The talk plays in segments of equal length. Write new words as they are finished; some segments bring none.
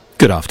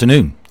Good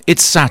afternoon.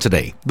 It's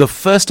Saturday, the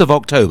 1st of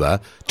October,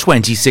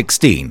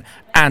 2016,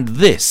 and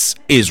this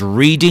is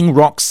Reading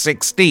Rock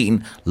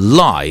 16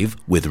 live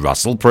with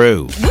Russell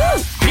Prue. Keep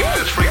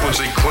this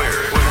frequency clear.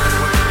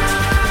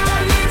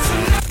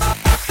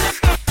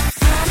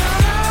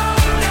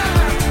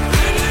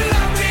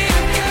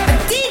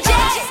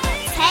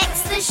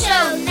 Text the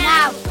show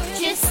now.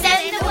 Just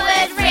send the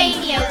word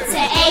radio to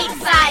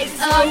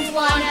 85010.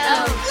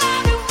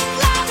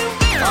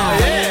 Oh,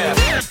 yeah.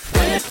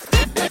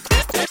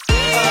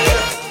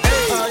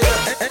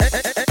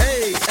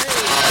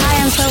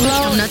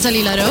 I'm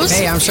Natalie Laros.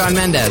 Hey, I'm Shawn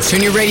Mendes.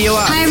 Turn your radio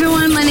up. Hi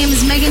everyone, my name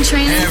is Megan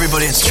Trainor. Hey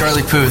everybody, it's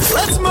Charlie Puth.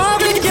 Let's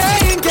move it,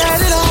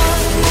 get it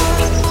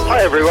on.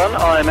 Hi everyone,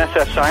 I'm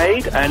SS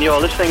Saeed and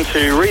you're listening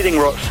to Reading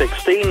Rock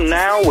 16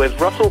 now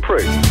with Russell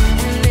Prue.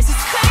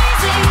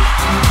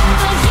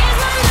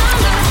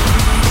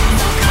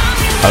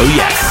 Oh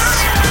yes.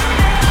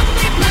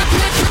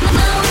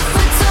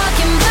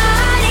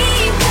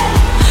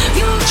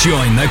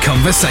 Join the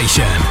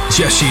conversation.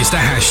 Just use the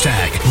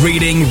hashtag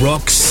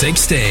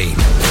ReadingRock16.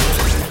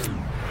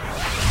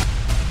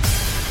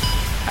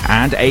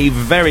 And a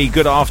very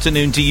good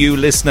afternoon to you,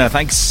 listener.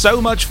 Thanks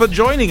so much for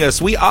joining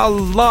us. We are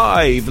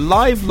live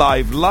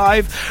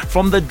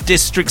from the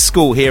District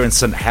School here in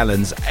St.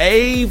 Helens.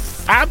 A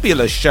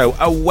fabulous show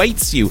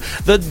awaits you.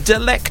 The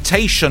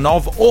delectation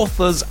of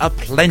authors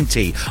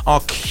aplenty are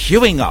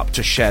queuing up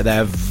to share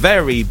their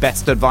very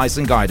best advice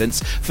and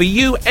guidance for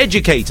you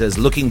educators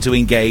looking to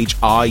engage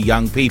our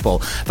young people.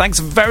 Thanks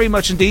very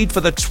much indeed for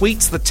the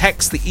tweets, the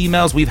texts, the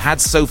emails we've had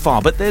so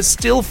far. But there's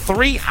still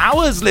 3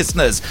 hours,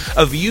 listeners,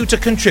 of you to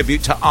contribute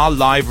to our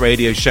live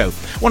radio show.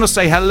 I want to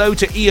say hello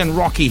to Ian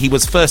Rocky. He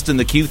was first in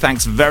the queue.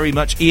 Thanks very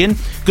much, Ian.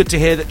 Good to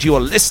hear that you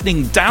are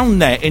listening down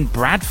there in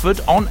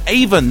Bradford on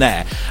Avon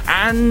there.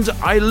 And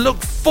I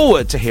look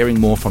forward to hearing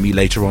more from you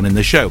later on in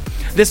the show.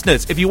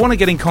 Listeners, if you want to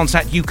get in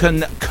contact, you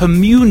can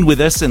commune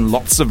with us in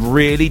lots of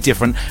really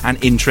different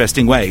and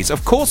interesting ways.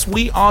 Of course,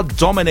 we are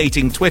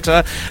dominating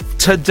Twitter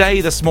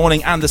today, this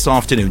morning and this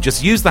afternoon.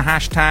 Just use the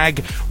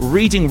hashtag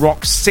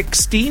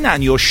ReadingRock16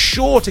 and you're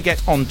sure to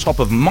get on top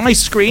of my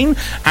screen.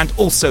 And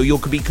also, you'll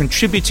be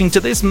contributing to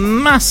this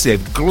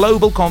massive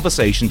global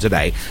conversation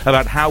today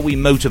about how we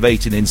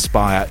motivate and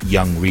inspire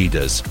young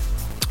readers.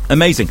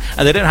 Amazing.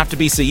 And they don't have to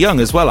be so young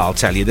as well, I'll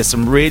tell you. There's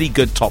some really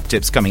good top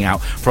tips coming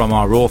out from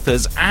our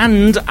authors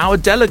and our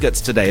delegates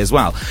today as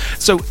well.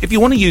 So if you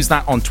want to use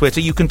that on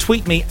Twitter, you can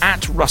tweet me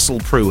at Russell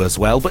Prue as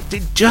well, but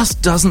it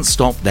just doesn't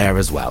stop there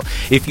as well.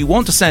 If you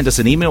want to send us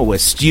an email, we're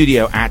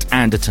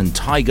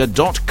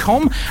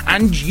studio@andertontiger.com,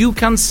 and you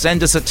can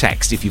send us a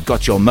text. If you've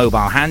got your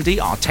mobile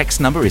handy, our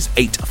text number is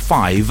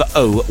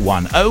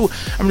 85010.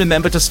 And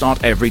remember to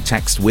start every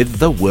text with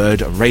the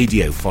word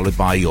radio, followed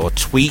by your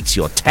tweet,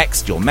 your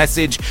text, your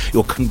message,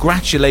 your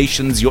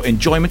congratulations, your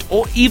enjoyment,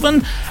 or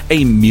even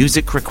a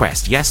music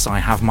request. Yes, I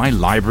have my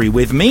library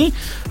with me,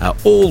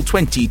 all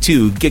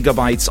 22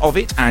 gigabytes of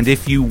it, and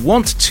if you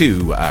want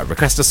to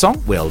request a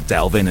song, we'll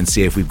delve in and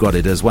see if we've got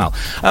it as well.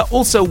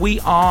 Also, we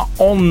are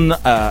on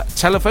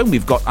telephone.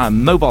 We've got a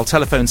mobile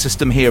telephone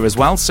system here as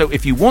well, so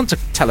if you want to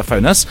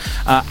telephone us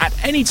at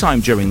any time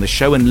during the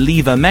show and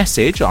leave a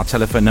message, our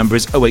telephone number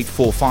is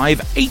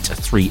 0845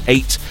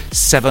 838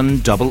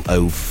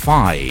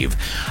 7005.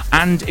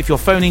 And if you're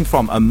phoning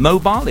from a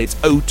mobile, it's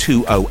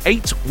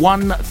 0208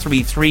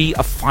 133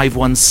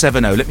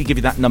 5170. Let me give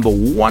you that number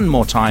one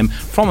more time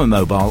from a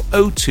mobile,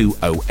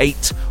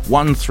 0208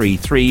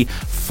 133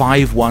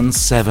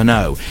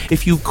 5170.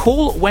 If you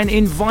call when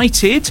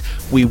invited,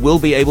 we will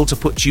be able to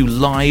put you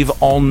live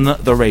on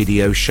the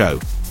radio show.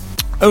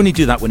 Only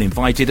do that when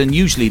invited, and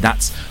usually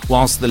that's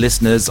whilst the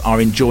listeners are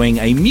enjoying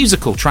a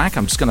musical track.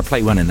 I'm just going to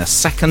play one in a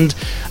second,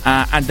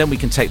 and then we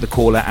can take the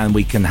caller and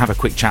we can have a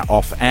quick chat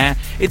off air.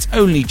 It's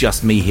only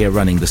just me here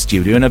running the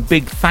studio, and a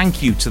big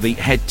thank you to the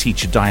head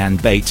teacher Diane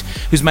Bate,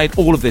 who's made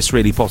all of this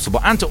really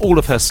possible, and to all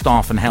of her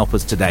staff and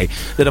helpers today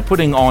that are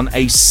putting on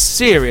a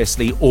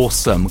seriously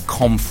awesome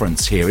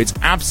conference here. It's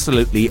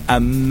absolutely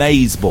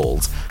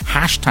amazeballs.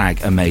 Hashtag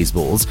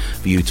amazeballs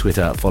for you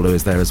Twitter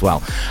followers there as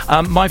well.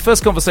 My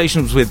first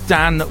conversation was with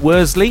Dan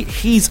Worsley.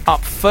 He's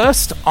up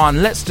first,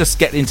 and let's just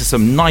get into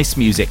some nice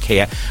music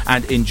here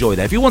and enjoy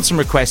that. If you want some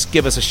requests,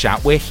 give us a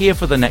shout. We're here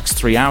for the next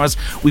 3 hours.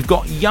 We've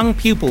got young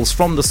pupils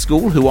from the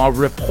school who are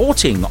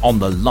reporting on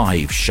the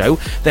live show.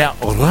 They're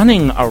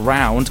running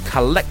around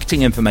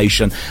collecting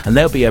information, and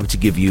they'll be able to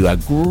give you a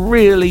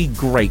really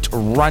great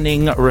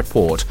running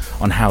report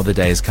on how the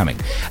day is coming.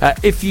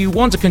 If you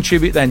want to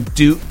contribute, then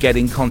do get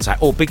in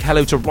contact. Or big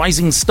hello to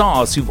Rising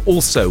Stars, who've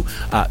also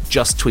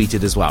just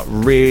tweeted as well.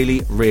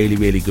 Really, really,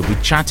 really good. We're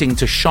chatting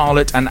to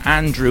Charlotte and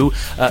Andrew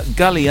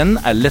Gillian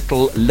a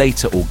little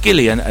later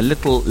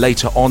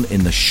on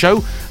in the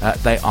show.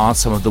 They are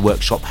some of the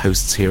workshop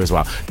hosts here as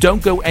well.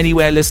 Don't go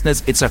anywhere,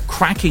 listeners. It's a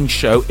cracking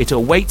show. It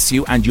awaits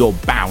you, and you're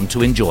bound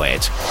to enjoy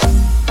it.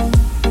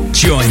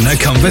 Join the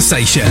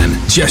conversation.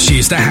 Just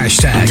use the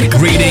hashtag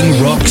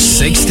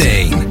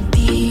ReadingRock16.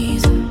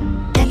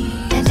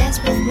 Dance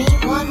with me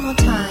one more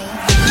time.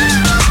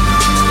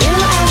 You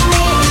and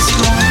me is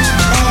one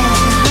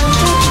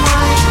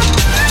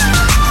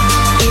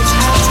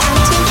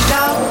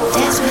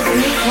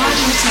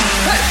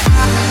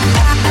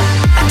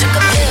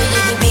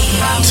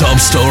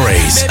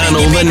and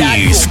all the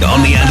news on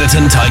the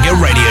Anderton Tiger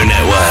Radio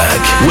Network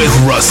with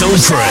Russell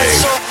Prue.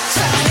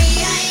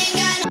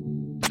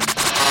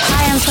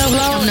 Hi, I'm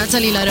Soblo. I'm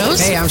Natalie Laros.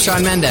 Hey, I'm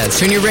Shawn Mendes.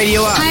 Turn your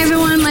radio up. Hi,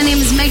 everyone. My name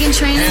is Megan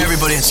Trainor. Hey,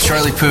 everybody, it's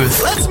Charlie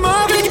Puth. Let's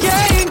Marvin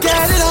Gaye and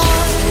get it on.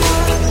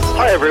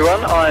 Hi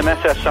everyone, I'm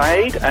SS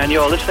Saeed, and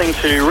you're listening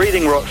to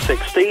Reading Rock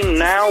 16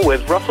 now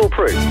with Russell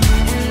Prue.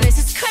 This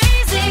is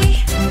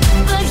crazy,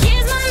 but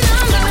here's my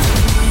number.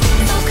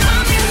 So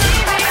call me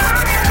maybe.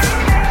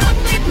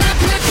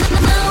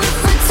 Now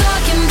if we're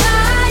talking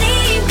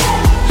body,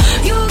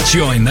 you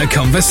Join the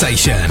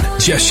conversation.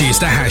 Just use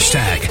the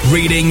hashtag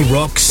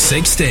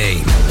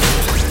ReadingRock16.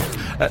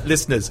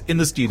 Listeners, in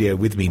the studio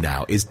with me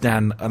now is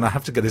Dan, and I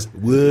have to get this,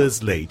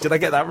 Worsley. Did I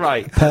get that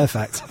right?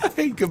 Perfect.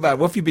 Hey, good man.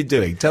 What have you been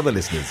doing? Tell the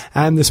listeners.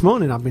 This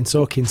morning I've been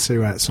talking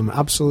to some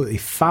absolutely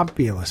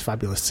fabulous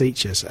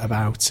teachers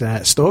about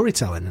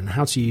storytelling and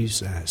how to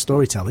use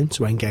storytelling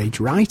to engage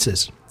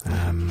writers.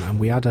 And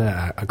we had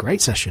a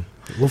great session.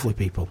 Lovely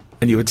people.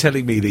 And you were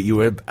telling me that you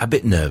were a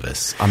bit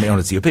nervous. I mean,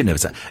 honestly, you're a bit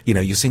nervous. You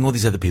know, you're seeing all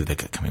these other people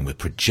that come in with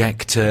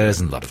projectors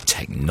and a lot of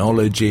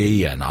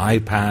technology and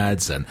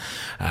iPads and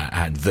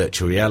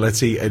virtual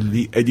reality, and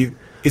you.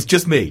 It's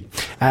just me.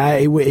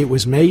 It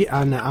was me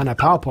and a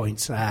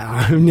PowerPoint.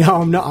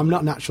 No, I'm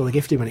not naturally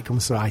gifted when it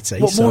comes to IT.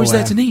 What more is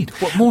there to need?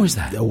 What more is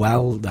that?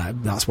 Well,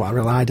 that's what I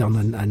relied on,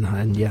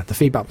 and yeah, the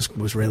feedback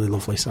was really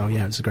lovely. So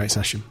yeah, it was a great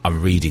session.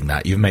 I'm reading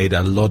that. You've made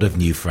a lot of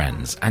new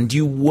friends, and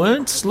you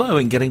weren't slow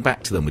in getting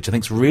back to them, which I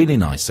think is really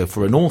nice. So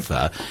for an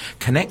author,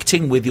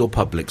 connecting with your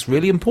public's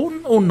really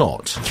important, or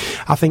not?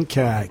 I think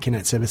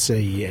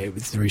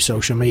connectivity through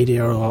social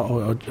media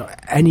or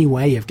any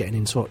way of getting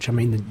in touch. I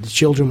mean, the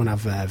children, when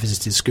I've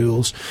visited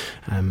schools,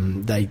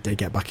 they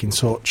get back in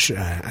touch,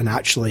 and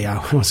actually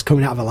I was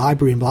coming out of a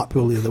library in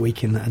Blackpool the other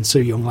week, and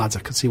two young lads, I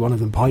could see one of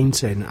them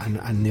pointing,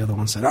 and the other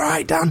one said, "All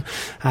right, Dan,"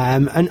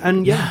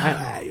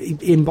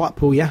 in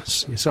Blackpool,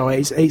 yes. So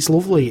it's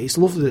lovely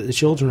that the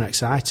children are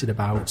excited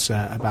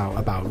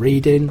about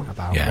reading,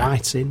 about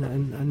writing,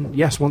 and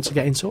yes, want to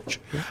get in touch.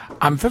 Yeah.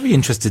 I'm very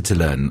interested to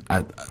learn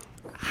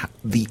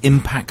the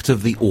impact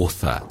of the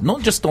author,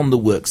 not just on the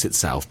works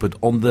itself, but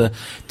on the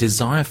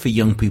desire for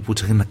young people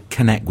to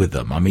connect with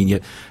them. I mean,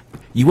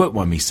 you won't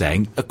mind me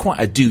saying, quite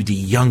a duty,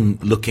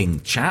 young-looking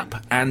chap,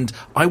 and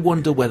I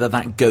wonder whether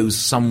that goes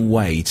some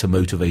way to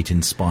motivate,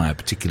 inspire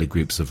particular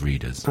groups of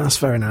readers. That's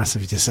very nice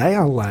of you to say.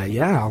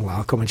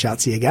 I'll come and chat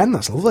to you again.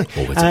 That's lovely.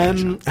 Always a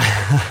pleasure.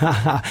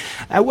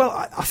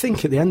 Well, I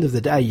think at the end of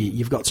the day,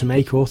 you've got to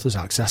make authors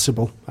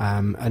accessible,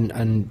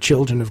 and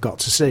children have got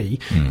to see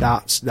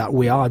that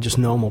we are just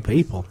normal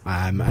people.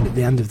 And at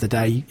the end of the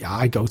day,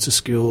 I go to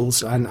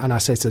schools and I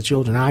say to the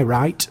children, I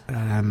write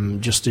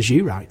just as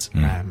you write.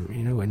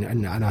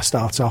 And I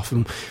start off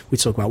and we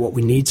talk about what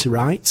we need to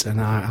write, and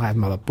I have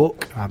my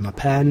book, I have my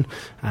pen,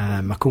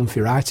 my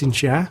comfy writing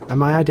chair, and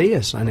my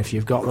ideas. And if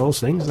you've got those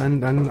things,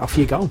 then off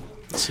you go.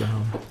 So,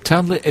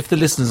 if the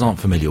listeners aren't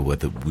familiar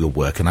with your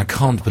work, and I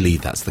can't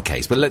believe that's the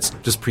case, but let's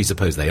just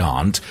presuppose they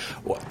aren't,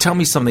 tell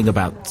me something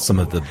about some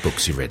of the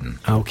books you've written.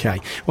 Okay.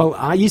 Well,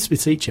 I used to be a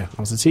teacher.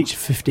 I was a teacher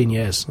for 15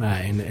 years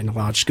in a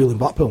large school in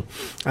Blackpool,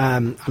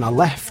 and I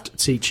left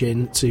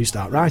teaching to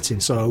start writing.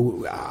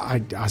 So,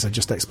 as I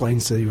just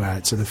explained to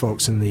the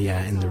folks in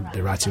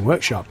the writing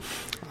workshop,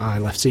 I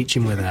left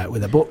teaching with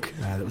a book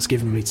that was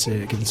given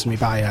to me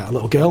by a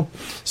little girl.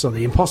 So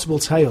the Impossible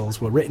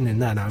Tales were written in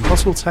there. Now,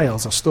 Impossible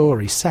Tales are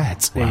stories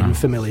set in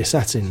familiar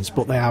settings,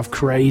 but they have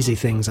crazy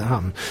things that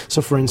happen.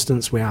 So, for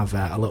instance, we have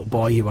a little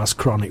boy who has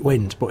chronic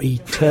wind, but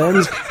he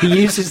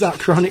uses that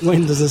chronic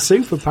wind as a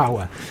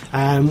superpower.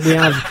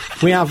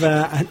 We have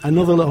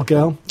another little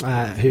girl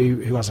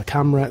who has a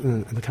camera,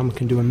 and the camera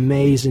can do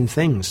amazing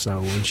things.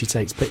 So when she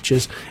takes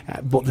pictures,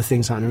 but the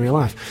things happen in real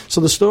life. So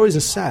the stories are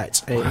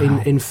set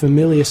in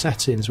familiar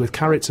settings with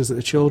characters that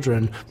the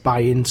children buy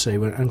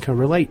into and can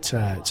relate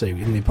to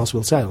in the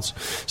Impossible Tales.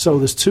 So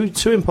there's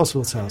two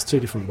Impossible Tales, two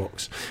different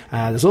books.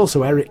 There's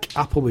also Eric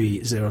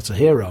Appleby, Zero to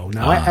Hero.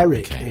 Now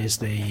Eric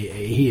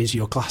is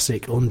your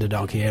classic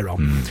underdog hero.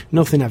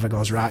 Nothing ever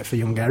goes right for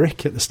young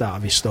Eric at the start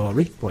of his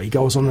story, but he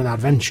goes on an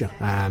adventure.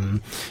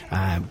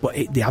 But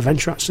the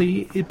adventure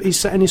actually is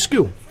set in his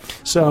school.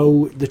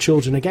 So the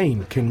children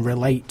again can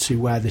relate to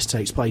where this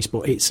takes place,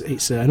 but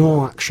it's an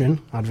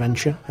all-action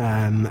adventure,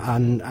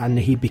 and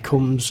he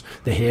becomes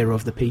the hero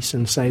of the piece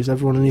and saves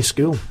everyone in his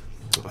school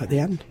at the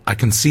end. I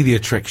can see the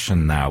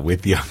attraction now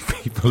with young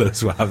people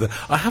as well.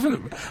 I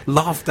haven't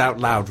laughed out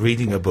loud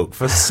reading a book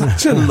for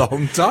such a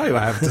long time,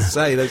 I have to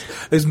say.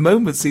 Those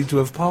moments seem to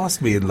have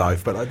passed me in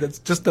life, but that's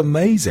just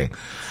amazing.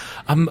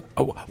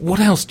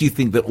 What else do you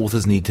think that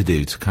authors need to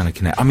do to kind of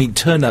connect? I mean,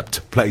 turn up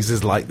to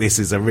places like this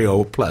is a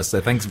real plus, so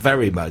thanks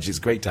very much. It's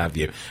great to have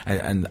you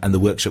and the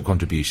workshop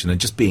contribution,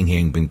 and just being here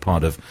and being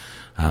part of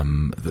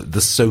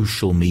the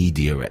social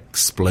media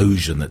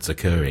explosion that's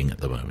occurring at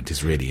the moment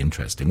is really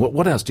interesting.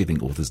 What else do you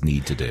think authors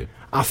need to do?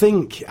 I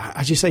think,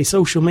 as you say,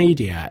 social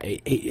media,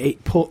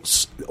 it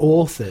puts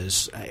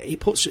authors, it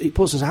puts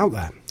us out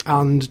there.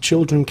 and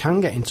children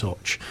can get in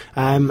touch.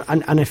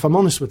 And if I'm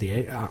honest with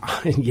you,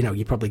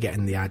 you're probably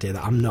getting the idea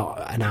that I'm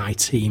not an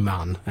IT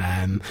man.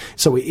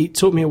 So it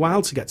took me a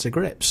while to get to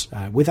grips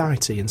with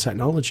IT and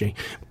technology.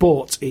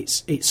 But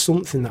it's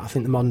something that I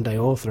think the modern day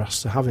author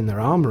has to have in their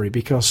armoury,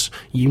 because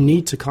you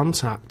need to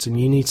contact and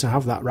you need to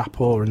have that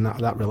rapport and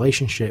that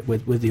relationship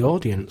with the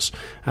audience.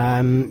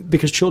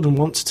 Because children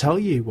want to tell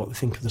you what they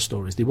think of the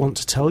stories. They want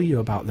to tell you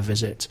about the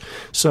visit.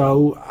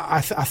 So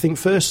I think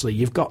firstly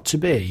you've got to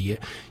be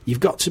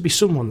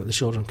someone that the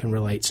children can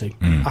relate to.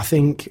 I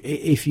think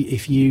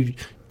if you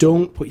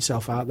don't put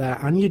yourself out there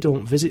and you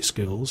don't visit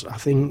schools, I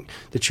think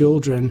the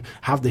children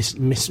have this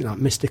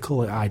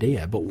mystical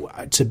idea,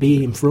 but to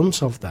be in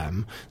front of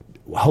them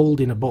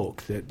holding a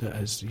book that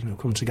has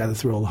come together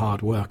through all the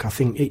hard work, I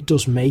think it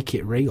does make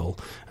it real.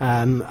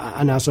 And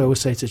as I always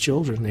say to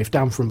children, if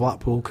Dan from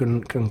Blackpool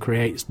can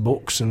create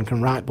books and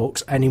can write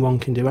books, anyone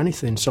can do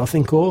anything. So I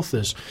think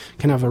authors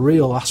can have a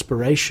real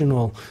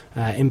aspirational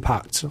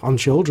impact on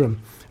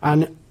children.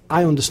 And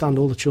I understand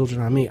all the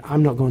children I meet.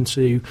 I'm not going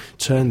to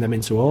turn them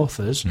into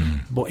authors,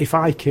 but if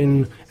I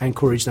can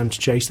encourage them to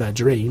chase their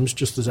dreams,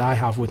 just as I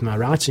have with my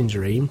writing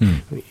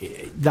dream,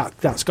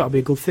 that's got to be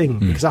a good thing,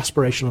 because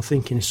aspirational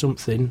thinking is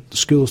something the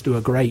schools do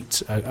a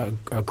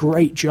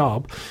great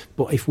job,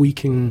 but if we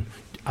can,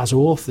 as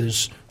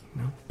authors,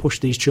 push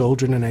these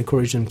children and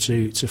encourage them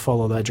to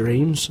follow their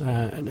dreams,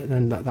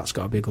 then that's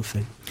got to be a good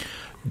thing.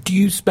 Do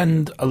you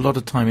spend a lot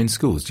of time in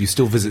schools? Do you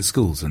still visit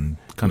schools and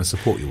kind of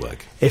support your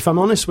work? If I'm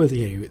honest with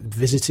you,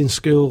 visiting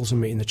schools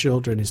and meeting the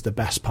children is the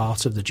best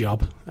part of the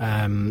job.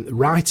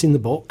 Writing the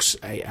books,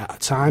 at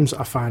times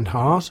I find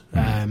hard,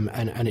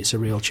 and it's a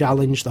real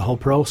challenge. The whole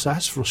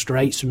process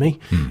frustrates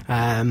me,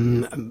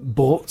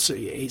 but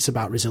it's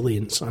about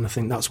resilience, and I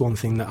think that's one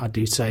thing that I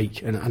do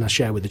take and I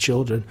share with the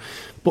children.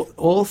 But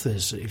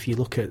authors, if you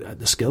look at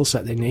the skill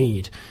set they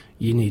need,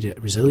 you need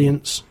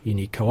resilience, you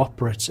need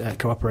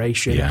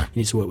cooperation, you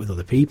need to work with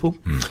other people.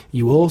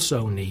 You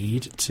also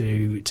need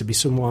to be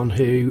someone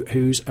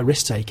who's a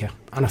risk taker.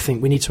 And I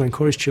think we need to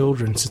encourage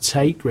children to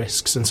take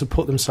risks and to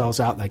put themselves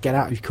out there, get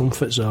out of your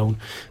comfort zone,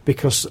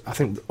 because I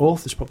think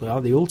authors probably are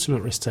the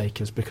ultimate risk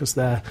takers, because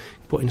they're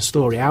putting a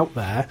story out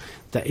there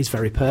that is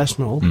very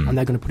personal, and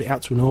they're going to put it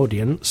out to an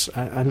audience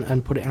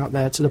and put it out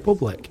there to the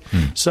public.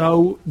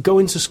 So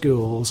going to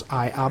schools,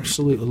 I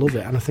absolutely love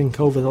it. And I think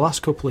over the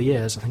last couple of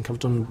years, I think I've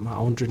done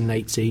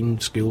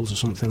 118 schools or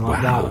something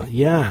like that.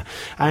 Yeah.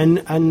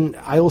 And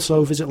I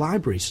also visit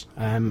libraries.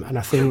 And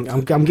I think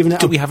I'm giving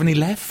it... Do we have any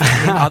left?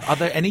 Are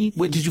there any?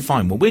 Where did you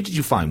find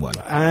one?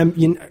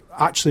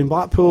 Actually, in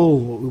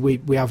Blackpool,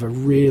 we have a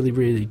really,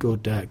 really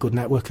good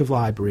network of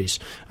libraries,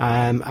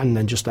 and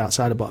then just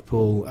outside of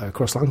Blackpool,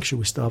 across Lancashire,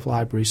 we still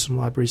have some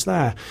libraries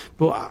there.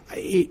 But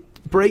it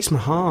breaks my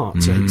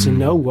heart to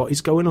know what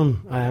is going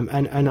on,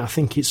 and I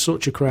think it's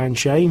such a crying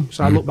shame.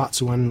 So I look back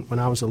to when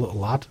I was a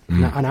little lad,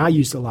 and I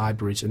used the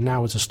libraries, and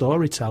now as a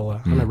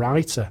storyteller and a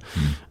writer,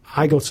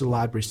 I go to the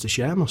libraries to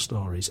share my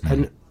stories,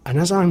 and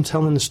as I'm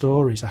telling the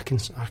stories, I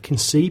can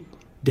see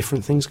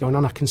different things going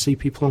on. I can see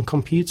people on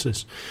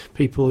computers,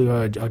 people who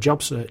are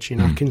job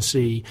searching. I can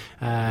see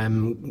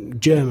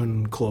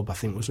German club, I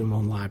think was in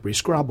one library,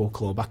 Scrabble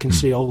club. I can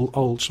see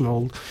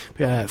old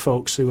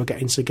folks who are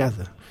getting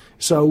together.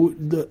 So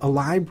a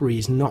library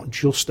is not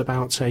just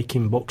about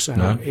taking books out.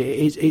 No.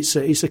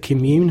 It's a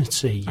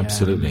community.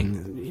 Absolutely.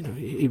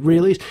 It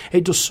really is.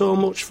 It does so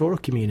much for a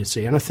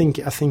community, and I think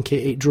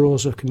it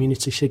draws a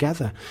community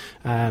together.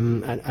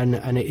 And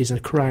it is a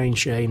crying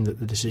shame that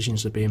the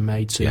decisions are being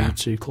made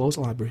to close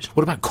libraries.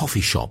 What about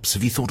coffee shops?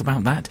 Have you thought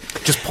about that?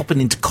 Just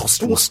popping into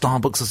Costa or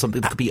Starbucks or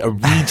something. That could be a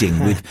reading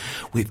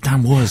with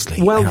Dan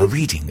Worsley. Well, a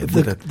reading.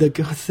 The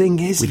good thing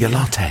is with your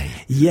latte.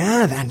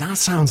 Yeah, that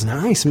sounds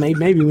nice.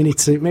 Maybe we need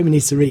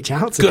to reach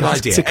out to Good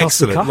idea. to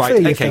Costa Excellent. Coffee,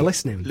 Right. if they're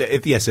listening.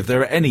 If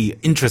there are any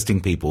interesting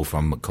people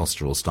from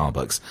Costa or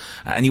Starbucks,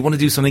 and you want to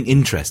do something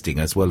interesting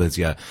as well as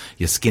your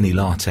skinny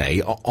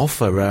latte,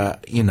 offer a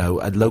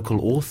local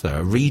author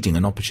a reading,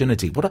 an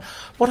opportunity. What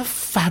a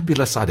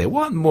fabulous idea.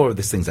 What more of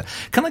these things?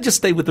 Can I just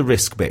stay with the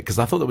risk bit, because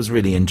I thought that was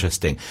really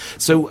interesting.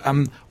 So,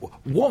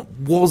 what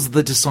was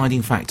the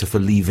deciding factor for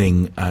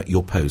leaving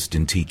your post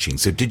in teaching?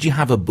 So, did you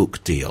have a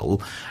book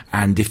deal?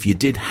 And if you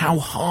did, how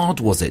hard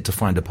was it to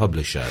find a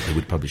publisher that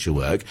would publish your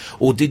work?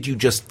 Or did you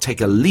just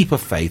take a leap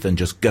of faith and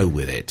just go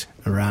with it?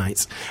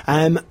 Right.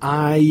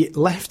 I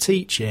left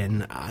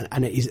teaching,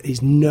 and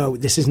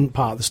this isn't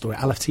part of the story.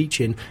 I left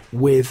teaching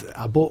with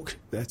a book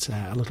that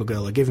a little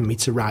girl had given me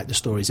to write the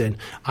stories in.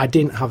 I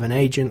didn't have an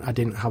agent. I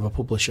didn't have a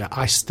publisher.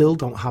 I still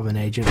don't have an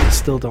agent. I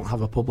still don't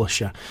have a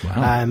publisher.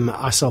 Wow.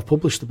 I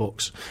self-published the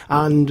books.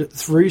 And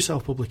through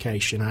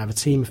self-publication, I have a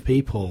team of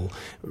people,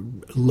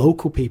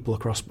 local people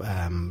across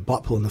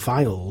Blackpool and the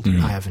Fylde.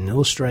 I have an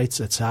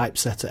illustrator,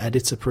 typesetter,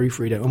 editor,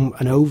 proofreader.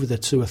 And over the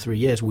 2 or 3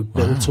 years, we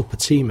built up a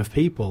team of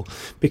people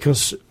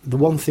because the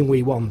one thing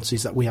we want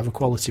is that we have a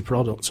quality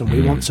product, and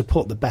we want to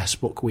put the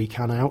best book we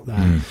can out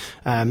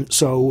there.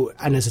 So,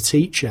 and as a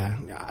teacher,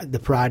 the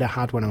pride I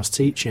had when I was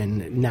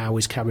teaching now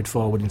is carried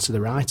forward into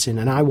the writing,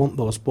 and I want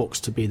those books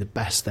to be the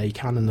best they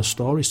can and the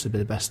stories to be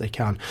the best they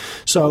can.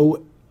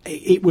 So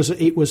it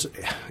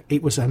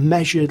was a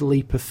measured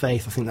leap of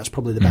faith. I think that's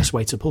probably the best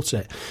way to put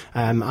it.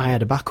 I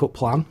had a backup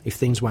plan if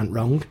things went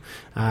wrong,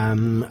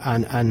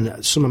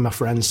 and some of my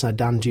friends said,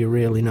 "Dan, do you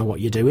really know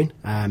what you're doing?"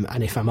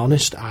 And if I'm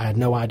honest, I had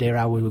no idea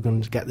how we were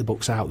going to get the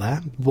books out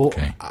there, but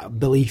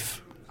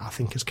belief, I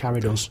think, has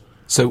carried us.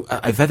 So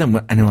if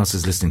anyone else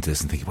is listening to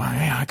this and thinking, well,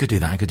 yeah, I could do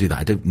that,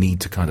 I don't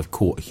need to kind of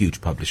court a huge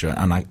publisher,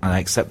 and I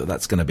accept that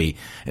that's going to be,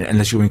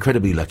 unless you're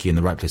incredibly lucky in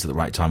the right place at the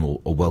right time or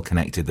well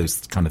connected, those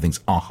kind of things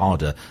are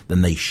harder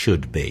than they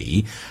should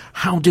be.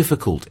 How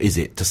difficult is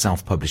it to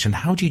self-publish, and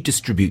how do you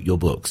distribute your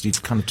books? Do you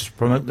kind of just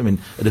promote them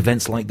at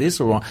events like this,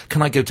 or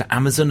can I go to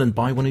Amazon and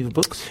buy one of your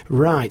books?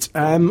 Right.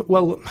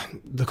 Well,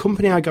 the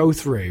company I go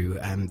through,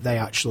 they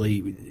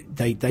actually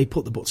they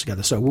put the book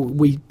together. So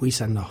we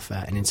send off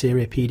an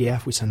interior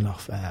PDF, we send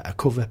off a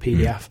cover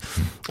PDF,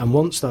 and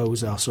once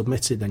those are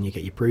submitted, then you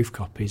get your proof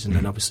copies, and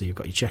then obviously you've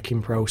got your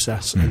check-in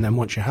process, and then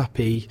once you're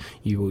happy,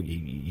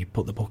 you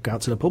put the book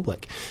out to the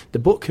public. The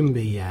book can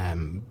be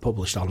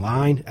published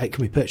online. It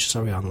can be purchased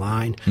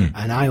online,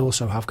 and I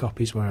also have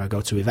copies where I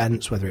go to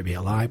events, whether it be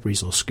at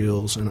libraries or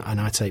schools, and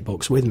I take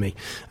books with me.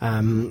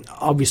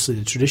 Obviously,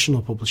 the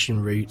traditional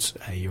publishing route,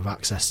 you have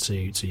access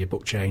to your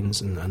book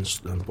chains and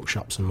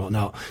bookshops and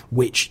whatnot,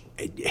 which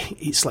it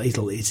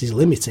is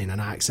limiting,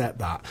 and I accept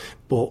that.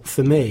 But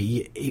for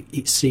me,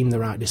 it seemed the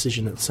right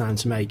decision at the time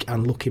to make,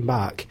 and looking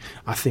back,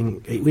 I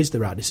think it was the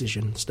right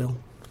decision still.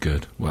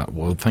 Good.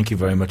 Well, thank you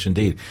very much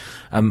indeed.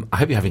 I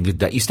hope you're having a good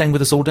day. You staying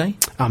with us all day?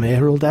 I'm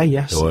here all day,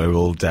 yes. You're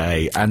all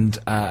day. And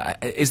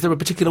is there a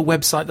particular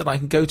website that I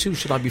can go to?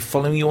 Should I be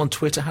following you on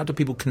Twitter? How do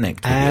people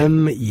connect with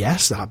you?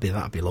 Yes, that'd be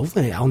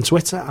lovely. On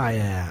Twitter,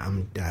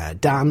 I'm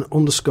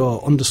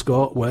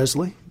Dan__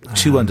 Worsley.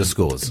 2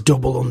 underscores.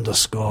 Double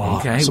underscore.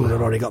 Okay. Someone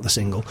had already got the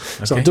single.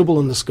 Okay. So double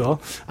underscore.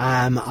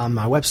 And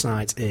my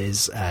website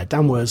is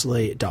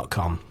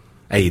danworsley.com.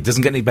 Hey, it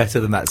doesn't get any better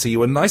than that. So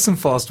you were nice and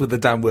fast with the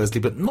Dan Worsley,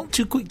 but not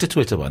too quick to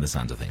Twitter by the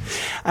sound of things.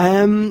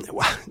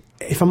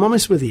 If I'm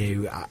honest with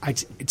you,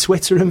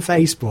 Twitter and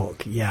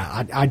Facebook,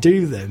 I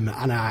do them,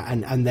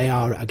 and they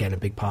are again a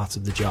big part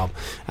of the job.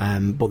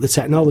 But the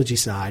technology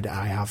side,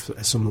 I have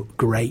some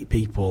great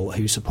people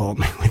who support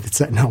me with the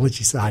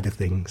technology side of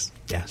things.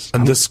 Yes.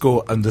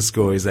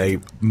 Underscore is a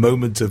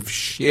moment of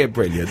sheer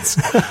brilliance.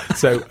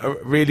 So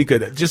really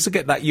good. Just to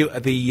get that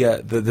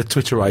the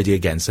Twitter ID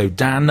again. So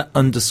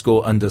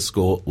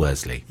Dan__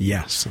 Worsley.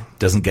 Yes.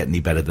 Doesn't get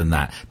any better than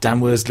that. Dan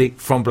Worsley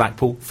from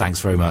Blackpool. Thanks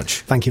very much.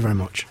 Thank you very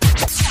much.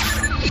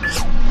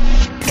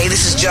 Hey,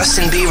 this is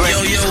Justin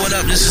Bieber. Yo, what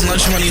up? This is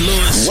Lunch Money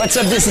Lewis. What's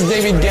up? This is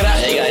David Guetta.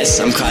 Hey guys,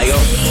 I'm Kygo.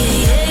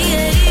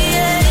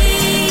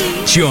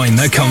 Join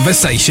the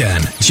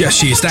conversation.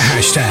 Just use the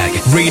hashtag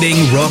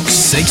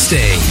ReadingRock16.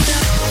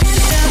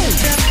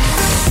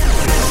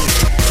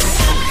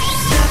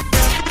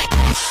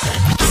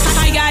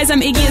 Hi guys,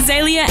 I'm Iggy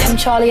Azalea and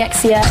Charlie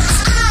XCX.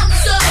 I'm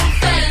so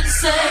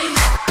fancy.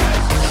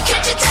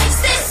 Can't you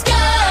taste this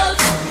gold?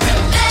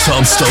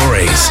 Top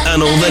stories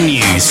and all the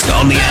news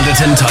on the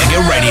Anderton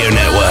Tiger Radio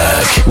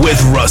Network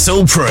with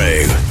Russell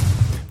Prue.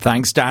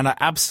 Thanks, Dan. I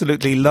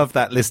absolutely love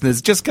that,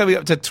 listeners. Just coming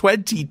up to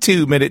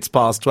 22 minutes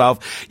past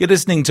 12. You're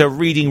listening to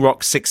Reading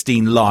Rock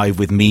 16 live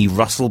with me,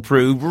 Russell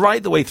Prue,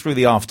 right the way through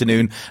the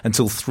afternoon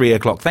until 3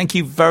 o'clock. Thank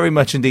you very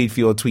much indeed for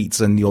your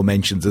tweets and your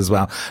mentions as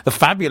well. The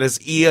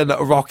fabulous Ian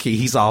Rocky,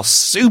 he's our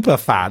super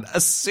fan,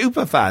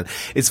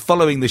 is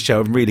following the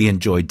show and really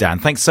enjoyed Dan.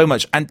 Thanks so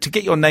much. And to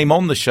get your name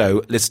on the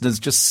show, listeners,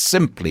 just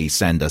simply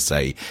send us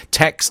a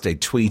text, a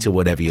tweet, or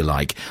whatever you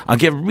like. I'll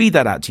read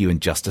that out to you in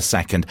just a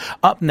second.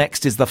 Up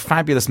next is the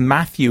fabulous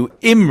Matthew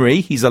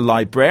Imrie. He's a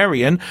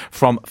librarian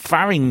from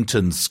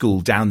Farrington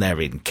School down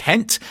there in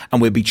Kent, and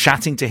we'll be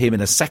chatting to him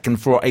in a second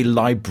for a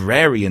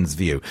librarian's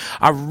view.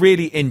 I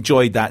really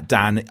enjoyed that,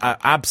 Dan.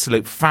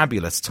 Absolute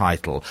fabulous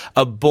title.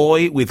 A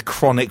Boy with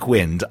Chronic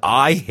Wind.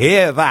 I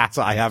hear that,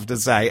 I have to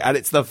say, and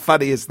it's the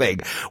funniest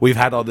thing we've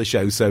had on the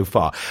show so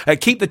far.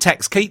 Keep the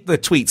text, keep the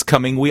tweets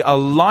coming. We are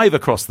live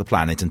across the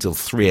planet until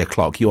 3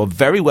 o'clock. You are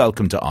very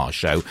welcome to our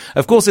show.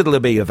 Of course, it'll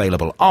be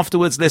available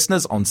afterwards,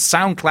 listeners, on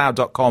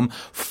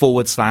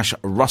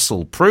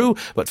soundcloud.com/Russell Prue.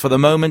 But for the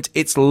moment,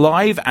 it's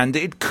live and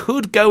it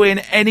could go in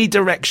any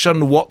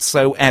direction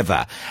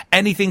whatsoever.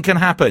 Anything can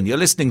happen. You're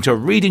listening to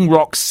Reading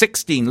Rock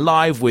 16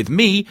 live with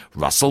me,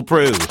 Russell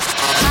Prue.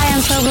 Hi,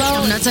 I'm Phil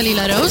Lowe. I'm Natalie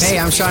Laros. Hey,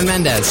 I'm Shawn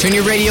Mendes. Turn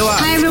your radio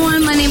up. Hi,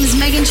 everyone. My name is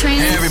Meghan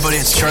Trainor. Hey, everybody,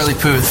 it's Charlie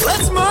Puth.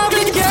 Let's move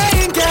it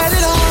again, get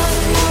it on.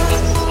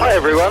 Hi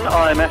everyone,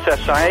 I'm SS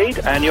Saeed,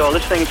 and you're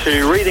listening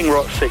to Reading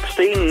Rock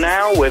 16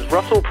 now with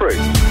Russell Prue.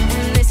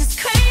 This is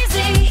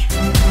crazy,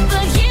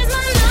 but here's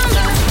my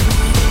number.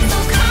 So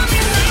call me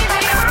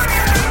maybe.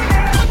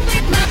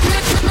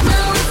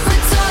 Now if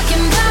we're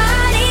talking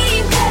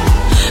body,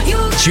 you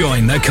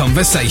Join the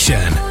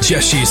conversation.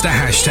 Just use the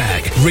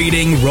hashtag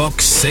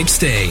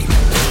ReadingRock16.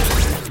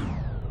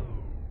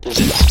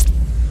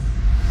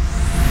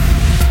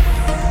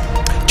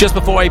 Just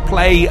before I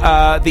play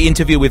the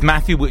interview with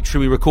Matthew, which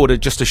we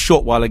recorded just a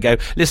short while ago,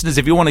 listeners,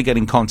 if you want to get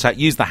in contact,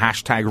 use the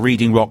hashtag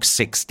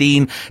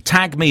ReadingRock16.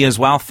 Tag me as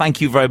well.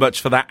 Thank you very much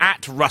for that.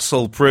 At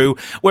Russell Prue.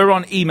 We're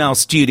on email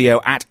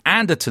studio at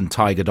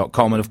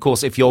andertontiger.com. And of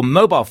course, if your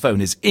mobile phone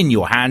is in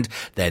your hand,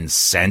 then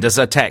send us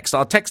a text.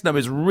 Our text number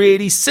is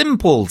really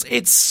simple.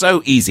 It's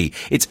so easy.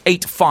 It's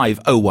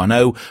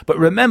 85010. But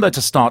remember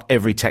to start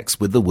every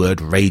text with the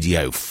word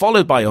radio,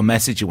 followed by your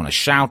message. You want to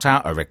shout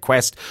out a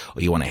request,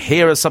 or you want to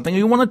hear us something, or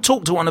you want to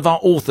talk to one of our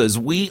authors.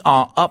 We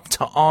are up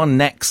to our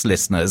necks,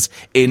 listeners,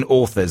 in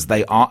authors.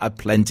 They are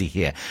aplenty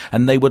here,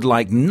 and they would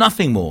like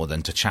nothing more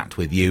than to chat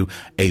with you,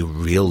 a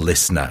real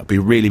listener. It'd be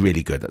really,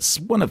 really good. That's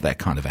one of their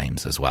kind of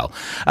aims as well.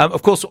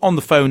 Of course, on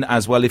the phone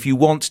as well, if you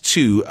want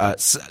to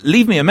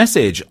leave me a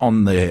message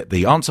on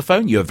the answer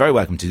phone, you're very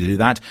welcome to do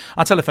that.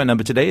 Our telephone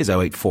number today is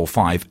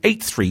 0845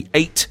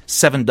 838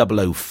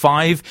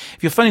 7005.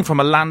 If you're phoning from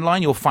a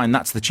landline, you'll find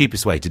that's the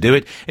cheapest way to do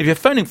it. If you're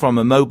phoning from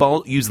a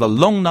mobile, use the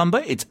long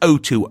number. It's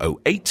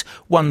 0208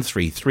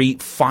 133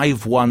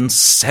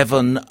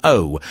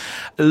 5170.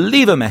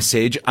 Leave a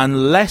message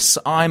unless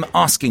I'm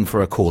asking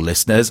for a call,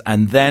 listeners,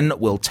 and then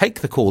we'll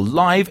take the call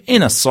live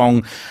in a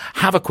song,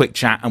 have a quick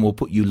chat, and we'll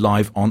put you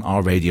live on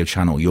our radio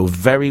channel. You're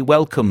very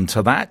welcome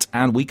to that,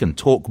 and we can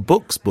talk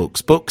books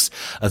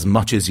as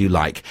much as you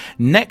like.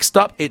 Next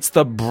up, it's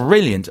the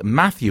brilliant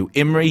Matthew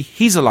Imrie.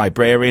 He's a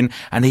librarian,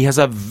 and he has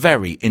a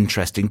very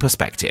interesting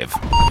perspective.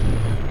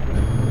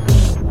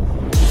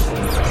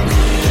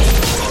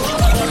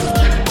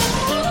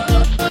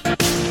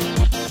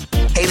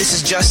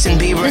 This is Justin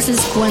Bieber. This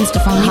is Gwen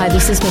Stefani. Hi,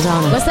 this is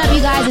Madonna. What's up,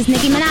 you guys? It's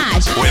Nicki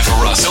Minaj. With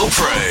Russell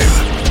Prue.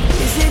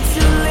 Is it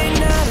too late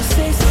now to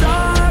say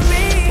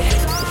sorry?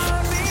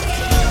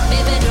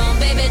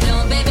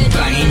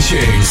 Banging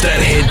tunes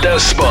that hit the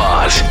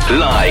spot.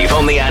 Live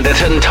on the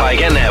Anderton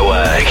Tiger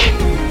Network.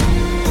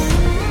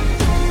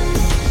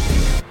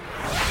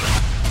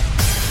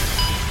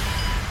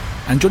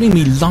 And joining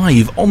me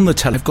live on the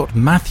tele, I've got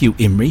Matthew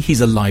Imrie. He's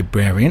a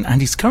librarian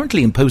and he's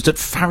currently imposed at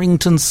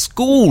Farrington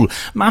School.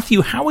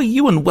 Matthew, how are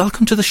you, and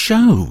welcome to the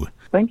show?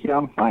 Thank you,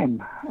 I'm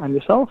fine. And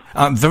yourself?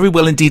 Very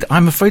well indeed.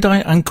 I'm afraid I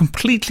am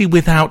completely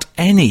without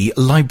any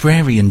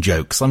librarian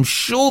jokes. I'm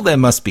sure there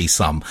must be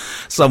some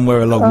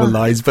somewhere along the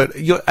lines, but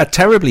you're a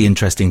terribly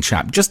interesting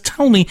chap. Just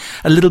tell me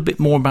a little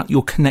bit more about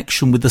your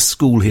connection with the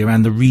school here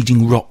and the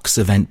Reading Rocks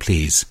event,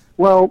 please.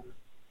 Well,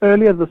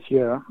 earlier this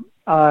year,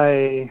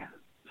 I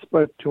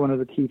spoke to one of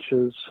the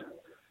teachers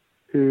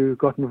who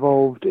got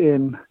involved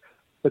in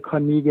the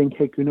Carnegie and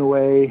Kate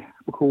Greenaway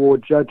Book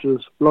Award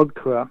Judges blog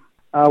tour.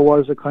 I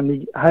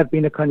have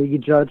been a Carnegie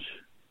judge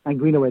and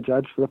Greenaway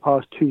judge for the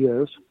past 2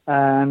 years,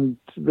 and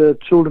the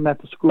children at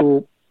the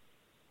school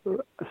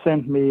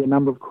sent me a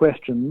number of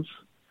questions,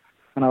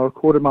 and I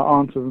recorded my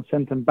answers and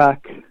sent them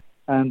back,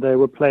 and they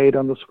were played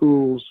on the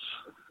school's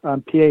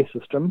PA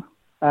system.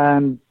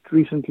 And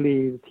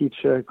recently the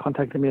teacher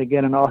contacted me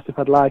again and asked if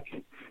I'd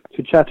like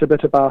to chat a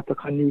bit about the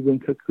Carnegie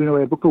and Kate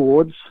Greenaway Book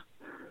Awards,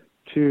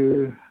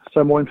 so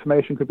more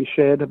information could be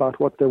shared about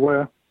what they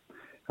were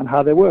and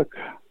how they work.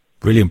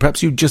 Brilliant.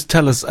 Perhaps you'd just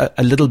tell us a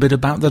little bit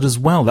about that as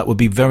well. That would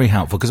be very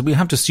helpful, because we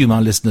have to assume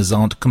our listeners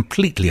aren't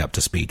completely up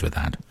to speed with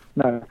that.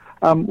 No.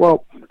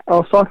 Well,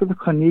 I'll start with the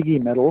Carnegie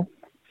Medal.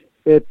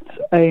 It's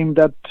aimed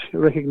at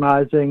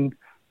recognizing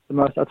the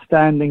most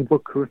outstanding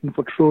book written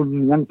for children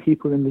and young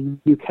people in the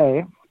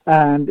UK.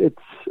 And it's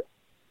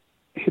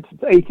its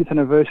 80th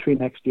anniversary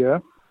next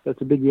year. So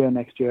it's a big year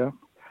next year.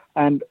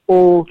 And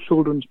all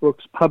children's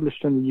books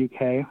published in the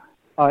UK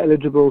are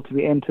eligible to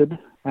be entered,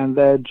 and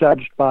they're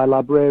judged by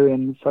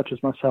librarians such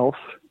as myself.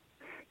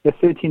 There are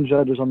 13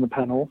 judges on the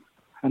panel,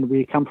 and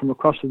we come from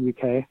across the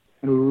UK,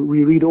 and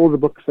we read all the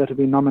books that have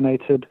been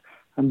nominated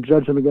and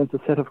judge them against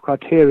a set of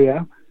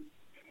criteria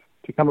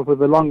to come up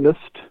with a long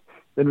list.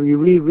 Then we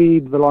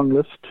reread the long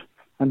list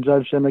and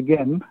judge them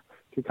again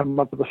to come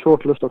up with a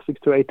short list of 6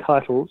 to 8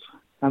 titles,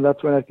 and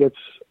that's when it gets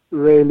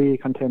really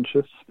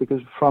contentious,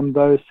 because from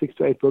those 6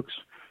 to 8 books,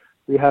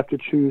 we have to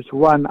choose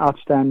one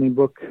outstanding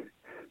book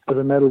as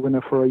a medal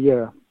winner for a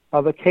year. Now,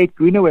 the Kate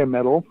Greenaway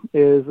Medal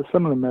is a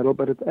similar medal,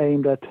 but it's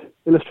aimed at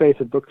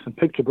illustrated books and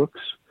picture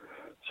books.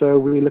 So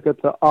we look at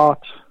the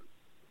art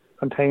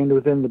contained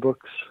within the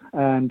books,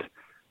 and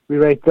we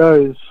rate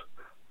those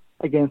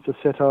against a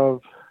set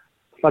of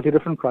slightly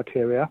different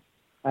criteria.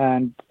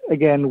 And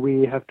again,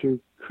 we have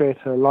to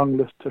create a long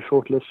list, a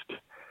short list,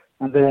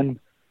 and then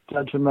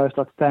judge the most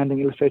outstanding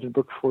illustrated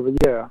book for the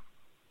year.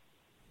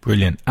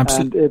 Brilliant.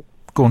 Absolutely.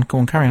 Go on,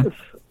 carry on.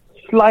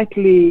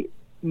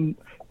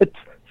 It's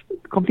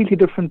completely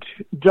different.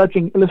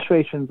 Judging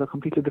illustrations are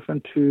completely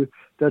different to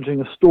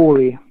judging a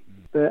story.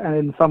 And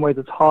in some ways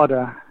it's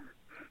harder,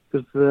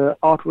 because the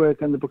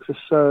artwork and the books are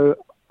so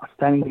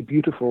outstandingly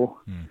beautiful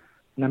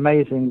and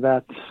amazing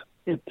that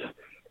it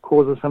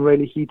causes some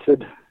really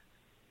heated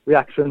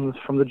reactions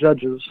from the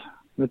judges.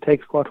 And it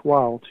takes quite a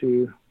while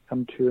to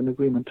come to an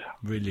agreement.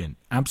 Brilliant.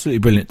 Absolutely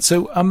brilliant.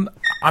 So I'm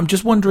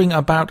just wondering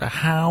about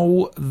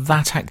how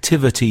that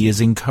activity is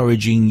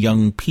encouraging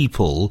young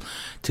people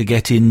to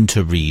get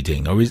into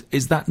reading, or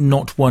is that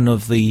not one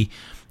of the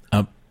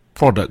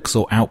products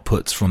or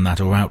outputs from that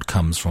or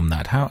outcomes from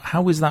that?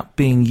 How is that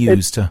being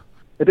used?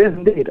 It is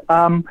indeed.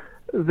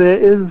 There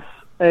is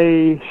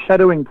a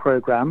shadowing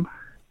program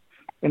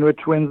in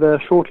which, when the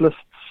shortlists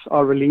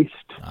are released,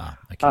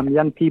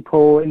 young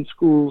people in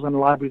schools and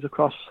libraries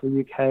across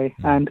the UK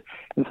and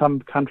in some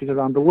countries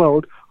around the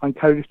world are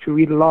encouraged to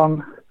read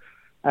along,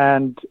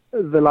 and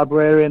the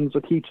librarians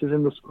or teachers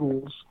in the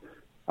schools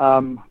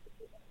form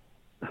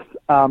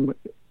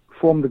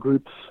the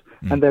groups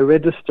and they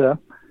register,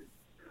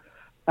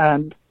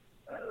 and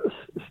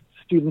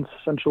students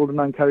and children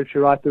are encouraged to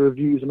write the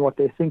reviews and what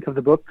they think of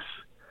the books.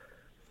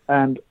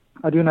 And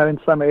I do know in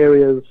some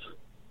areas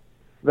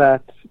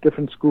that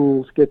different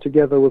schools get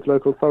together with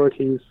local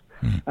authorities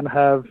and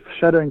have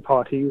shadowing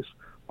parties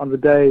on the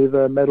day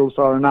the medals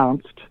are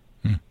announced,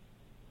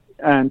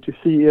 and to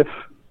see if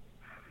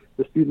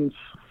the students'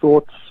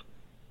 thoughts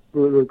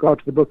with regard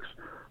to the books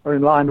are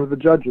in line with the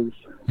judges.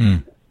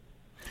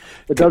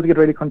 It does get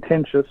really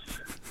contentious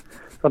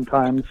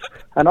sometimes,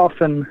 and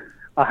often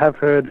I have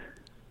heard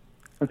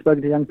and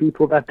spoken to young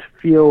people that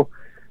feel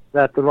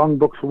that the wrong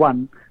books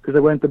won because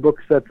they weren't the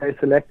books that they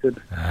selected.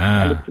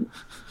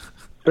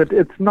 But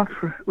it's not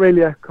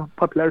really a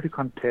popularity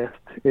contest.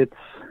 It's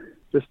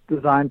just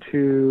designed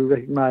to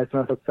recognize the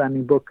most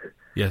outstanding book.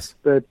 Yes.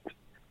 But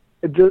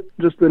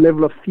just the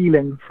level of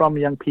feeling from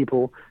young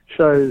people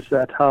shows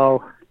that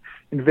how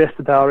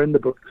invested they are in the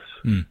books.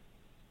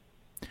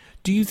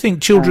 Do you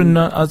think children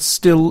are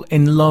still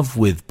in love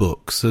with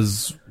books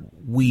as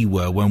we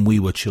were when we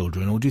were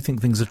children, or do you think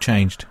things have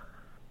changed?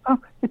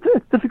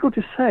 It's difficult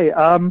to say.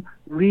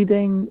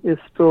 Reading is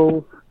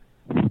still...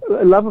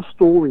 A love of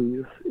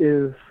stories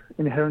is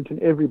inherent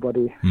in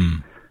everybody.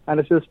 And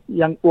it's just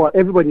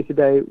everybody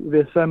today,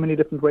 there's so many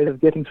different ways of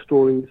getting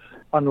stories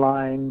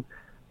online,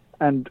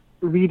 and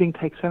reading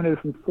takes so many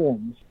different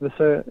forms. There's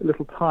so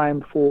little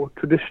time for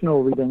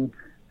traditional reading,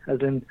 as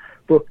in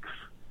books,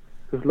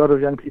 because a lot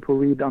of young people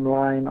read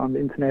online, on the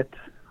internet,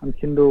 on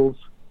Kindles,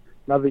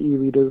 and other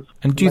e-readers,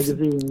 and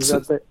magazines.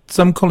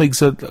 Some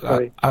colleagues are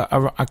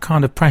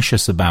kind of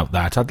precious about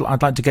that.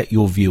 I'd like to get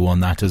your view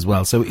on that as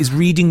well. So is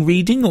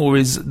reading, or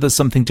is there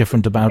something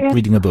different about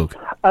reading a book?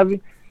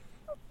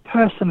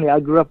 Personally, I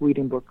grew up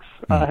reading books.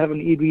 I have an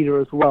e-reader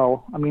as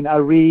well. I mean, I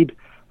read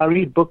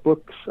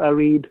books. I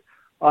read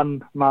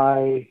on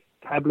my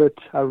tablet.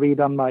 I read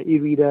on my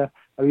e-reader.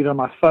 I read on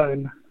my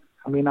phone.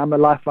 I mean, I'm a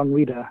lifelong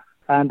reader.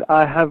 And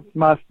I have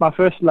my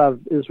first love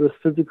is with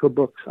physical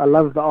books. I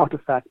love the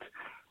artifact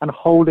and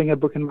holding a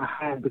book in my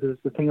hand because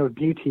it's a thing of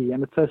beauty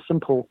and it's so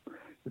simple.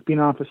 It's been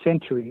around for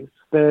centuries.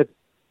 But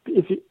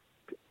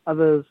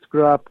others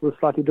grew up with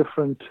slightly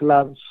different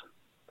loves,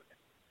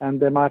 and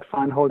they might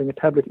find holding a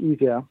tablet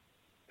easier.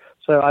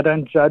 So I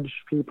don't judge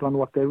people on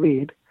what they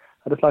read.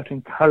 I just like to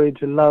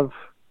encourage a love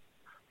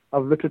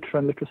of literature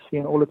and literacy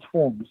in all its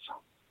forms.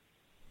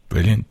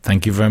 Brilliant.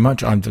 Thank you very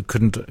much. I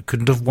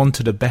couldn't have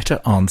wanted a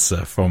better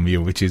answer from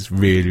you, which is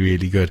really,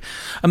 really good.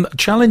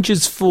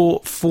 Challenges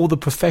for the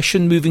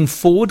profession moving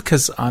forward,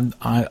 because I'm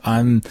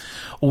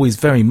always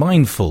very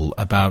mindful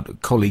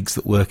about colleagues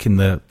that work in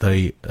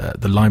the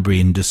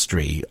library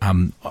industry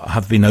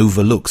have been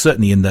overlooked,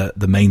 certainly in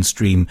the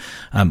mainstream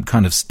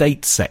kind of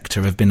state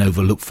sector, have been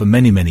overlooked for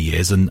many, many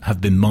years and have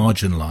been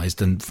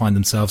marginalised and find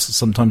themselves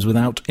sometimes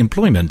without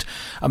employment.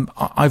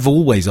 I've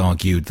always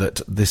argued that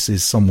this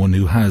is someone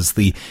who has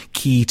the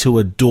key to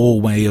a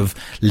doorway of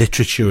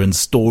literature and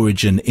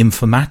storage and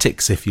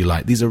informatics, if you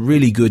like. These are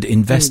really good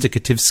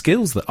investigative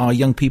skills that our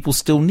young people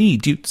still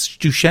need. Do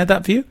you share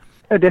that view?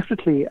 Oh,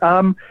 definitely.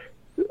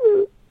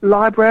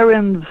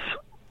 Librarians,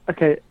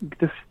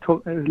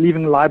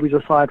 leaving libraries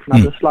aside from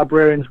others,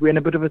 librarians, we're in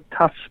a bit of a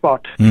tough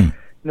spot in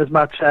as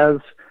much as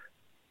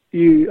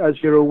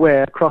you're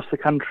aware, across the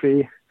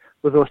country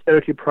with the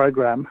austerity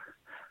program,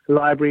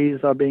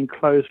 libraries are being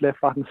closed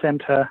left, right and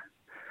centre,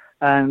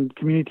 and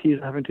communities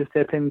are having to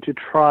step in to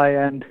try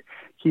and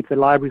keep the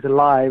libraries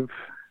alive,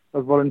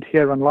 or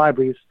volunteer on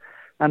libraries,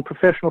 and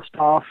professional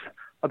staff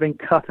are being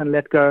cut and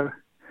let go.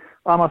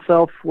 I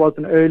myself was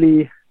an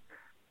early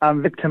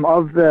victim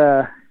of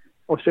the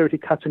austerity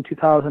cuts in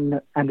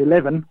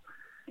 2011,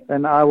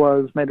 and I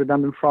was made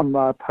redundant from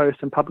my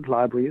post in public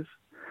libraries.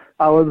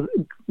 I was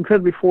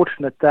incredibly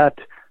fortunate that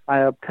I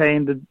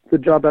obtained the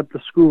job at the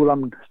school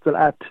I'm still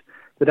at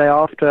the day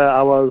after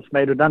I was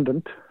made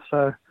redundant.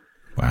 So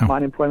my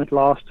unemployment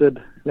lasted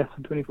less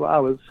than 24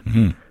 hours.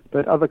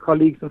 But other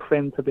colleagues and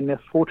friends have been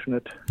less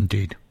fortunate.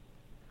 Indeed.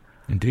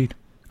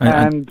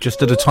 And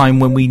just at a time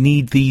when we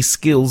need these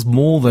skills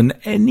more than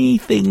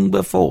anything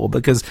before,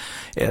 because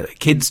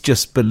kids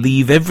just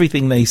believe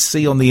everything they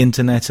see on the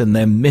internet, and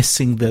they're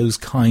missing those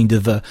kind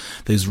of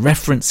those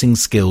referencing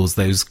skills,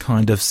 those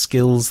kind of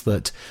skills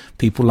that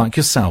people like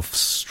yourself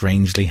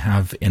strangely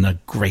have in a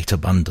great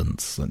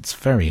abundance. It's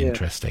very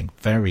interesting,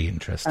 very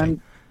interesting.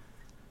 And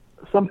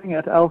something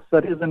else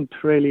that isn't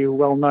really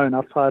well known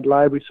outside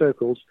library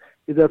circles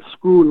is that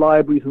school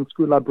libraries and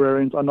school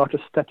librarians are not a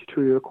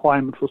statutory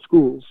requirement for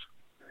schools.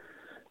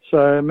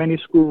 So many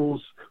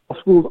schools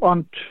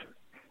aren't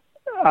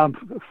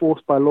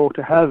forced by law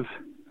to have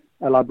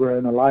a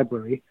librarian or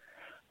library,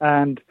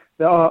 and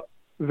there are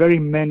very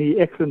many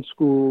excellent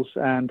schools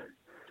and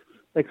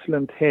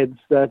excellent heads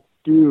that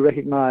do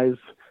recognize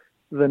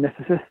the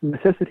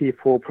necessity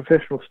for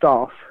professional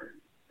staff.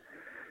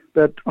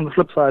 But on the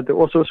flip side, there are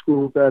also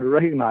schools that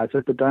recognize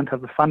it but don't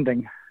have the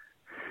funding.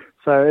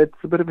 So it's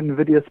a bit of an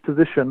invidious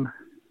position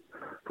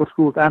for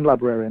schools and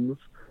librarians.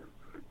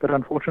 But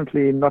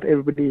unfortunately, not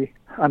everybody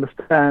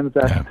understands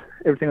that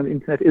everything on the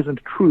internet isn't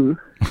true.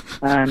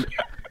 And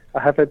I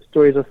have had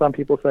stories of some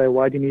people say,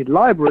 why do you need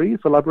libraries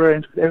or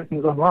librarians because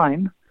everything's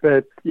online?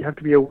 But you have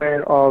to be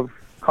aware of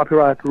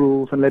copyright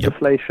rules and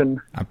legislation.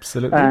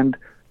 Absolutely. And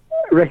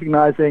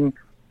recognizing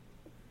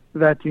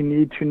that you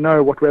need to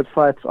know what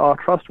websites are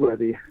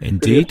trustworthy.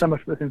 Indeed. There's so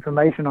much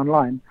misinformation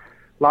online.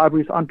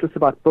 Libraries aren't just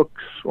about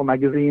books or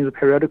magazines or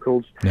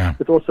periodicals. Yeah.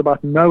 It's also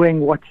about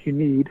knowing what you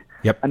need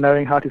and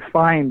knowing how to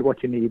find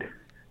what you need.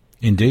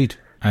 Indeed.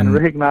 And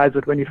recognize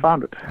it when you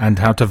found it. And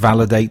how to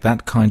validate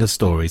that kind of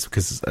stories.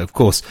 Because, of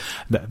course,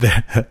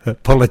 the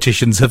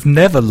politicians have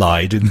never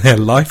lied in their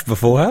life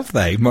before, have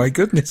they? My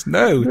goodness,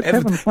 no.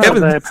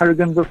 They're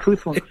paragons of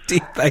truthfulness.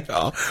 Indeed they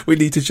are. We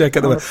need to check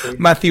out the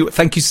Matthew,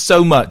 thank you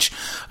so much.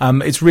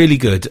 It's really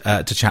good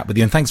to chat with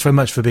you. And thanks very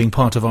much for being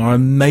part of our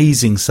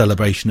amazing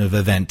celebration of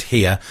event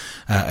here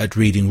at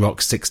Reading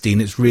Rock 16.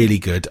 It's really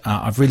good.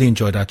 I've really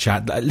enjoyed our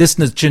chat.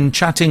 Listeners,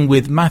 chatting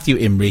with Matthew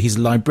Imrie. He's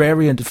a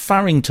librarian at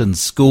Farrington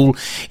School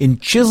in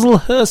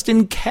Chislehurst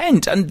in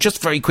Kent. And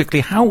just very quickly,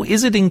 how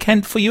is it in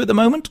Kent for you at the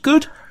moment?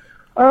 Good?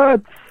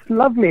 It's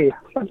lovely.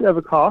 Slightly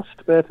overcast,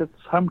 but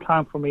it's home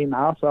time for me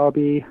now, so I'll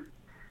be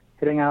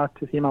heading out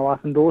to see my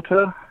wife and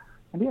daughter.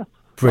 And yes,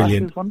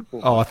 brilliant. Life is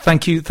wonderful. Oh,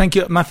 thank you,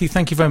 Matthew.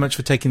 Thank you very much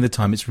for taking the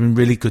time. It's been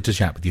really good to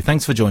chat with you.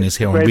 Thanks for joining us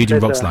here on Reading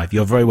Rocks Live.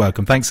 You're very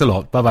welcome. Thanks a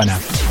lot. Bye-bye now.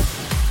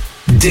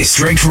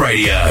 District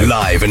Radio,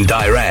 live and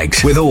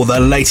direct, with all the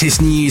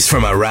latest news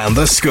from around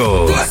the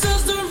school.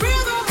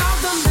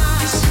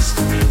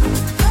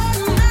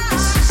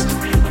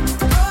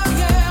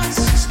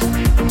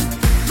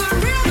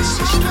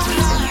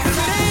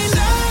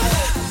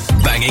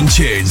 Banging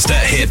tunes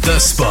that hit the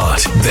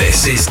spot.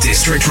 This is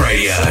District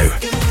Radio.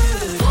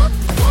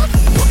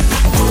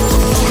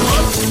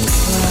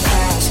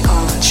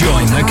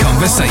 Join the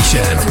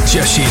conversation.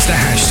 Just use the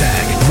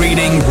hashtag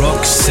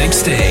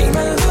ReadingRock16.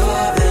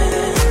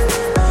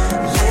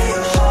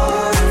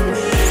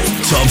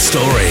 Top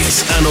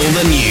stories and all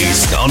the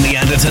news on the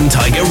Anderton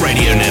Tiger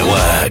Radio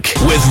Network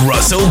with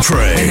Russell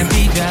Prue.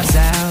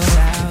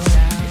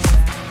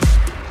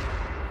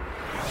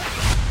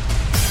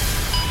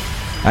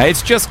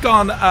 It's just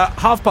gone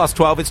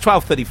 12:30. It's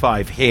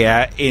 12:35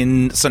 here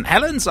in St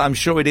Helens. I'm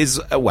sure it is,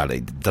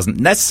 it doesn't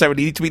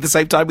necessarily need to be the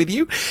same time with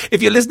you.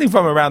 If you're listening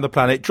from around the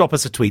planet, drop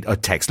us a tweet or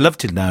text. Love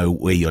to know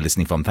where you're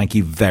listening from. Thank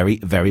you very,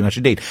 very much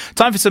indeed.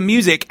 Time for some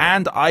music,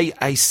 and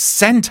I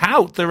sent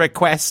out the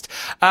request.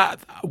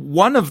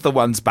 One of the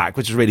ones back,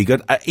 which is really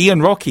good.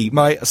 Ian Rocky,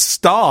 my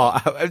star.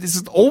 This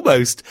is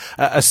almost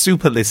a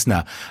super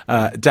listener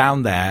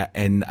down there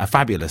in a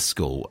fabulous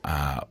school.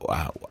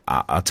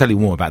 I'll tell you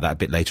more about that a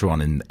bit later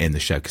on in the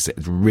show, because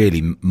it's a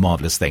really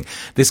marvellous thing.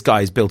 This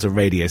guy's built a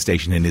radio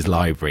station in his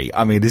library.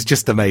 I mean, it's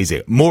just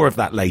amazing. More of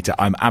that later,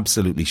 I'm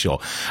absolutely sure.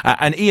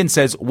 And Ian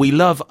says, we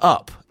love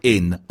Up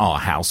in our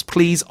house.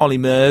 Please, Ollie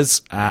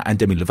Murs and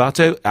Demi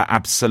Lovato.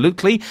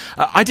 Absolutely.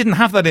 I didn't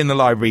have that in the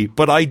library,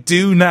 but I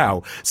do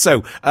now.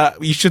 So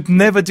you should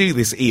never do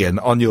this, Ian,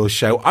 on your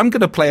show. I'm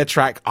going to play a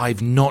track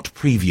I've not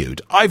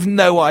previewed. I've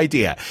no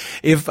idea.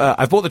 If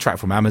I bought the track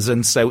from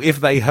Amazon, so if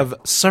they have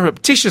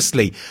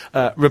surreptitiously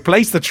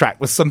replaced the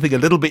track with something a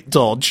little bit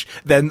dodge,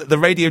 then the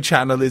radio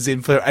channel is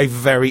in for a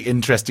very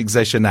interesting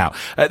session now.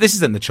 This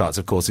is in the charts,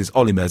 of course, is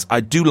Ollie Murs.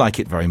 I do like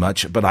it very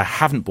much, but I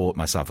haven't bought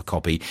myself a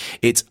copy.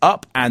 It's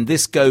Up, and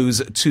this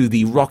goes to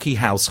the Rocky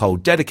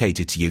household,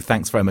 dedicated to you.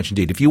 Thanks very much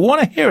indeed. If you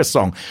want to hear a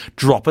song,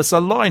 drop us a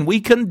line.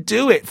 We can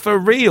do it for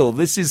real.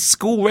 This is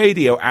school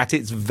radio at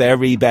its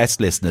very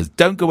best, listeners.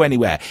 Don't go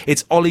anywhere.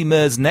 It's Ollie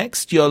Murs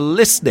next. You're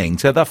listening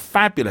to the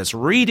fabulous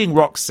Reading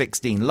Rock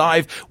 16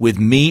 live with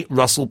me,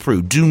 Russell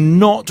Prue. Do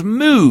not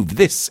move.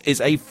 This is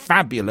a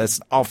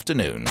fabulous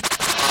afternoon.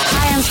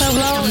 Hi, I'm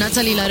Soblo. I'm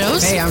Natalie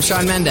Laros. Hey, I'm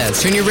Shawn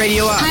Mendes. Turn your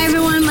radio up. Hi,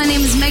 everyone. My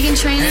name is Megan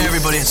Trainor. Hey,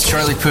 everybody, it's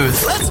Charlie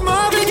Puth. Let's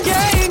Marvin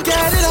Gaye and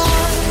get it on.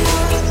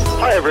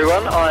 Hi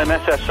everyone, I'm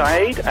SS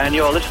Saeed, and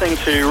you're listening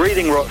to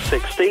Reading Rock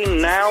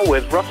 16 now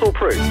with Russell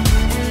Prue.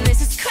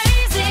 This is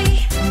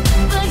crazy,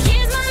 but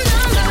here's my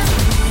number.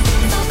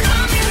 So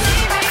call me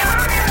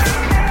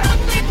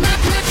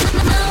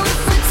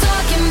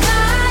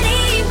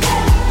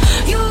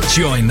baby.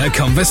 Join the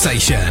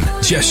conversation.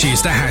 Just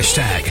use the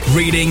hashtag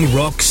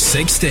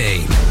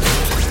ReadingRock16.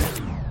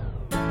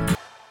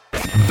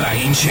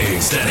 Banging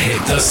tunes that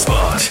hit the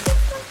spot.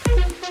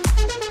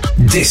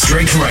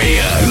 District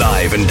Radio.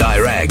 Live and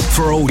direct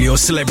for all your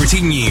celebrity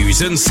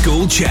news and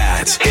school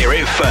chat. Hear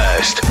it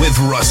first with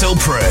Russell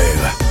Prue.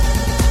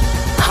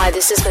 Hi,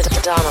 this is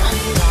Madonna.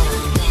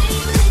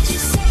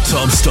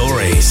 Top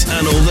stories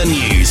and all the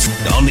news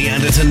on the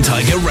Anderton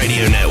Tiger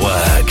Radio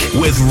Network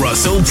with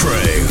Russell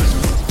Prue.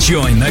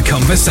 Join the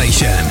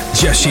conversation.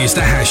 Just use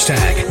the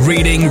hashtag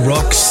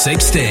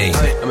ReadingRock16.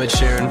 Hi, I'm Ed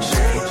Sheeran.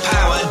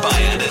 Powered by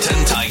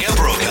Anderton Tiger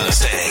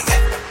Broadcasting.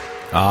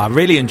 I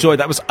really enjoyed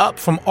that. Was Up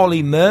from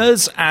Ollie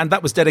Murs, and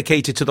that was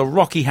dedicated to the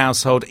Rocky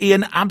household.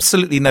 Ian,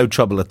 absolutely no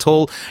trouble at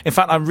all. In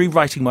fact, I'm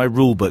rewriting my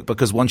rule book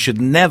because one should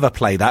never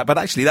play that, but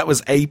actually that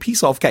was a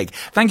piece of cake.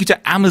 Thank you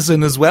to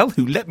Amazon as well,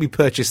 who let me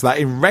purchase that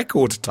in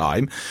record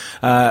time.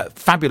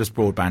 Fabulous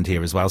broadband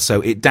here as well, so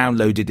it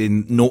downloaded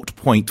in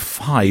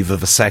 0.5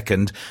 of a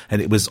second,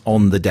 and it was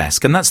on the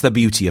desk. And that's the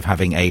beauty of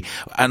having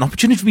an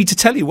opportunity for me to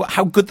tell you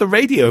how good the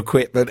radio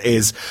equipment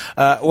is,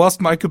 whilst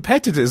my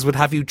competitors would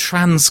have you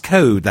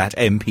transcode that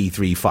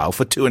MP3 file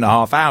for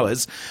 2.5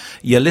 hours.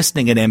 You're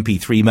listening in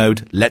MP3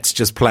 mode. Let's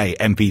just play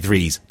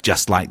MP3s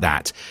just like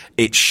that.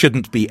 It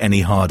shouldn't be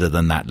any harder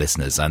than that,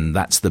 listeners. And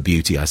that's the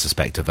beauty, I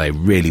suspect, of a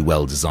really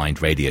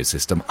well-designed radio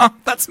system. Ah,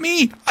 that's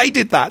me. I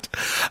did that.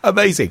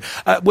 Amazing.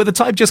 With the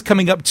time just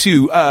coming up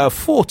to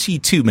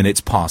 42 minutes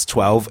past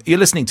 12, you're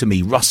listening to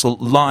me, Russell,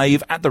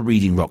 live at the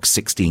Reading Rock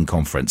 16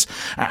 conference.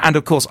 And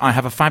of course, I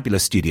have a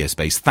fabulous studio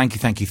space. Thank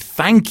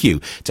you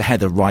to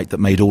Heather Wright that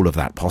made all of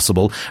that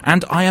possible.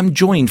 And I am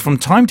joined from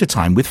time to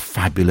time with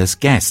fabulous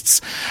guests.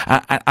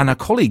 And a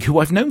colleague who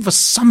I've known for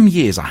some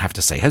years, I have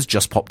to say, has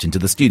just popped into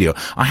the studio.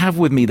 I have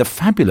with me the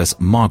fabulous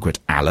Margaret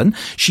Allen.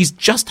 She's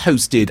just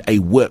hosted a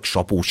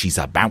workshop, or she's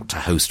about to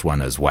host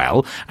one as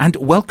well. And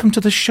welcome to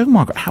the show,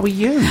 Margaret. How are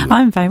you?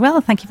 I'm very well,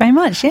 thank you very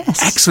much,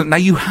 yes. Excellent. Now,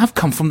 you have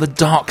come from the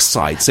dark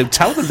side, so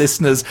tell the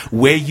listeners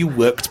where you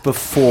worked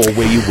before,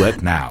 where you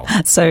work now.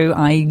 So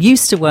I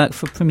used to work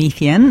for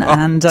Promethean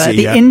and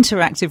the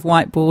interactive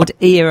whiteboard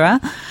era,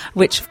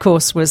 which of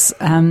course was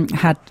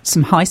had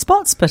some high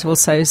spots, but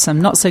also some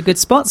not so good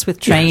spots with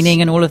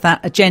training and all of that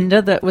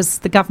agenda that was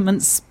the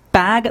government's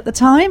bag at the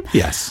time.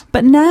 Yes.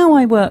 But now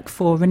I work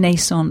for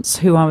Renaissance,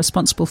 who are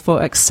responsible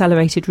for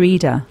Accelerated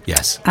Reader.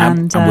 Yes.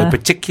 And we're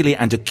particularly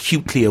and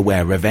acutely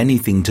aware of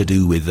anything to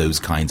do with those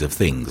kinds of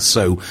things.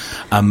 So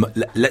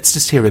let's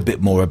just hear a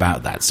bit more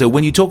about that. So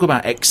when you talk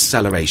about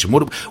acceleration,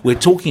 we're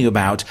talking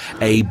about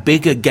a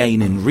bigger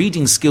gain in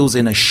reading skills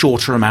in a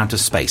shorter amount of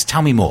space.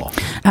 Tell me more.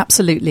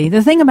 Absolutely.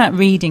 The thing about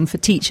reading for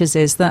teachers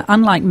is that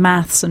unlike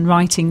maths and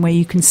writing, where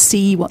you can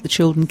see what the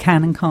children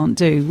can and can't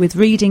do, with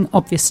reading,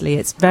 obviously,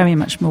 it's very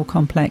much more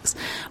complex.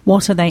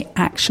 What are they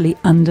actually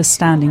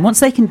understanding? Once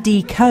they can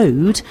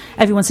decode,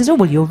 everyone says, oh,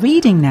 well, you're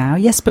reading now.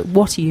 Yes, but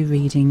what are you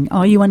reading?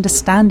 Are you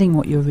understanding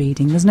what you're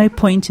reading? There's no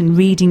point in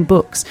reading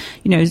books.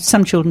 You know,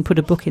 some children put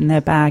a book in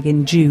their bag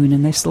in June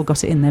and they've still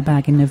got it in their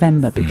bag in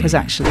November because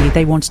actually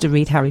they wanted to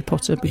read Harry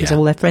Potter because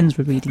all their friends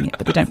were reading it,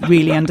 but they don't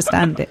really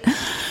understand it.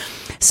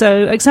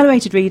 So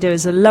Accelerated Reader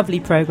is a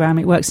lovely program.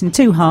 It works in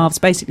 2 halves.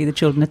 Basically, the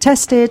children are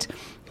tested.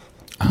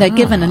 They're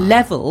given a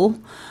level.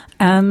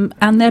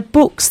 And they're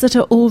books that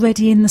are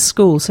already in the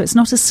school. So it's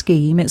not a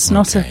scheme. It's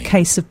not a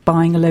case of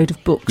buying a load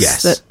of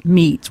books that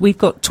meet. We've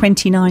got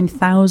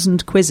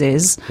 29,000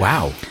 quizzes.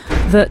 Wow.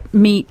 That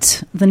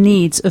meet the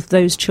needs of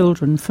those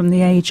children from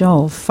the age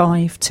of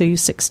 5 to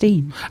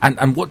 16.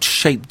 And what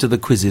shape do the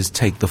quizzes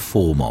take the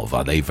form of?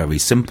 Are they very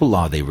simple?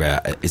 Are they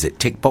is it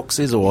tick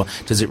boxes, or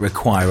does it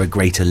require a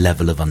greater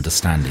level of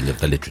understanding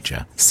of the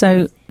literature?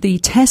 So the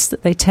test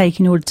that they take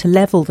in order to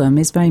level them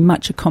is very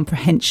much a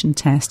comprehension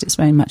test. It's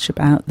very much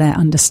about their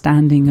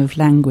understanding of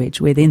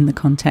language within the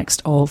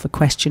context of a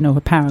question or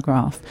a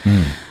paragraph.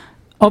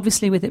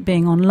 Obviously, with it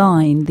being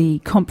online, the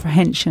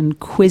comprehension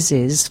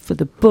quizzes for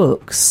the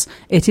books,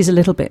 it is a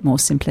little bit more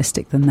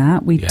simplistic than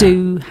that. We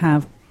do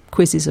have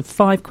quizzes of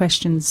 5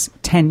 questions,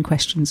 10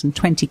 questions and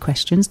 20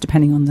 questions,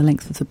 depending on the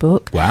length of the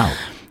book. Wow.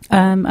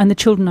 And the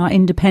children are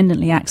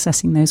independently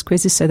accessing those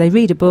quizzes. So they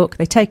read a book,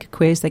 they take a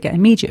quiz, they get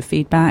immediate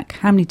feedback.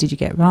 How many did you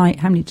get right?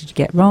 How many did you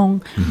get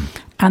wrong?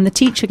 And the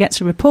teacher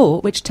gets a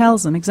report which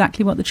tells them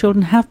exactly what the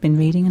children have been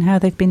reading and how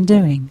they've been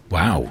doing.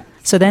 Wow.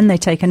 So then they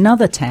take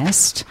another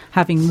test,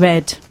 having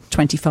read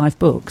 25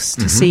 books,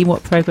 to see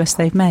what progress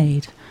they've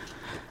made.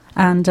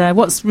 And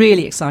what's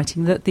really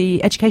exciting, that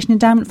the Education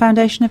Endowment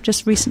Foundation have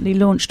just recently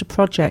launched a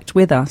project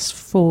with us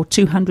for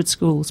 200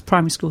 schools,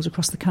 primary schools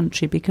across the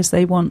country, because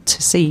they want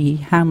to see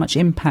how much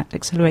impact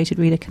Accelerated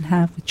Reader can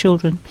have with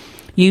children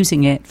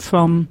using it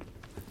from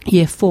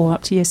Year 4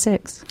 up to Year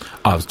 6.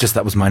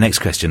 That was my next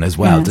question as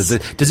well.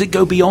 Yes. Does it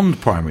go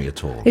beyond primary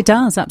at all? It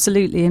does,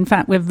 absolutely. In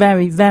fact, we're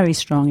very, very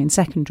strong in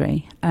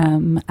secondary,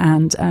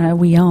 and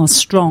we are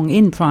strong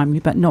in primary,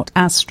 but not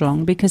as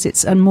strong, because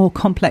it's a more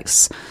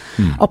complex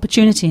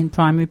opportunity in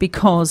primary.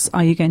 Because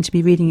are you going to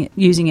be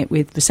using it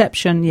with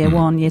reception, Year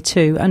 1, Year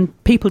 2?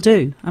 And people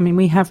do. I mean,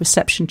 we have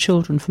reception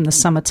children from the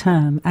summer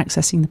term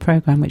accessing the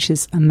programme, which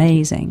is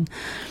amazing.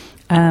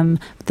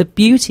 The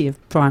beauty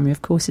of primary,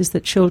 of course, is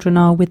that children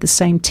are with the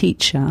same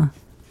teacher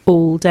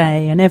all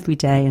day and every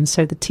day, and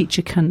so the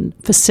teacher can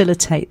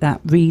facilitate that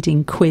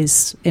reading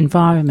quiz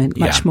environment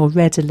much more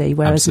readily,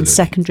 whereas in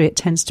secondary it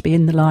tends to be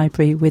in the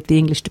library with the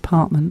English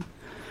department.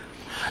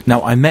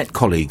 Now, I met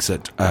colleagues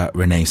at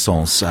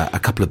Renaissance a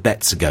couple of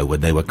bets ago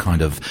when they were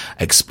kind of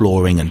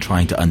exploring and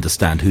trying to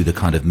understand who the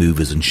kind of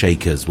movers and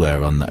shakers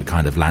were on the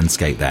kind of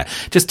landscape there.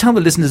 Just tell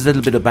the listeners a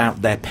little bit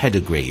about their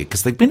pedigree,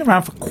 because they've been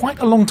around for quite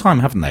a long time,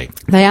 haven't they?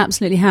 They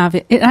absolutely have.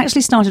 It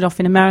actually started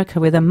off in America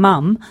with a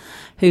mum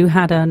who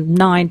had a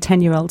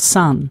 9-10-year-old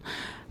son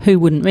who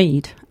wouldn't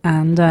read.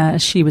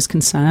 And she was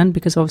concerned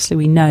because obviously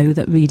we know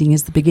that reading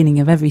is the beginning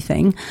of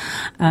everything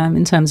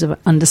in terms of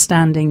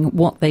understanding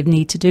what they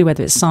need to do,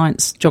 whether it's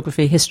science,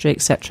 geography, history,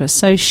 etc.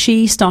 So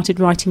she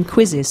started writing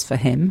quizzes for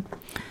him.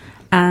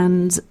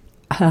 And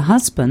her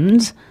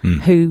husband,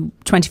 who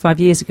 25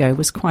 years ago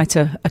was quite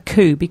a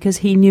coup because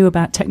he knew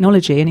about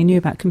technology and he knew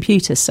about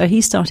computers. So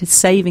he started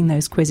saving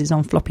those quizzes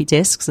on floppy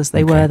disks, as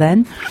they were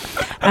then,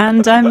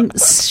 and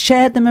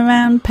shared them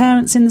around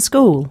parents in the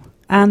school.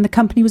 And the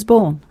company was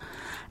born.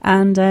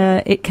 And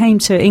it came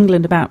to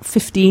England about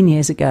 15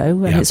 years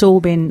ago, and it's all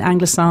been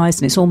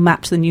anglicised and it's all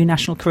mapped to the new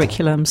national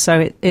curriculum.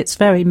 So it's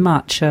very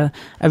much a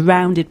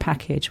rounded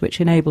package which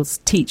enables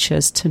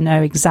teachers to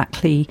know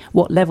exactly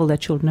what level their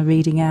children are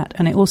reading at,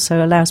 and it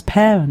also allows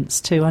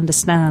parents to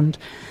understand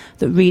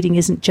that reading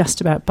isn't just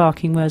about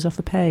barking words off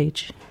a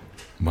page.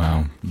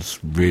 Wow,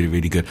 that's really,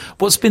 really good.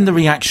 What's been the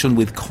reaction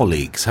with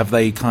colleagues? Have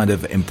they kind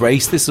of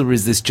embraced this, or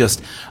is this just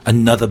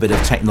another bit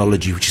of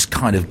technology which is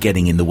kind of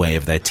getting in the way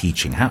of their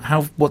teaching?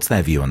 What's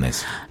their view on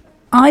this?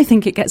 I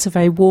think it gets a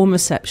very warm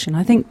reception.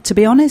 I think, to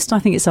be honest, I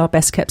think it's our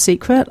best kept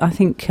secret. I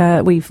think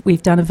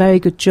we've done a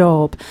very good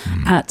job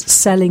at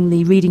selling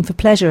the reading for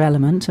pleasure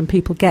element, and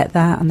people get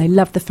that, and they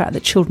love the fact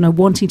that children are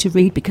wanting to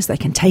read because they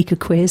can take a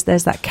quiz.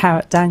 There's that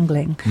carrot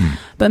dangling.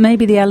 But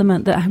maybe the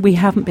element that we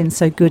haven't been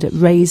so good at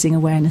raising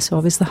awareness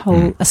of is the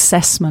whole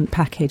assessment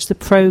package, the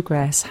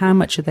progress. How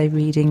much are they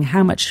reading?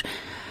 How much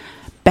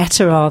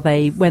better are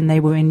they when they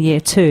were in year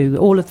 2?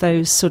 All of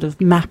those sort of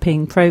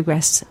mapping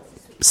progress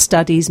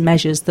studies,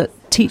 measures that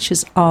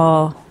teachers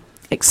are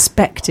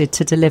expected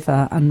to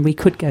deliver, and we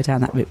could go down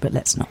that route, but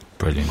let's not.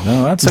 Brilliant.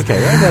 No, that's okay.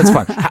 That's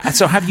fine.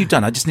 So have you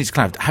done, I just need to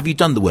clarify, have you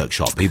done the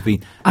workshop?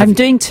 I'm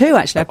doing 2,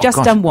 actually. I've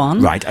just done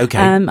 1. Right, okay.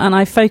 And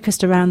I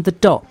focused around The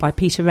Dot by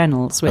Peter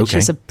Reynolds, which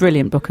is a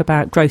brilliant book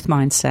about growth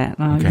mindset,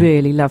 and I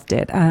really loved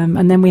it.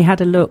 And then we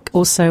had a look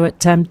also at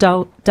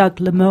Doug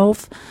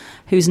Lemov,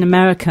 who's an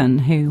American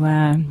who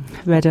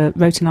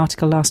wrote an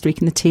article last week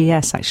in the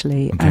TES,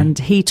 actually, and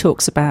he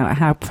talks about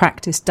how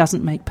practice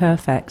doesn't make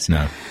perfect.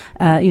 No.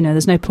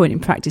 There's no point in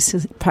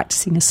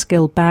practicing a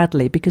skill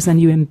badly, because then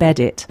you embed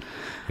it.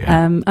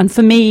 And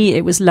for me,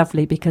 it was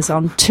lovely because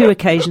on 2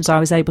 occasions I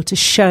was able to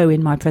show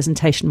in my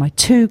presentation my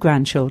 2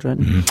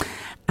 grandchildren.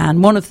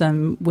 And one of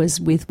them was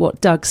with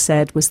what Doug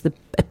said was the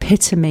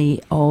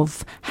epitome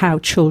of how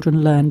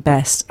children learn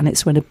best, and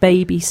it's when a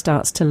baby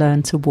starts to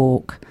learn to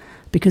walk.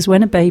 Because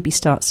when a baby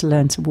starts to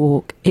learn to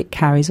walk, it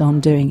carries on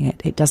doing it.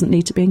 It doesn't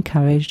need to be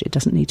encouraged. It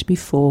doesn't need to be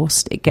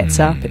forced. It gets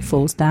up, it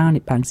falls down,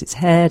 it bangs its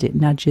head, it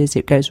nudges,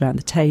 it goes around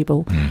the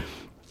table.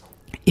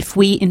 If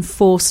we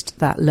enforced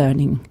that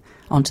learning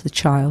onto the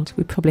child,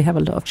 we'd probably have a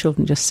lot of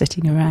children just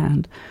sitting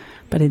around.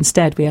 But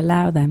instead, we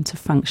allow them to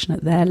function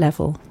at their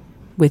level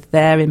with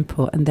their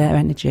input and their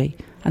energy.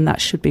 And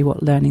that should be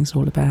what learning's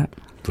all about.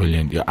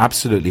 Brilliant. You're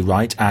absolutely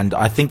right. And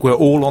I think we're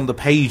all on the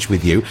page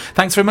with you.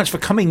 Thanks very much for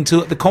coming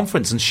to the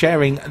conference and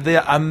sharing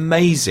the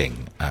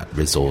amazing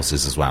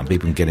resources as well.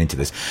 People can get into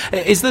this.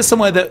 Is there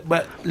somewhere that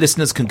where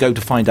listeners can go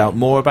to find out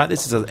more about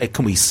this?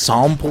 Can we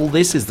sample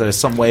this? Is there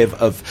some way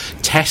of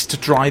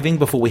test driving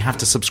before we have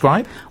to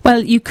subscribe?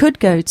 Well, you could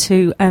go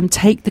to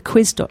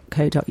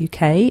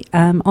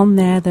takethequiz.co.uk. On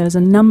there's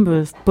a number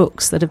of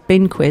books that have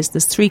been quizzed.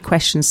 There's 3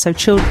 questions. So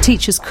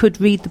teachers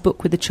could read the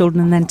book with the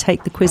children and then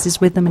take the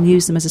quizzes with them and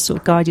use them as a sort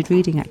of guided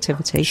reading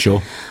activity.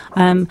 Sure.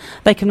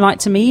 They can write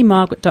to me,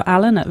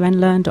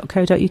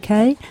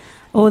 margaret.allen@renlearn.co.uk,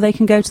 or they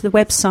can go to the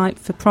website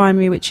for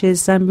primary, which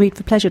is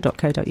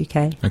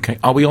readforpleasure.co.uk. Okay.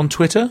 Are we on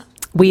Twitter?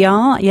 We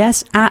are,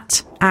 yes,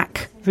 at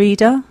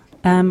 @ACReader,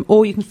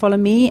 or you can follow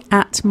me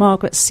at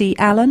Margaret C.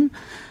 Allen.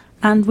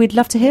 And we'd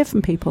love to hear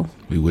from people.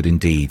 We would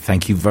indeed.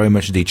 Thank you very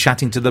much indeed.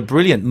 Chatting to the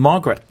brilliant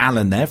Margaret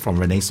Allen there from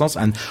Renaissance,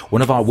 and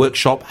one of our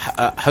workshop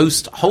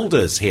host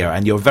holders here.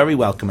 And you're very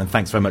welcome, and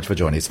thanks very much for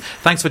joining us.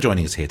 Thanks for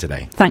joining us here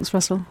today. Thanks,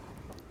 Russell.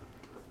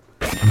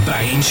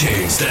 Banging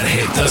tunes that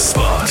hit the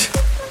spot.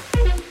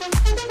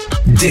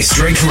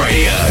 District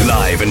Radio,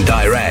 live and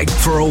direct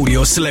for all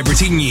your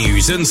celebrity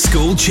news and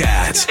school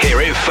chat.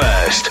 Hear it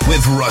first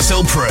with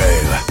Russell Prue.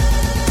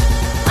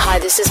 Hi,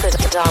 this is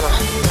Madonna.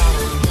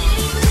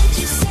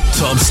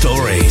 Top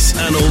stories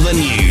and all the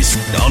news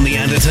on the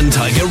Anderton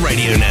Tiger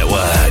Radio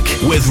Network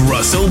with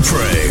Russell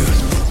Prue.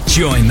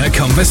 Join the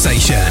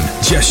conversation.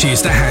 Just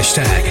use the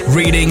hashtag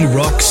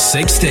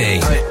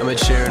ReadingRock60. Hi, I'm Ed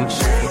Sheeran.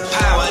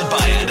 Powered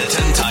by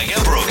Anderton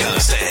Tiger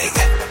Broadcasting.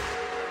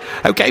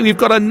 Okay, we've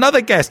got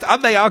another guest,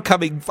 and they are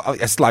coming.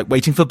 It's like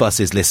waiting for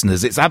buses,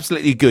 listeners. It's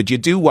absolutely good. You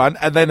do one,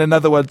 and then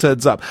another one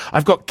turns up.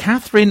 I've got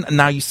Catherine,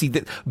 now you see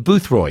that,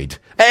 Boothroyd.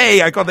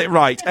 Hey, I got it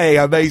right. Hey,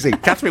 amazing.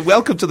 Catherine,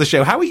 welcome to the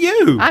show. How are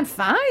you? I'm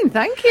fine,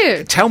 thank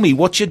you. Tell me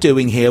what you're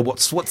doing here.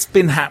 What's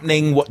been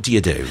happening? What do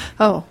you do?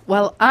 Oh,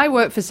 well, I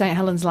work for St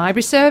Helens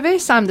Library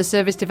Service. I'm the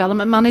Service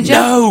Development Manager.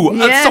 No!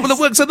 Yes. Someone that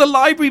works at the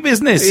library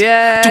business.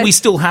 Yeah. Do we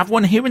still have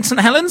one here in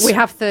St Helens? We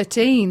have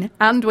 13,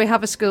 and we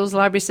have a schools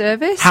library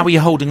service. How are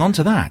you holding on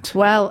to that?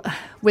 Well,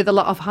 with a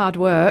lot of hard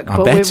work, I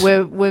but bet.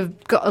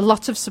 we've got a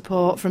lot of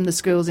support from the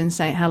schools in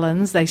St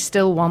Helens. They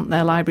still want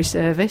their library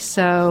service,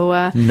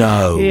 so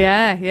No.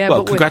 yeah. Well,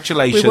 but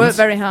congratulations. We work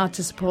very hard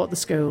to support the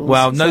schools.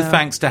 Well, no so.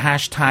 thanks to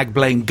hashtag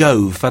Blame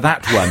Gove for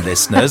that one,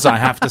 listeners, I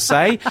have to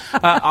say.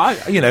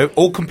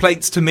 All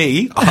complaints to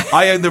me.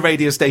 I own the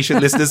radio station,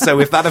 listeners, so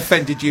if that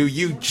offended you,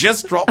 you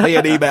just drop me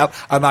an email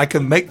and I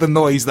can make the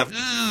noise that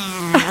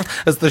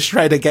as the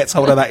shredder gets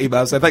hold of that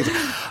email. So thanks.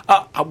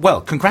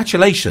 Well,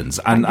 congratulations.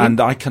 And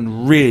I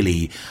can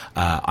really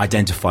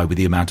identify with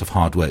the amount of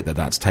hard work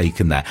that's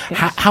taken there.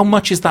 Yes. How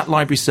much is that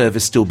library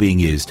service still being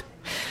used?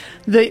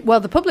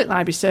 The public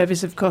library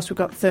service, of course, we've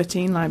got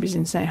 13 libraries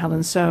in St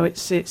Helens, so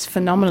it's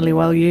phenomenally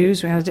well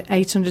used. We had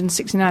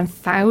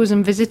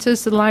 869,000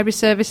 visitors to the library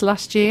service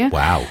last year.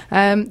 Wow.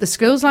 The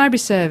schools library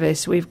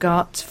service, we've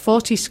got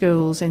 40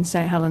 schools in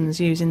St Helens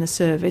using the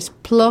service,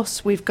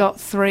 plus we've got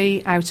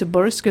 3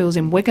 out-of-borough schools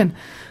in Wigan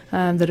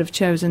that have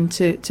chosen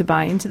to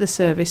buy into the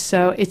service.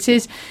 So it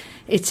is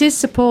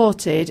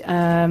supported,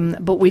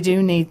 but we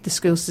do need the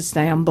schools to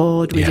stay on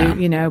board. We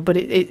do, but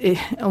it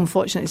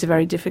unfortunately it's a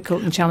very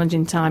difficult and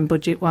challenging time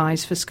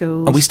budget-wise for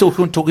schools. Are we still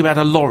talking about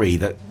a lorry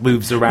that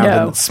moves around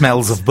and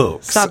smells of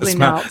books? Sadly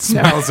not.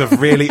 Smells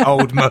of really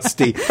old,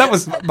 musty. That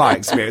was my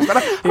experience, but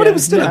it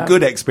was still a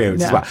good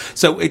experience as well.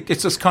 So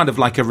it's just kind of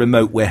like a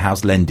remote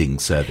warehouse lending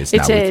service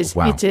now.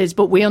 It is,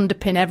 but we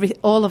underpin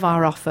all of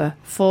our offer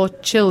for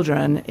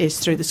children is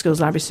through the schools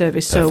library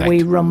service. Perfect. So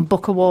we run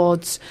book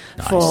awards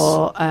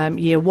for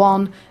Year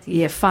 1,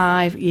 Year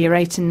 5, Year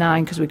 8 and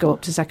 9, because we go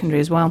up to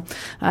secondary as well.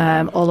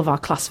 All of our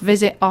class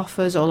visit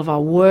offers, all of our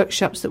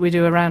workshops that we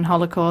do around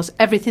Holocaust,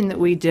 everything that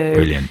we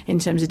do in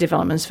terms of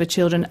developments for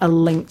children are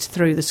linked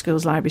through the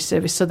schools library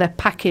service. So their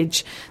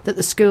package that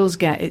the schools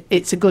get,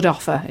 it's a good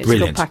offer. It's a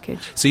good package.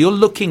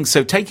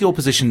 So take your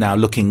position now,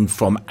 looking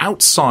from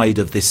outside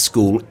of this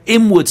school,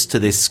 inwards to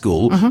this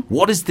school.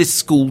 What is this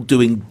school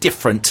doing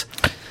different?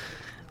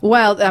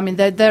 Well, I mean,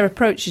 their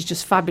approach is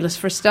just fabulous.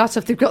 For a start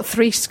off, they've got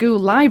 3 school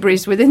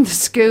libraries within the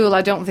school.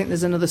 I don't think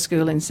there's another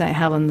school in St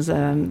Helens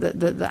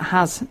that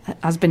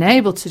has been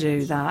able to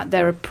do that.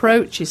 Their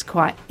approach is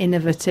quite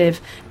innovative.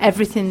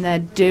 Everything they're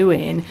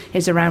doing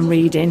is around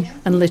reading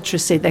and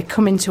literacy. They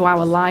come into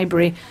our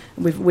library.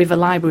 We've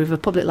a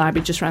public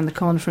library just around the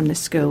corner from this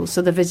school.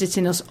 So they're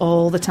visiting us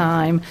all the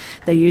time.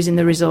 They're using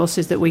the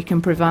resources that we can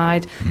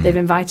provide. They've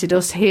invited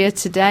us here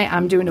today.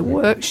 I'm doing a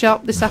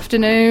workshop this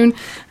afternoon,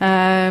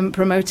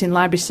 promoting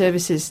library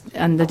services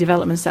and the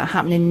developments that are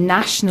happening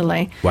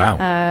nationally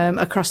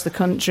across the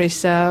country.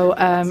 So,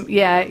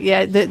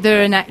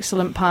 they're an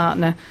excellent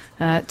partner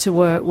to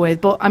work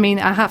with. But, I mean,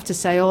 I have to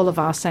say all of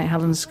our St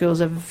Helens schools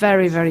are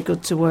very, very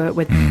good to work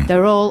with.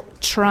 They're all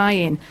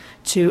trying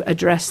to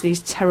address these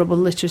terrible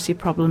literacy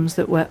problems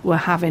that we're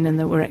having and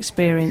that we're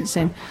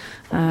experiencing.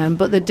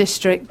 But the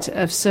district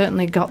have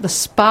certainly got the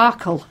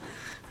sparkle.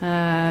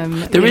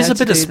 There is a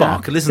bit of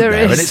sparkle, isn't there?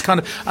 And it's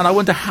kind of, and I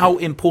wonder how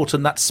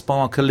important that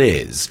sparkle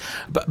is.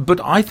 But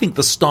I think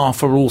the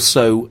staff are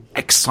also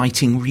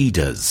exciting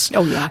readers.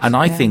 Oh yeah. And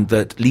I think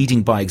that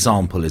leading by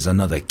example is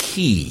another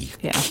key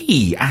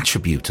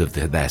attribute of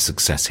their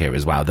success here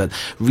as well. That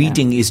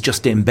reading is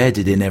just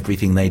embedded in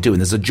everything they do,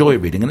 and there's a joy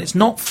reading, and it's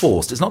not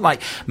forced. It's not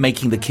like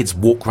making the kids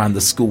walk around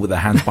the school with their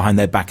hands behind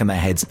their back and their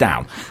heads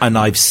down. And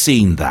I've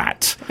seen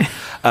that.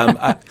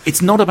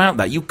 It's not about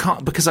that. You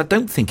can't, because I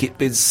don't think it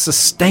is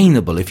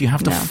sustainable if you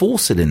have to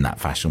force it in that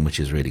fashion, which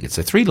is really good.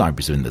 So 3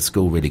 libraries are in the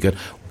school, really good.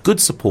 Good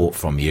support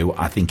from you,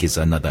 I think, is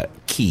another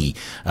key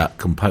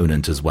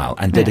component as well.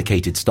 And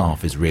dedicated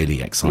staff is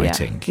really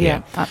exciting.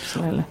 Yeah,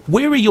 absolutely.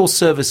 Where are your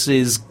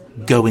services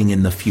going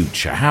in the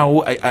future?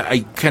 How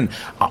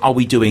are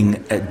we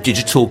doing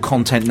digital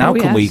content now?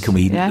 Can we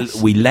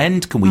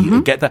lend? Can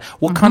we get that?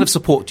 What kind of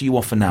support do you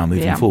offer now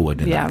moving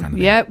forward?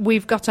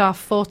 We've got our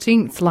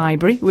 14th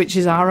library, which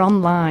is our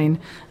online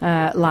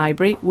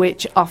library,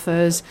 which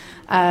offers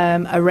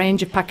a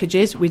range of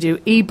packages. We do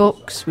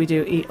e-books, we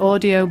do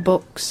e-audio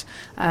books.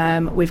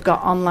 We've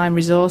got online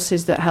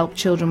resources that help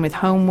children with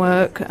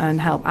homework and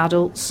help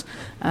adults,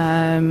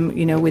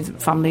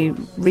 with family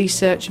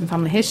research and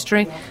family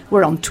history.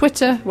 We're on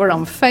Twitter, we're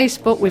on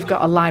Facebook, we've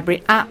got a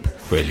library app.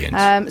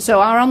 Brilliant. So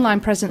our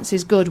online presence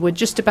is good. We're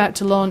just about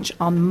to launch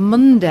on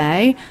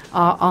Monday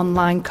our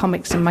online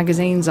comics and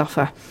magazines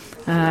offer.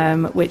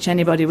 which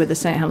anybody with a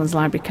St Helens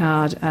Library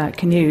card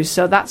can use.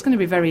 So that's going to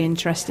be very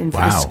interesting for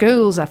the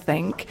schools, I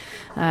think,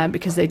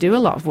 because they do a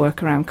lot of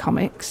work around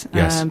comics,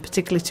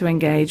 particularly to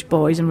engage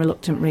boys and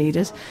reluctant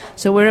readers.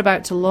 So we're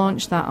about to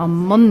launch that on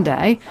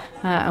Monday,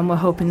 and we're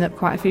hoping that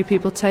quite a few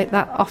people take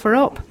that offer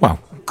up. Well,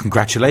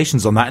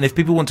 congratulations on that. And if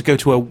people want to go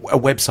to a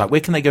website,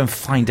 where can they go and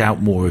find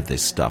out more of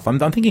this stuff? I'm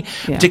thinking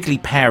particularly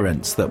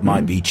parents that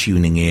might be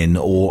tuning in,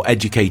 or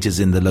educators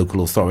in the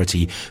local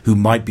authority who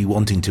might be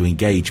wanting to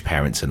engage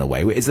parents in a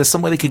way. Is there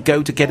somewhere they could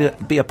go to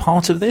be a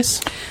part of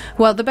this?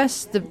 Well,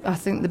 I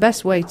think the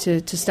best way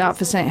to start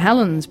for St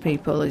Helens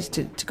people is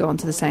to go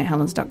onto the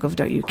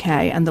sthelens.gov.uk,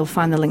 and they'll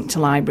find the link to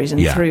libraries,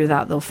 and through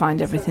that they'll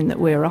find everything that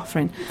we're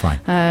offering.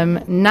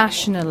 Fine.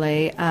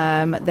 Nationally,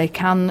 they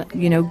can,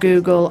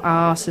 Google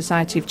our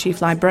Society of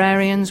Chief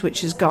Librarians,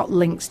 which has got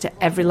links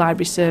to every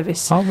library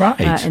service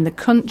in the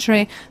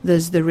country.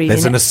 There's the reading.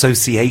 There's an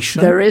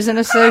association. There is an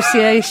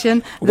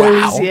association.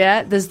 Wow.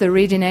 There's the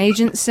Reading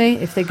Agency.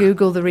 If they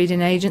Google the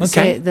Reading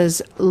Agency,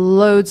 there's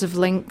loads of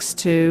links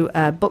to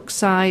book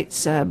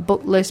sites,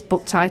 book lists,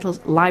 book titles,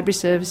 library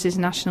services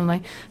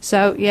nationally.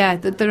 So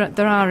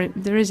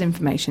there is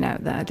information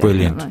out there.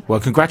 Definitely. Brilliant. Well,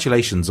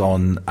 congratulations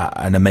on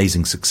an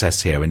amazing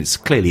success here, and it's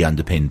clearly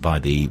underpinned by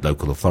the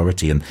local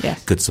authority and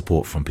good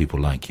support from people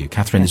like you.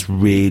 Catherine, it's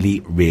really,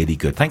 really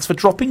good. Thanks for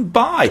dropping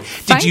by.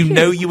 Did you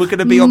know you were going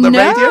to be on the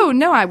radio?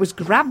 No, I was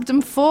grabbed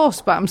and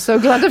forced, but I'm so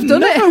glad I've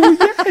done it.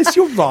 Yes,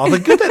 you're rather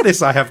good at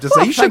this, I have to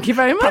say. Well, thank you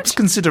very much. Perhaps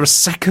consider a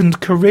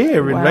second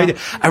career in radio.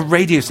 A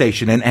radio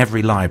station in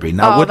every library.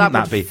 Now, wouldn't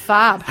that be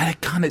fab?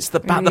 And it's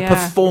about the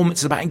performance,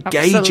 it's about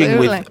engaging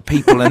with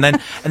people, and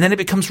then it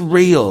becomes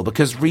real,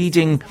 because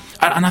reading,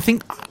 and I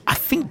think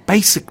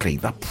basically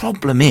the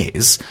problem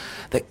is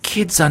that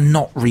kids are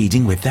not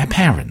reading with their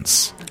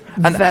parents.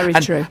 Very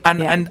true.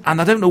 And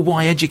I don't know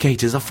why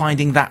educators are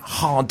finding that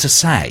hard to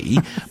say,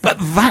 but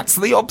that's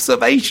the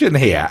observation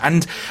here.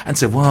 And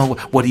so, well,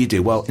 what do you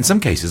do? Well, in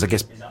some cases, I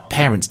guess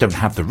parents don't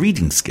have the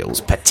reading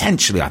skills.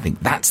 Potentially, I think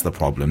that's the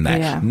problem there.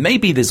 Yeah.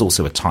 Maybe there's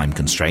also a time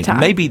constraint.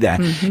 Maybe they're,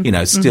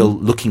 still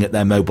looking at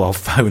their mobile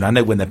phone. I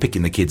know when they're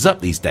picking the kids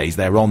up these days,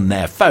 they're on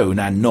their phone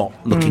and not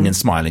looking and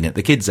smiling at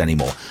the kids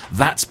anymore.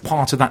 That's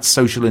part of that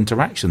social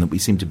interaction that we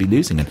seem to be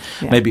losing. And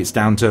maybe it's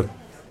down to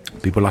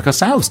people like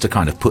ourselves to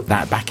kind of put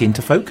that back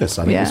into focus.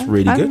 I think it's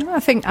really good. I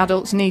think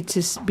adults need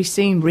to be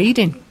seen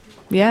reading.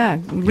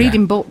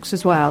 Reading books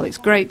as well. It's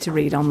great to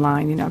read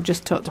online. I've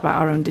just talked about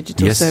our own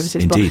digital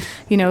services. Indeed.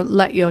 But,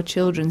 let your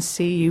children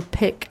see you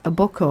pick a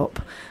book up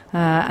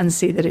and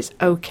see that it's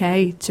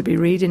okay to be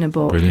reading a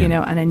book,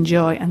 and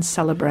enjoy and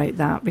celebrate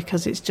that,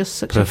 because it's just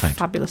such a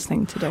fabulous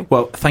thing to do.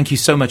 Well, thank you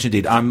so much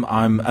indeed.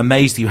 I'm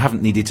amazed you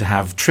haven't needed to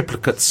have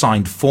triplicate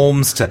signed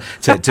forms to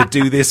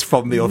do this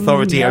from the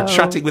authority. I'm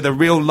chatting with a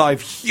real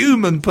live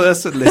human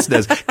person,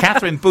 listeners.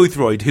 Catherine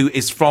Boothroyd, who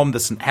is from the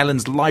St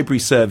Helens Library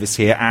Service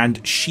here,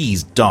 and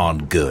she's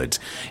darn good.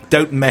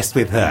 Don't mess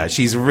with her.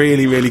 She's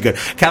really, really good.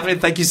 Catherine,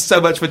 thank you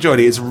so much for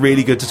joining. It's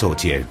really good to talk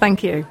to you.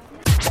 Thank you.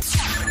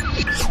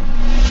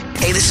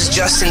 Hey, this is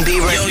Justin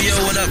Bieber.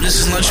 Yo, what up? This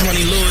is Lunch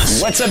Money Lewis.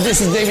 What's up?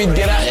 This is David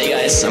Guetta. Hey,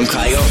 guys, I'm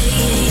Kygo.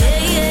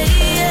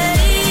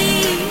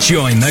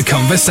 Join the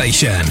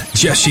conversation.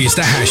 Just use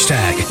the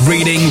hashtag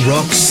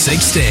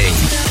ReadingRock16.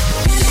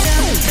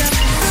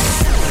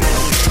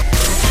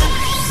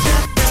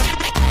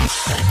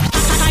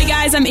 Hi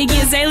guys, I'm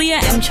Iggy Azalea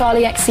and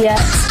Charlie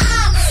XCX.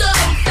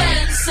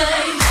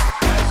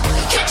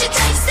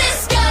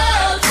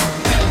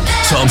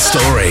 Top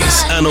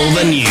stories and all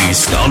the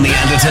news on the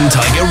Anderton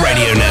Tiger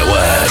Radio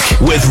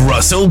Network with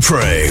Russell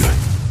Prue.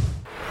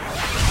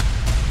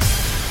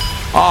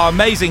 Oh,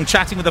 amazing,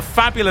 chatting with the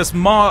fabulous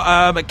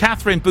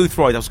Catherine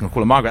Boothroyd. I was going to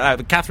call her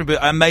Margaret. Catherine Booth,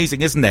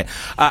 amazing, isn't it?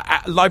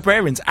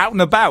 Librarians out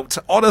and about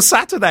on a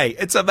Saturday.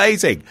 It's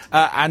amazing.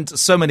 And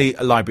so many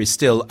libraries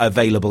still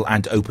available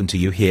and open to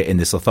you here in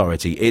this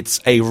authority.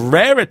 It's a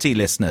rarity,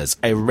 listeners,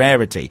 a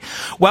rarity.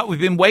 Well, we've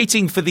been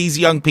waiting for these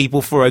young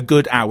people for a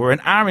good hour,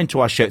 an hour into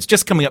our show. It's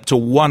just coming up to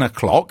 1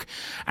 o'clock.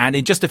 And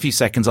in just a few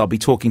seconds, I'll be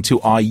talking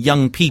to our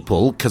young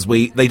people, because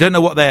they don't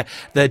know what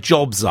their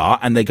jobs are,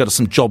 and they've got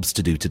some jobs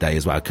to do today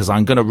as well, because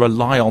I'm going to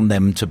rely on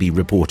them to be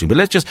reporting. But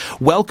let's just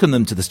welcome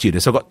them to the studio.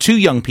 So I've got two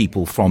young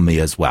people from me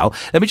as well.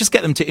 Let me just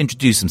get them to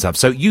introduce themselves.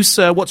 So you,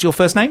 sir, what's your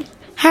first name?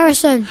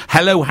 Harrison.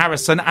 Hello,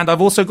 Harrison. And I've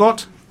also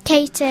got...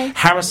 Katie.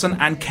 Harrison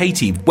and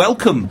Katie.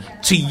 Welcome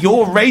to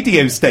your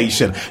radio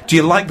station. Do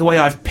you like the way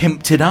I've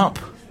pimped it up?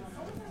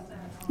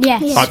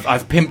 Yes.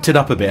 I've pimped it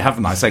up a bit,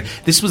 haven't I? So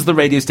this was the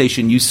radio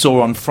station you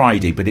saw on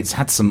Friday, but it's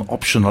had some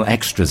optional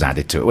extras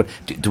added to it.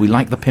 Do we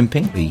like the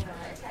pimping? The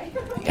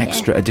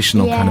extra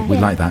additional kind of, we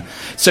like that.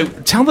 So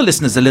tell the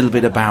listeners a little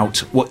bit about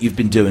what you've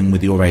been doing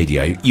with your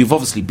radio. You've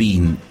obviously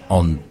been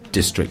on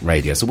district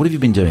radio, so what have you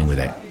been doing with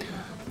it?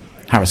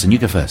 Harrison, you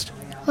go first.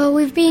 Well,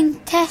 we've been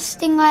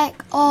testing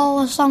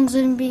all the songs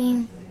and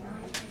been...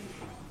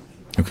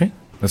 Okay,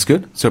 that's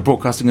good. So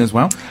broadcasting as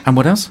well. And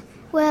what else?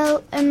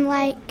 Well,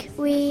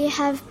 we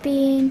have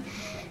been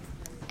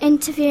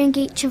interviewing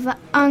each other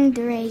on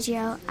the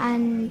radio,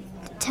 and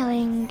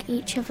telling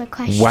each other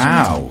questions.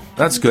 Wow,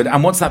 that's good.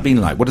 And what's that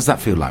been like? What does that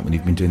feel like when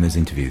you've been doing those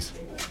interviews?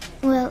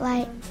 Well,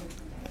 like,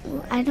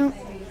 I don't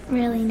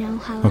really know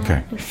how Okay.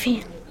 I would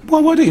feel.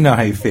 Well, why don't you know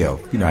how you feel?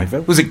 You know how you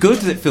feel. Was it good?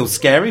 Did it feel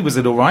scary? Was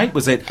it all right?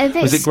 Was it A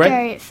bit was it great?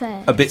 scary at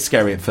first. A bit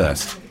scary at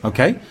first.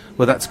 Okay.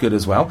 Well, that's good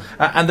as well.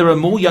 And there are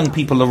more young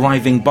people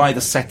arriving by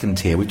the second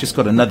here. We've just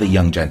got another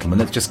young gentleman.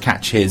 Let's just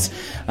catch his.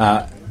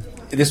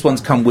 This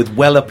one's come with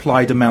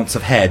well-applied amounts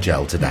of hair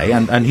gel today.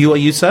 And who are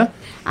you, sir?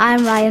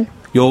 I'm Ryan.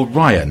 You're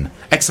Ryan.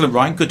 Excellent,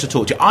 Ryan. Good to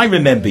talk to you. I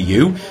remember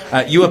you.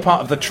 You were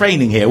part of the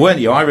training here, weren't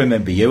you? I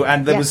remember you.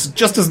 And there was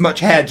just as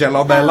much hair gel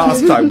on there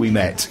last time we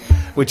met,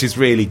 which is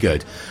really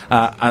good.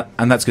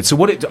 And that's good.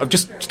 So I'm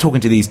just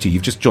talking to these two.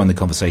 You've just joined the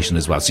conversation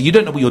as well. So you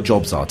don't know what your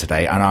jobs are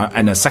today. And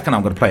in a second,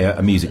 I'm going to play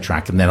a music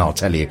track, and then I'll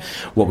tell you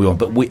what we want.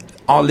 But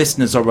our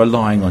listeners are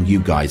relying on you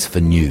guys for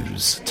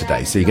news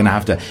today. So you're going to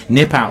have to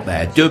nip out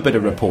there, do a bit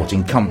of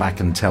reporting, come back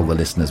and tell the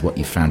listeners what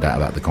you found out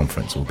about the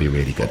conference. It will be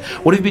really good.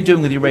 What have you been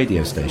doing with your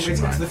radio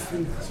station, Ryan?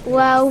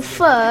 Well,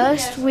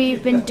 first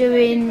we've been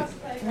doing,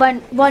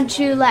 once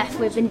you left,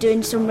 we've been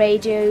doing some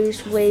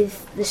radios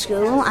with the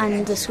school,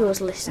 and the school's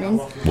listening.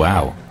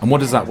 Wow. And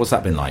what's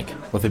that been like?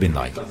 What have they been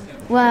like?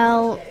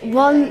 Well,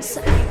 once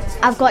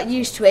I've got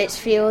used to it, it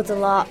feels a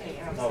lot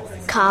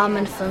calm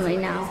and friendly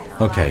now.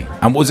 Okay.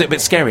 And was it a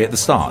bit scary at the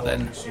start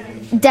then?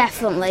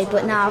 Definitely,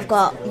 but now I've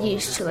got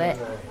used to it.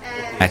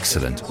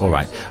 Excellent. All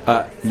right.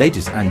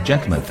 Ladies and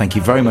gentlemen, thank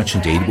you very much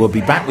indeed. We'll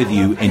be back with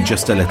you in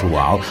just a little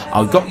while.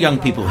 I've got young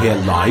people here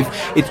live.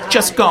 It's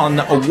just gone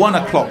 1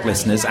 o'clock,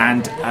 listeners,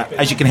 and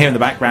as you can hear in the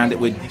background,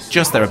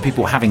 there are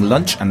people having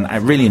lunch and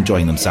really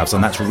enjoying themselves,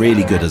 and that's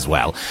really good as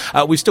well.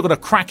 We've still got a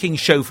cracking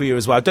show for you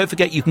as well. Don't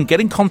forget, you can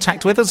get in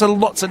contact with us in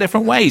lots of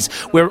different ways.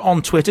 We're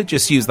on Twitter.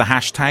 Just use the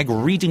hashtag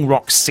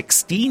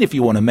ReadingRock16 if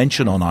you want to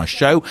mention on our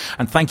show.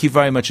 And thank you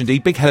very much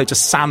indeed. Big hello to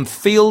Sam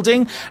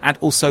Fielding, and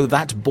also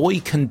That Boy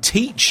Can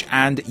Teach,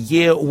 and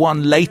Year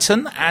 1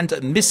 Leighton, and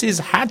Mrs.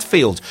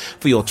 Hadfield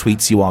for your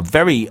tweets. You are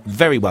very,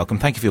 very welcome.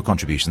 Thank you for your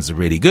contributions. They're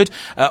really good.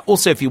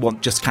 Also, if you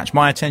want, just catch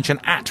my attention,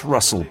 at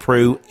Russell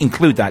Prue.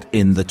 Include that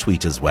in the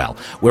tweet as well.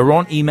 We're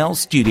on email,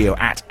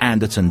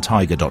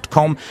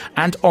 studio@andertontiger.com,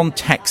 and on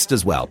text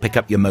as well. Pick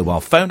up your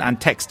mobile phone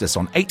and text us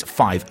on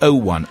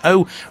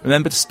 85010.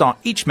 Remember to start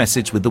each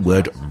message with the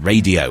word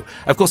radio.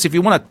 Of course, if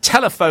you want to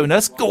telephone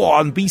us, go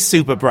on, be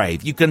super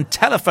brave. You can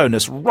telephone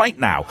us right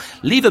now.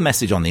 Leave a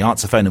message on the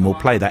answer phone and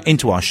we'll play that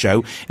into our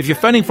show. If you're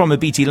phoning from a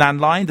BT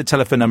landline, the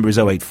telephone number is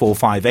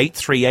 08458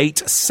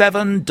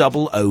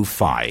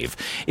 387005.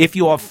 If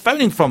you are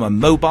phoning from a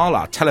mobile,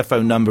 our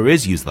telephone number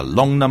is, use the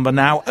long number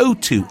now,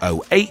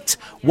 0208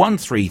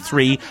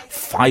 133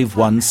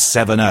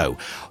 5170.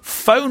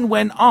 Phone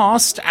when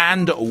asked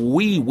and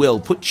we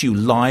will put you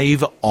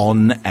live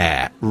on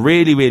air.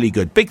 Really, really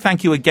good. Big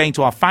thank you again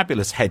to our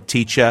fabulous head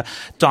teacher,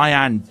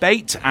 Diane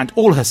Bate, and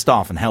all her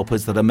staff and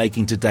helpers that are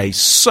making today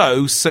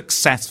so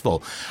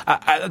successful.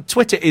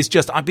 Twitter is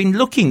just, I've been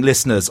looking,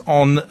 listeners,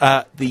 on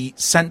the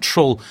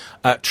central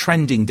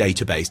trending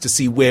database to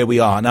see where we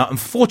are. Now,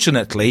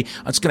 unfortunately,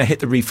 I'm just going to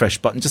hit the refresh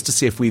button just to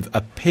see if we've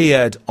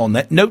appeared on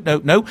that.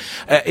 No.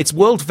 It's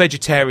World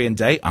Vegetarian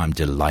Day. I'm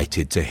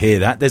delighted to hear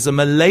that. There's a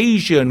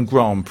Malaysian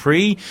Grand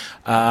Prix,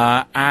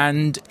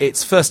 and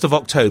it's 1st of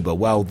October.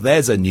 Well,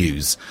 there's a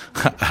news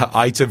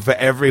item for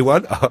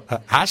everyone.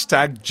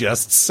 Hashtag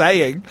just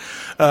saying.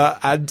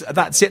 And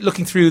that's it.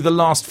 Looking through the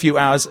last few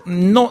hours,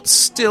 not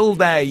still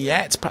there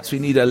yet. Perhaps we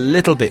need a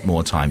little bit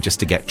more time just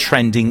to get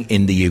trending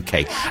in the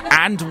UK.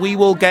 And we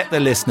will get the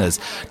listeners.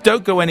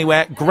 Don't go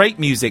anywhere. Great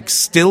music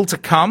still to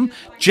come.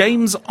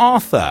 James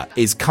Arthur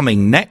is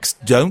coming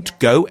next. Don't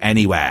go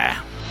anywhere.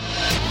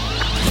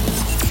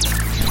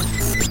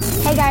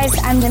 Hey guys,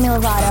 I'm Demi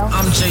Lovato.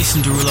 I'm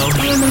Jason Derulo.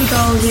 Hey, Emily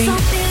Golding.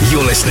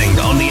 You're listening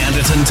on the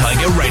Anderton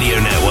Tiger Radio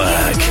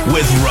Network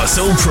with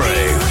Russell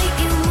Prue.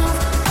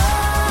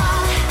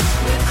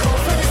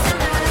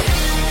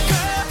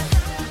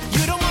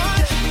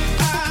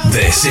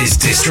 This is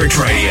District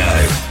Radio.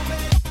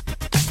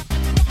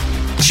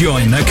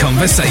 Join the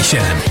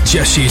conversation.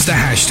 Just use the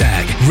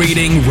hashtag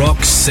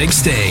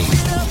ReadingRock16.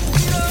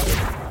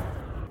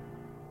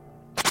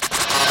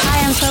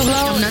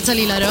 I'm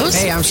Natalie Laros.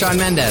 Hey, I'm Shawn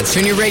Mendes.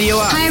 Turn your radio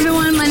up. Hi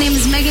everyone, my name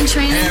is Megan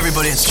Trainor. Hey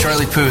everybody, it's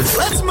Charlie Puth.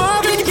 Let's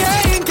Marvin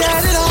Gaye and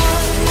get it on.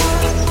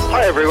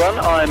 Hi everyone,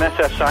 I'm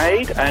SS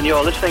Saeed, and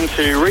you're listening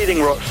to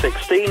Reading Rock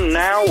 16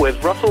 now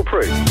with Russell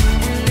Prue.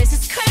 This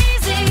is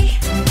crazy,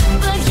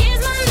 but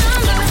here's my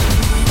number.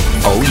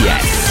 Oh,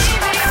 yes.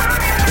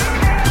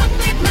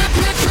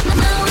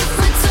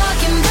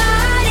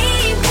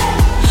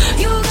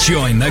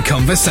 Join the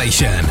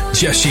conversation.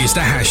 Just use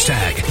the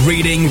hashtag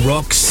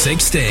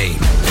ReadingRock16.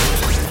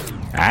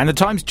 And the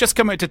time's just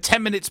come out to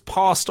 10 minutes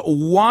past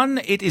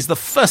 1. It is the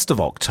 1st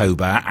of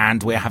October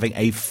and we're having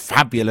a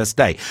fabulous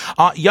day.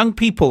 Our young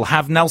people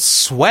have now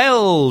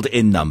swelled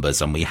in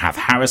numbers and we have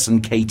Harrison,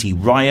 Katie,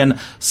 Ryan,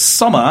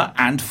 Summer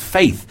and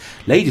Faith.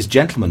 Ladies,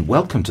 gentlemen,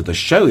 welcome to the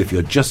show. If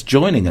you're just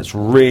joining, it's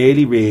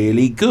really,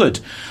 really good.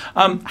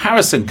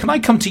 Harrison, can I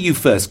come to you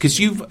first? Because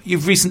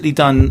you've recently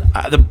done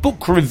the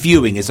book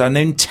reviewing is an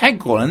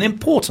integral and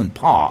important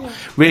part,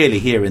 really,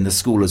 here in the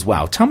school as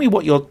well. Tell me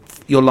what your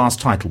last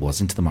title was.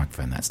 Into the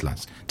microphone, that's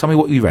last. Tell me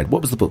what you read.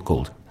 What was the book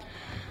called?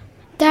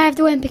 Diary of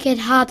the Wimpy Kid,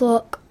 Hard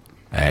Luck.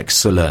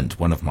 Excellent.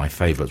 One of my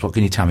favourites. What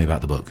can you tell me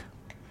about the book?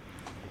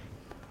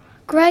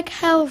 Greg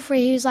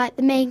Helfrey, who's like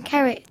the main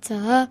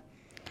character,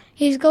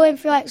 he's going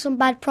through like some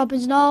bad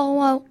problems, and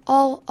all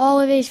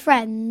of his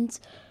friends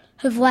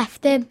have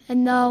left him,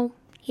 and now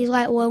he's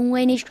like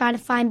lonely, and he's trying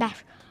to find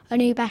a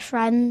new best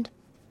friend.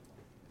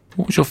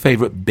 What was your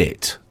favourite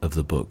bit of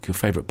the book? Your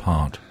favourite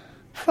part?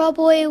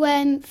 Probably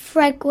when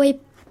Fredway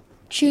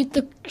chewed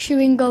the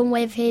chewing gum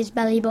with his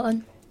belly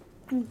button.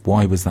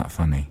 Why was that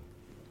funny?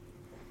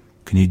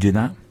 Can you do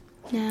that?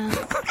 No.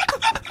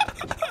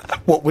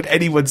 What would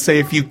anyone say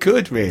if you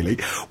could, really?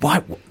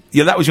 Why?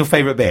 Yeah, that was your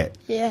favourite bit?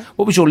 Yeah.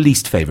 What was your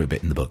least favourite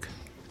bit in the book?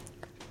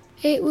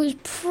 It was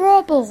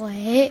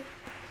probably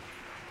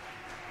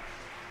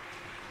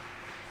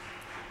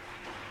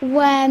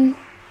when,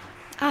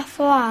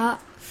 after that,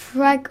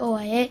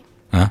 Fredway,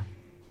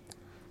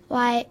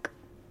 like...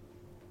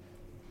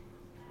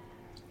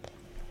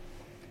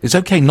 It's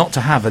okay not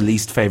to have a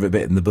least favourite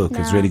bit in the book.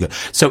 No. It's really good.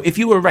 So if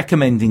you were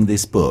recommending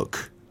this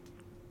book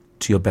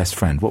to your best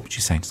friend, what would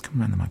you say? Just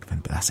come around the microphone.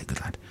 But that's a good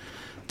lad.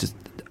 Just,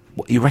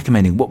 what you're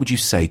recommending, what would you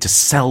say to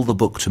sell the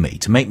book to me?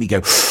 To make me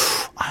go,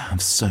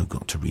 I've so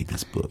got to read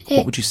this book.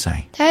 What would you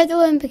say? Diary of the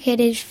Wimpy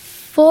Kid is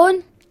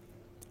fun,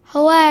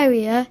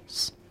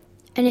 hilarious,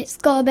 and it's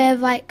got a bit of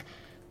like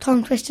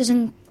tongue twisters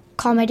and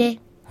comedy.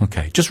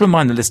 Okay. Just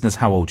remind the listeners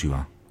how old you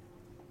are.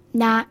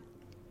 9.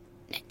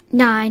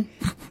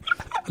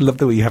 I love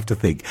the way you have to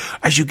think.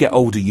 As you get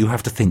older, you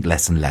have to think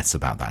less and less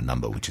about that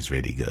number, which is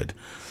really good.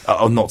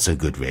 Or not so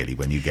good, really,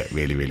 when you get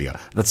really, really old.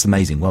 That's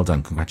amazing. Well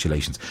done.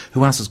 Congratulations.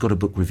 Who else has got a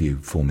book review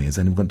for me? Has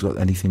anyone got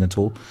anything at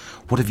all?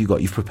 What have you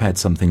got? You've prepared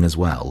something as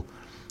well.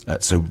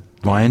 So,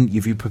 Ryan,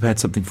 have you prepared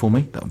something for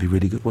me? That would be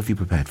really good. What have you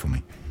prepared for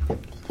me?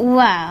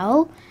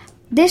 Well,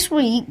 this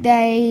week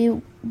there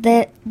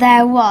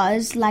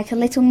was like a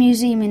little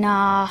museum in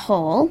our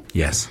hall.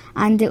 Yes.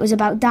 And it was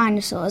about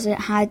dinosaurs.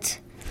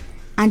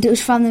 And it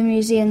was from the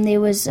museum. There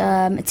was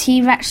a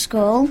T-Rex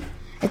skull,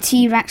 a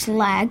T-Rex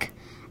leg,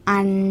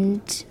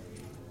 and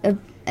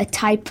a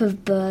type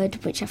of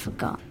bird, which I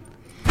forgot.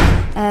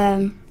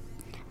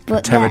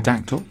 But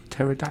Pterodactyl?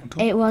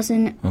 Pterodactyl? It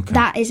wasn't. Okay.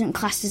 That isn't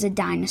classed as a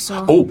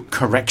dinosaur. Oh,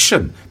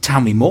 correction.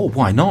 Tell me more.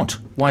 Why not?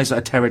 Why is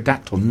a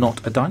pterodactyl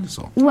not a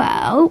dinosaur?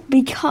 Well,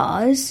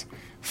 because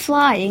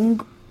flying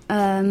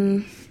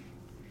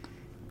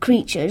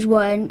creatures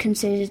weren't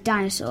considered as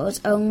dinosaurs.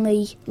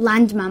 Only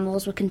land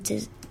mammals were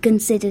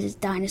considered as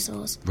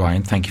dinosaurs.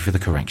 Ryan, thank you for the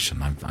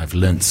correction. I've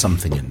learnt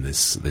something in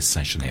this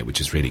session here,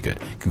 which is really good.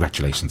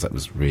 Congratulations, that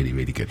was really,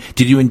 really good.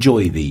 Did you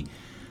enjoy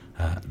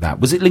that?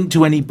 Was it linked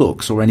to any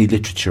books or any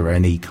literature or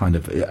any kind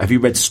of... have you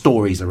read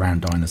stories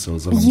around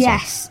dinosaurs alongside?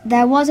 Yes,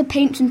 there was a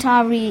Patron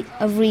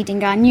of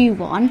Reading, our new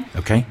one.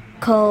 Okay.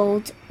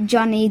 Called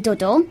Johnny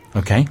Duddle.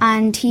 Okay.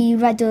 And he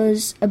read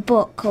us a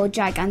book called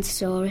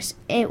Gigantosaurus.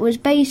 It was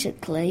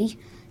basically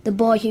The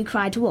Boy Who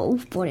Cried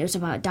Wolf, but it was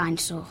about a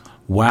dinosaur.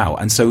 Wow.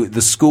 And so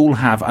the school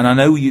have, and I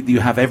know you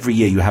have every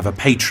year, you have a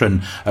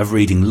patron of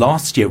reading.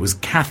 Last year it was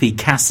Kathy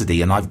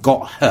Cassidy, and I've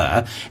got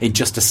her in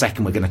just a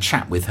second. We're going to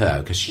chat with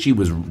her because she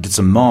did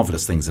some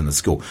marvellous things in the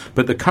school.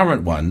 But the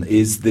current one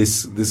is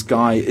this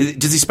guy.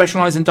 Does he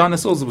specialise in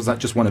dinosaurs, or was that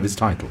just one of his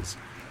titles?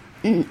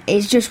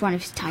 It's just one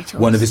of his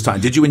titles. One of his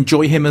titles. Did you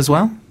enjoy him as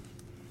well?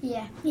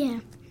 Yeah.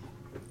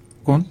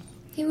 Go on.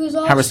 He was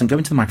also... Harrison, go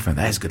into the microphone.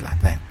 There's a good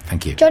lad. There.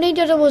 Thank you. Johnny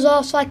Duddle was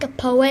also like a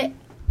poet.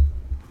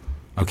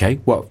 Okay.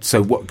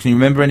 So can you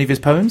remember any of his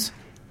poems?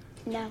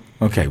 No.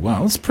 Okay.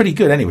 Well, that's pretty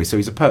good. Anyway, so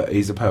he's a poet.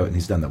 He's a poet, and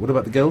he's done that. What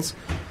about the girls?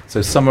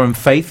 So Summer and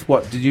Faith.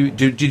 What did you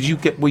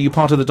get? Were you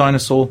part of the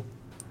dinosaur?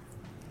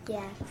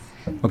 Yeah.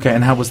 Okay.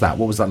 And how was that?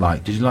 What was that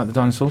like? Did you like the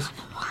dinosaurs?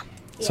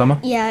 Yeah. Summer?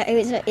 Yeah, it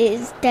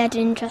was dead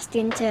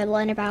interesting to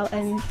learn about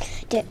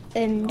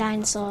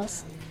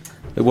dinosaurs.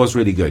 It was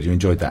really good. You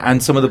enjoyed that.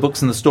 And some of the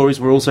books and the stories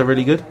were also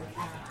really good?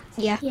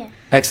 Yeah.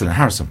 Excellent.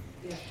 Harrison?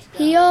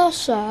 He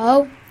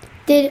also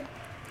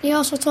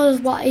told us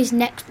what his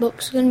next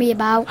book's going to be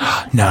about.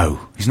 No,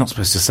 he's not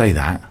supposed to say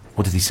that.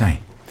 What did he say?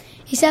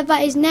 He said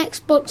that his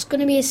next book's going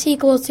to be a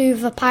sequel to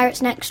The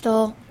Pirates Next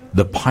Door.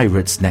 The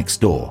Pirates Next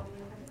Door.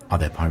 Are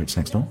there pirates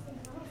next door?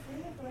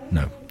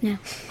 No. No.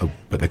 Oh,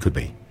 but there could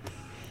be.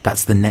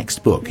 That's the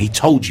next book. He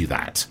told you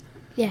that.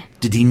 Yeah.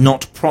 Did he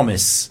not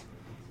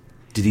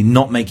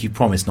make you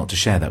promise not to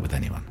share that with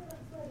anyone?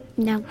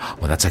 No.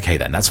 Well, that's okay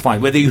then. That's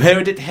fine. Whether you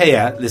heard it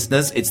here,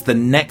 listeners, it's the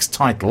next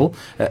title.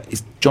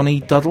 Is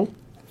Johnny Duddle?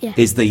 Yeah.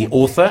 Is the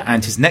author,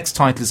 and his next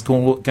title is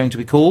going to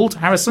be called,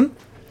 Harrison?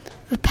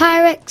 The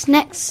Pyrex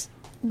Next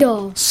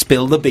Door.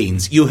 Spill the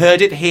beans. You heard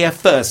it here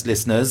first,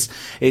 listeners.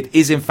 It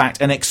is, in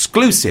fact, an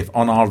exclusive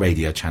on our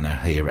radio channel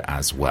here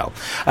as well.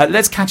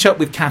 Let's catch up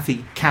with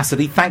Kathy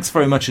Cassidy. Thanks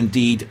very much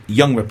indeed,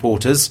 young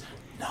reporters.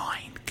 9,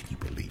 can you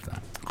believe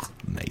that?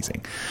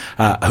 Amazing.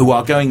 Who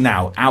are going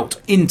now out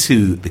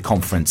into the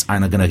conference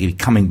and are going to be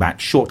coming back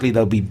shortly.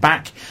 They'll be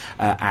back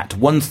at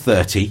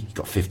 1:30. You've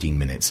got 15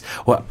 minutes.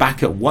 Well,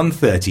 back at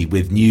 1:30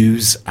 with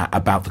news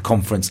about the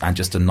conference and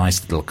just a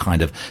nice little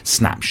kind of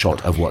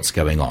snapshot of what's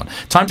going on.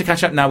 Time to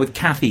catch up now with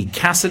Kathy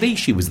Cassidy.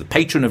 She was the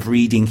patron of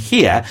reading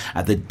here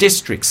at the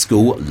district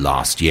school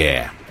last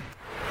year.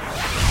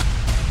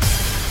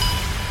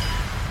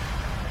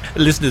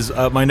 Listeners,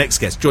 my next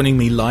guest joining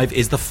me live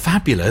is the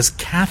fabulous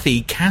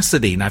Kathy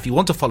Cassidy. Now, if you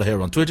want to follow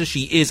her on Twitter,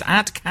 she is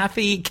at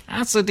Kathy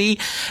Cassidy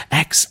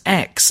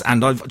XX.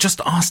 And I've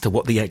just asked her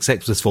what the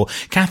XX was for.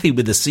 Kathy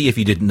with a C, if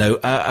you didn't know,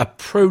 a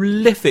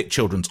prolific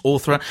children's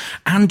author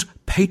and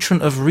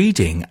patron of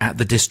reading at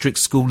the district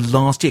school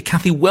last year.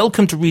 Kathy,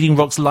 welcome to Reading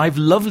Rocks Live.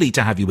 Lovely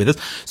to have you with us.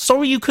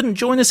 Sorry you couldn't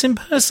join us in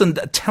person.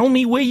 Tell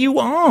me where you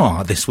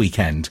are this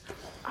weekend.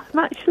 I'm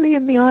actually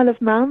in the Isle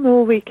of Man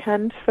all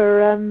weekend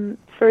for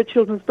a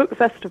children's book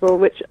festival,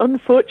 which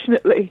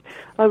unfortunately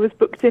I was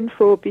booked in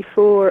for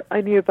before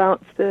I knew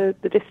about the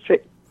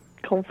district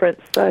conference.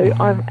 So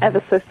I'm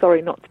ever so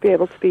sorry not to be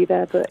able to be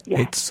there, but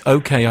yeah. It's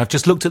okay. I've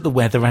just looked at the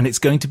weather and it's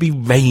going to be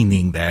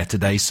raining there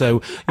today,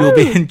 so you'll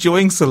be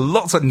enjoying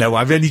lots of... No,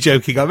 I'm only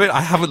joking. I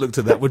haven't looked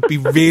at that. It would be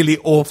really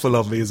awful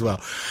of me as well.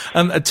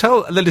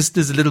 Tell the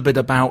listeners a little bit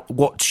about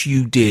what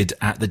you did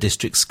at the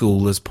district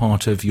school as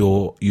part of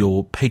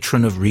your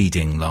patron of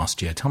reading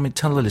last year. Tell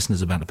the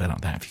listeners about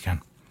that if you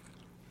can.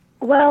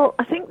 Well,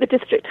 I think the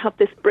district have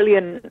this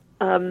brilliant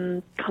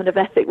kind of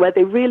ethic where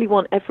they really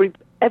want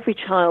every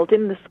child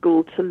in the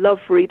school to love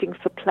reading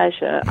for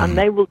pleasure, and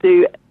they will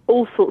do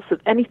all sorts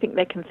of anything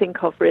they can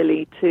think of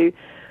really to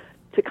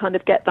kind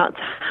of get that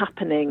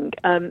happening.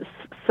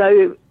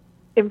 So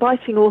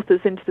inviting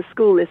authors into the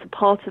school is a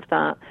part of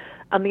that.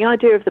 And the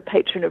idea of the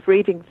patron of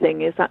reading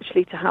thing is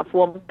actually to have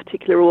one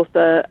particular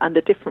author and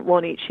a different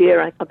one each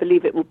year, I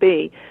believe it will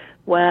be,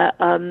 where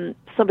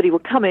somebody will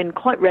come in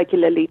quite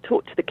regularly,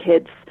 talk to the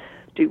kids,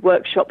 do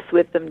workshops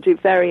with them, do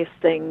various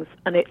things,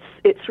 and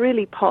it's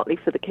really partly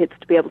for the kids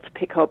to be able to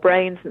pick our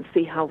brains and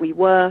see how we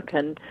work,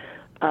 and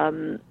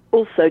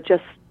also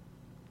just,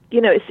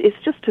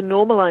 it's just to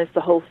normalise the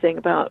whole thing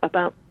about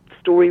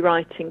story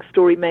writing,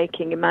 story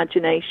making,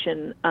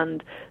 imagination,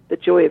 and the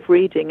joy of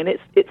reading. And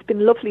it's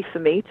been lovely for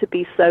me to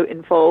be so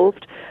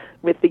involved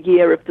with the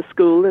year of the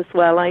school as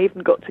well. I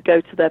even got to go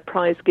to their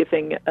prize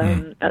giving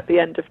at the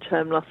end of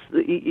term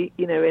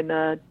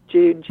in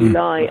June,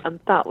 July, and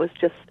that was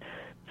just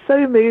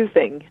so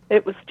moving.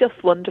 It was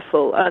just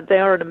wonderful. They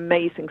are an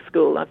amazing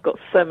school. I've got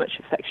so much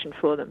affection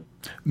for them.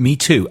 Me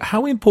too.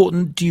 How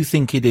important do you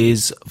think it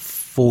is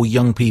for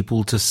young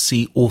people to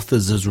see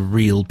authors as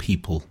real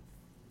people?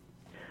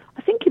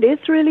 I think it is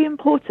really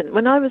important.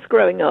 When I was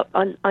growing up,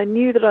 I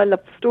knew that I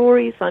loved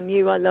stories. I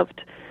knew I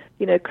loved,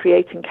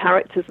 creating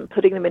characters and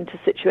putting them into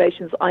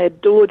situations. I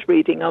adored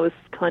reading. I was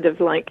kind of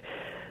like...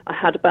 I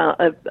had about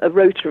a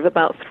rota of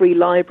about 3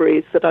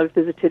 libraries that I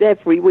visited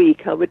every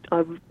week. I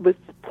was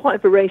quite a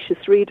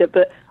voracious reader,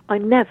 but I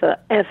never,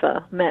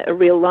 ever met a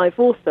real live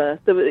author.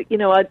 There were,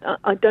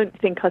 I don't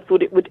think I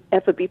thought it would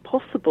ever be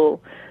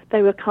possible.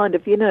 They were kind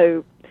of,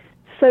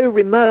 so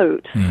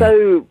remote,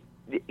 so,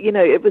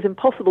 it was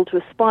impossible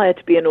to aspire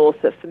to be an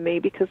author for me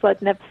because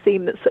I'd never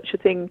seen that such a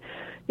thing.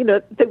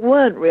 They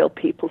weren't real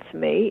people to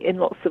me in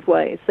lots of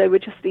ways. They were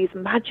just these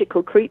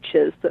magical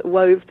creatures that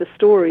wove the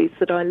stories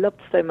that I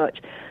loved so much.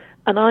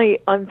 And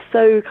I'm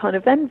so kind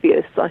of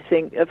envious, I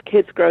think, of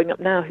kids growing up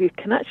now who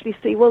can actually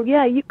see, well,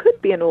 yeah, you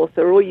could be an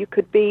author, or you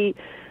could be,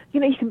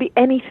 you can be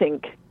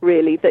anything,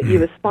 really, that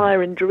you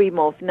aspire and dream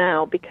of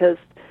now because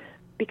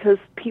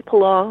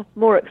people are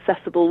more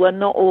accessible. We're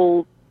not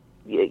all,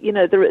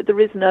 there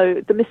is no,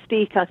 the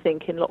mystique, I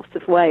think, in lots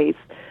of ways,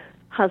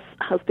 has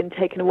been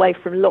taken away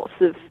from lots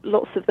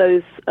of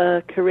those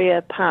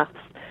career paths,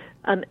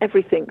 and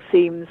everything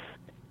seems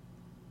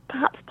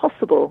perhaps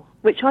possible,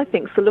 which I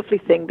think is a lovely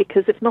thing,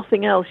 because if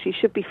nothing else, you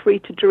should be free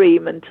to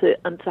dream and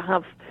to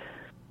have,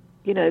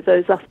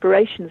 those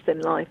aspirations in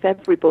life.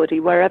 Everybody,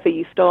 wherever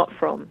you start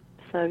from.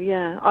 So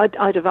yeah,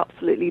 I'd have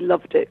absolutely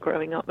loved it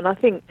growing up, and I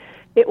think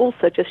it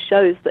also just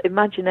shows that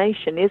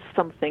imagination is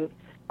something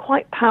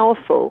quite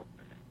powerful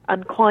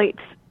and quite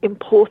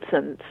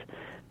important.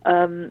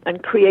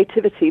 And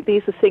creativity,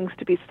 these are things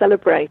to be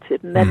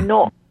celebrated, and they're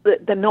not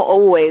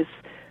always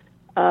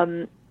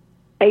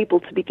able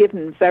to be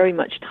given very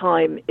much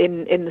time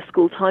in the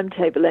school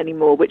timetable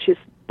anymore, which is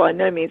by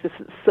no means, it's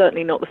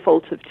certainly not the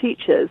fault of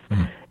teachers.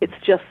 It's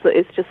just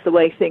the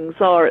way things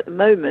are at the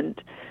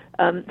moment.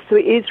 So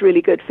it is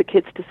really good for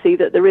kids to see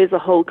that there is a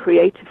whole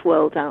creative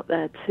world out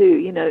there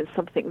too.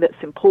 Something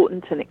that's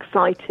important and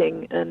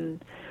exciting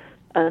and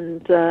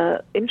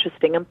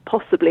interesting, and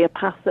possibly a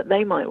path that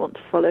they might want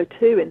to follow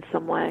too in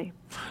some way.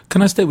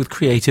 Can I stay with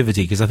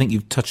creativity? Because I think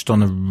you've touched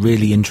on a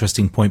really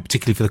interesting point,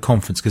 particularly for the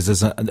conference, because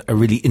there's a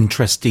really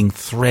interesting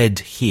thread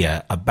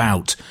here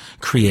about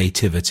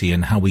creativity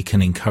and how we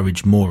can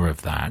encourage more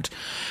of that.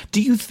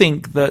 Do you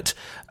think that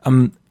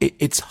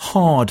it's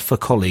hard for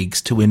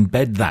colleagues to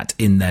embed that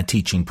in their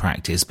teaching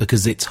practice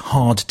because it's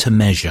hard to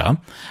measure?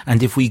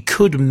 And if we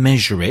could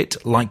measure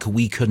it like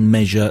we can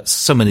measure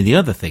so many of the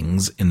other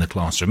things in the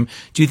classroom,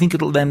 do you think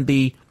it'll then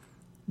be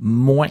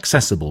more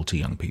accessible to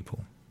young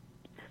people?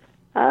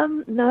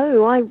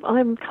 No,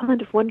 I'm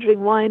kind of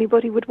wondering why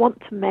anybody would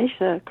want to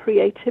measure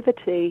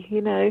creativity. You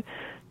know,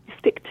 you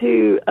stick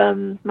to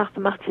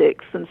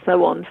mathematics and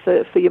so on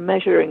for your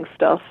measuring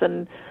stuff,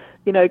 and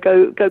you know,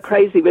 go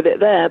crazy with it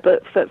there.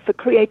 But for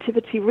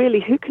creativity, really,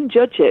 who can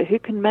judge it? Who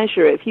can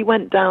measure it? If you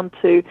went down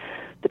to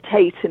the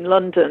Tate in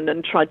London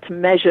and tried to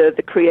measure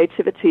the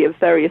creativity of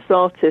various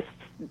artists,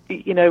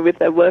 you know, with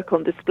their work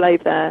on display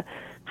there,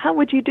 how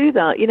would you do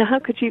that? You know, how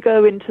could you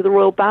go into the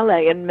Royal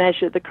Ballet and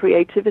measure the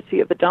creativity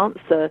of a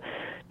dancer?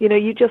 You know,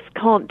 you just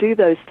can't do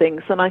those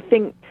things. And I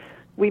think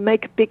we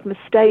make a big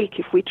mistake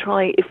if we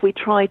try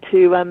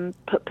to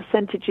put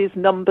percentages,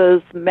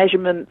 numbers,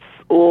 measurements,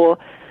 or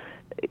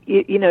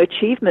you know,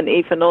 achievement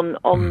even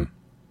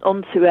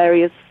onto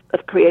areas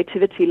of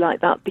creativity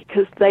like that,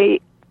 because they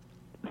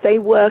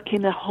work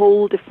in a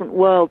whole different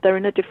world. They're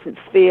in a different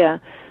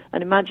sphere.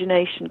 And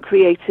imagination,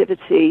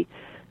 creativity,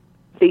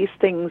 these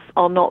things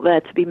are not there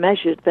to be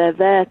measured. They're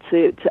there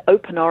to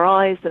open our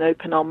eyes and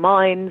open our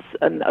minds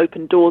and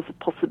open doors of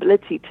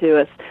possibility to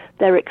us.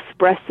 They're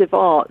expressive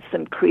arts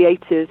and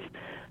creative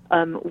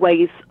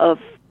ways of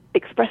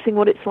expressing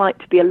what it's like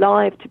to be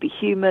alive, to be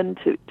human,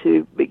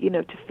 to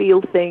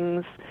feel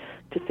things,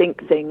 to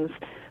think things.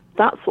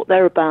 That's what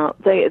they're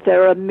about.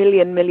 They're a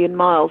million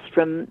miles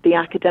from the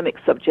academic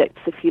subjects,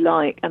 if you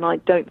like, and I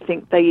don't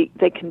think they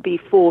can be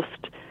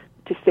forced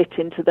to fit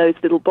into those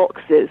little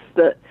boxes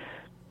that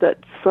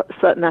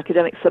certain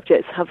academic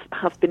subjects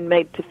have been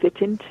made to fit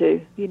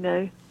into, you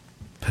know.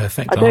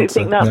 Perfect I don't answer.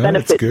 think that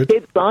benefits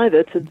kids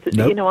either.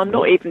 Nope. You know, I'm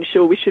not even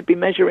sure we should be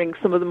measuring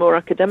some of the more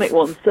academic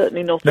ones,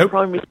 certainly not at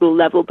primary school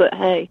level, but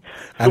hey.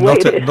 And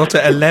not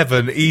at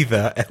 11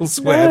 either,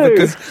 elsewhere,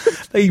 because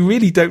they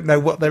really don't know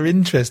what they're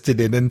interested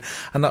in. And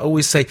I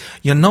always say,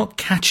 you're not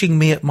catching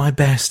me at my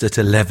best at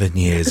 11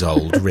 years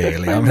old,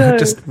 really. I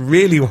just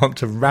really want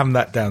to ram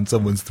that down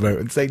someone's throat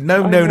and say,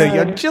 no,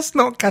 you're just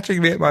not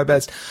catching me at my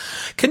best.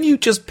 Can you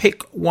just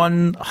pick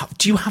one?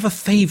 Do you have a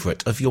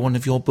favourite of one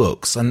of your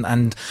books?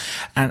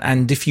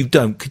 And if you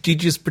don't, could you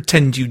just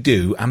pretend you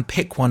do and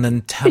pick one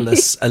and tell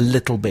us a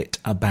little bit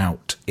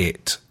about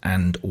it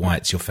and why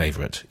it's your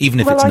favourite, even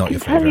if it's not your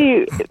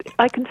favourite?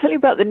 I can tell you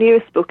about the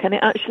newest book, and it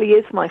actually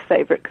is my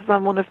favourite because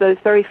I'm one of those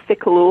very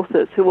fickle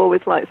authors who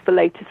always likes the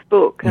latest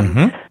book.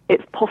 And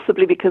it's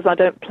possibly because I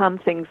don't plan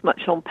things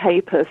much on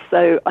paper,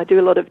 so I do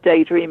a lot of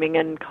daydreaming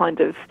and kind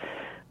of,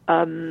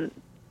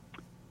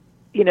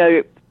 you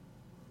know,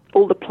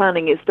 all the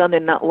planning is done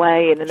in that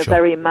way and in a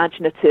very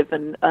imaginative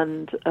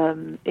and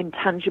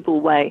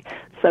intangible way.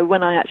 So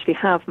when I actually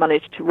have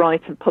managed to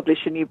write and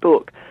publish a new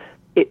book,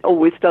 it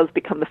always does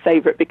become the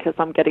favourite because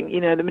I'm getting,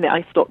 you know, the minute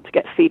I start to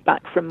get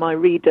feedback from my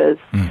readers,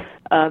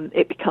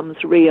 it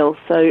becomes real.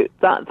 So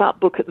that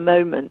book at the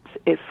moment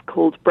is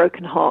called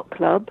Broken Heart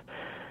Club,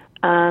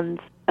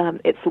 and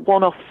it's a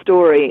one-off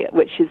story,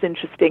 which is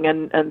interesting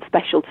and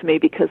special to me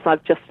because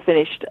I've just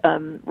finished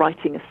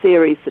writing a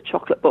series, The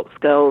Chocolate Box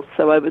Girls,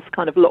 so I was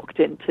kind of locked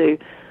into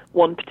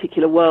one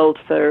particular world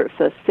for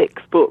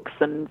 6 books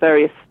and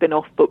various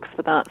spin-off books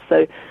for that.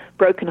 So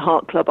Broken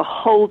Heart Club, a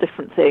whole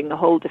different thing, a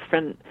whole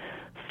different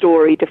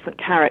story, different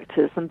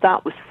characters, and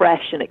that was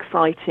fresh and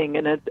exciting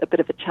and a bit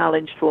of a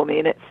challenge for me.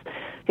 And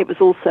it was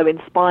also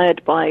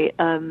inspired by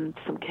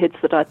some kids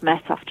that I'd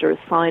met after a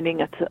signing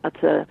at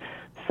a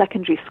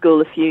secondary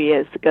school a few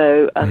years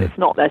ago. It's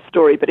not their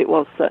story, but it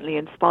was certainly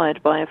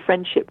inspired by a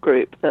friendship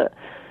group that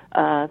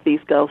these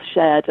girls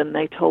shared and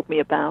they told me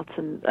about.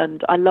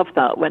 And I love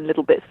that when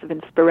little bits of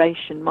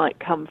inspiration might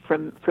come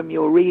from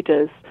your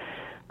readers.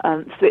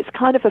 So it's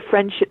kind of a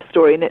friendship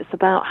story, and it's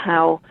about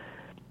how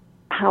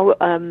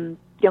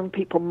young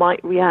people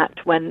might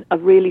react when a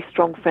really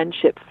strong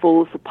friendship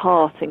falls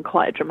apart in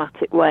quite a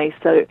dramatic way.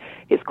 So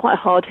it's quite a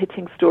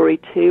hard-hitting story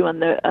too,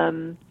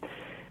 and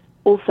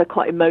also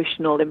quite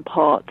emotional in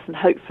parts, and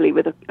hopefully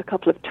with a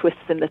couple of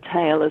twists in the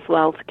tale as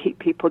well to keep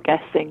people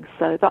guessing.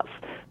 So that's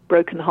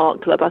Broken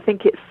Heart Club. I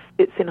think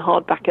it's in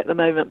hardback at the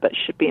moment, but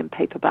should be in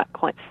paperback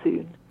quite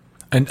soon.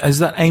 And is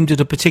that aimed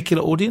at a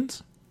particular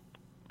audience?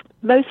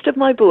 Most of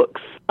my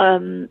books,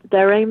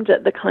 they're aimed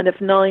at the kind of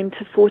 9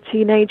 to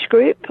 14 age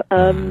group.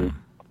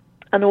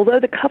 And although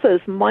the covers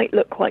might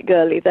look quite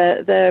girly,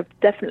 they're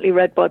definitely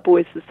read by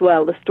boys as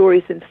well. The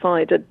stories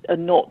inside are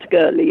not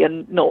girly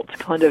and not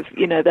kind of,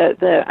 you know,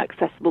 they're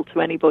accessible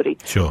to anybody.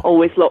 Sure.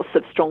 Always lots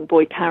of strong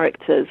boy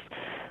characters.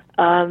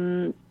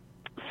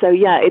 So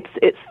yeah,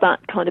 it's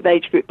that kind of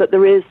age group. But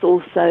there is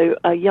also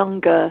a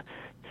younger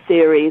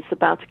series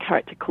about a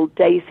character called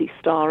Daisy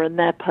Star, and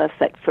they're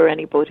perfect for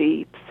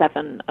anybody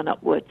 7 and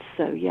upwards.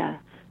 So yeah,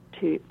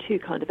 two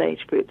kind of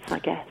age groups, I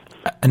guess.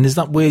 And is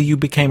that where you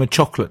became a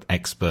chocolate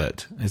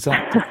expert? Is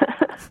that...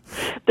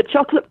 The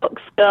Chocolate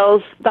Box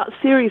Girls, that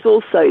series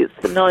also is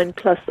for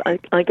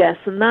 9+, I guess,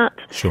 and that...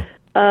 Sure.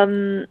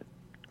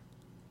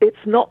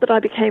 It's not that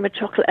I became a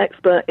chocolate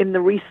expert in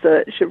the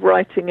research of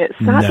writing it.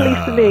 Sadly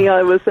for me,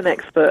 I was an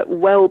expert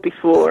well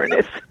before, and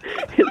it's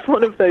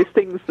one of those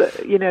things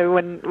that, you know,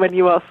 when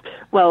you ask,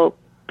 well,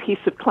 piece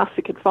of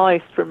classic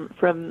advice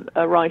from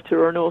a writer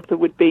or an author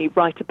would be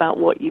write about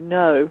what you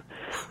know,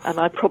 and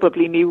I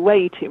probably knew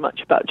way too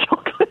much about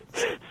chocolate.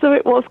 So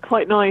it was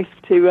quite nice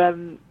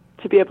to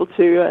be able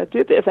to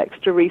do a bit of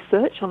extra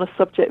research on a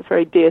subject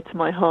very dear to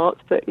my heart.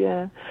 But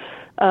yeah.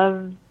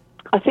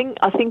 I think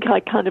I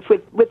kind of,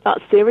 with that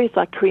series,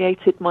 I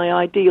created my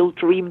ideal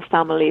dream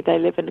family. They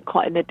live in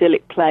quite an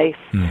idyllic place,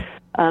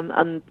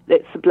 and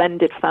it's a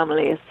blended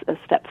family, a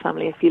step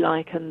family, if you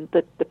like, and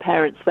the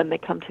parents, when they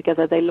come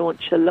together, they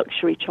launch a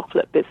luxury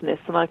chocolate business,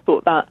 and I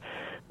thought that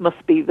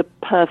must be the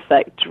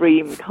perfect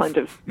dream kind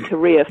of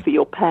career for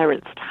your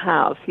parents to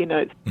have. You know,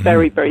 it's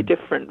very, very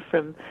different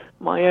from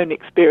my own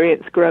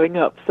experience growing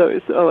up, so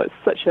it's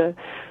such a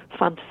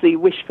fantasy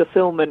wish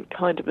fulfillment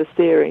kind of a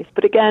series,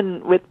 but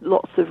again with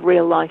lots of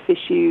real life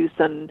issues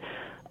and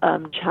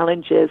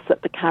challenges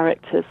that the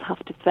characters have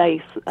to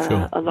face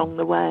along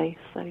the way.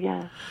 So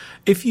yeah.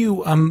 If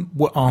you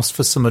were asked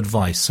for some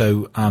advice,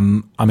 so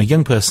I'm a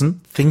young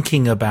person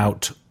thinking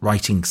about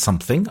writing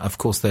something. Of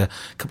course, there are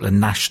a couple of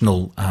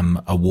national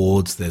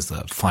awards. There's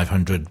the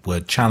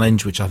 500-word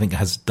challenge, which I think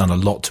has done a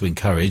lot to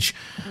encourage,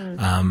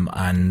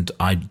 and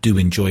I do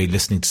enjoy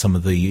listening to some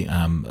of the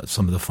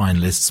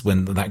finalists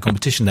when that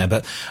competition there.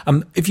 But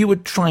if you were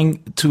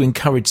trying to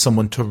encourage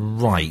someone to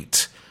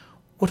write,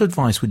 what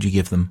advice would you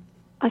give them?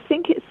 I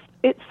think it's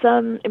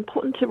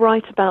important to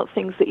write about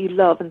things that you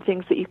love and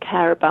things that you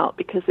care about,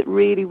 because it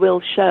really will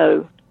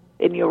show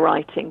in your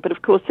writing. But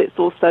of course, it's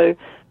also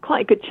quite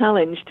a good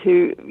challenge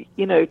to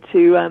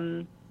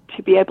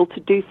be able to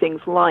do things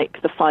like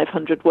the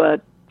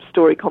 500-word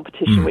story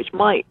competition, which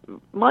might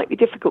be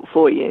difficult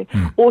for you,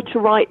 or to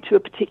write to a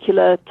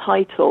particular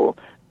title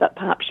that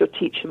perhaps your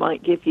teacher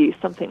might give you,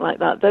 something like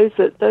that. Those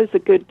are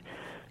good.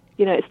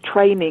 You know, it's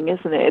training,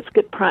 isn't it? It's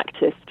good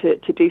practice to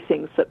do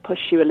things that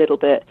push you a little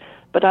bit.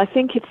 But I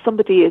think if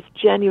somebody is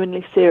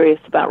genuinely serious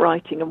about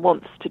writing and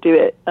wants to do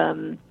it,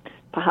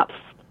 perhaps,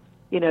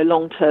 you know,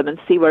 long term and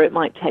see where it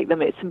might take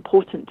them, it's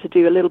important to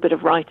do a little bit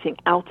of writing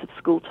out of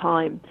school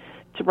time,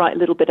 to write a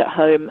little bit at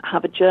home,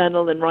 have a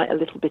journal and write a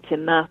little bit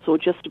in that, or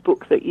just a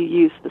book that you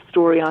use for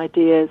story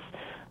ideas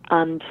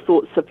and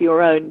thoughts of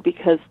your own,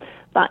 because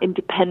that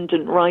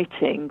independent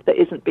writing that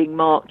isn't being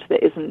marked,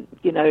 that isn't,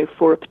 you know,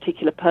 for a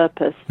particular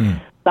purpose,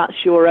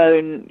 that's your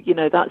own, you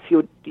know, that's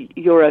your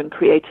own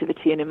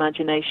creativity and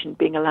imagination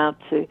being allowed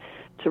to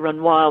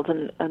run wild,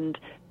 and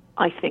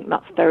I think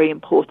that's very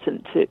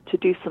important to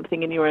do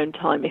something in your own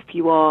time if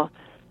you are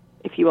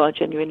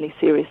genuinely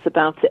serious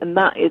about it, and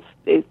that is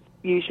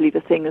usually the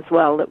thing as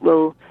well that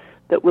will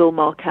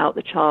mark out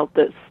the child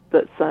that's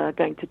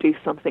going to do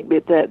something.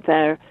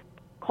 They're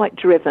quite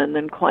driven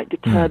and quite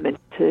determined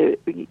to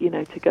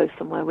go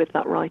somewhere with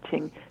that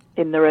writing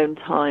in their own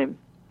time.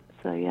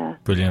 So, yeah.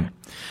 Brilliant.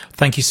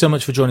 Thank you so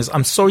much for joining us.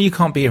 I'm sorry you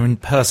can't be here in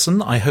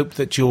person. I hope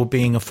that you're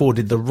being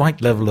afforded the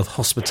right level of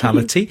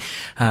hospitality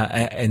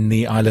in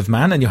the Isle of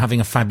Man, and you're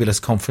having a fabulous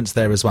conference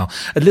there as well.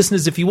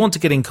 Listeners, if you want to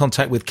get in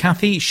contact with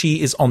Kathy,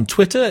 she is on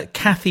Twitter,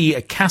 Kathy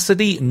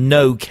Cassidy,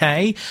 no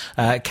K,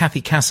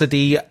 Kathy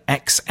Cassidy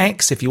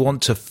XX. If you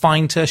want to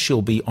find her,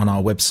 she'll be on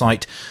our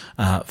website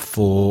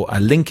for a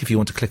link. If you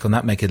want to click on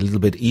that, make it a little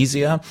bit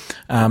easier.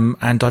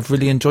 And I've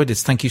really enjoyed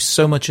this. Thank you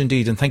so much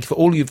indeed. And thank you for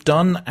all you've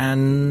done.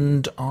 And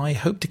I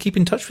hope to keep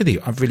in touch with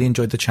you. I've really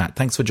enjoyed the chat.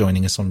 Thanks for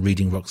joining us on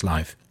Reading Rocks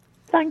Live.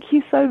 Thank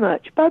you so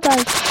much.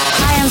 Bye-bye.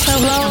 Hi, I'm So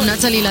Blow. I'm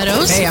Natalie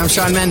Laros. Hey, I'm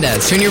Shawn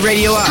Mendes. Turn your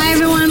radio up. Hi,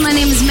 everyone. My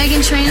name is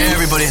Megan Trainor. Hey,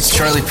 everybody, it's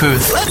Charlie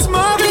Puth. Let's move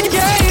and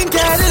get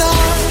it on.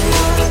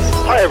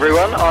 Hi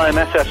everyone, I'm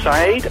SS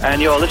Saeed,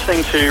 and you're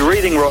listening to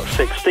Reading Rock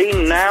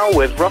 16 now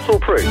with Russell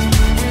Prue.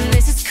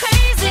 This is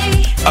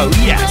crazy. Oh,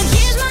 yes.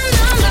 Here's my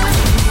number.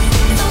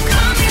 So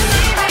call me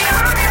baby.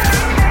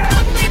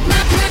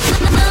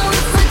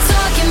 We're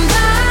talking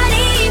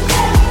body.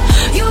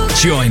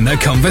 Join the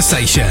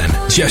conversation.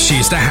 Just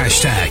use the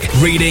hashtag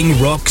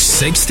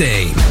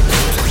ReadingRock16.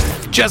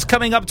 Just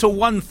coming up to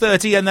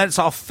 1:30, and that's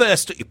our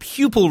first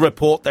pupil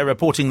report. They're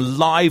reporting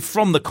live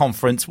from the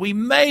conference. We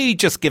may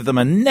just give them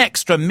an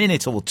extra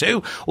minute or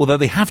two, although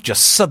they have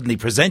just suddenly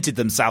presented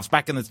themselves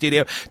back in the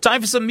studio.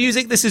 Time for some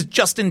music. This is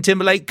Justin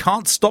Timberlake,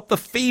 Can't Stop the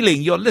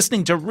Feeling. You're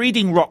listening to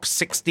Reading Rock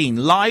 16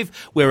 live.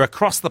 We're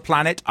across the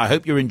planet. I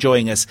hope you're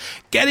enjoying us.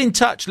 Get in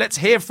touch. Let's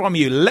hear from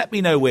you. Let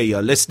me know where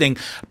you're listening.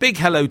 Big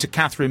hello to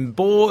Catherine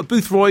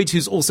Boothroyd,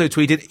 who's also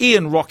tweeted,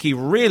 Ian Rocky,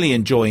 really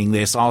enjoying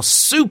this. Our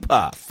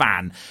super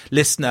fan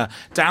listener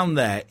down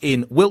there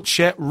in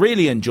Wiltshire,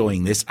 really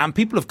enjoying this, and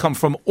people have come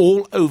from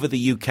all over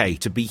the UK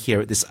to be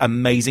here at this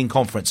amazing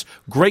conference.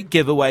 Great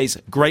giveaways,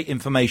 great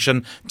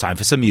information. Time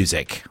for some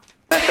music.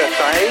 SS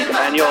Saeed,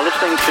 and you're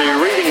listening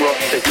to Reading Rock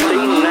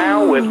 16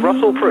 now with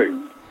Russell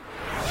Prue.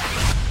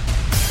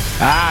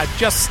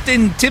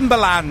 Justin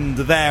Timberland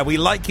there. We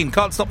like him.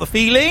 Can't Stop the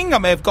Feeling. I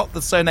may have got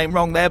the surname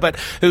wrong there, but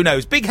who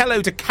knows. Big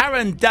hello to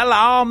Karen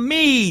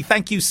Delarmy.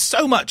 Thank you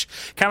so much.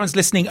 Karen's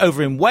listening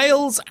over in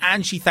Wales,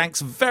 and she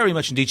thanks very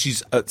much indeed. She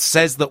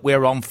says that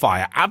we're on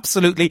fire.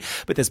 Absolutely.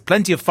 But there's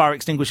plenty of fire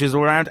extinguishers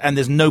all around, and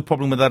there's no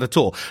problem with that at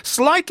all.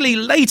 Slightly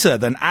later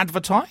than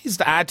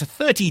advertised, at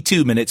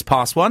 32 minutes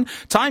past 1,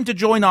 time to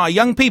join our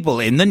young people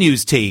in the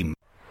news team.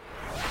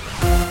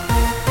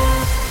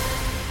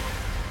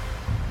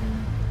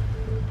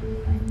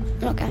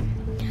 Okay.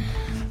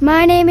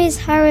 My name is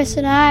Harris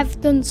and I've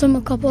done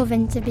a couple of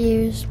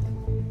interviews.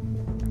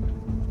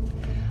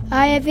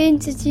 I have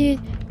interviewed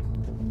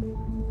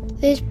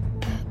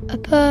a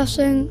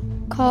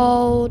person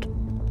called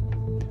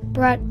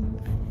Brett.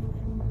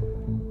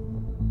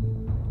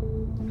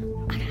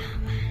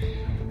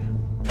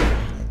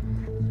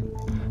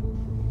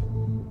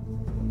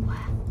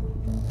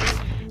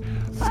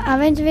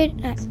 I've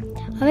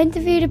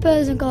interviewed a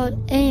person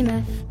called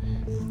Amos,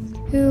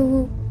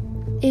 who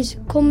is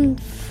come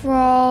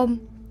from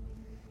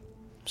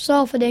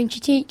Salford, and she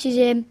teaches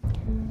in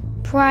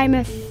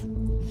Plymouth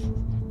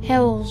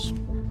Hills.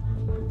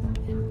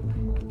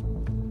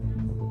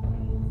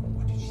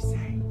 What did you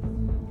say?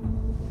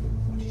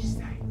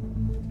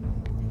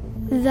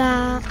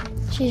 That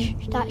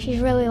she's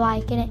really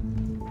liking it.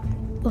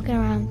 Looking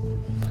around.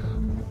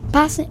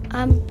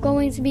 I'm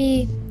going to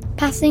be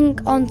passing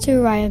on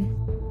to Ryan.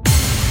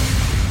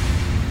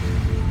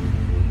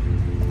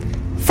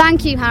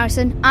 Thank you,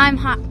 Harrison.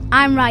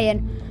 I'm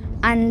Ryan,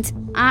 and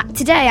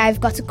today I've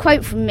got a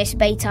quote from Miss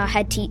Bates, our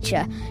head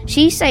teacher.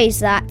 She says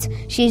that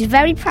she's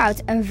very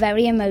proud and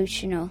very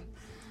emotional.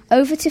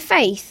 Over to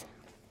Faith.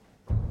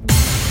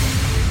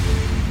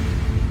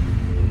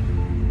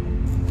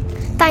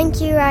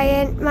 Thank you,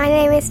 Ryan. My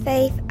name is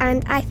Faith,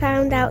 and I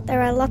found out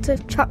there are a lot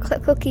of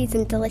chocolate cookies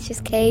and delicious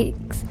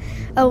cakes.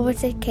 Over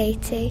to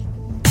Katie.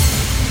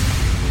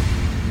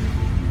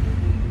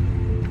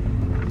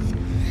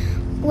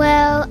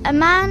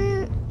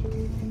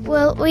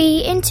 We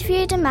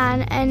interviewed a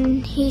man,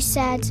 and he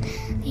said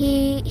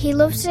he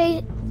loves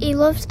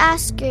our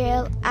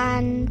school,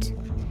 and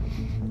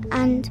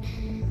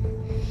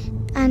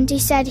he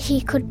said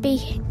he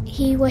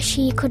wish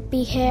he could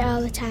be here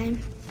all the time.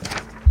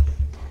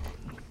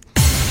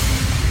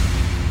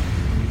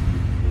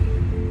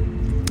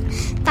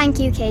 Thank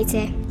you,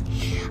 Katie.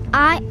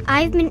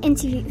 I've been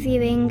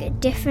interviewing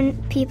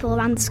different people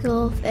around the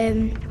school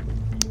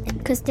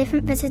because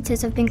different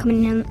visitors have been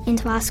coming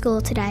into our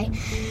school today.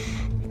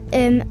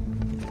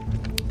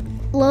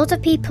 Loads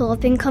of people have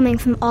been coming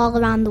from all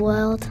around the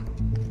world.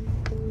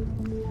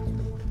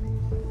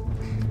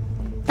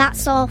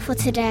 That's all for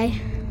today.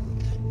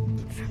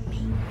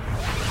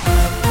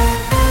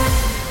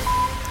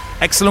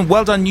 Excellent.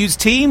 Well done, news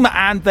team.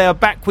 And they're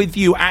back with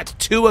you at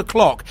 2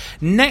 o'clock.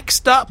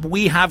 Next up,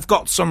 we have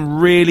got some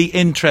really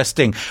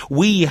interesting.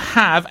 We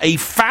have a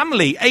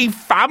family.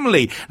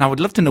 Now, I would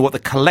love to know what the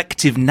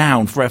collective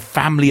noun for a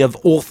family of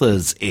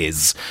authors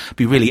is.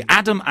 Be really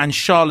Adam and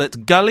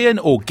Charlotte Gullion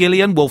or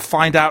Gillian. We'll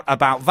find out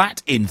about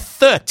that in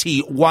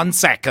 31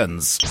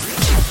 seconds.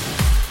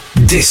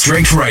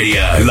 District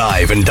Radio,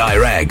 live and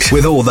direct,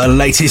 with all the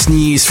latest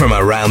news from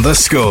around the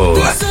school.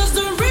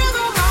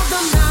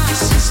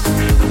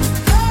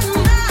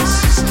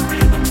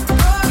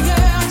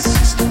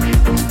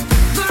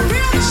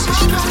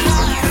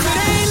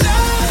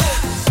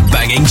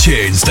 Banging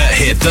tunes that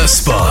hit the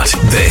spot.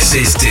 This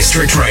is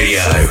District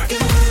Radio.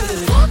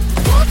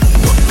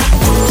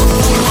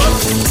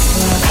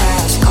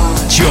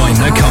 Join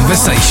the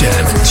conversation.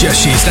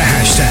 Just use the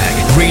hashtag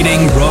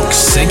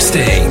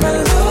ReadingRock16.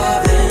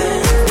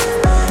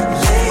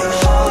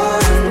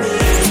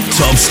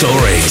 Top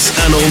stories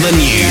and all the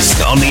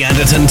news on the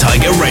Anderton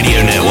Tiger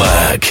Radio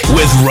Network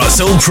with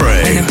Russell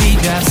Prue.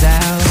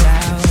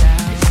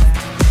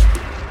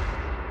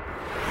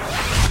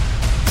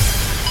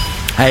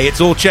 Hey,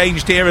 it's all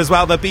changed here as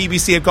well. The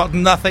BBC have got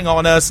nothing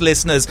on us,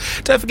 listeners.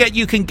 Don't forget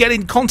you can get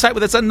in contact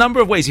with us a number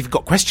of ways. If you've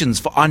got questions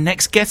for our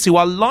next guests who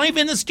are live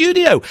in the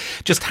studio,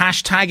 just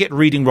hashtag it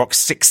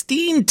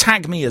ReadingRock16.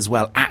 Tag me as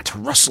well at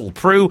Russell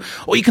Prue.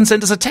 Or you can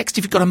send us a text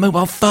if you've got a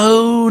mobile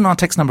phone. Our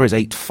text number is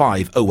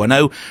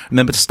 85010.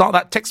 Remember to start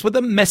that text with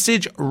the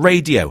message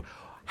radio.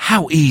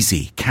 How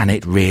easy can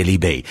it really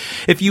be?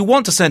 If you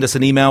want to send us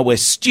an email, we're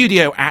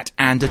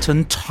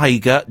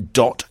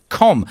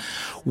studio@andertontiger.com.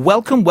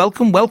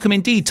 Welcome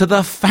indeed to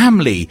the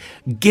family.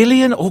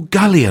 Gillian or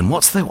Gullion?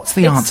 What's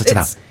the answer to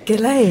that?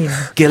 Ghislaine.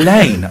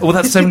 Ghislaine. Oh,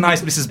 that's so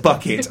nice, Mrs.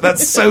 Bucket.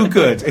 That's so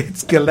good.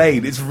 It's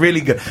Ghislaine. It's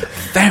really good.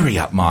 Very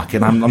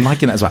upmarket. I'm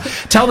liking that as well.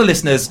 Tell the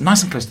listeners,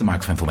 nice and close to the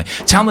microphone for me.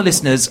 Tell the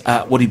listeners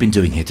what you've been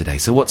doing here today.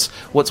 So what's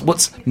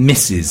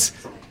Mrs.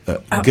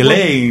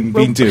 Ghislaine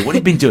been doing? What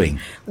have you been doing?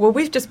 Well,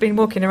 we've just been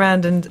walking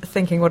around and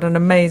thinking what an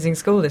amazing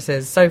school this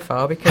is so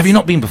far. Because Have you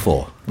not been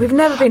before? We've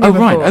never been here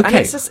before. Right, okay.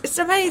 And it's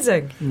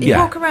amazing. You Yeah.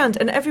 walk around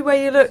and everywhere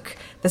you look,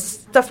 there's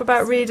stuff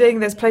about reading,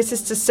 there's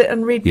places to sit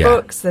and read Yeah.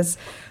 books, there's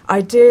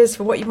ideas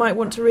for what you might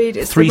want to read.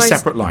 It's Three the most-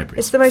 separate libraries.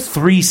 It's the most...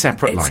 Three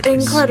separate It's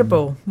libraries.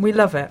 incredible. We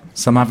love it.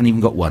 Some haven't even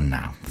got one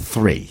now.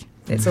 3.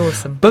 It's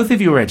awesome. Both of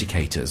you are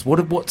educators.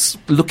 What's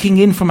looking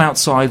in from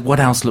outside? What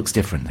else looks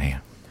different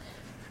here?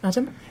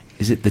 Adam?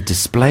 Is it the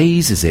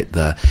displays? Is it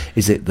the?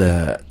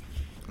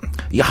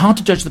 You're hard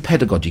to judge the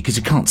pedagogy because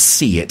you can't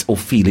see it or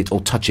feel it or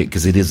touch it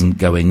because it isn't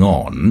going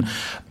on.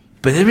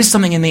 But there is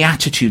something in the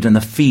attitude and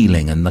the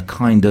feeling and the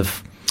kind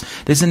of.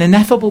 There's an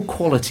ineffable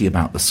quality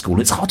about the school.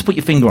 It's hard to put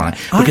your finger on it.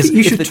 I think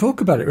you should talk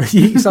about it.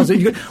 Really. It sounds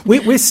like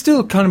we're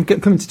still kind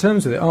of coming to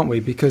terms with it, aren't we?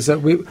 Because it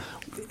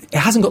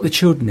hasn't got the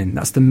children in.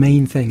 That's the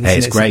main thing. Isn't Hey,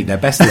 it's it? great. They're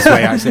best this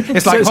way, actually.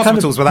 It's So like it's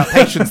hospitals kind of-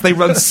 without patients. They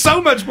run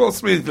so much more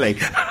smoothly.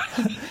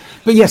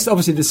 But yes,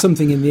 obviously there's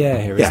something in the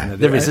air here, isn't Yeah, there?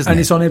 there is, isn't and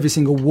it? it's on every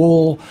single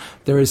wall.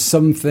 There is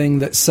something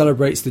that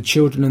celebrates the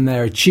children and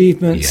their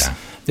achievements. Yeah.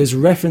 There's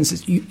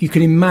references. You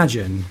can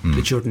imagine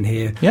the children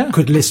here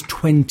could list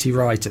 20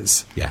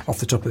 writers off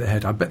the top of their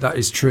head. I bet that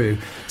is true.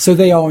 So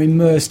they are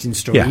immersed in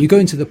story. Yeah. You go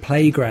into the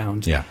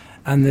playground. Yeah.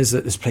 And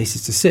there's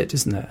places to sit,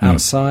 isn't there?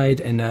 Outside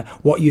in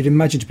what you'd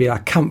imagine to be a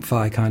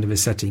campfire kind of a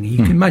setting. You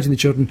can imagine the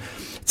children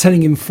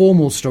telling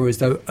informal stories,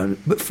 though,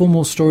 but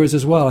formal stories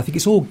as well. I think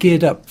it's all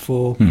geared up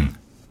for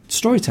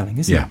storytelling,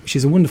 isn't Yeah. it? Which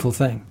is a wonderful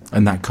thing.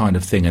 And that kind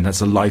of thing. And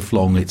that's a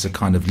lifelong, it's a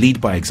kind of lead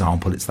by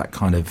example. It's that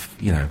kind of,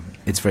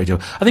 it's very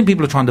difficult. I think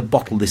people are trying to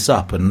bottle this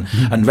up and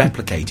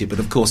replicate it. But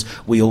of course,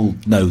 we all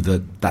know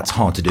that that's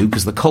hard to do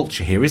because the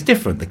culture here is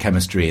different. The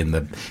chemistry in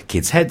the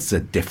kids' heads are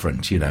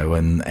different,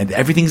 and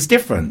everything's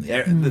different.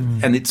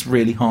 And it's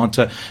really hard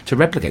to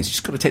replicate. So you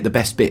just got to take the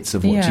best bits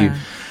of what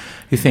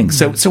you think.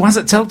 So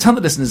tell the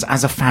listeners,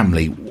 as a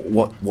family,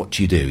 what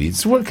do you do?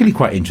 It's really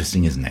quite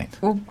interesting, isn't it?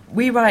 Well,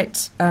 we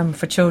write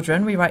for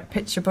children. We write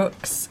picture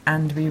books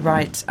and we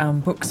write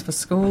books for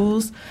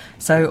schools.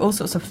 So all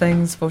sorts of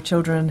things for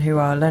children who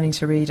are learning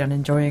to read and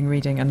enjoying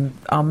reading. And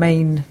our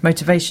main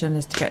motivation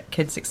is to get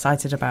kids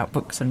excited about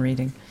books and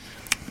reading.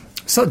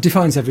 So it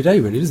defines every day,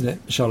 really, doesn't it,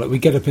 Charlotte? We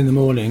get up in the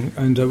morning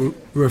and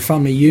we're a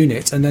family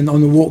unit. And then on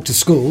the walk to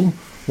school,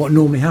 what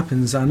normally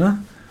happens,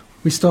 Anna?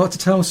 We start to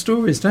tell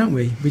stories, don't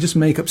we? We just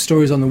make up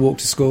stories on the walk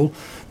to school.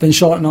 Then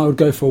Charlotte and I would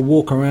go for a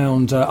walk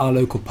around our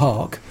local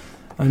park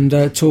and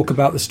talk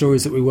about the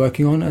stories that we're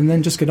working on and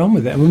then just get on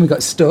with it. And when we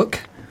got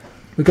stuck,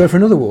 we go for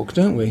another walk,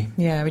 don't we?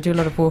 Yeah, we do a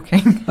lot of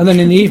walking. And then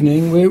in the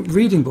evening, we're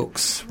reading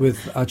books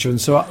with our children.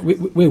 So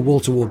we're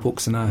wall-to-wall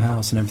books in our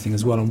house and everything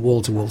as well, and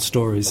wall-to-wall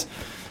stories.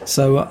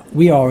 So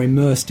we are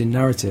immersed in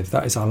narrative.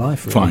 That is our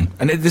life, really. Fine.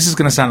 And this is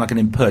going to sound like an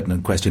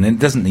impertinent question, and it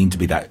doesn't need to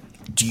be that.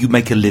 Do you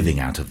make a living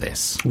out of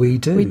this? We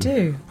do. We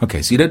do.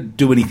 Okay, so you don't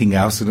do anything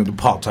else in a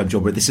part-time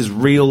job, but this is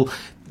real.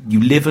 You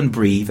live and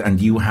breathe, and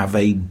you have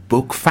a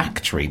book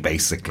factory,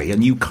 basically,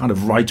 and you kind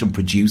of write and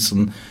produce,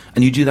 and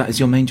you do that as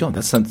your main job.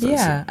 That's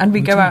And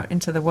we go out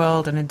into the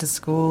world and into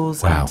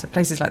schools and to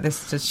places like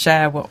this to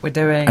share what we're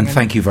doing. And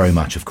thank you very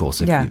much, of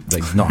course, if Yeah.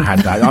 they've not had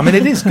that. I mean,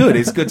 it is good.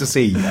 It's good to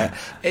see.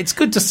 It's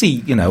good to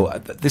see,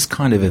 this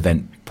kind of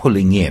event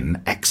pulling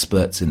in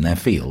experts in their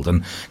field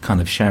and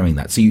kind of sharing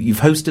that. So you've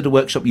hosted a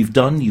workshop. You've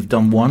done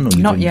one, or you've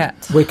Not done...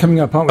 yet. We're coming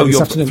up, aren't we? Oh, this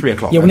you're afternoon? 3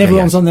 o'clock. Yeah, when Okay,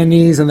 everyone's yes. on their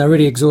knees and they're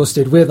really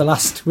exhausted, we're the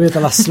last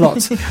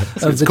slot So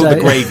of it's the called day.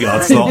 the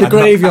graveyard slot. The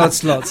graveyard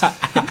slot.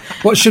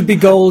 What should be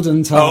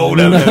golden time? Oh,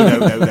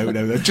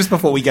 no. Just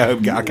before we go home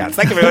and get our cats.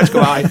 Thank you very much.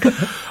 Goodbye.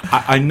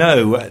 I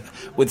know,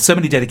 with so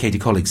many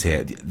dedicated colleagues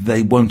here,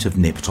 they won't have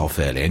nipped off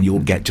early, and you'll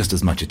get just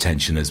as much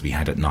attention as we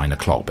had at 9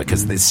 o'clock,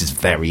 because this is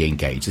very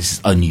engaged. This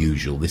is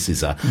unusual. This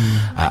is a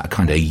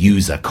kind of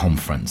user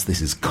conference.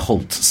 This is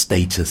cult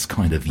status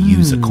kind of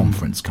user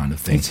conference kind of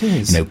thing. It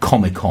is.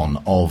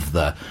 Comic-Con of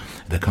the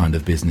kind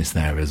of business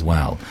there as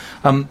well.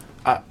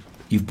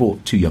 You've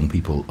brought 2 young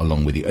people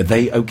along with you. Are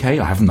they okay?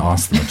 I haven't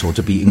asked them at all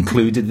to be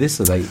included in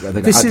this. I'd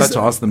like to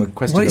ask them a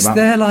question Well, it's about...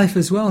 their life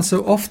as well.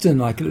 So often,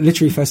 like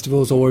literary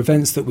festivals or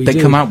events that we do...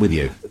 They come out with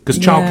you, because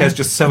childcare's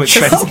just so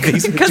expensive.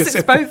 Because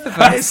it's both of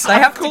us. They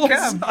have to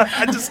come. I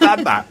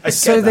understand that. I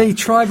So get they that.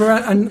 tribe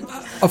around, and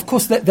of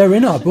course they're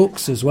in our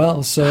books as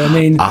well. So I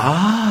mean,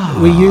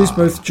 we use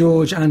both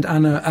George and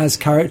Anna as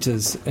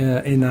characters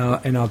in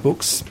our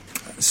books.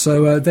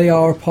 So they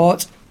are a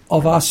part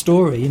of our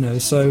story,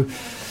 So,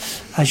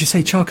 as you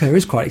say, childcare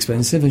is quite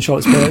expensive, and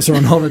Charlotte's parents are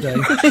on holiday.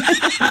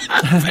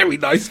 Very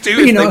nice too,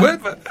 if they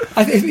weren't.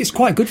 It's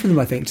quite good for them,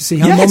 I think, to see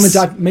how Yes. mum and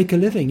dad make a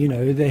living.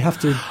 They have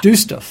to do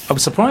stuff. I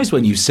was surprised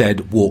when you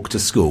said walk to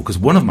school, because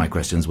one of my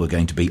questions were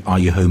going to be, are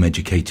you home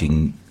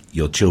educating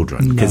your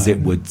children? Because it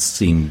would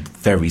seem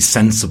very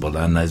sensible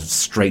and as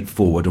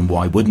straightforward, and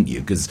why wouldn't you?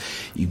 Because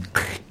you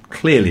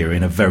clearly are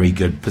in a very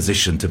good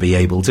position to be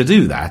able to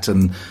do that,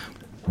 and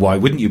why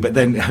wouldn't you? But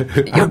then, how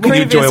Your can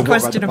you enjoy previous a walk around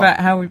question the park? about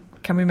how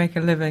can we make a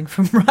living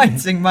from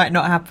writing might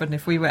not happen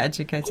if we were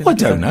educated. Well, I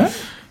don't know.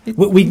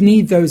 We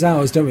need those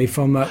hours, don't we?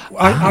 From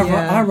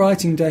Yeah. our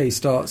writing day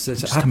starts at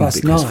Just half come a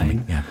past bit closer for me.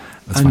 9 Yeah,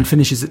 that's and fine.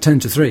 finishes at 10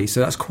 to 3. So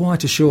that's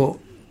quite a short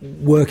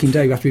working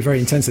day. We have to be very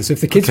intensive. So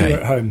if the kids Okay. were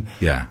at home,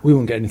 Yeah. we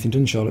wouldn't get anything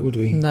done, Charlotte, would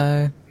we?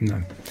 No.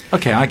 No.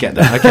 Okay, I get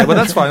that. Okay, well,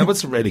 that's fine.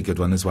 That's a really good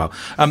one as well.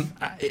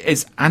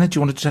 Is Anna, do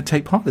you want to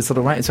take part? Is that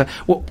all right? So,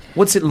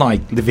 what's it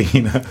like living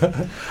in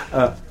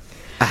a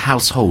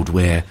household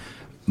where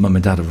mum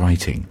and dad are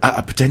writing,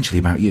 potentially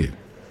about you?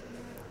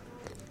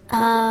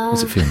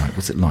 What's it feel like?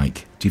 What's it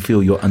like? Do you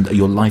feel your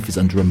life is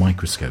under a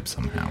microscope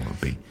somehow? Would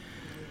be.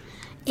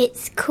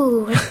 It's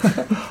cool.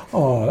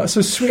 Oh, that's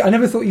so sweet. I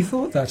never thought you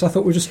thought that. I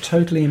thought we were just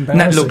totally No,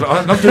 embarrassing. look,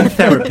 I'm not doing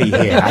therapy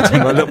here,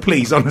 Adam. Look,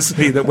 please,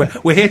 honestly,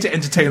 that we're here to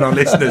entertain our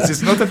listeners.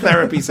 It's not a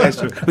therapy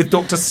session with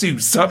Dr.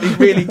 Seuss. Something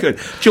really good.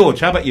 George,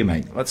 how about you,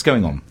 mate? What's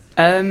going on?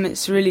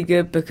 It's really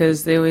good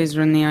because they always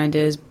run the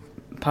ideas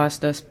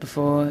past us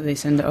before they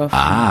send it off.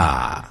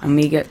 And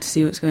we get to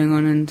see what's going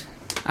on and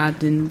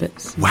add in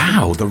bits.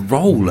 Wow, the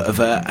role of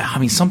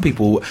some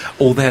people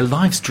all their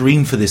lives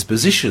dream for this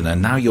position, and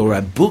now you're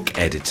a book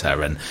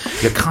editor, and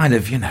you're kind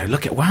of,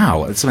 look at,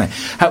 wow. It's amazing.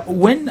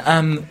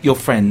 When you're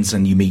friends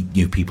and you meet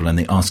new people and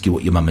they ask you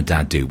what your mum and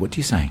dad do, what do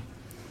you say?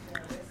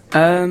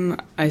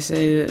 I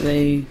say that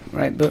they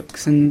write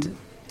books and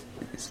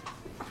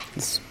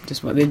it's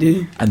just what they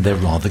do. And they're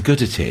rather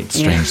good at it,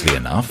 strangely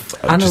enough.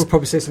 Anna would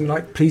probably say something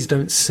like, please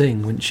don't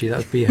sing, wouldn't she? That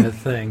would be her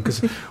thing. Because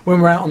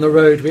when we're out on the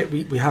road,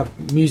 we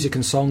have music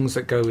and songs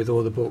that go with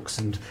all the books,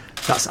 and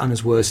that's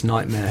Anna's worst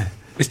nightmare.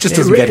 It just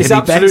doesn't get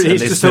any better.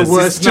 It's just her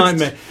worst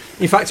nightmare.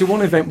 In fact, at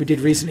one event we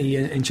did recently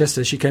in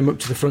Chester, she came up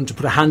to the front to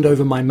put a hand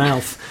over my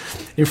mouth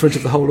in front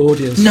of the whole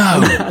audience.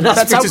 No, and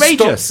that's outrageous.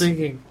 Stop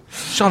singing.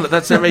 Charlotte,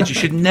 that's outrageous. You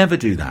should never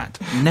do that.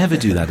 Never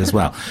do that as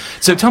well.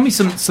 So tell me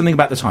something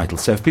about the title.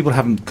 So if people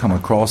haven't come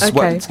across,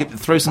 Okay.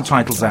 throw some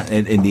titles out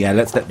in the air.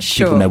 Let's let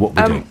people know what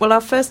we're doing. Well, our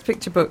first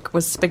picture book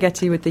was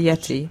Spaghetti with the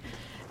Yeti,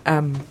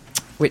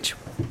 which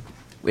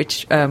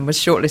was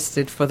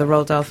shortlisted for the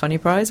Roald Dahl Funny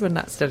Prize when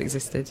that still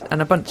existed, and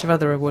a bunch of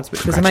other awards,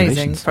 which was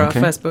amazing for our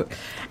first book.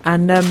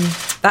 And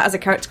that has a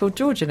character called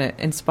George in it,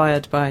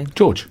 inspired by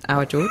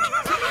our George.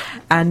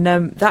 And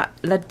that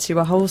led to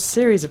a whole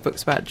series of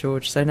books about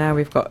George. So now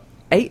we've got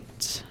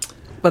 8.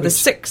 Well, there's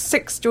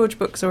six George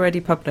books already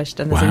published,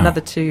 and there's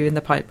another 2 in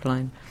the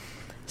pipeline.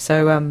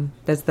 So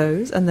there's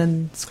those, and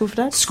then School for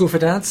Dads. School for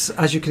Dads,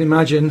 as you can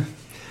imagine,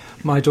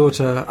 our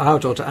daughter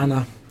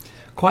Anna,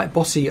 quite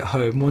bossy at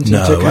home. Wanting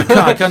to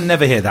I can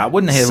never hear that. I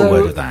wouldn't hear a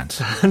word of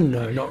that.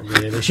 No, not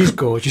really. She's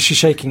gorgeous. She's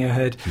shaking her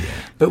head. Yeah.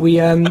 But we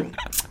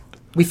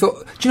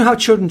thought, do you know how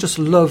children just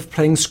love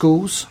playing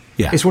schools?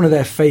 Yeah. It's one of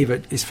their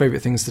favourite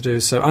things to do.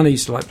 So Anna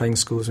used to like playing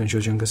schools when she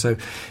was younger. So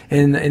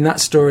in that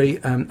story,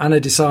 Anna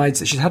decides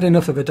that she's had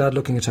enough of her dad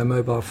looking at her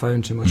mobile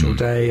phone too much all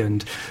day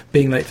and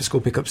being late for school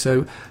pickup.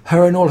 So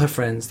her and all her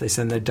friends, they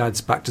send their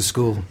dads back to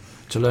school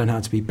to learn how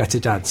to be better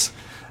dads.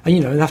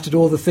 And, they have to do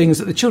all the things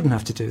that the children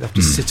have to do. They have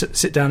to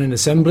sit down in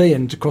assembly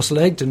and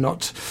cross-legged and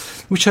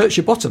which hurts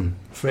your bottom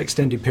for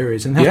extended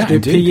periods. And they have to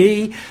do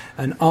PE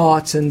and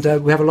art, and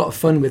we have a lot of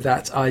fun with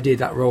that idea,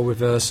 that role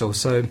reversal.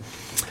 So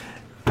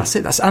that's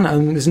it. That's Anna.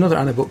 And there's another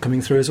Anna book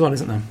coming through as well,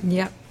 isn't there?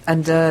 Yeah.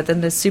 And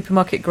then there's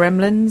Supermarket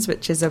Gremlins,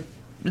 which is a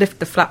lift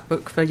the flap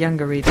book for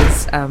younger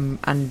readers.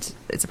 And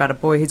it's about a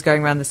boy who's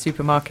going around the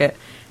supermarket,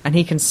 and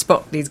he can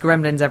spot these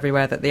gremlins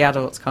everywhere that the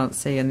adults can't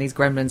see, and these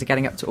gremlins are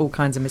getting up to all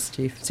kinds of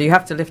mischief. So you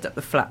have to lift up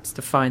the flaps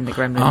to find the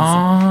gremlins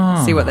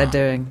and see what they're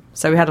doing.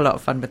 So we had a lot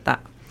of fun with that.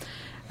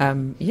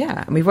 And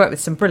we've worked with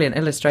some brilliant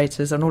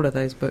illustrators on all of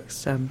those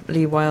books.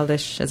 Lee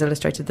Wildish has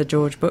illustrated the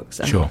George books,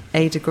 and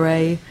Ada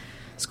Gray,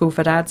 School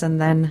for Dads,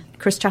 and then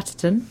Chris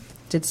Chatterton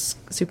did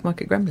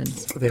Supermarket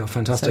Gremlins. They are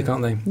fantastic,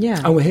 aren't they?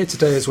 Yeah. And we're here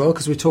today as well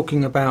because we're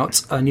talking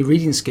about a new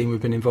reading scheme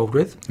we've been involved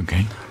with.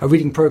 Okay. A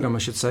reading programme, I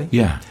should say.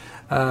 Yeah.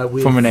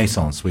 From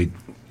Renaissance, with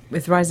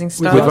Rising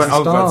Stars.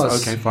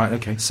 Stars. Okay, fine,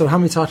 okay. So how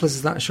many titles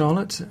is that,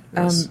 Charlotte?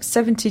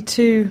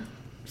 72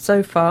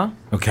 so far.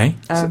 Okay.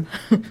 And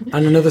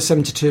another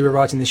 72 we're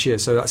writing this year,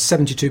 so that's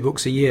 72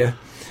 books a year.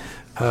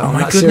 Oh my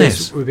that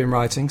goodness! Series we've been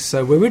writing,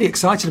 so we're really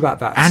excited about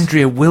that.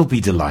 Andrea will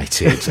be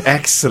delighted.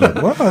 Excellent.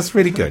 Well, that's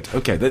really good.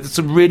 Okay, there's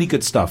some really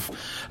good stuff.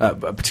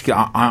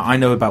 Particularly, I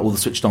know about all the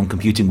switched-on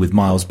computing with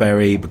Miles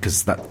Berry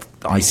because that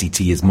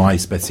ICT is my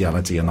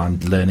speciality, and I'm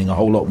learning a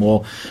whole lot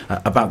more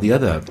about the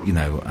other,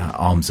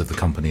 arms of the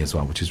company as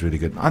well, which is really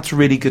good. That's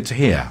really good to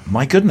hear.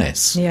 My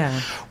goodness. Yeah.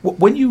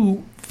 When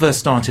you first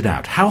started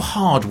out, how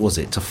hard was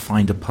it to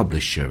find a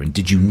publisher, and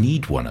did you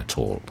need one at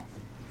all?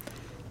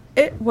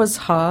 It was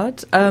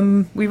hard.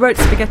 We wrote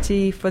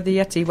Spaghetti for the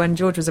Yeti when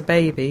George was a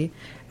baby,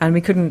 and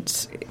we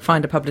couldn't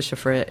find a publisher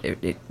for it.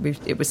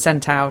 It was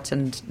sent out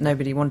and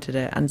nobody wanted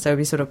it, and so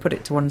we sort of put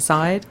it to one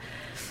side.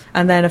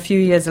 And then a few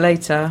years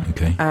later,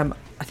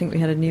 I think we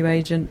had a new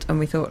agent, and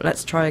we thought,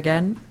 let's try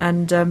again.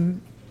 And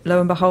lo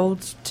and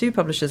behold, 2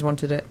 publishers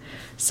wanted it.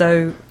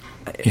 So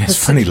yeah,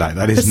 it's funny like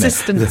that, isn't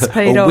persistence it?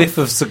 paid a off. whiff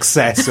of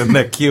success, and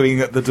they're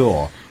queuing at the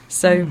door.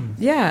 So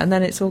and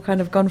then it's all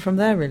kind of gone from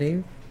there,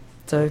 really.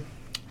 So.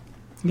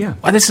 Yeah.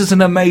 Well, this is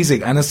an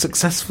amazing and a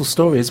successful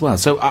story as well.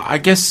 So I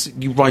guess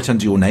you write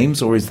under your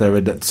names, or is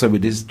there so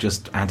it is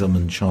just Adam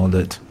and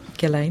Charlotte?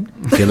 Ghislaine.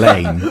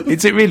 Ghislaine.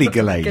 Is it really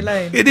Ghislaine?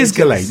 Ghislaine. It is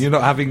Ghislaine. You're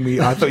not having me.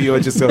 I thought you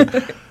were just.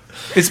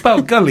 It's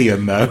spelled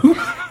Gullion, though.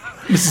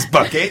 Mrs.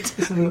 Bucket.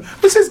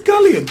 This is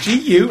Gullion.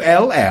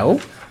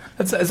 Gull.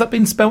 Has that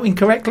been spelled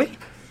incorrectly?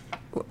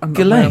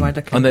 Ghislaine.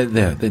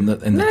 There, in the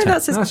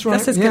that's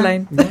right. That's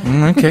Ghislaine.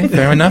 Okay,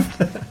 fair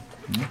enough.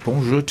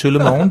 Bonjour tout le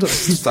monde.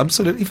 It's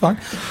absolutely fine.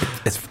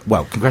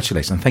 Well,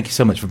 congratulations. Thank you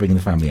so much for bringing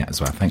the family out as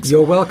well. Thanks.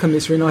 You're welcome.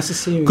 It's really nice to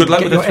see you. Good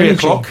luck with the 3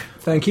 o'clock.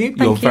 Thank you.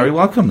 You're very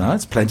welcome. No,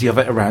 there's plenty of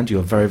it around.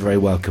 You're very, very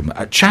welcome.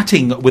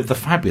 Chatting with the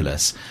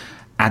fabulous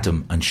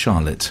Adam and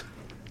Charlotte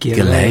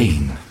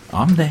Ghislaine.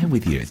 I'm there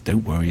with you.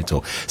 Don't worry at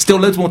all. Still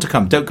loads more to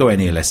come. Don't go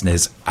anywhere,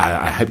 listeners.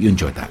 I hope you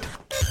enjoyed that.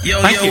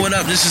 Yo, what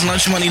up? This is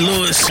Lunch Money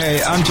Lewis.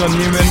 Hey, I'm John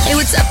Newman. Hey,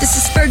 what's up? This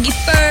is Fergie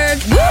Ferg.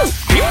 Woo!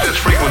 Keep this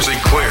frequency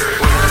clear.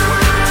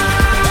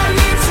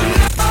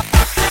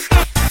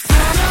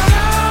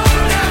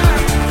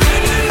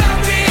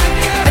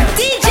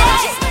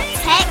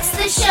 Text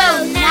the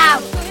show now.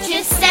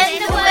 Just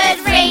send the word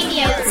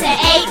radio to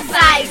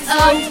 85010.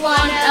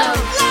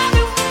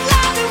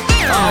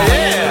 Oh,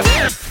 yeah.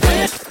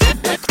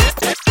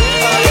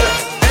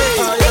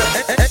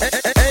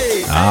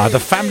 The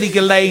family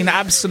Ghislaine,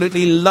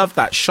 absolutely love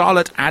that.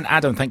 Charlotte and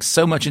Adam, thanks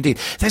so much indeed.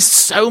 There's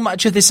so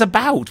much of this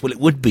about. Well, it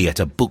would be at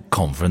a book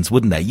conference,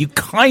 wouldn't there? You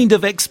kind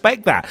of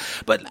expect that.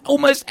 But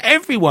almost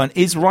everyone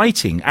is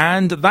writing,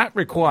 and that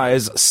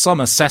requires some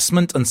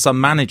assessment and some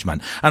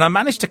management. And I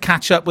managed to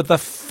catch up with the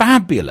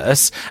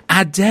fabulous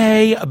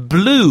Ade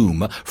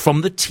Bloom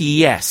from the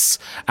TES.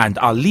 And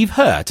I'll leave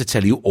her to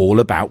tell you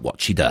all about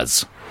what she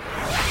does.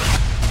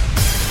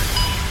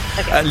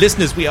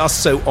 Listeners, we are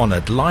so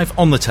honoured. Live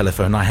on the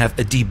telephone, I have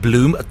Ade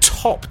Bloom, a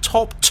top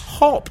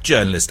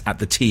journalist at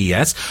the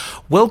TES.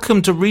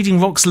 Welcome to Reading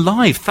Rocks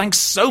Live. Thanks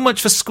so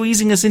much for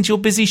squeezing us into your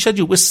busy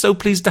schedule. We're so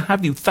pleased to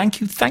have you.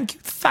 Thank you.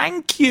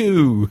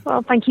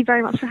 Well, thank you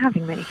very much for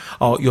having me.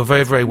 Oh, you're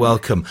very, very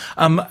welcome.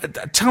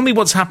 Tell me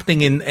what's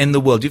happening in the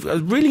world. You've a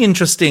really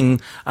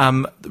interesting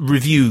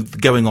review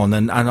going on,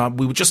 and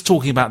we were just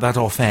talking about that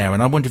off air,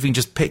 and I wonder if we can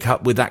just pick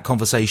up with that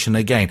conversation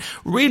again.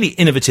 Really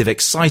innovative,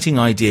 exciting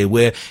idea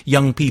where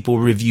young people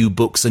review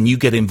books, and you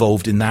get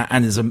involved in that,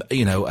 and as an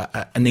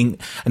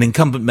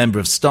incumbent member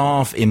of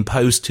staff in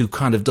Post who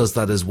kind of does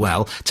that as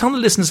well. Tell the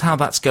listeners how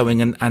that's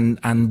going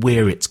and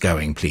where it's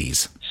going,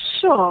 please.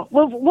 Sure.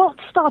 Well, what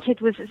started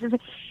was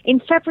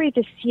in February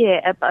this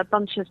year, a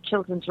bunch of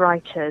children's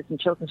writers and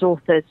children's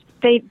authors,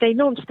 they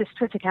launched this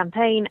Twitter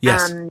campaign.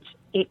 Yes. And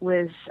it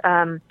was,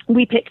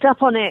 we picked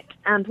up on it,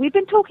 and we've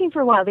been talking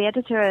for a while. The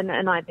editor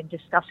and I have been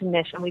discussing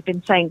this, and we've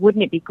been saying,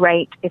 wouldn't it be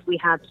great if we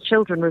had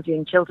children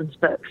reviewing children's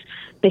books?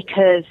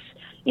 Because,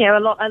 you know,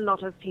 a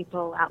lot of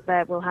people out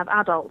there will have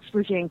adults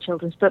reviewing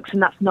children's books,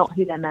 and that's not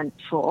who they're meant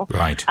for.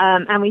 Right.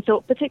 And we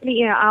thought, particularly,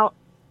 you know,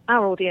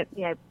 our audience,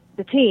 you know,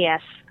 the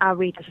TES, our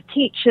readers are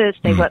teachers,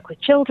 they work with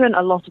children,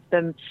 a lot of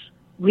them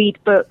read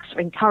books,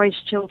 or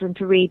encourage children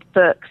to read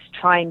books,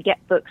 try and get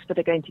books that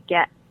are going to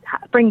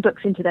bring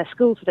books into their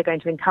schools that are going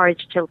to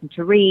encourage children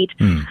to read.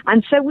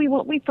 And so we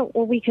thought,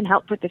 well, we can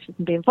help with this, we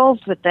can be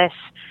involved with this.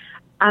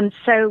 And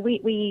so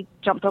we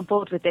jumped on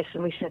board with this,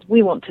 and we said,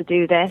 we want to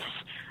do this.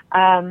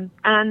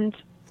 And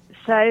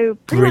so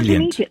pretty much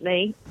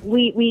immediately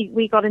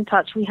we got in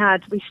touch. We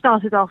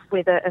started off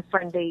with a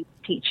friendly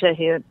teacher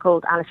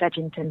called Alice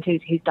Edgington,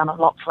 who's done a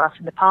lot for us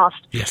in the past.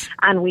 Yes.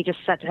 And we just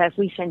said to her, if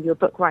we send you a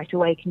book right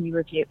away, can you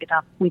review it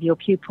with your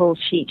pupils?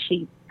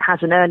 She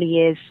has an early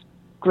years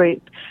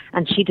group,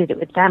 and she did it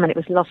with them, and it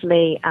was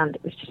lovely, and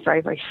it was just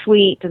very, very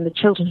sweet, and the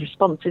children's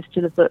responses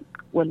to the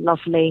book were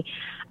lovely.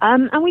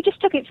 And we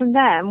just took it from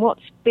there. And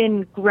what's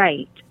been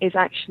great is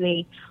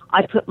actually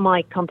I put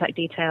my contact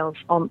details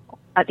on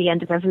at the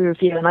end of every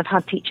review, and I've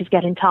had teachers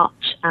get in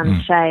touch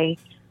and say,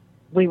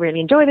 we really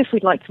enjoy this,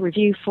 we'd like to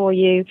review for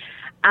you.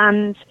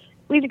 And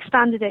we've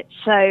expanded it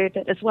so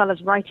that as well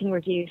as writing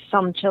reviews,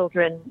 some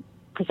children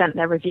present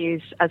their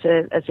reviews as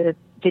a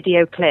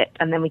video clip,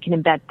 and then we can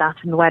embed that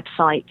in the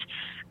website.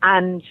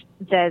 And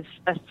there's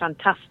a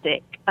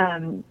fantastic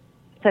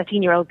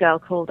 13-year-old girl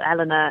called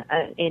Eleanor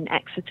in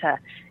Exeter,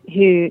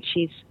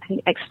 she's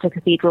Exeter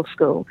Cathedral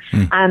School,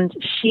 and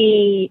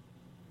she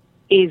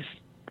is,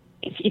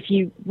 if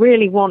you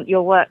really want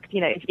your work,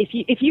 you know,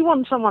 if you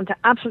want someone to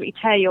absolutely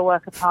tear your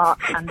work apart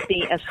and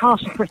be as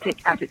harsh a critic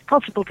as it's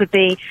possible to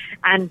be,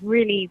 and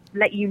really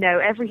let you know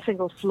every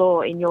single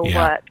flaw in your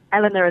work,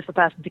 Eleanor is the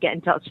person to get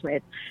in touch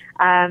with.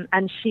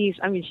 And she's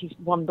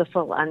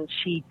wonderful, and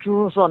she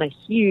draws on a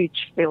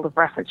huge field of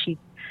reference. She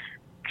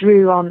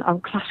drew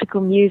on classical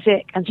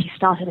music, and she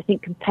started, I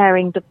think,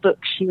 comparing the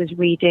books she was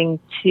reading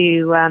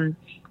to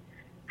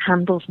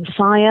Handel's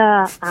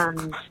Messiah,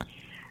 and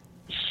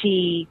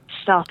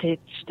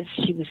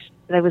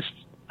there was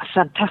a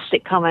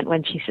fantastic comment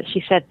when she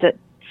said that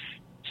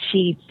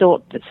she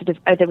thought that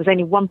there was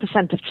only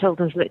 1% of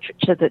children's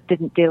literature that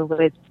didn't deal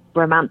with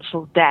romance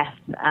or death,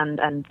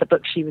 and the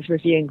book she was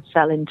reviewing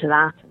fell into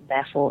that. And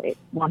therefore it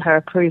won her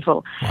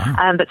approval.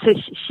 Wow. But so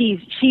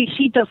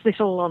she does this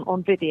all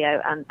on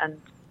video,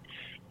 and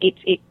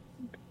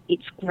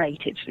it's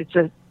great. It's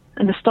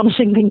an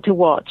astonishing thing to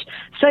watch.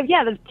 So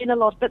yeah, there's been a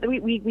lot, but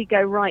we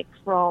go right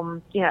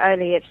from,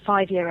 early it's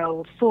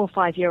 5-year-olds, 4 or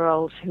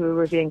 5-year-olds who are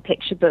reviewing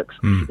picture books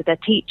with their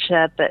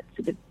teacher, but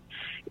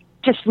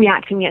just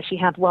reacting. We actually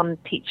had one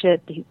teacher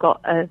who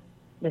got a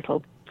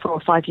little 4 or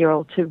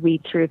 5-year-old to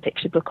read through a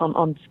picture book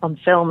on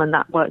film, and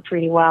that worked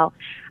really well.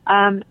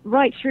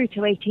 Right through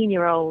to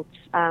 18-year-olds,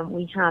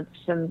 we had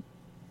some.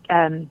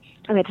 I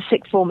had a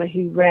sixth former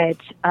who read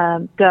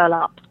Girl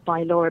Up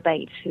by Laura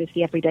Bates, who is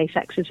the everyday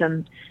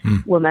sexism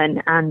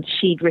woman, and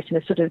she'd written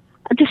a sort of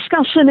a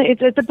discussion.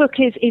 The book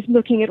is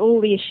looking at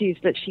all the issues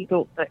that she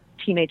thought that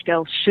teenage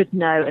girls should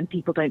know and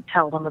people don't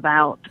tell them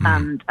about,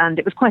 and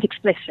it was quite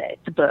explicit,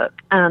 the book,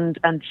 and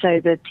so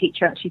the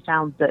teacher actually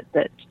found that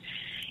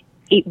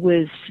it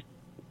was,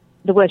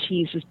 the word she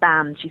used was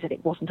banned. She said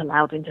it wasn't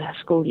allowed into her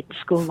school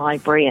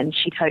library, and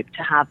she'd hoped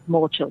to have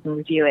more children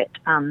review it,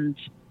 and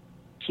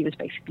she was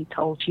basically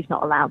told she's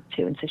not allowed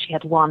to. And so she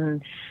had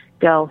one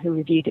girl who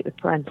reviewed it with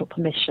parental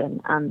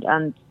permission,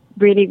 and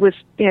really was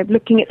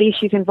looking at the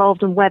issues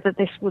involved and whether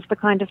this was the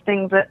kind of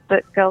thing that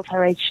girls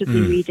her age should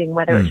be reading,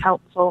 whether it's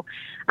helpful.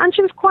 And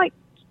she was quite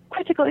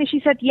critical, and she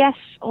said yes,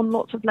 on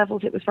lots of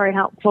levels it was very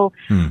helpful,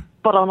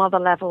 but on other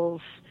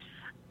levels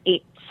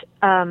it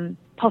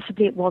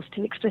possibly it was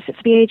too explicit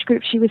for the age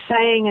group, she was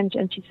saying,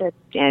 and she said,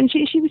 and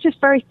she was just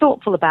very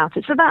thoughtful about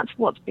it. So that's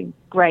what's been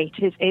great,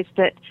 is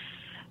that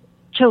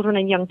children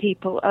and young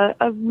people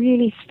are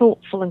really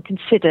thoughtful and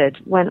considered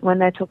when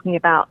they're talking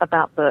about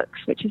books,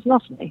 which is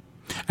lovely.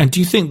 And do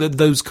you think that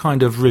those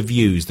kind of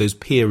reviews, those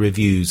peer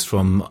reviews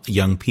from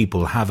young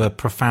people, have a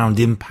profound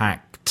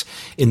impact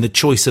in the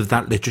choice of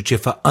that literature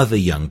for other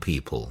young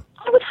people?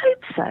 I would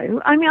hope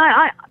so. I mean,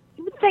 I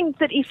would think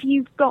that if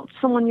you've got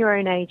someone your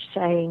own age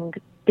saying,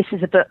 this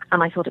is a book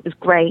and I thought it was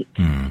great,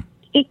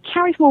 it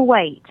carries more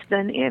weight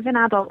than if an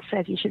adult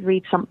says you should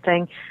read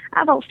something.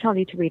 Adults tell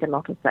you to read a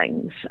lot of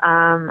things,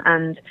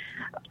 and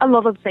a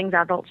lot of things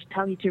adults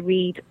tell you to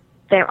read,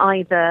 they're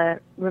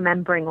either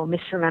remembering or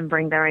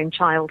misremembering their own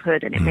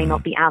childhood, and it may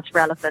not be as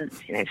relevant.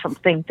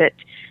 Something that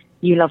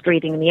you loved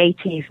reading in the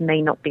 80s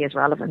may not be as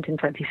relevant in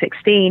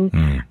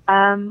 2016.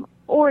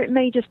 Or it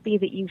may just be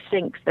that you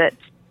think that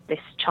this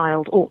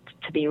child ought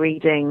to be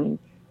reading,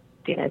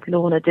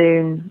 Lorna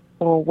Doone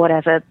or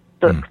whatever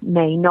book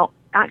may not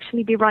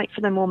actually be right for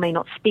them or may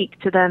not speak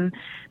to them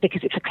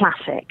because it's a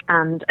classic.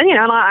 And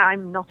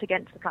I'm not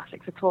against the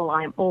classics at all.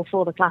 I am all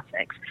for the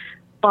classics.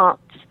 But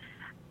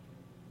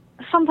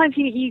sometimes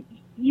you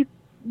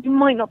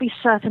might not be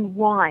certain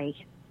why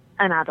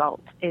an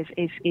adult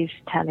is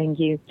telling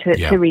you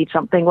to read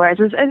something. Whereas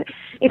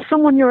if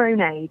someone your own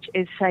age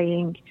is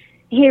saying,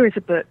 here is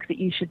a book that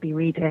you should be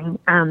reading,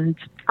 and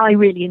I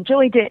really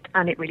enjoyed it,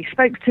 and it really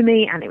spoke to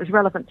me, and it was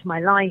relevant to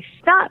my life.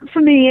 That, for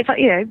me, if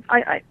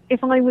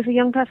I was a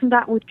young person,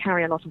 that would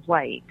carry a lot of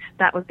weight.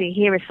 That would be,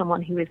 here is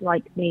someone who is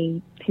like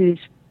me, who's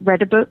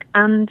read a book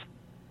and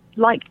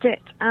liked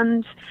it,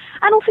 and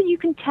also you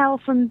can tell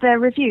from their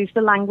reviews the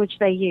language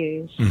they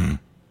use.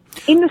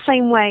 In the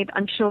same way,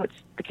 I'm sure it's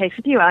the case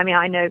with you. I mean,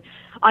 I know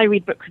I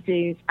read book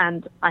reviews,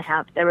 and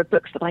there are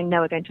books that I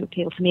know are going to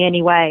appeal to me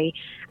anyway,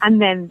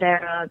 and then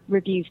there are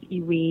reviews that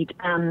you read,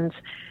 and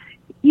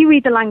you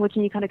read the language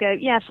and you kind of go,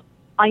 yes,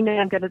 I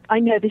know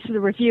this is a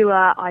reviewer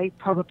I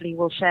probably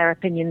will share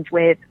opinions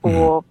with,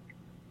 or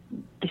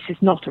this is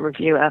not a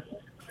reviewer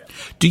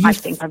I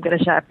think I'm going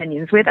to share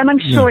opinions with, and I'm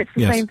sure it's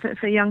the same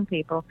for young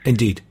people.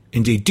 Indeed.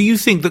 Do you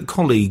think that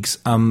colleagues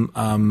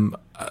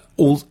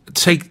all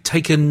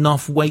take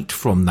enough weight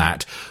from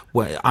that?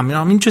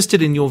 I'm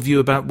interested in your view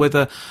about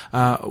whether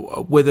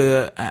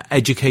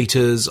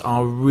educators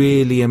are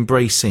really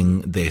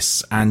embracing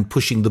this and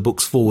pushing the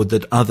books forward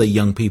that other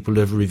young people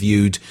have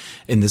reviewed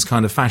in this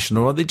kind of fashion,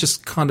 or are they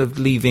just kind of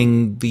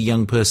leaving the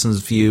young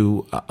person's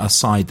view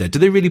aside there? Do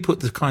they really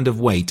put the kind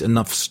of weight,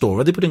 enough store?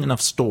 Are they putting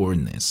enough store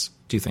in this,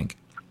 do you think?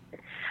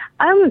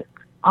 I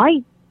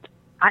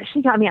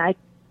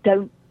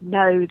don't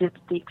know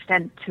the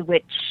extent to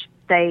which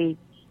they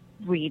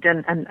read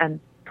and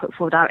put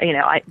forward our,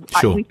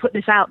 we put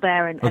this out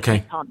there and we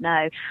can't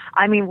know.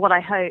 I mean, what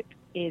I hope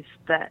is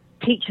that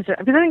teachers are,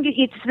 because I think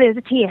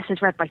the TS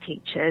is read by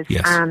teachers,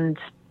 and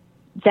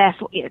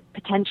therefore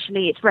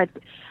potentially it's read.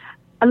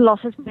 A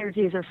lot of the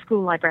reviews are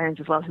school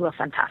librarians as well, who are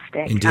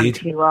fantastic. Indeed. And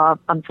who are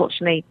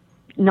unfortunately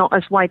not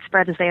as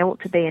widespread as they ought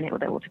to be, and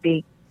there ought to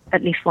be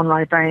at least one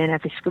librarian in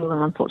every school,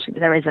 and unfortunately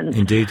there isn't.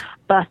 Indeed.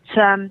 But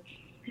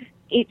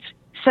it's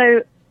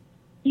so.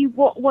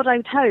 What I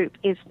would hope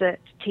is that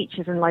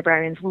teachers and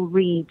librarians will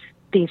read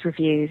these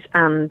reviews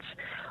and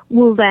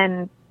will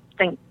then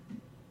think,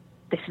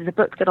 this is a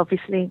book that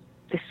obviously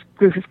this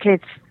group of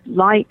kids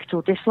liked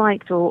or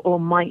disliked or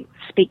might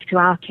speak to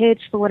our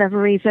kids for whatever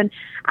reason,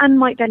 and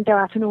might then go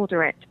out and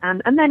order it.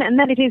 And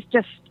then it is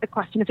just a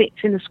question of it's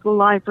in the school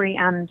library,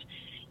 and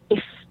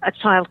if a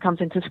child comes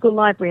into the school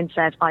library and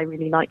says, I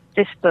really like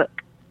this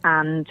book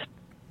and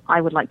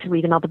I would like to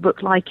read another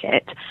book like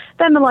it,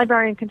 then the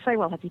librarian can say,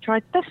 well, have you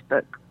tried this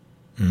book?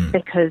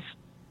 Because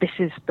this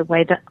is the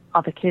way that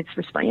other kids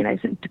respond. You know,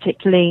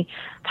 particularly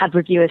I've had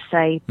reviewers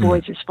say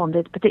boys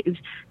responded, but it was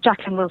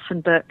Jacqueline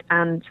Wilson book,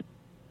 and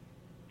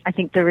I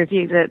think the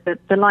review,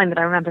 the line that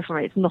I remember from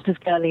it, it's not as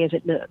girly as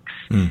it looks.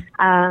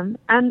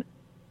 And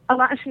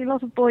actually, a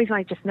lot of boys,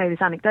 I just know this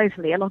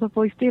anecdotally, a lot of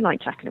boys do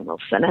like Jacqueline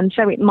Wilson, and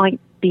so it might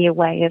be a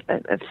way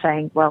of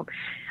saying, well,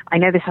 I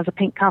know this has a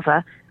pink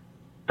cover,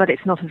 but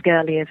it's not as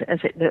girly as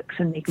it looks,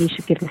 and maybe you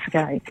should give this a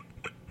go.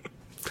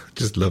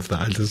 Just love that.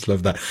 I just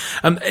love that.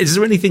 Is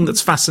there anything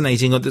that's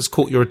fascinating or that's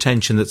caught your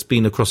attention that's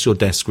been across your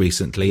desk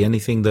recently?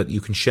 Anything that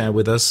you can share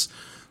with us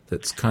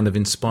that's kind of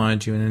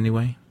inspired you in any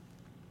way?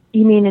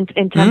 You mean in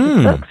terms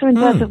of books or in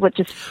terms of what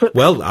just books?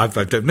 Well, I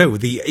don't know.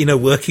 The inner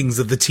workings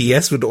of the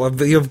TS would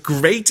be of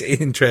great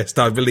interest,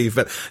 I believe.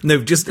 But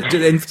no, just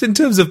in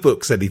terms of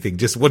books, anything.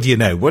 Just what do you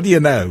know? What do you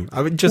know?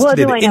 I'm interested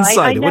in it.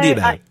 Insider, what do you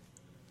know?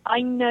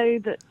 I know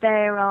that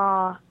there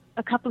are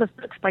a couple of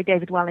books by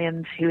David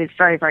Walliams, who is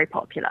very, very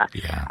popular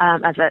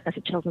as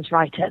a children's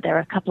writer. There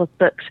are a couple of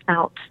books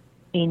out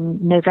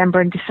in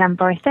November and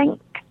December, I think,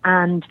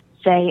 and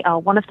they are,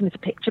 one of them is a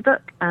picture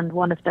book, and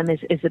one of them is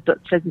a book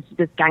for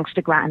the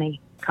gangster granny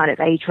kind of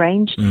age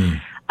range,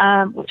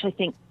 which I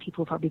think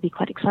people will probably be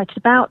quite excited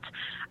about.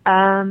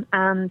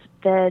 And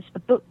there's a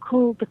book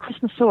called The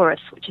Christmasaurus,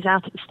 which is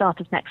out at the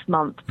start of next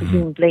month,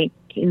 presumably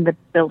in the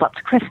build-up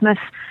to Christmas,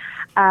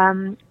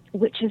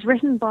 which is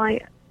written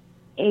by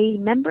a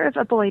member of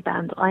a boy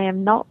band. I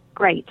am not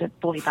great at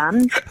boy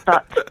bands,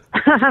 but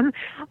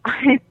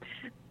I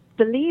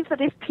believe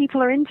that if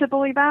people are into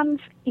boy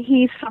bands,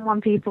 he's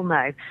someone people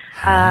know.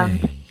 Wow.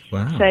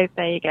 So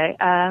there you go.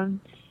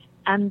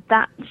 And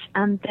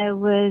there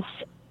was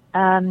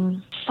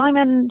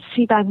Simon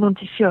Sebag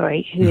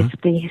Montefiore, who is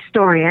the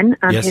historian,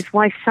 and his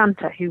wife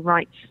Santa, who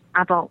writes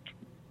adult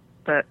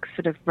books,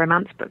 sort of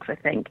romance books, I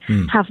think.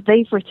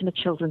 They've written a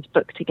children's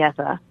book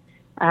together,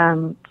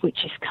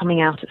 which is coming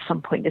out at some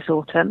point this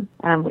autumn,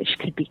 which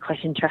could be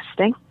quite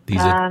interesting.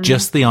 These are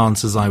just the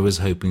answers I was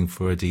hoping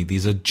for, Adi.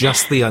 These are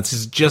just the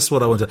answers, just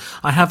what I wanted.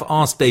 I have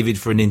asked David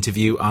for an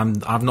interview. I'm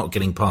not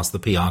getting past the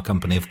PR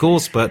company, of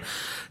course, but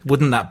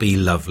wouldn't that be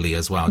lovely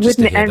as well? Just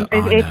to hear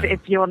that, if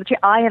you want to,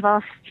 I have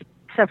asked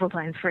several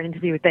times for an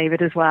interview with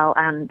David as well,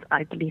 and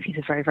I believe he's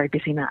a very, very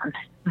busy man,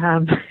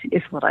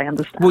 is what I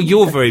understand. Well,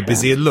 you're very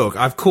busy, and look,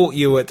 I've caught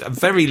you at a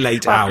very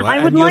late hour.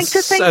 I would like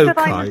to think that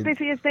kind. I'm as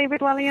busy as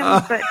David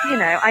Williams, but, you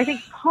know, I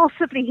think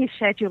possibly his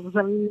schedule is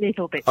a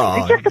little bit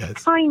busy, just a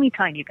tiny,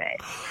 tiny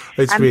bit.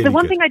 It's really the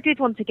one good. thing I did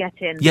want to get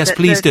in,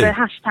 please do. The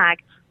hashtag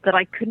that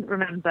I couldn't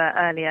remember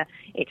earlier,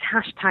 it's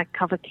hashtag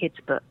Cover Kids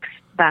Books.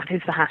 That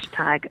is the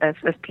hashtag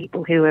of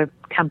people who are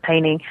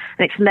campaigning,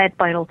 and it's led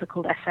by an author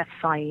called SF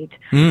Said,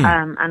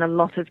 and a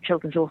lot of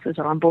children's authors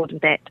are on board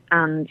with it,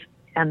 and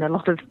a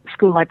lot of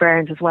school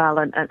librarians as well,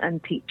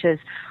 and teachers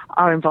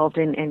are involved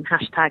in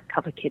hashtag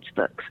Cover Kids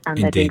Books, and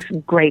they're doing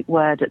some great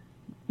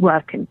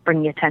work and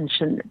bringing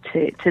attention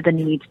to the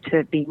need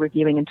to be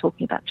reviewing and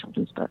talking about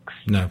children's books.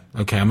 No,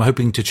 okay. I'm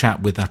hoping to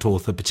chat with that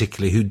author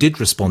particularly who did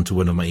respond to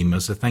one of my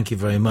emails, so thank you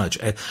very much.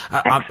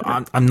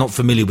 I'm not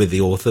familiar with the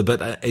author,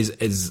 but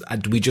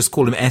do we just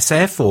call him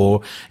SF,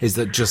 or is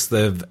that just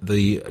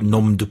the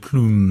nom de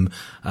plume?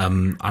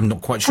 I'm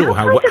not quite sure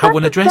how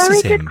one addresses him.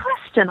 That's a very good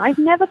question. I've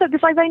never thought,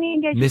 because I've only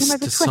engaged with him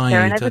over Twitter,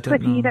 and over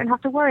Twitter you don't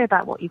have to worry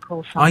about what you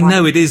call someone. I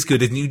know it is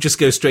good, and you just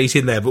go straight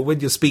in there, but when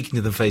you're speaking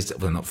to them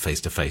not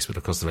face to face, but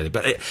across the radio.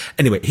 But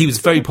anyway, he was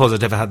very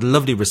positive. I had a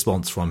lovely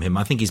response from him.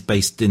 I think he's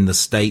based in the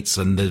States,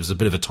 and there's a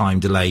bit of a time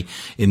delay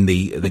in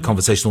the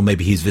conversation, or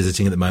maybe he's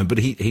visiting at the moment, but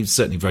he's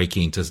certainly very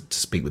keen to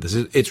speak with us.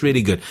 It's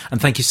really good. And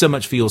thank you so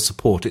much for your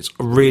support. It's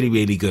really,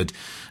 really good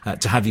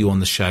to have you on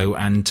the show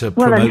and to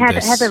promote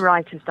this. Heather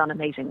Wright has done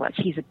amazing work.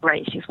 She's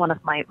one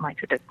of my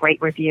sort of great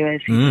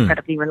reviewers. She's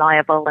incredibly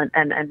reliable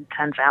and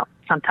turns out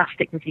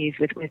fantastic reviews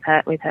with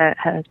her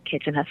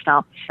kids and her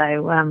staff.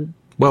 So,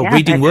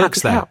 Reading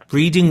works there.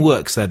 Reading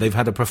works there. They've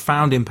had a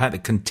profound impact. They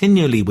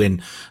continually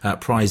win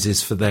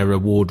prizes for their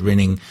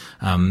award-winning,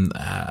 for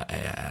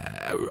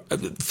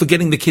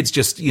getting the kids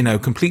just,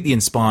 completely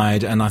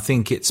inspired. And I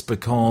think it's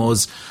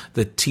because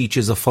the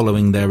teachers are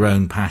following their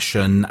own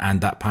passion,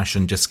 and that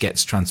passion just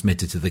gets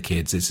transmitted to the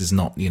kids. This is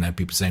not,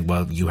 people saying,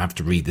 well, you have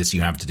to read this,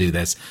 you have to do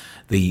this.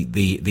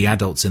 The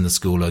adults in the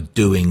school are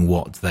doing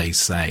what they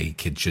say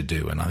kids should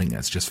do. And I think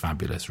that's just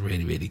fabulous.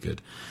 Really, really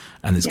good.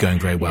 And it's going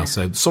very well.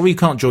 So sorry you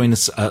can't join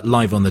us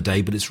live on the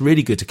day, but it's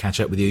really good to catch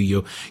up with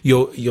you.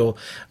 You're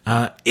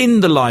in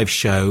the live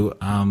show.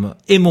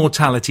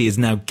 Immortality is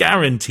now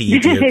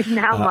guaranteed. It's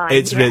now mine.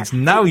 It's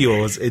now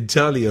yours,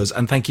 entirely yours.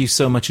 And thank you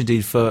so much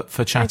indeed for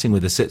chatting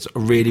with us. It's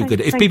really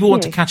good. If people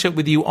want to catch up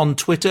with you on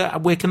Twitter,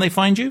 where can they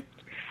find you?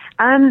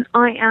 I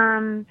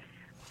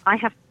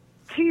have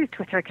 2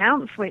 Twitter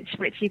accounts, which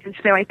you can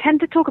follow. I tend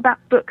to talk about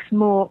books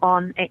more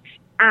on it's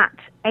at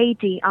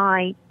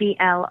ADIBLOOM.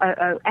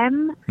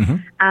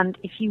 And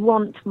if you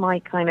want my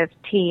kind of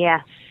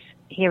TES,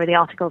 here are the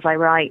articles I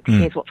write,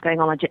 here's what's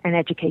going on in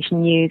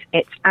education news,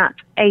 it's at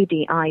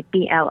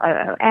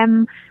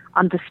ADIBLOOM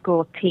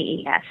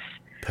 _TES.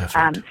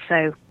 Perfect.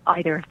 So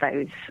either of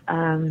those.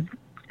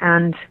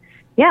 And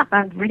yeah,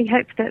 I really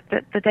hope that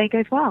the day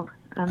goes well.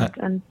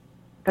 And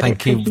that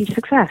Thank it's you. a huge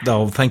success.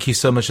 Oh, thank you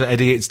so much,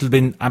 Eddie. It's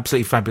been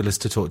absolutely fabulous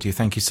to talk to you.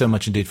 Thank you so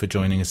much indeed for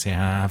joining us here.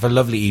 Have a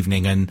lovely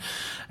evening and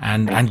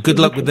good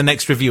luck with the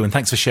next review. And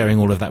thanks for sharing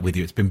all of that with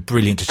you. It's been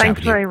brilliant to chat Thanks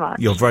with you. very much.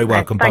 You're very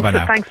welcome. Thanks, Bye-bye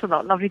now. Thanks a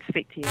lot. Lovely to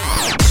speak to you.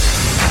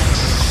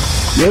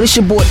 Yo, this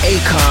your boy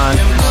Akon.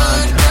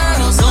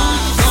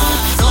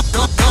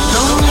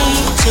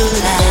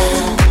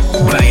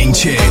 Banging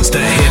tunes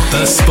that hit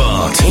the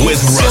spot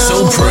with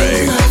Russell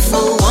Prue.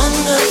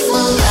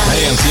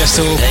 Hey, I'm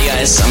Tiesto. Hey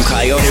guys, I'm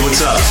Kyle. Hey,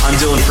 what's up? I'm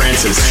Dylan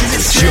Francis.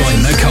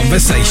 Join the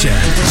conversation.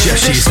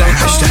 Just use the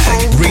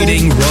hashtag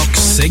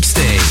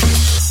ReadingRock16.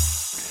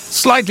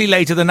 Slightly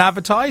later than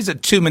advertised,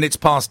 at 2 minutes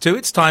past 2,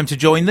 it's time to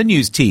join the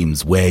news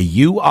teams where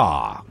you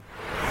are.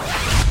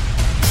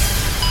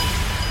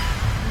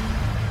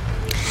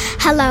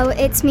 Hello,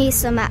 it's me,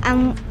 Summer,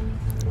 and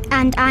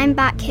I'm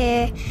back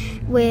here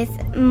with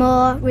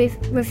more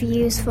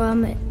reviews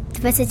from the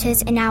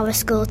visitors in our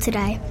school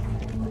today.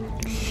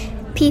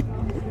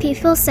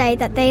 People say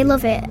that they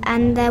love it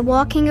and they're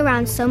walking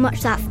around so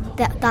much that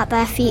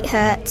their feet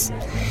hurt.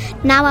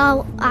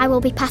 Now I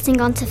will be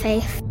passing on to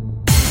Faith.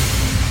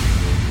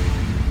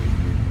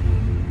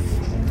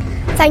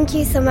 Thank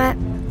you, Summer.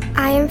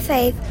 I am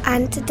Faith,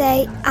 and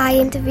today I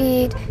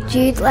interviewed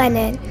Jude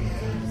Lennon.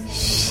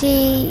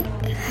 She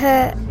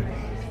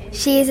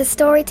is a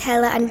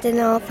storyteller and an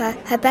author.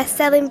 Her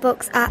best-selling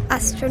books are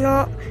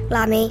Astronaut,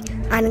 Lammy,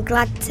 and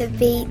Glad to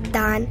Be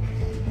Dan.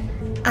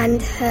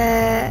 And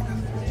her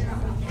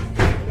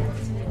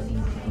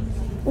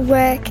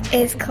work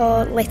is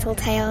called Little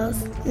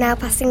Tales. Now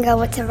passing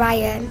over to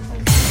Ryan.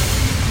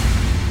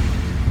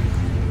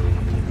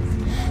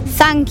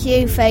 Thank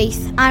you,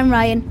 Faith. I'm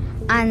Ryan,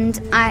 and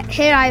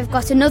here I've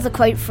got another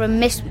quote from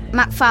Miss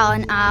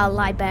McFarlane, our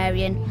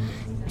librarian.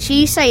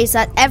 She says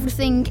that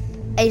everything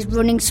is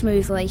running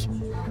smoothly.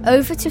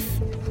 Over to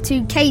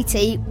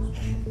Katie.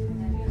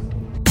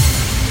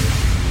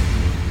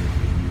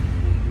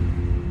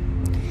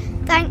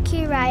 Thank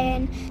you,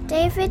 Ryan.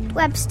 David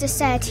Webster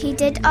said he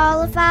did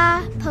all of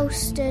our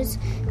posters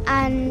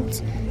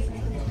and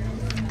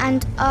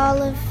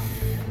all of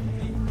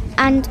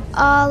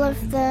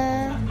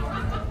the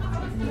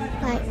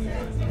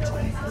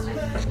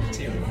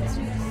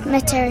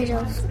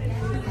materials.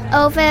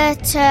 Over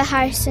to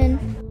Harrison.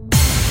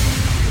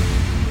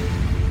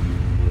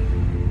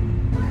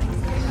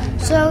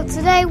 So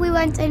today we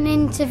went and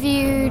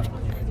interviewed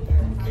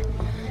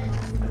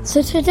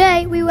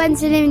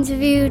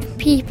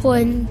people,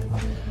 and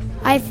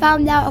I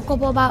found out a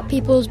couple about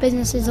people's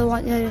businesses and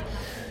whatnot.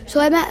 So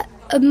I met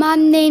a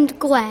man named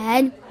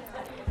Glenn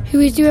who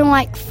was doing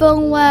like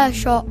film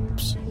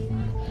workshops,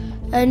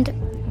 and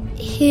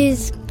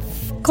his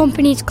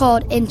company's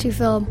called Into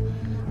Film.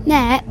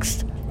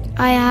 Next,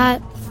 I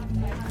had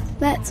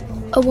met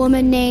a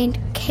woman named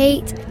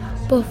Kate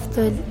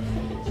Buffton.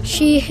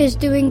 She is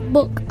doing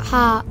book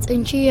art,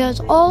 and she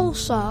has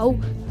also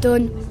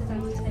done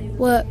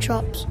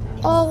workshops.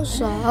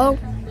 Also,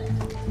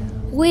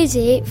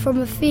 Lizzie from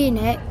The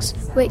Phoenix,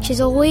 which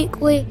is a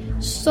weekly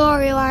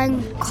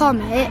storyline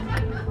comic,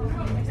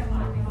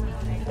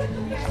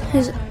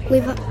 has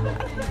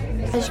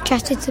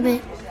chatted to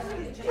me.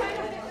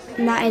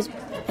 And that is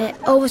it.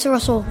 Over to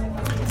Russell.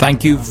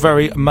 Thank you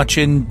very much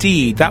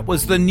indeed. That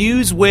was the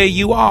news where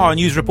you are.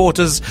 News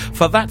reporters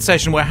for that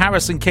session were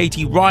Harrison,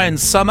 Katie, Ryan,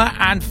 Summer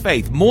and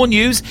Faith. More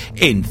news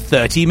in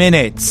 30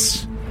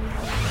 minutes.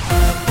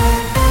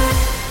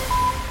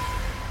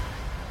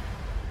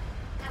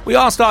 We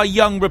asked our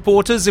young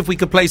reporters if we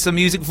could play some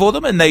music for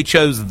them, and they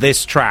chose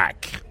this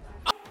track.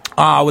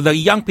 Well, the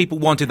young people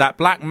wanted that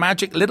Black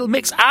Magic Little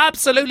Mix.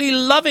 Absolutely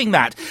loving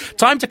that.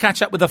 Time to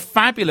catch up with the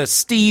fabulous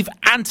Steve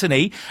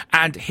Anthony,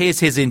 and here's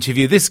his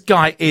interview. This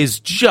guy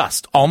is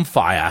just on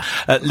fire.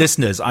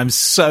 Listeners, I'm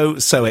so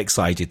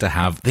excited to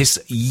have this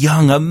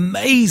young,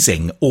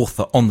 amazing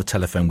author on the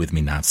telephone with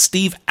me now,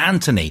 Steve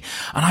Anthony.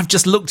 And I've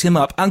just looked him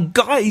up, and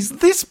guys,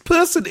 this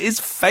person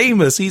is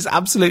famous. He's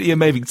absolutely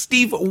amazing.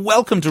 Steve,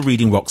 welcome to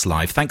Reading Rocks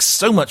Live. Thanks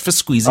so much for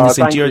squeezing us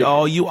into your...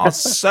 Oh, you are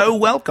so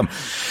welcome.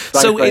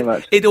 Thanks very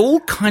much. It all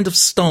kind of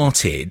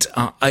started,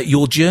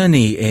 your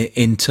journey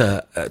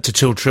into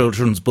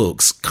children's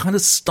books kind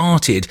of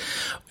started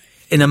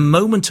in a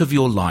moment of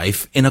your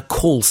life in a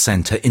call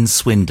centre in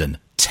Swindon.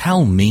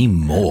 Tell me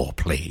more,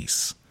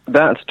 please.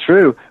 That's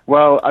true.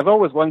 Well, I've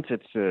always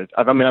wanted to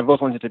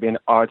be an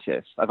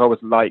artist. I've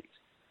always liked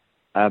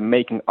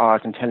making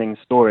art and telling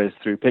stories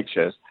through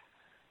pictures.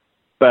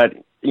 But,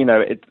 you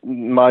know,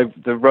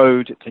 the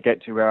road to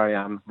get to where I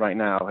am right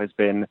now has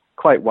been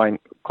quite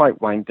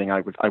winding,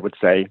 I would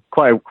say,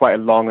 quite a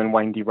long and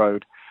windy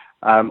road.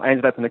 I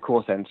ended up in a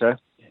call center,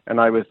 and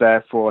I was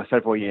there for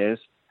several years,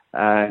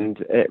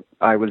 and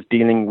I was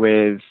dealing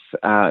with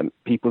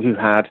people who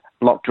had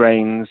blocked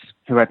drains,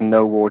 who had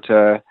no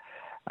water.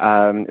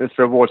 It was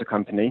for a water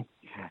company.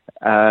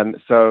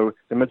 So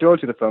the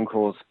majority of the phone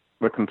calls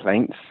were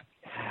complaints.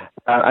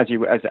 as you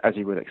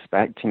would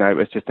expect. You know, it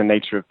was just the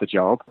nature of the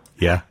job.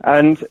 Yeah.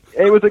 And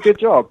it was a good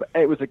job.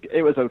 It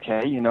was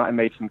okay. You know, I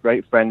made some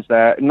great friends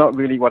there. Not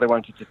really what I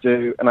wanted to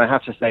do. And I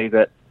have to say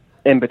that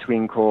in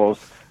between calls,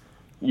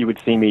 you would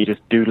see me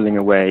just doodling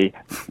away,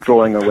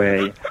 drawing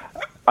away.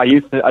 I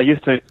used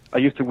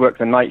to work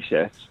the night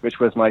shift, which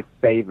was my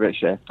favorite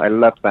shift. I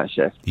loved that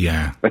shift.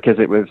 Yeah. Because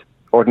it was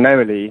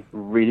ordinarily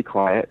really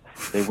quiet.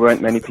 There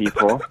weren't many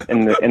people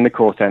in the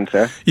call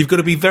centre. You've got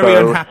to be very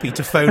unhappy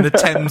to phone a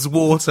Thames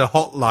Water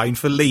hotline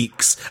for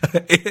leaks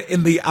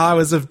in the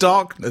hours of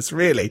darkness,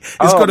 really.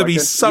 There's got to be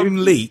some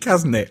leak,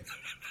 hasn't it?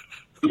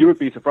 You would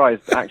be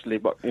surprised, actually,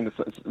 but you know,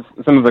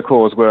 some of the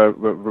calls were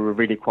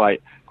really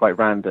quite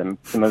random.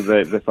 Some of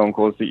the phone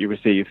calls that you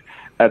receive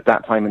at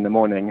that time in the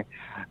morning.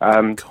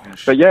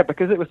 But yeah,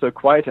 because it was so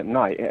quiet at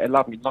night, it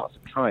allowed me lots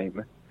of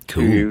time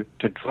to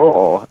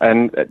draw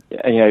and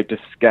you know, to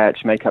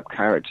sketch, make up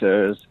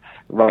characters,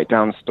 write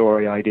down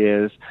story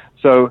ideas.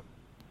 So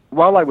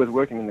while I was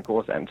working in the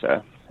call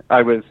center,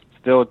 I was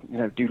still, you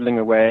know, doodling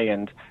away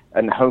and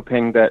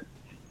hoping that,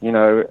 you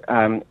know,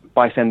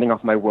 by sending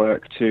off my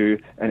work to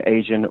an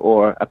agent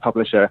or a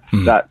publisher,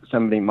 that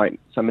somebody might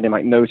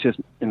notice,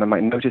 you know,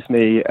 might notice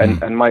me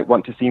and might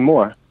want to see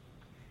more.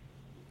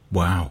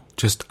 Wow,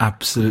 just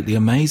absolutely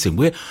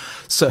amazing.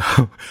 So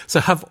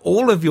have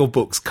all of your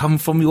books come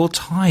from your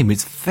time?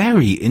 It's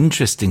very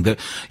interesting that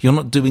you're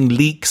not doing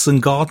leeks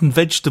and garden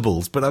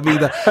vegetables. But I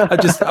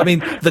mean,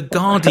 The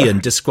Guardian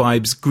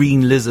describes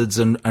green lizards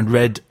and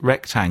red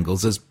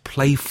rectangles as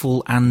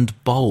playful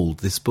and bold.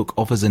 This book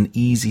offers an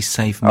easy,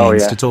 safe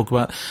means to talk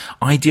about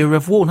idea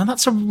of war. Now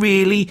that's a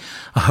really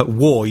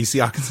war. You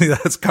see, I can see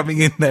that's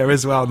coming in there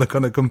as well, the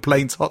kind of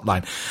complaints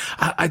hotline.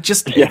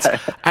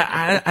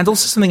 And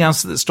also something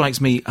else that strikes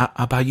me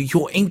about you,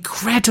 you're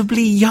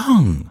incredibly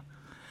young.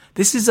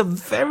 This is a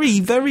very,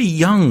 very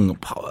young,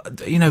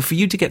 you know, for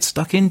you to get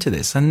stuck into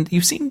this, and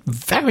you seem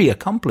very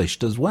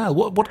accomplished as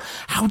well.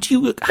 How do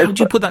you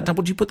put that down?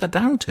 What do you put that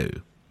down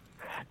to?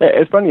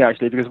 It's funny,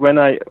 actually, because when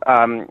I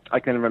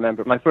can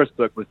remember, my first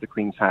book was The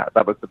Queen's Hat.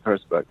 That was the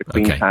first book, The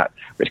Queen's Hat,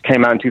 which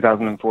came out in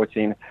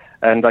 2014,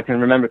 and I can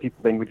remember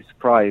people being really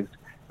surprised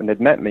when they'd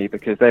met me,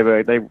 because they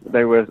were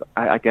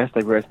I guess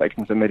they were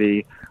expecting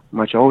somebody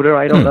much older.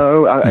 I don't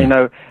know. You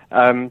know,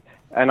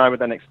 and I would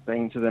then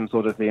explain to them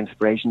sort of the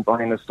inspiration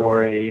behind the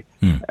story,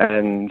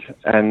 and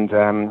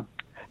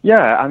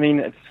yeah, I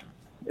mean,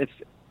 it's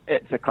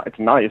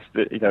nice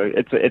that, you know,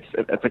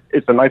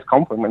 it's a nice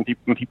compliment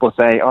when people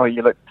say, oh,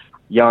 you look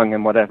young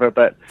and whatever,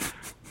 but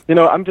you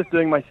know, I'm just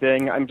doing my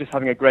thing. I'm just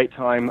having a great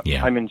time.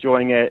 Yeah. I'm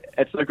enjoying it.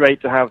 It's so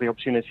great to have the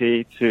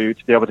opportunity to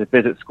be able to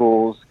visit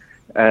schools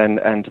and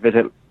to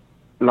visit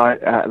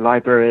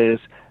libraries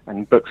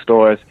and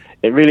bookstores.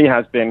 It really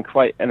has been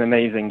quite an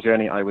amazing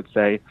journey, I would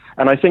say.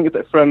 And I think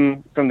that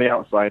from the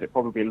outside, it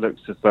probably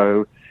looks as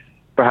though,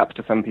 perhaps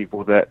to some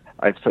people, that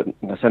I've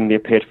suddenly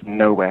appeared from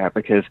nowhere.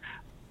 Because,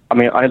 I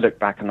mean, I look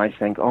back and I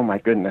think, oh my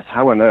goodness,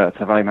 how on earth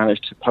have I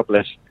managed to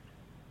publish,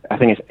 I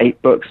think it's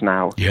 8 books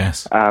now.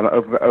 Yes.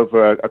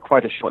 Over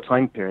quite a short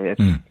time period.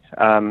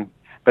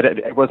 But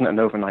it wasn't an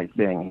overnight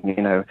thing.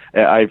 You know,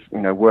 I've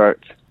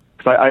worked,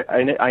 because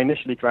I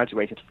initially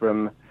graduated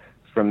from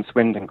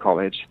Swindon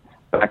College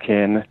back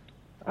in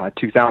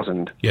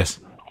 2000. Yes.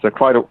 So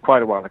quite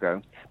a while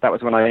ago. That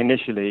was when I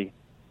initially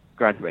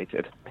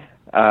graduated,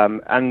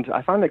 and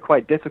I found it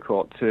quite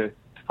difficult to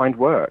find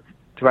work,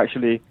 to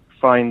actually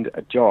find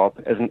a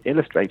job as an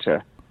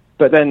illustrator.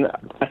 But then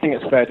I think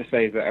it's fair to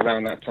say that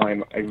around that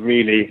time I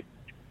really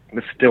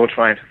was still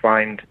trying to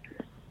find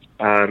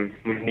my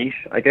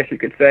niche, I guess you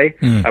could say.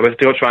 I was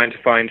still trying to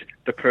find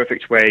the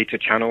perfect way to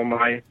channel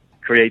my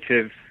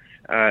creative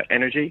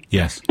energy.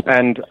 Yes.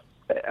 And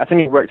I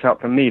think it worked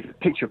out for me that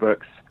picture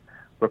books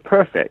were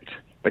perfect,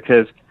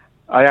 because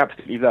I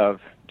absolutely love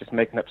just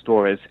making up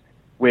stories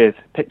with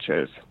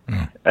pictures.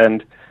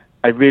 And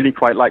I really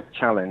quite like the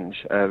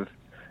challenge of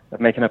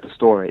making up a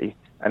story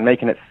and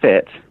making it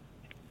fit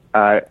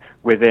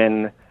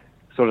within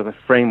sort of the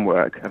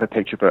framework of a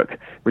picture book,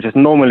 which is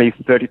normally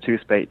 32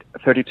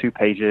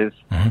 pages.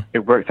 It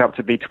works out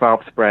to be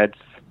 12 spreads.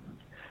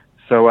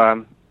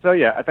 So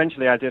yeah,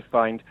 eventually I did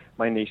find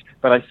my niche.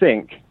 But I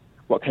think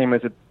what came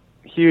as a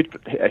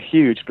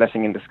huge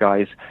blessing in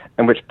disguise,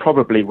 and which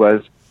probably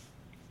was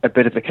a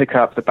bit of a kick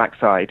up the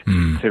backside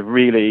to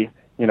really,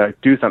 you know,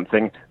 do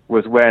something,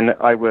 was when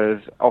I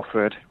was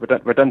offered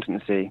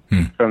redundancy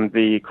from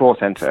the call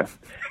center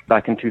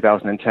back in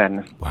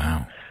 2010.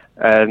 Wow.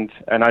 And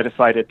I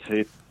decided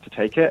to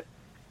take it,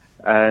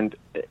 and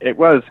it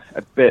was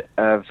a bit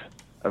of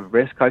a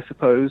risk, I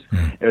suppose.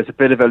 It was a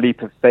bit of a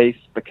leap of faith,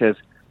 because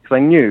I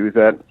knew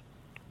that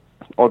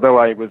although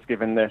I was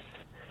given this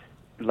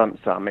lump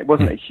sum, it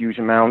wasn't a huge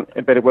amount,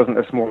 but it wasn't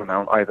a small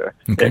amount either.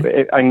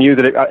 Okay. I knew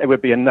that it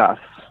would be enough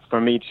for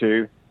me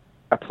to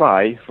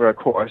apply for a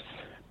course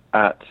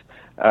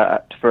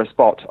for a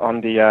spot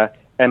on the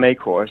MA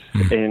course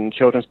in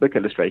children's book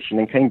illustration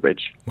in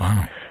Cambridge.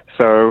 Wow.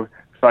 So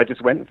I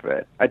just went for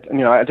it. I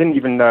didn't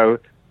even know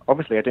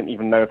obviously I didn't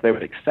even know if they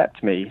would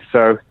accept me.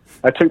 So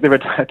I took the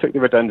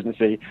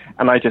redundancy,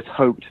 and I just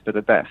hoped for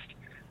the best.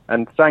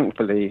 And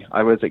thankfully,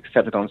 I was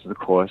accepted onto the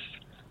course.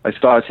 I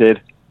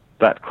started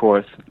that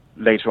course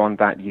later on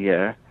that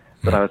year,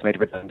 but I was made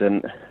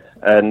redundant.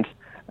 And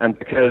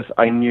because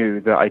I knew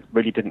that I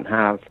really didn't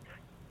have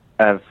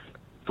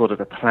sort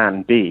of a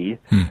plan B,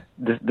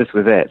 this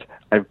was it.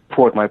 I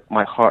poured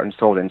my heart and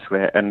soul into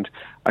it, and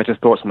I just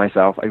thought to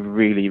myself, I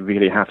really,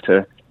 really have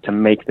to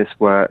make this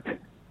work.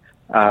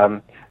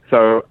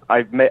 So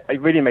I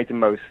really made the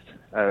most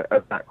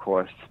of that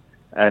course,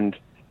 and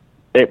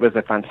it was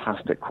a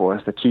fantastic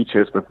course. The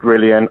teachers were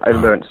brilliant. I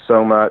learned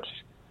so much,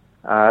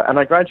 and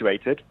I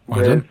graduated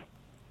with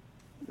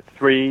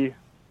 3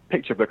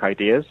 picture book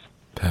ideas.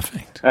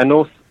 Perfect. And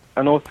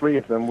all 3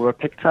 of them were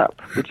picked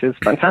up, which is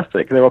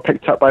fantastic. They were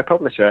picked up by a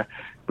publisher,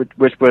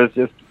 which was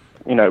just,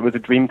 it was a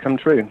dream come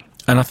true.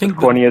 And I think, as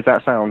corny as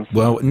that sounds.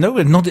 Well, no,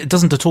 it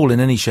doesn't at all in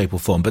any shape or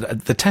form.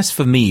 But the test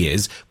for me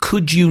is,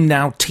 could you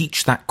now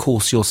teach that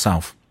course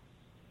yourself?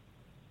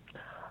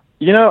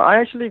 I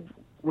actually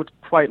would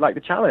quite like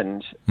the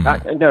challenge.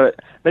 No,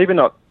 maybe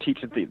not teach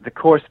the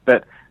course,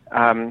 but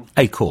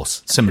a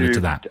course similar to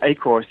that. A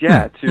course,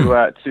 yeah.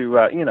 To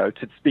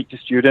speak to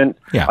students.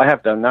 Yeah. I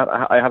have done that.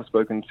 I have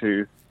spoken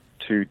to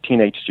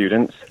teenage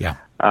students. Yeah.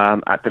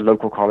 At the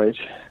local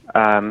college,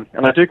 and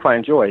I do quite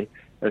enjoy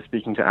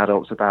speaking to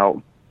adults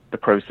about the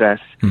process.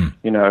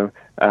 The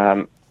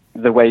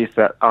ways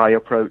that I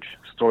approach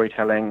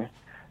storytelling,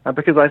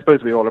 because I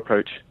suppose we all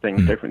approach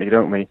things differently,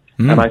 don't we?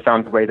 And I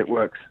found the way that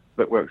works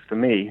for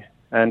me.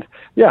 And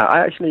yeah, I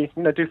actually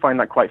do find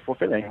that quite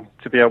fulfilling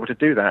to be able to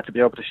do that, to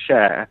be able to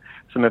share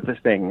some of the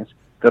things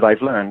that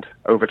I've learned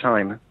over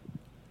time.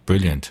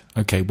 Brilliant.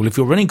 Okay, well, if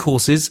you're running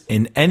courses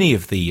in any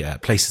of the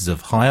places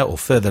of higher or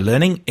further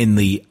learning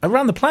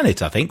around the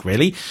planet, I think,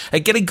 really,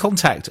 get in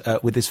contact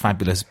with this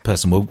fabulous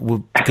person.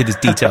 We'll get his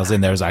details in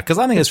there as well, because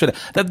I think it's really,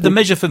 the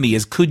measure for me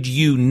is, could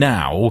you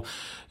now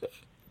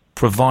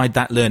provide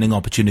that learning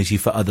opportunity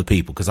for other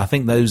people? Because I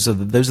think those are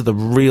the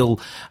real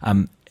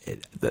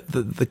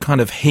the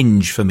kind of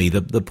hinge for me,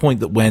 the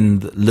point that when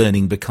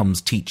learning becomes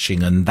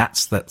teaching, and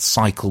that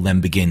cycle then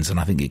begins,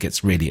 and I think it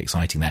gets really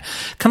exciting there.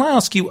 Can I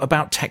ask you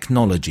about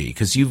technology?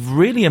 Because you've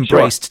really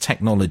embraced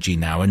technology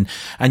now,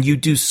 and you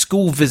do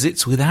school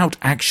visits without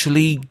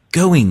actually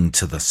going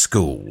to the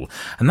school,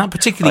 and that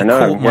particularly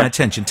caught my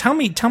attention. Tell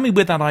me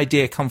where that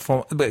idea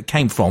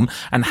came from,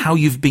 and how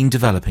you've been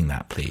developing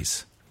that,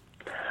 please.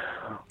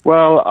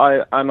 Well,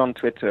 I'm on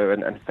Twitter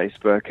and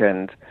Facebook,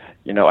 and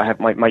I have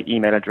my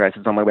email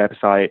addresses on my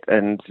website,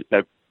 and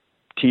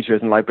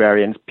teachers and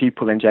librarians,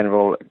 people in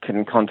general,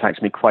 can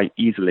contact me quite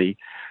easily.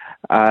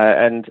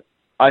 And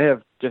I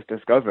have just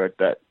discovered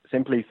that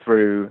simply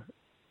through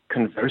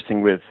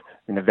conversing with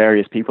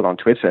various people on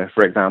Twitter,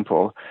 for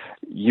example,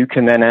 you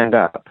can then end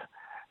up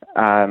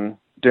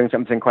doing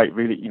something quite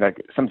really,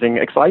 something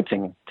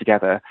exciting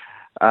together.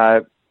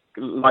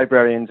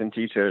 Librarians and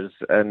teachers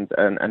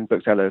and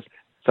booksellers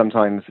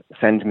sometimes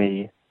send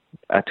me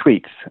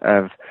tweets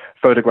of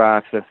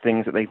photographs of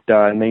things that they've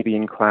done, maybe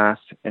in class,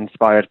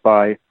 inspired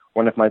by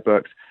one of my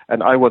books,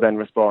 and I will then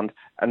respond,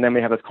 and then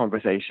we have this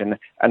conversation,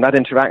 and that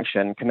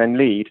interaction can then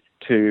lead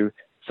to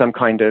some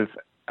kind of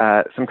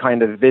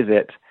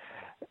visit.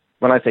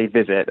 When I say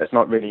visit, it's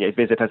not really a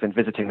visit as in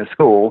visiting the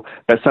school,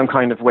 but some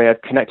kind of way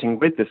of connecting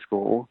with the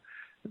school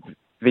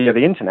via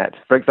the internet.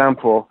 For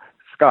example,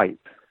 Skype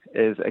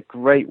is a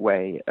great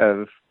way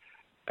of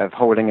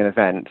holding an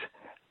event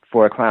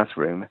for a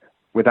classroom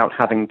without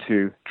having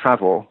to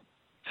travel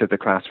to the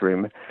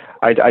classroom.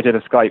 I did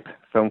a Skype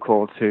phone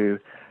call to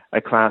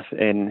a class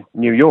in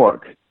New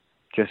York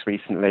just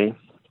recently,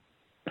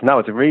 and that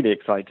was really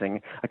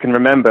exciting. I can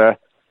remember,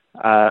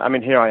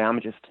 here I am,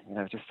 just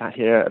sat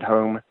here at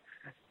home,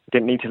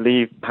 didn't need to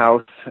leave the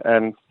house,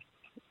 and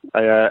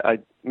I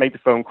made the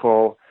phone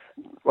call,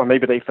 or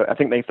maybe I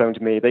think they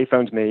phoned me. They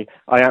phoned me,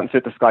 I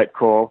answered the Skype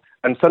call,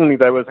 and suddenly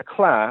there was a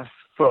class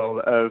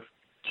full of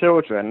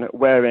children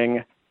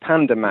wearing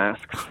panda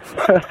masks.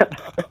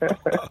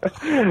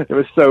 It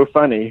was so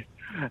funny.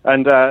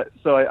 And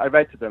so I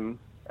read to them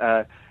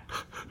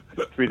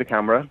through the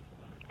camera,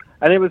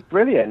 and it was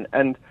brilliant.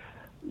 And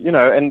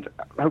and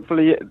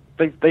hopefully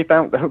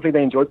hopefully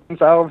they enjoyed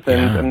themselves,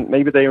 and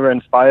maybe they were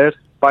inspired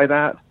by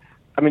that.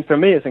 For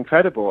me, it's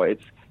incredible.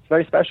 It's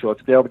very special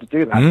to be able to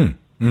do that.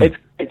 It's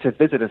great to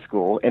visit a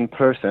school in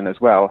person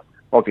as well,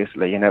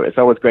 obviously. It's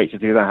always great to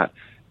do that.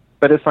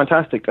 But it's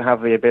fantastic to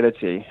have the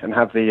ability and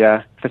have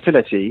the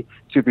facility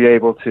to be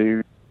able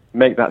to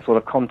make that sort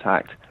of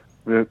contact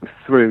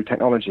through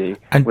technology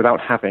without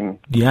having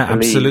to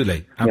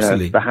leave,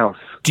 absolutely. The house.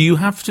 Do you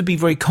have to be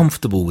very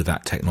comfortable with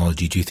that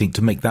technology, do you think,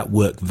 to make that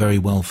work very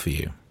well for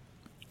you?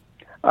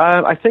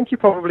 I think you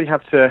probably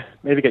have to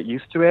maybe get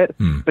used to it,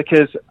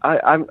 because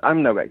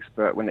I'm no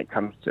expert when it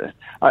comes to.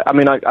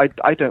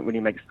 I don't really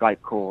make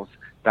Skype calls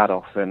that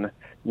often,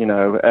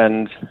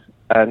 and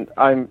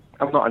I'm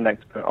not an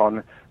expert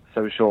on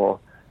social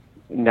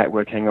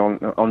networking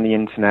on the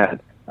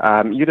internet.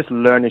 You just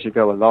learn as you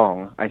go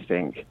along, I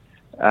think,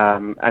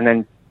 and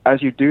then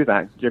as you do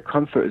that, your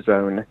comfort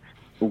zone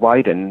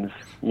widens.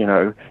 You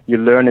know, you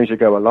learn as you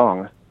go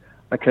along.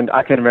 I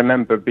can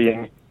remember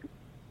being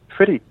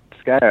pretty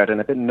scared and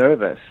a bit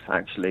nervous,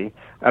 actually,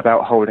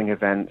 about holding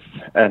events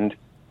and,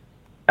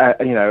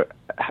 you know,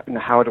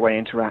 how do I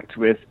interact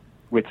with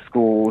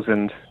schools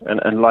and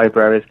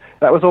libraries.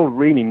 That was all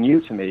really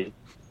new to me.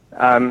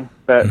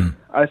 But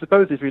I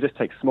suppose if you just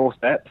take small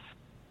steps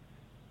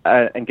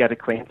and get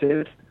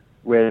acquainted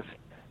with,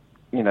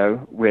 you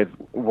know, with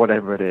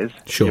whatever it is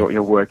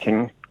you're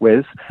working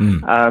with,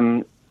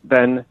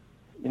 then,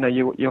 you know,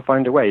 you'll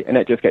find a way, and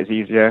it just gets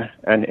easier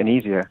and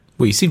easier.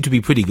 Well, you seem to be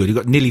pretty good. You've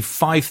got nearly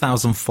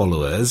 5,000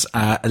 followers,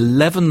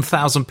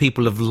 11,000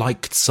 people have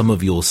liked some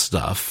of your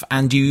stuff,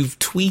 and you've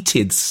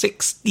tweeted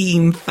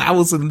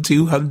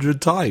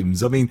 16,200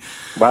 times. I mean,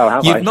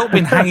 wow, you've not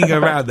been hanging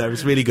around there.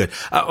 It's really good.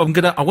 I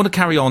want to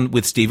carry on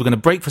with Steve. We're going to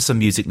break for some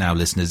music now,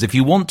 listeners. If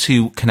you want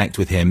to connect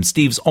with him,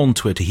 Steve's on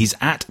Twitter. He's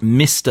at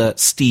Mr.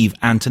 Steve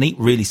Anthony.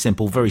 Really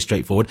simple, very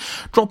straightforward.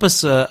 Drop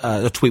us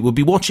a tweet. We'll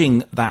be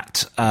watching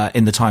that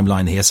in the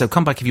timeline here. So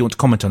come back if you want to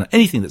comment on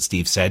anything that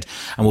Steve said,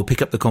 and we'll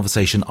pick up the conversation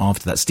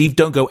after that. Steve,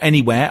 don't go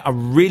anywhere.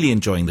 I'm really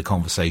enjoying the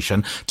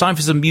conversation. Time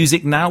for some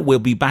music now. We'll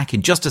be back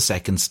in just a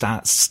second,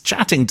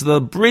 chatting to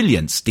the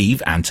brilliant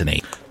Steve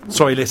Anthony.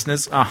 Sorry,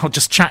 listeners, I'm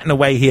just chatting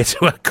away here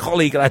to a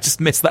colleague, and I just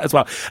missed that as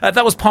well.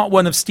 That was part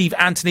one of Steve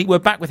Anthony. We're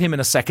back with him in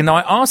a second. Now,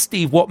 I asked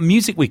Steve what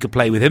music we could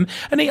play with him,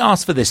 and he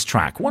asked for this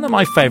track. One of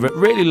my favourite.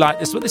 Really like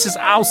this one. This is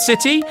Owl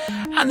City,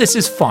 and this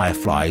is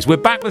Fireflies. We're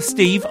back with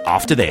Steve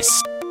after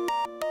this.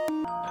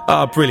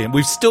 Brilliant.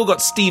 We've still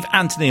got Steve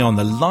Anthony on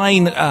the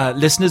line.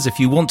 Listeners, if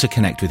you want to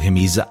connect with him,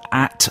 he's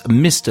at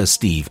Mr.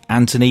 Steve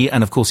Anthony.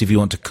 And of course, if you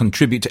want to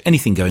contribute to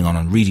anything going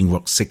on Reading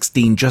Rock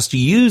 16, just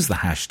use the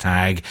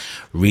hashtag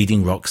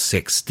Reading Rock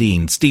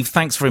 16. Steve,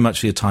 thanks very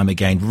much for your time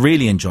again.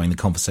 Really enjoying the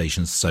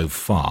conversation so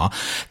far.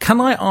 Can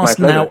I ask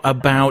now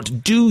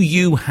about, do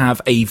you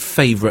have a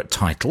favourite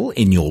title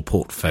in your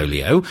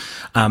portfolio?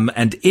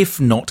 And if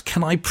not,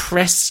 can I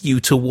press you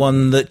to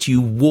one that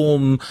you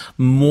warm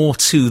more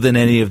to than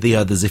any of the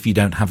others if you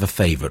don't have a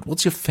favourite?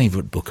 What's your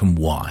favourite book and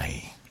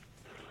why?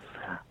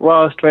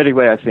 Well, straight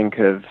away I think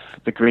of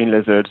the Green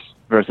Lizard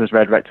versus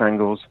Red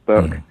Rectangles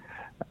book.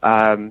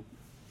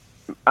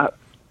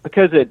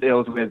 Because it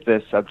deals with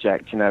this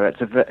subject, you know,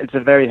 it's a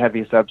very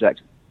heavy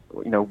subject,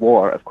 you know,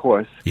 war, of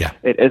course. Yeah.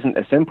 It isn't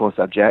a simple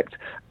subject,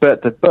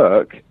 but the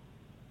book,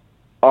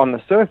 on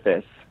the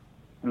surface,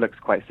 looks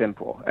quite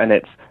simple, and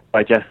it's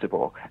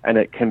digestible, and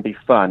it can be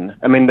fun.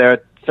 I mean, there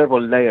are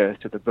several layers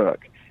to the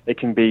book. It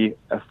can be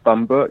a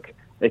fun book.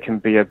 It can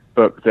be a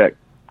book that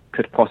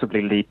could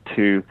possibly lead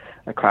to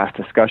a class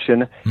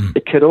discussion.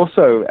 It could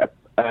also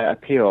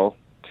appeal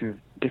to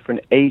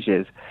different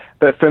ages.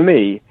 But for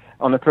me,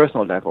 on a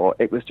personal level,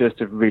 it was just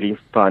a really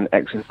fun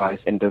exercise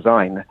in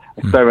design.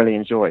 I thoroughly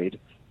enjoyed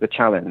the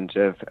challenge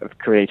of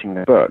creating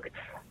the book.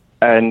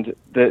 And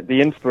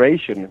the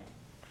inspiration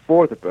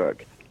for the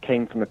book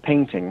came from a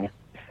painting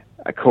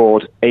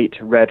called 8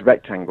 Red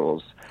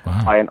Rectangles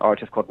by an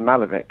artist called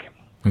Malevich.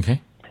 Okay.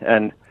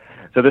 And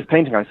so this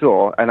painting I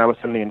saw, and I was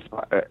suddenly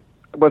inspired.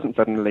 It wasn't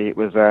suddenly. It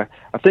was. I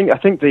think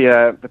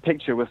the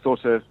picture was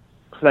sort of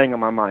playing on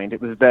my mind.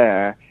 It was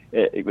there.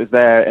 It was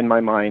there in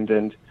my mind,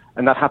 and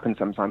that happens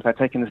sometimes. I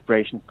take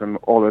inspiration from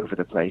all over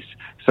the place.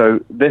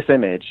 So this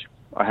image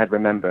I had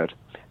remembered,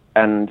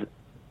 and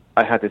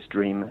I had this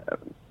dream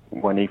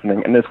one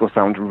evening, and this will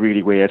sound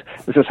really weird.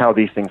 This is how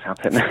these things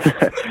happen.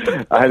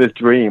 I had this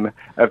dream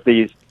of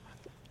these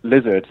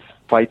lizards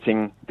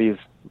fighting these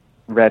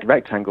red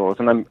rectangles,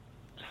 and I'm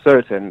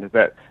certain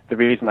that the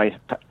reason I,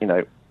 you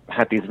know,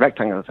 had these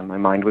rectangles in my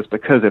mind was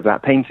because of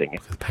that painting.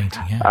 The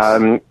painting, yes.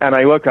 And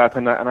I woke up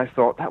and I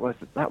thought that was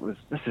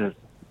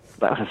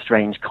a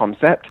strange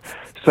concept.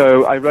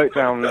 So I wrote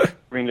down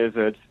green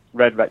lizards,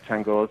 red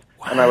rectangles,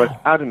 and I was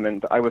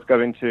adamant that I was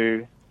going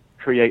to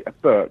create a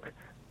book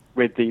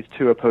with these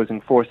two opposing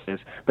forces,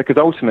 because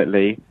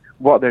ultimately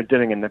what they're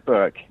doing in the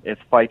book is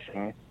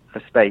fighting for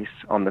space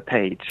on the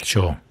page.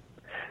 Sure.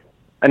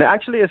 And it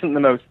actually isn't the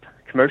most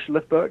commercial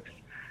of books.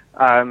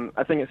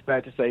 I think it's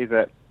fair to say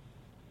that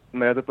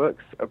my other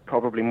books are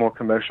probably more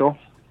commercial,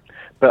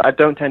 but I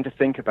don't tend to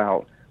think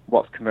about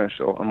what's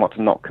commercial and what's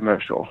not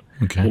commercial.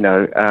 Okay. You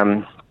know,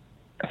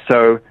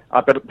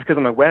 but because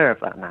I'm aware of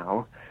that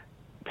now,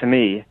 to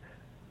me,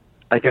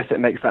 I guess it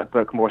makes that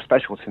book more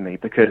special to me,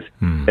 because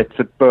it's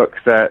a book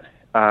that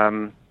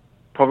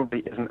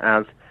probably isn't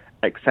as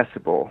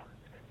accessible,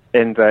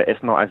 in that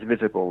it's not as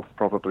visible,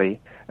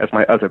 probably, as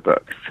my other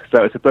books.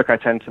 So it's a book I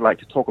tend to like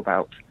to talk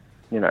about,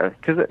 you know,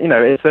 because, you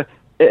know, it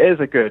is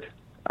a good,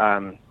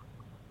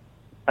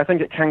 I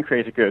think it can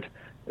create a good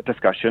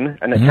discussion,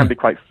 and it can be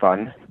quite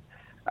fun.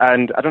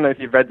 And I don't know if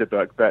you've read the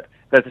book, but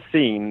there's a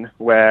scene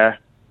where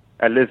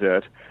a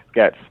lizard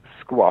gets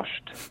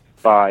squashed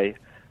by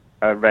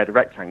a red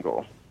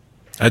rectangle.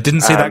 I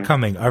didn't see that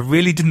coming. I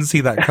really didn't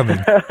see that coming.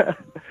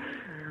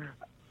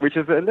 Which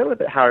is a little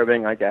bit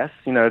harrowing, I guess.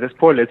 You know, this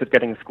poor lizard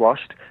getting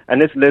squashed,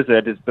 and this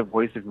lizard is the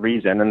voice of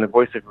reason, and the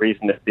voice of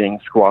reason is being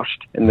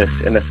squashed in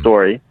this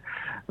story.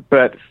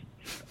 But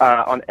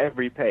on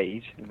every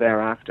page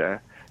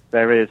thereafter,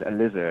 there is a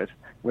lizard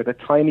with a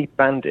tiny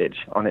bandage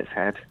on its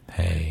head.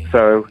 Hey.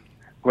 So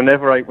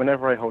whenever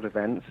I hold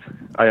events,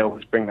 I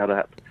always bring that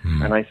up,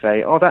 and I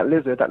say, "Oh, that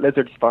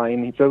lizard's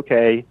fine. It's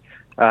okay."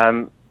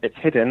 It's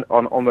hidden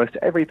on almost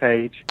every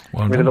page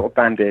with a little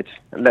bandage.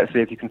 And let's see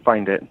if you can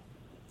find it.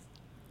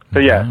 So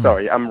yeah,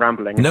 sorry, I'm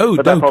rambling. No,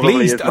 but that probably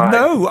please, is my-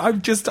 no.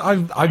 I'm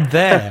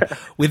there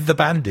with the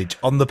bandage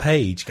on the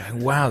page,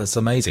 going, "Wow, that's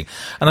amazing."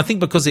 And I think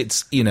because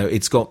it's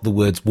got the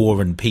words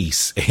 "war and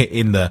peace"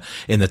 in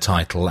the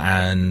title,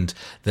 and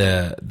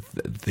the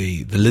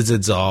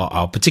lizards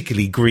are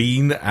particularly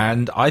green,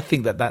 and I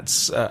think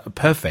that's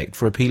perfect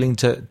for appealing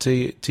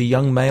to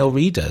young male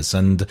readers.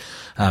 And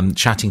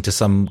chatting to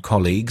some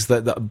colleagues,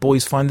 that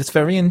boys find this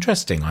very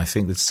interesting. I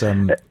think that's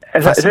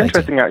It's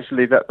interesting,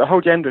 actually, that the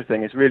whole gender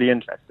thing is really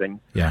interesting.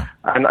 Yeah.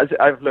 And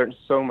I've learned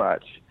so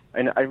much,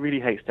 and I really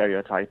hate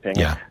stereotyping.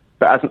 Yeah.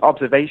 But as an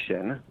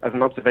observation,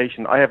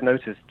 I have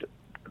noticed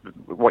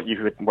what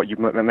you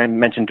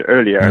mentioned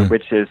earlier,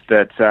 which is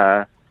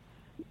that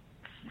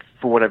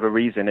for whatever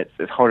reason,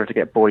 it's harder to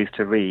get boys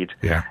to read.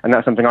 Yeah. And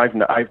that's something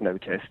I've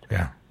noticed.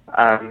 Yeah.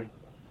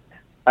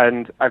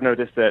 And I've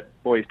noticed that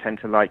boys tend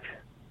to like.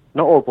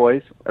 Not all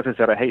boys, as I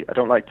said, I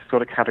don't like to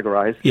sort of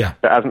categorize. Yeah.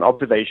 But as an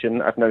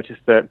observation, I've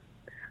noticed that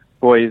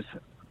boys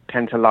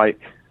tend to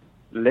like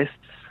lists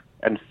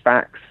and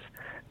facts,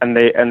 and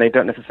they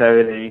don't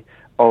necessarily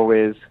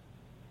always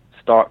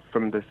start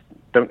from this.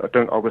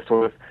 Don't always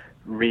sort of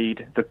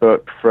read the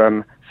book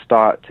from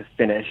start to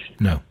finish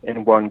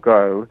in one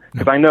go.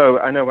 Because I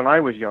know when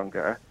I was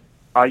younger,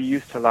 I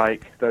used to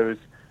like those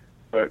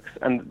books,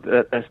 and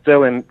they're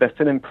still in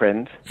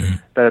print.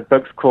 They're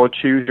books called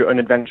Choose Your Own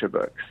Adventure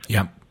books.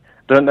 Yeah.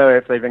 Don't know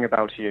if they ring a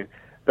bell to you,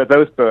 but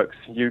those books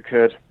you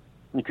could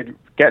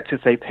get to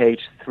say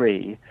page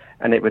 3,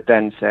 and it would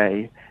then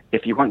say,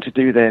 if you want to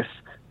do this,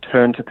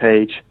 turn to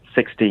page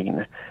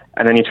 16,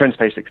 and then you turn to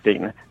page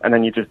 16, and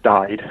then you just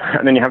died,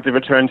 and then you have to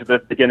return to the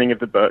beginning of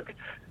the book.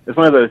 It's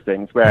one of those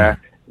things where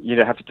you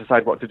have to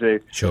decide what to do.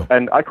 Sure.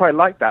 And I quite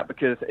like that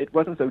because it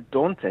wasn't so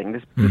daunting.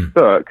 This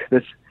book,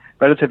 this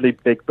relatively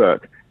big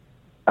book,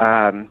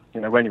 when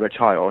you're a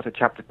child, a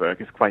chapter book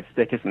is quite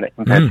thick, isn't it,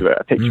 compared to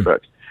a picture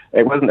book.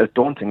 It wasn't as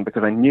daunting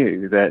because I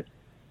knew that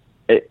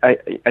I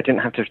didn't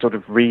have to sort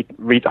of read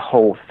the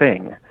whole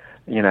thing.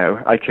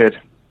 I could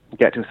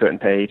get to a certain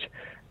page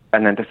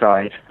and then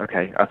decide,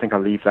 okay, I think I'll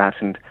leave that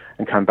and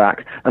come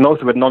back. And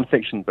also with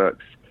non-fiction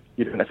books,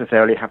 you don't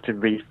necessarily have to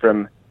read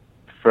from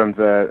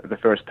the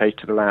first page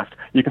to the last.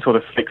 You can sort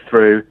of flick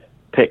through,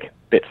 pick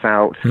bits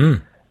out.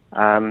 So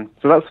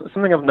that's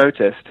something I've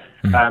noticed.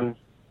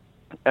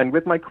 And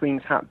with my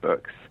Queen's Hat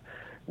books,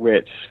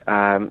 which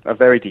are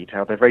very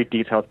detailed, they're very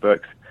detailed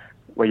books,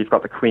 where you've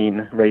got the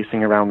Queen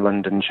racing around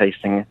London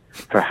chasing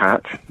her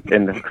hat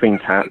in the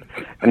Queen's hat.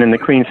 And in the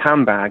Queen's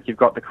handbag, you've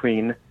got the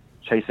Queen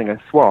chasing a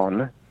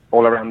swan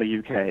all around the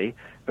UK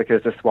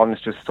because the swan's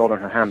just stolen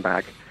her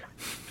handbag.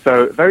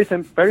 So very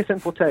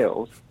simple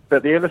tales,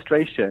 but the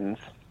illustrations,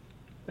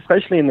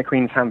 especially in the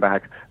Queen's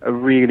handbag, are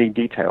really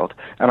detailed.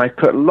 And I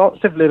put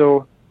lots of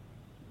little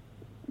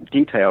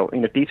details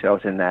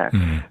in there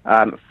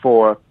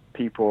for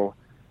people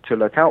to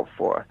look out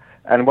for.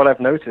 And what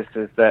I've noticed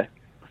is that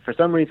for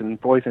some reason,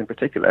 boys in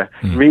particular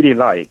really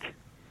like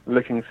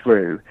looking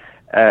through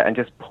and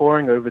just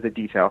poring over the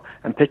detail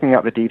and picking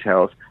up the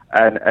details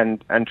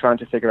and trying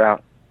to figure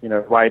out,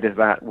 why is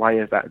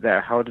that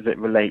there? How does it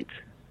relate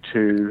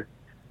to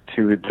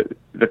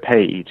the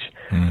page?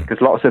 Because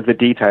lots of the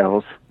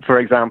details, for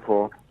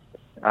example,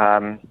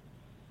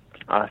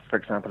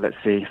 let's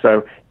see.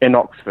 So in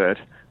Oxford,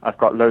 I've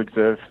got loads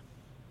of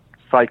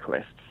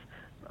cyclists.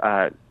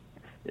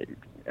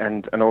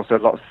 And also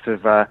lots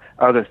of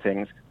other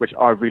things which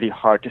are really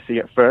hard to see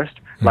at first,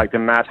 like the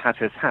Mad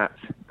Hatter's hat.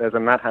 There's a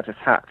Mad Hatter's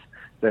hat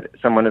that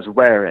someone is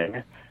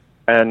wearing,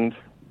 and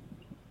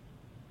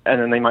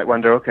then they might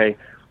wonder, okay,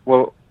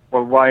 well,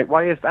 why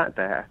is that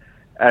there?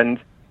 And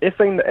if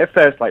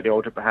they're slightly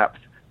older, perhaps,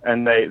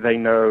 and they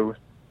know,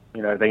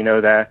 they know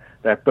their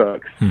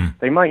books,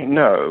 they might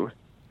know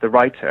the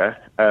writer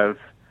of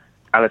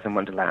Alice in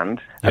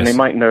Wonderland, and they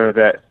might know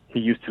that he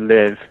used to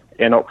live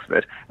in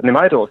Oxford, and they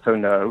might also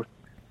know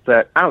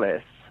that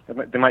Alice,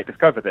 they might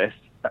discover this,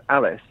 that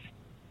Alice,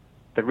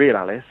 the real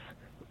Alice,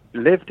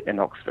 lived in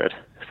Oxford.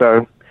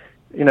 So,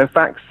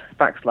 facts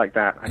like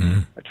that,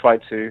 I try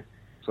to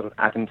sort of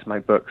add into my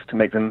books to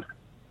make them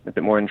a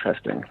bit more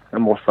interesting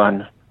and more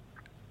fun.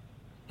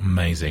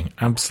 Amazing.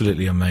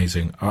 Absolutely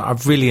amazing.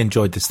 I've really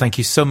enjoyed this. Thank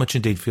you so much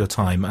indeed for your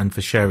time and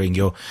for sharing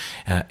your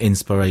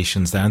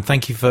inspirations there. And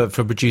thank you for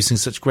producing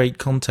such great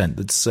content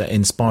that's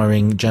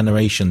inspiring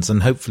generations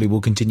and hopefully will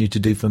continue to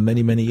do for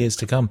many, many years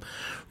to come.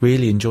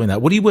 Really enjoying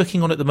that. What are you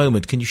working on at the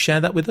moment? Can you share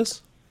that with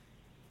us?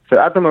 So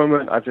at the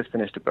moment, I've just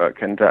finished a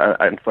book and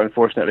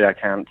unfortunately I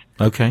can't.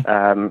 Okay.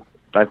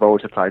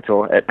 Divulge the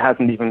title. It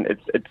hasn't even,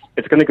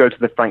 it's going to go to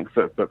the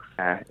Frankfurt Book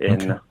Fair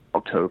in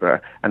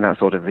October, and that's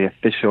sort of the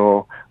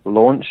official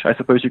launch, I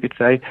suppose you could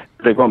say.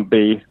 But it won't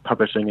be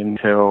publishing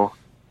until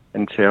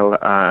until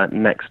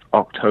next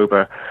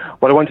October.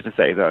 What I wanted to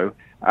say, though,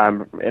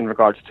 in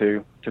regards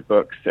to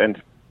books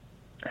and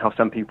how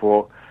some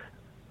people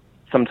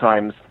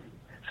sometimes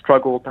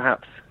struggle,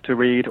 perhaps, to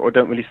read or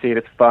don't really see it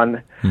as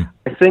fun,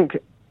 I think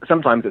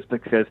sometimes it's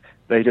because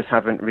they just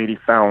haven't really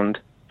found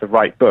the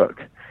right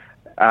book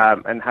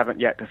and haven't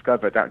yet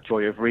discovered that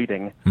joy of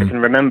reading. I can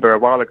remember a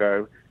while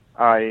ago,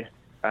 I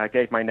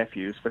gave my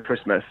nephews for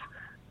Christmas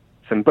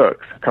some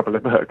books, a couple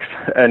of books,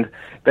 and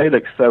they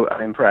looked so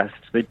unimpressed.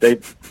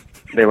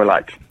 They were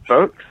like,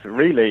 books?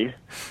 Really?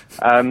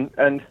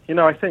 And,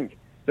 I think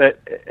that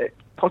it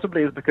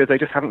possibly is because they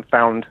just haven't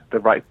found the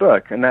right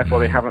book, and therefore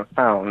they haven't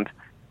found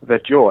the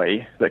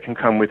joy that can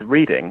come with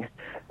reading.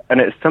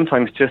 And it's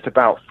sometimes just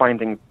about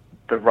finding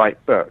the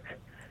right book.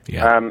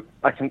 Yeah.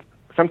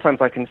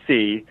 Sometimes I can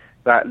see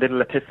that little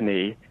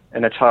epiphany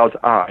in a child's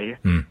eye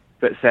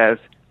that says,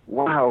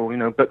 wow,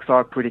 books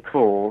are pretty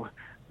cool.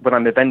 When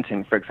I'm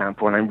eventing, for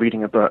example, and I'm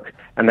reading a book,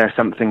 and there's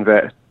something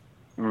that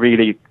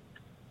really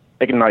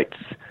ignites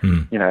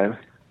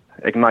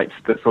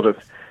that sort of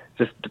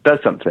just does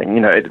something,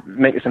 it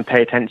makes them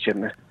pay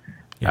attention.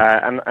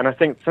 Yeah. And I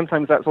think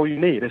sometimes that's all you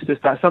need. It's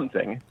just that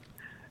something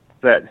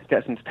that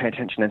gets them to pay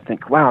attention and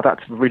think, wow,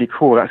 that's really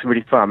cool, that's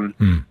really fun.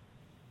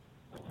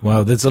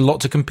 Well, there's a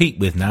lot to compete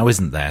with now,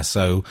 isn't there?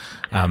 So,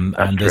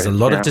 and there's a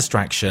lot of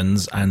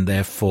distractions, and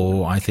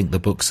therefore I think the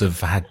books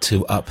have had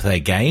to up their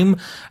game,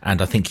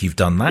 and I think you've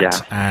done that. Yeah.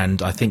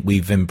 And I think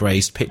we've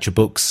embraced picture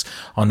books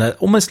on an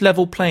almost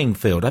level playing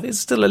field. I think there's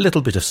still a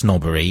little bit of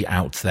snobbery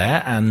out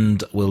there,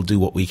 and we'll do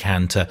what we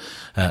can to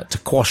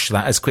quash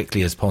that as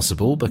quickly as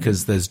possible,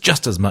 because there's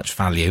just as much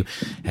value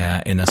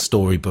in a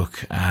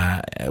storybook,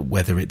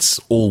 whether it's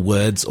all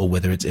words or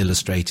whether it's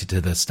illustrated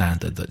to the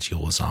standard that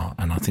yours are.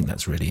 And I think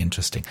that's really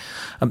interesting.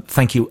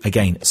 Thank you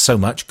again so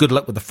much. Good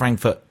luck with the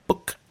Frankfurt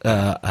book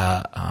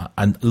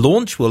and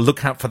launch. We'll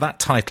look out for that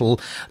title,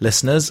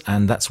 listeners,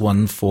 and that's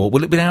one for...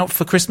 Will it be out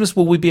for Christmas?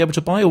 Will we be able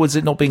to buy, or is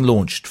it not being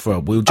launched?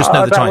 We'll just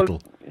know the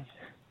title.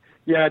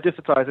 Yeah, just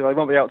the title. I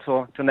won't be out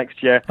till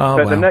next year. Oh,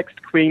 but wow. the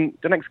next Queen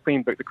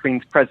book, The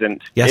Queen's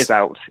Present, is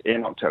out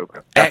in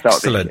October. That's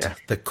excellent. Out this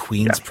year. The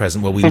Queen's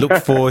Present. Well, we look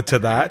forward to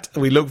that.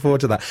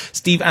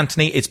 Steve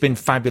Anthony, it's been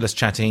fabulous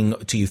chatting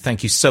to you.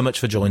 Thank you so much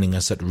for joining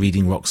us at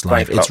Reading Rocks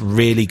Live. Thanks, it's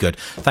really good.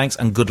 Thanks,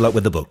 and good luck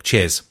with the book.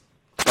 Cheers.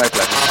 My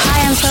pleasure.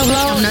 Hi, I'm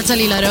Soblo. I'm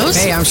Natalie Laros.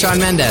 Hey, I'm Shawn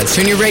Mendes.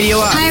 Turn your radio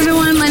up. Hi,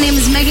 everyone. My name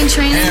is Megan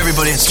Trainor. Hey,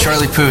 everybody, it's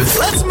Charlie Puth.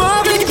 Let's move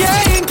and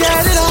get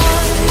it on.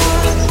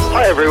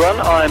 Hi everyone,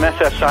 I'm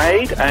SS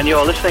Saeed, and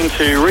you're listening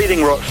to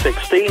Reading Rock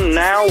 16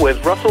 now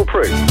with Russell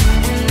Prue.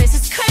 This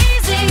is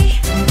crazy,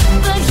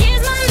 but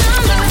here's my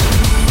number.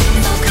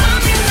 So call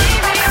me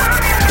baby.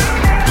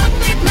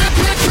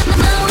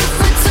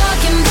 We're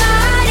talking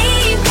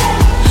body.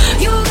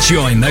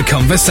 Join the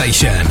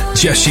conversation.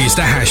 Just use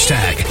the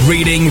hashtag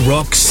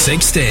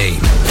ReadingRock16.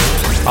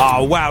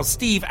 Oh, wow.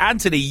 Steve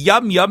Anthony,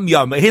 yum, yum,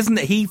 yum. Isn't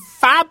he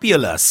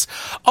fabulous?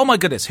 Oh, my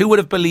goodness. Who would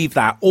have believed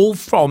that? All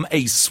from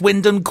a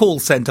Swindon call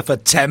centre for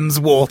Thames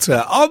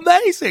Water.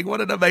 Amazing.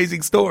 What an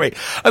amazing story.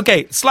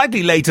 Okay,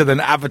 slightly later than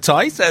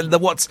advertised. And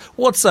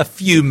what's a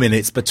few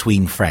minutes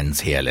between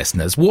friends here,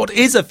 listeners? What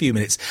is a few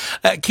minutes?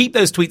 Keep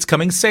those tweets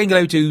coming. Saying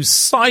hello to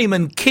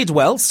Simon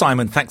Kidwell.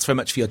 Simon, thanks very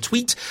much for your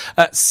tweet.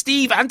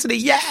 Steve Anthony,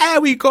 yeah,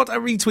 we got a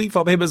retweet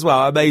from him as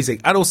well.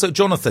 Amazing. And also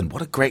Jonathan.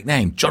 What a great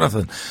name.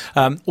 Jonathan.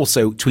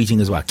 Also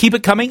tweeting as well. Keep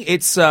it coming.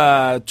 It's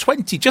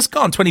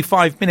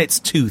 25 minutes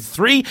to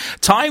 3.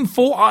 Time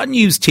for our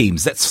news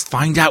teams. Let's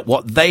find out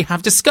what they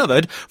have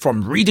discovered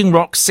from Reading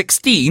Rock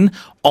 16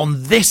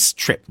 on this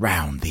trip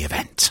round the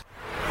event.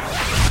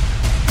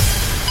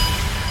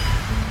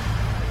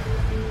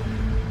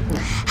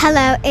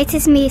 Hello, it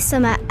is me,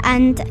 Summer,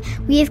 and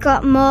we've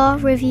got more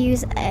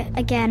reviews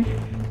again.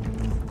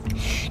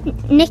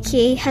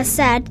 Nikki has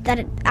said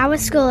that our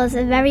school is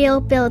a very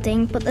old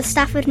building, but the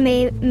staff have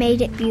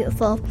made it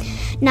beautiful.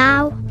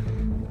 Now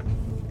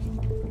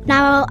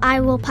I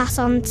will pass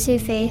on to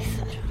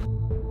Faith.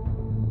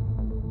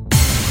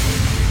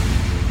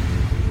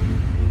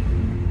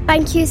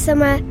 Thank you,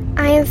 Summer.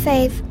 I am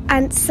Faith,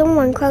 and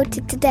someone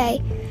quoted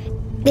today,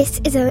 "This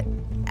is an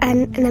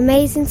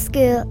amazing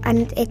school,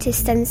 and it is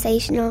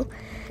sensational."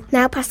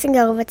 Now passing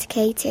over to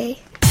Katie.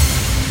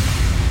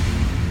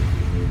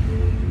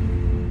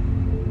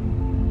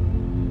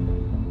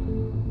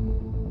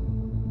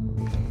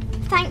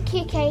 Thank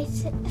you, Kate.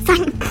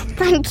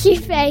 Thank you,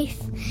 Faith.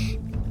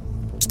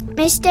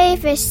 Miss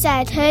Davis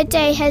said her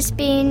day has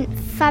been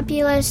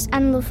fabulous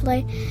and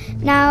lovely.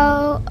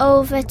 Now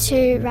over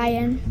to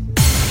Ryan.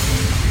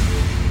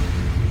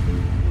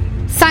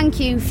 Thank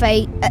you,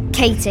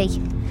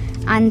 Katie.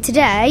 And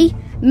today,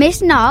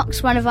 Miss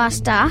Knox, one of our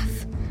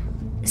staff,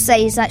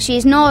 says that she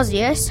is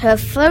nauseous, her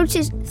throat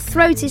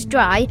is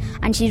dry,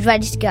 and she's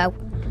ready to go.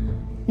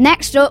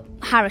 Next up,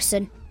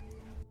 Harrison.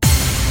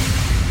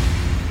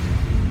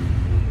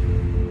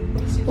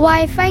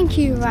 Why, thank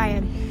you,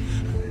 Ryan.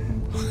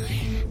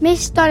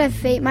 Miss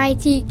Dorothy, my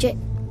teacher,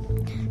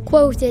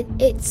 quoted,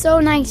 "It's so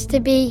nice to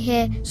be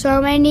here.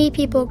 So many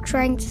people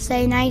trying to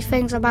say nice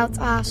things about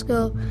our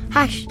school.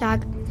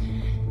 Hashtag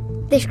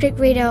District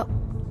Reader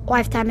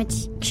Lifetime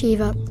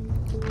Achiever.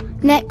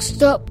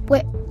 Next up,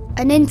 with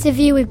an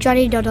interview with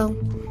Johnny Duddle.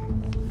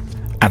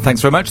 And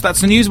thanks very much.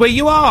 That's the news where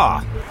you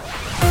are.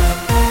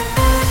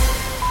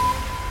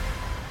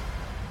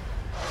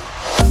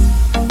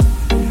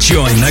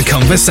 Join the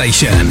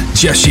conversation.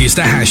 Just use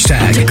the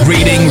hashtag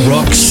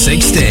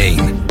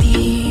ReadingRock16.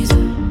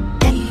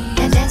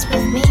 Dance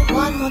with me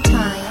one more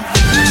time.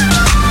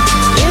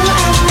 You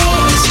and me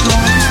is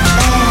more than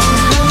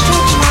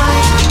 100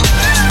 miles.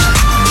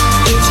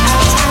 It's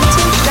our time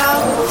to go.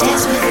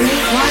 Dance with me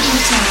one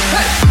more time.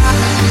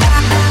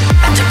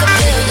 I took a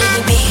pill to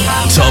the beat.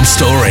 Top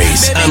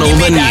stories and all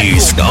the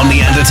news on the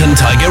Anderton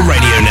Tiger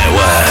Radio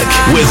Network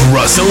with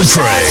Russell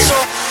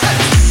Prue.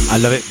 I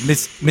love it.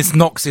 Miss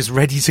Knox is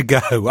ready to go.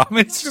 I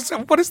mean, it's just,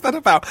 what is that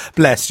about?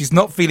 Bless, she's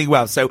not feeling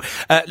well. So,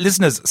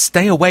 listeners,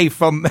 stay away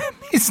from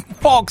Miss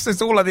Knox.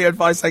 That's all of the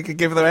advice I could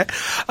give them.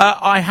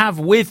 I have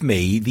with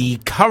me the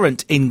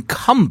current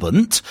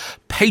incumbent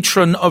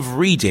patron of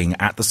reading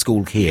at the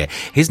school here.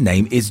 His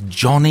name is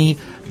Johnny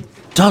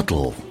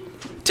Duddle.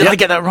 Did I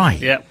get that right?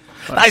 Yep.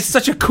 That's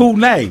such a cool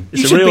name.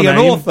 It's You a should real be an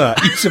name. author.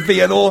 You should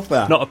be an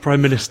author. Not a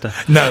Prime Minister.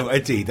 No,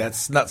 indeed,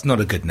 that's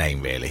not a good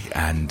name, really,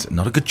 and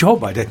not a good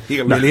job. I don't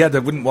think really. I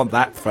wouldn't want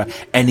that for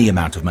any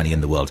amount of money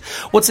in the world.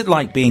 What's it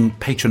like being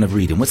patron of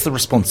reading? What's the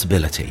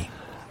responsibility?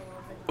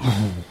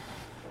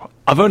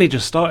 I've only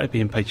just started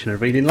being patron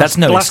of reading. That's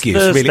no last excuse,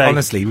 Thursday. really.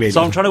 Honestly, really.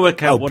 So I'm trying to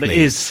work out what please. it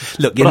is.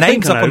 Look, your But I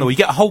name's think I up on the know. wall. You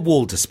get a whole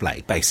wall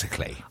display,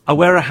 basically. I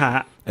wear a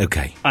hat.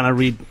 Okay. And I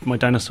read my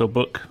dinosaur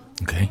book.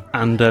 Okay.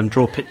 And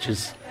draw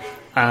pictures.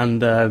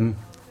 And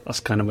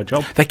that's kind of my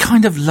job. They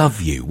kind of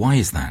love you. Why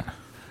is that?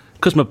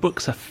 Because my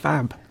books are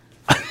fab.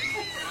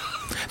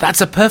 That's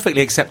a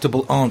perfectly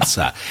acceptable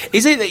answer.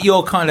 Is it that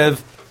you're kind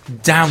of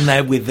down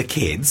there with the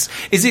kids?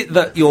 Is it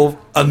that you're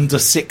under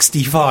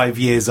 65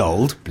 years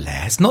old?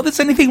 Bless. Not that there's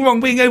anything wrong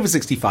being over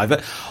 65,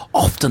 but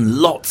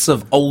often lots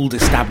of old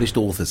established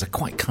authors are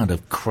quite kind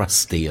of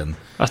crusty and...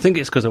 I think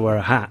it's because I wear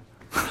a hat.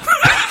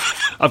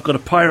 I've got a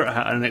pirate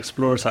hat and an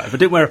explorer's hat. If I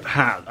didn't wear a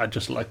hat, I'd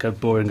just like a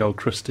boring old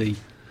crusty...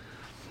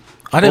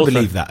 I don't author.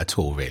 believe that at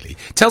all, really.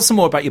 Tell some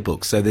more about your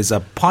books. So there's a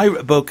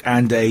pirate book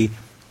and a...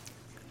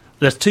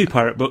 There's two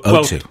pirate books. Oh,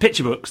 well, two.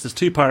 Picture books. There's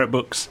two pirate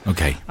books.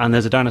 Okay. And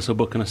there's a dinosaur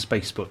book and a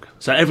space book.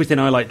 So everything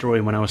I liked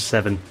drawing when I was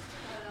 7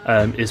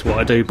 is what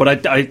I do.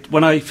 But I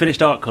when I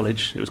finished art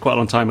college, it was quite a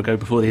long time ago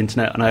before the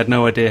internet, and I had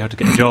no idea how to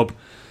get a job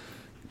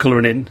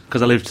colouring in,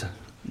 because I lived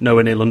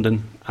nowhere near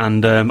London.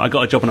 And I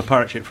got a job on a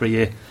pirate ship for a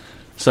year.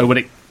 So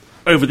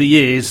over the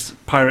years,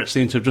 pirates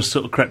seem to have just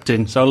sort of crept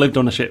in. So I lived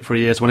on a ship for a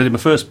year. So when I did my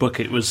first book,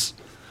 it was...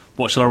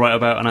 What shall I write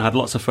about? And I had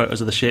lots of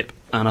photos of the ship,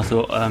 and I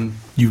thought...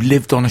 You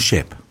lived on a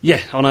ship? Yeah,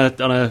 on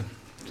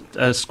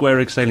a square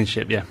rig sailing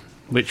ship, yeah.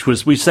 Which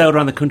was... We sailed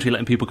around the country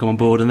letting people come on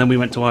board, and then we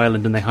went to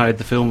Ireland, and they hired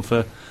the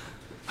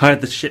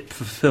ship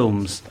for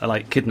films,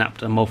 like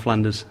Kidnapped and Moll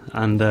Flanders.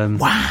 And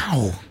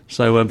wow!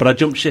 So, but I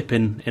jumped ship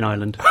in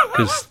Ireland,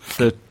 because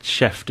the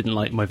chef didn't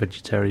like my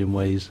vegetarian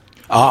ways.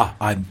 Ah,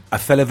 I'm a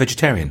fellow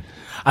vegetarian.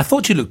 I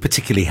thought you looked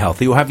particularly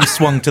healthy, or have you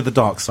swung to the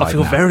dark side I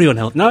feel now? very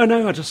unhealthy.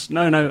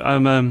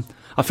 No,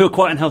 I feel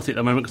quite unhealthy at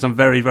the moment because I'm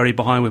very, very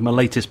behind with my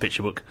latest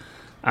picture book,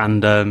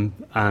 and I'm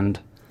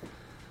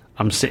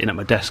sitting at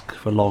my desk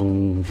for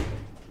long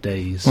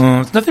days.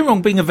 There's nothing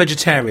wrong being a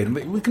vegetarian.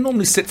 We can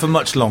normally sit for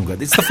much longer.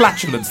 It's the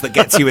flatulence that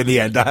gets you in the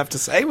end, I have to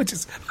say, which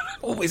is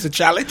always a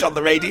challenge on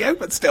the radio,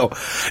 but still.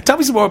 Tell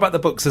me some more about the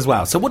books as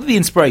well. So what are the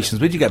inspirations?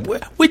 Where did you go?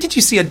 Where did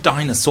you see a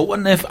dinosaur?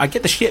 And if I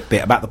get the shit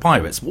bit about the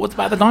pirates, what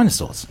about the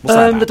dinosaurs? What's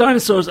that about? The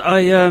dinosaurs,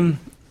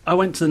 I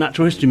went to the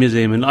Natural History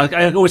Museum, and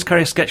I always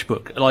carry a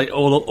sketchbook. Like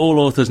all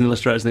authors and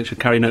illustrators, they should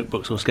carry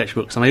notebooks or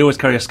sketchbooks, and I always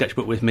carry a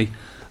sketchbook with me.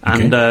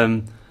 And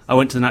I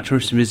went to the Natural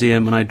History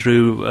Museum, and I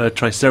drew a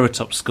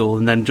Triceratops skull,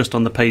 and then just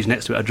on the page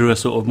next to it, I drew a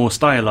sort of more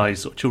stylised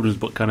sort of children's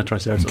book kind of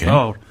Triceratops. Okay.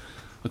 Oh,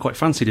 I quite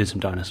fancied doing some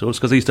dinosaurs,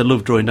 because I used to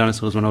love drawing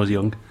dinosaurs when I was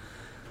young.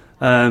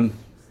 And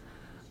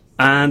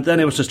then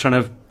it was just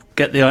trying to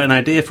get an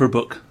idea for a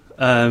book.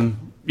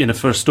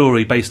 For a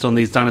story based on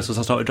these dinosaurs.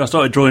 I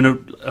started drawing a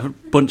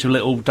bunch of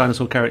little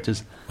dinosaur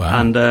characters. Wow.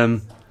 And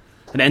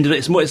it ended.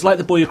 It's like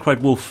The Boy Who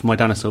Cried Wolf, my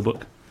dinosaur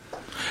book.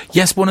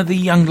 Yes, one of the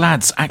young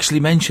lads actually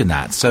mentioned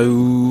that.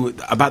 So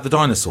about the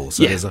dinosaurs.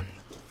 So yeah.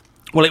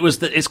 Well,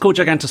 it's called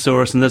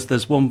Gigantosaurus, and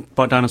there's one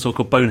dinosaur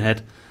called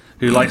Bonehead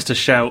who likes to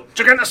shout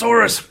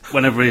Gigantosaurus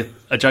whenever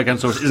a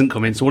Gigantosaurus isn't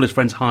coming. So all his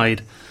friends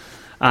hide,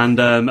 and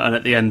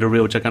at the end a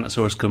real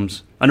Gigantosaurus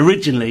comes. And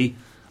originally,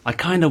 I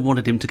kind of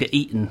wanted him to get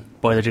eaten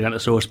by the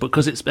Gigantosaurus, but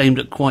because it's aimed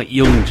at quite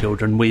young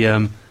children, we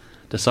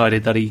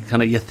decided that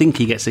you think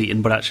he gets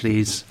eaten, but actually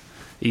he's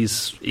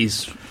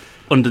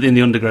in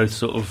the undergrowth,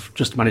 sort of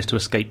just managed to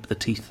escape the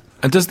teeth.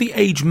 And does the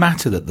age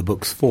matter that the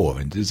book's for?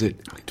 And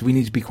do we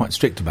need to be quite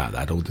strict about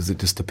that, or does it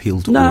just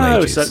appeal to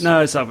all ages?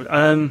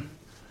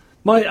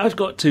 I've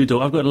got two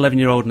daughters. I've got an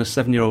 11-year-old and a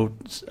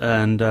 7-year-old,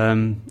 and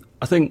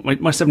I think my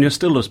 7-year-old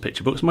still loves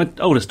picture books. My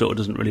oldest daughter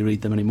doesn't really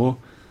read them anymore,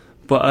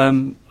 but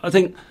I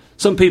think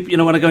some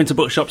people, when I go into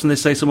bookshops and they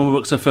say some of my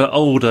books are for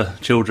older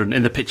children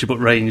in the picture book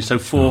range, so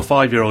 4 or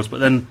 5-year-olds,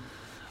 but then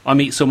I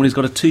meet someone who's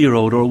got a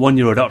 2-year-old or a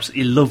 1-year-old who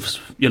absolutely loves,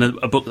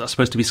 a book that's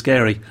supposed to be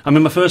scary. I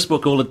mean, my first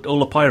book, all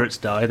the pirates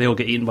die; they all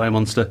get eaten by a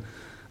monster.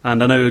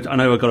 And I know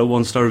I got a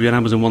 1-star review on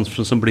Amazon once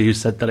from somebody who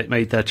said that it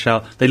made their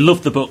child. They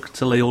loved the book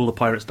till all the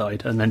pirates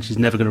died, and then she's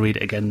never going to read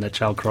it again. Their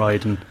child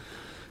cried and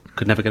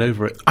could never get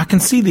over it. I can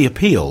see the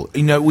appeal.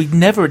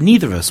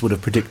 Neither of us would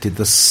have predicted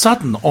the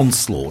sudden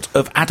onslaught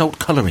of adult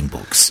colouring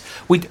books.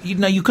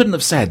 You couldn't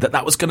have said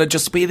that was going to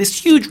just be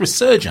this huge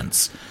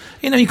resurgence.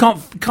 You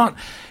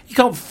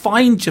can't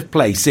find your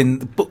place in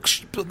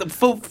books for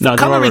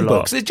colouring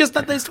books. It's just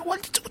that there's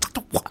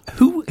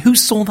who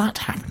saw that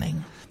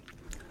happening.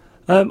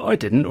 I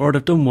didn't, or I'd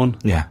have done one.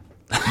 Yeah.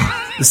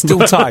 There's still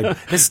time.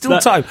 There's still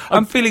time.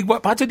 I'm feeling, why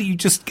don't you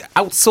just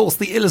outsource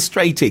the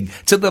illustrating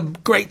to the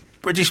great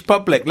British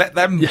public? Let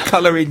them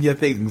colour in your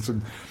things.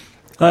 And,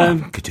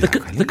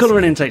 the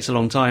colouring takes a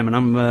long time, and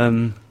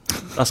I'm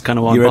that's kind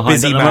of why I'm behind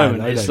busy at the man,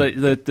 moment. It's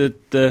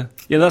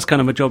like that's kind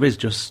of my job, is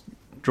just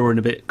drawing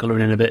a bit,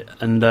 colouring in a bit,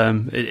 and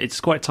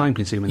it's quite time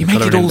consuming. You make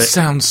it all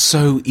sound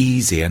so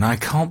easy, and I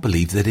can't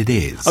believe that it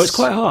is. Oh, it's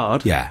quite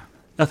hard. Yeah.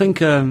 I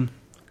think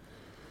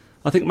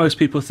most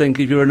people think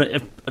if you're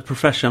a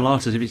professional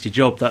artist, if it's your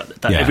job,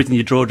 that everything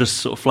you draw just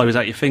sort of flows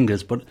out your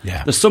fingers. But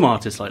there's some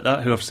artists like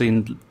that who I've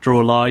seen draw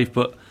live,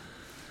 but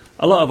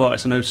a lot of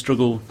artists I know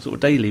struggle sort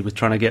of daily with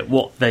trying to get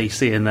what they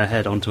see in their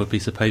head onto a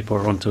piece of paper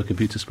or onto a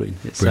computer screen.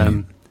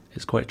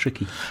 It's quite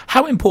tricky.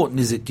 How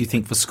important is it, do you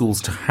think, for schools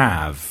to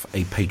have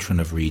a patron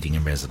of reading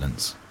in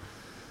residence?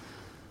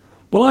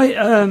 Well,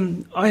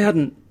 I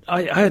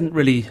hadn't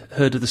really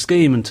heard of the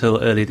scheme until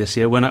early this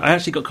year, when I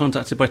actually got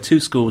contacted by 2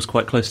 schools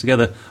quite close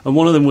together, and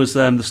one of them was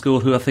the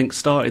school who I think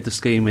started the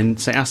scheme in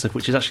St Asaph,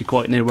 which is actually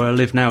quite near where I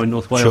live now in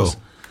North Wales.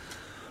 Sure.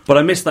 But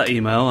I missed that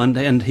email,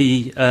 and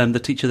he, the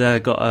teacher there,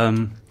 got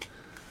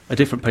a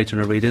different patron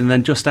of reading, and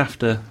then just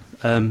after,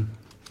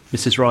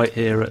 Mrs Wright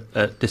here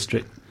at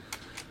District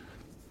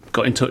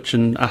got in touch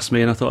and asked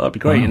me, and I thought that'd be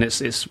great. Wow. And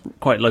it's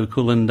quite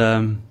local,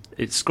 and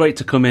it's great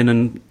to come in,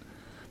 and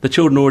the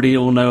children already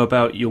all know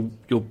about your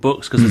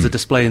books because there's a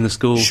display in the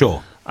school.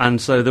 Sure.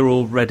 And so they're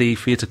all ready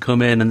for you to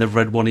come in, and they've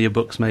read one of your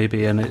books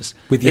maybe, and it's...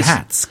 With your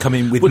hats, come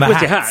in with your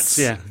hats. hats,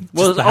 yeah.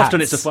 Well,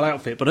 often it's a full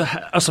outfit, but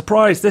a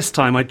surprise this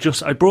time, I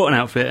brought an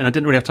outfit and I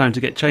didn't really have time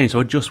to get changed, so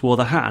I just wore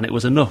the hat and it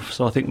was enough.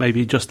 So I think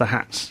maybe just the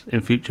hats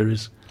in future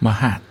is... My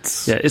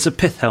hats? Yeah, it's a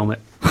pith helmet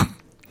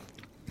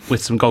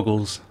with some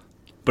goggles,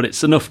 but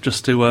it's enough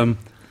just to...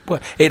 Well,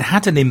 it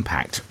had an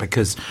impact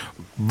because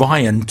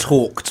Ryan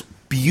talked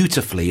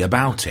beautifully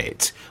about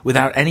it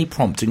without any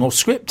prompting or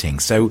scripting,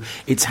 so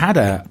it's had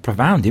a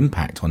profound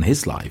impact on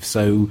his life.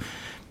 So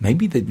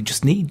maybe they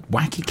just need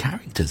wacky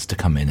characters to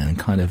come in and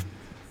kind of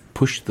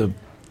push the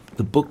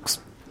books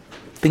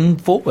thing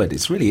forward.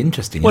 It's really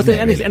interesting. Well, really?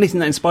 Anything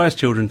that inspires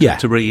children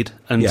to read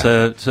and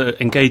to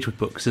engage with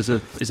books is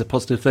a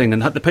positive thing,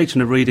 and the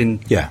patron of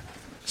reading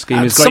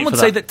scheme is great. Some would for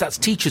say that. that's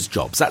teachers'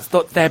 jobs. That's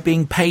what they're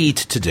being paid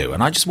to do.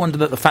 And I just wonder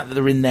that the fact that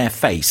they're in their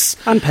face...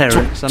 And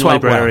parents and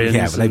librarians.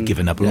 Well, they've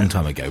given up a long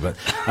time ago. But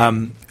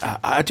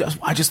I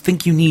just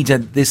think you need a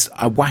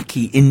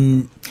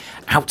wacky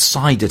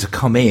outsider to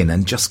come in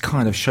and just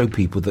kind of show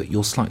people that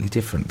you're slightly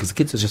different. Because the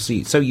kids are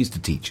just so used to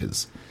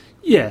teachers.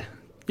 Yeah.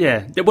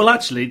 Well,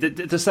 actually,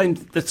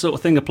 the sort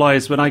of thing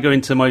applies when I go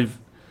into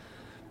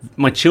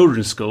my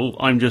children's school.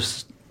 I'm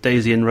just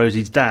Daisy and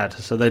Rosie's dad,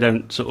 so they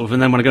don't sort of... And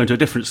then when I go into a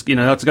different... I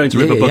have to go into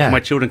Riverbook, my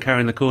children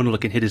carry in the corner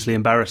looking hideously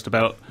embarrassed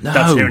about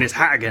Dad's hearing his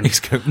hat again.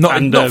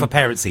 Not for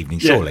parents' evening,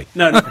 surely.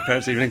 No, not for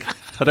parents' evening.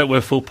 I don't wear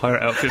a full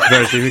pirate outfit for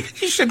parents' evening.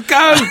 You should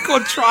go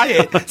and try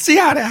it. See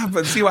how it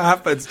happens. See what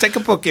happens. Take a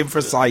book in for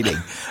a signing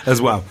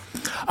as well.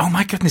 Oh,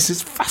 my goodness,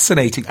 it's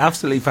fascinating.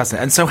 Absolutely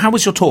fascinating. And so how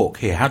was your talk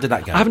here? How did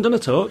that go? I haven't done a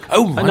talk.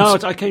 Oh, right. No,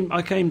 I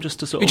came just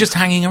to sort of... You're just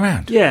hanging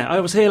around? Yeah, I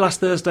was here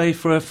last Thursday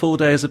for a full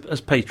day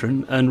as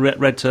patron and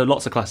read to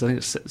lots of classes. I think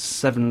it's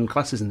 7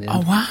 classes in the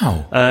end. Oh,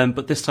 wow.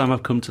 But this time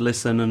I've come to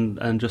listen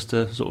and just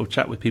to sort of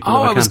chat with people.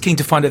 I was keen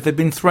to find out if they'd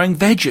been throwing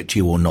veg at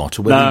you or not,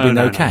 or whether you'd been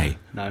okay.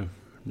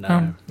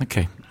 No.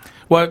 Okay.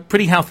 Well,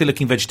 pretty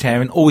healthy-looking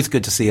vegetarian. Always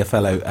good to see a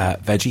fellow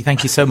veggie.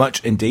 Thank you so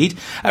much indeed.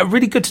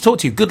 Really good to talk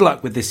to you. Good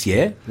luck with this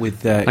year,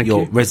 with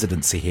your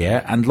residency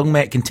here, and long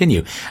may it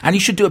continue. And you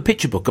should do a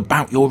picture book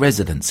about your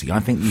residency. I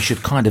think you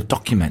should kind of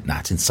document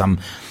that in some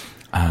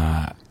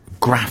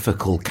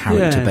graphical,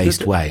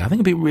 character-based way. I think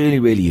it'd be really,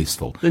 really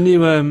useful. The new,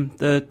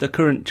 the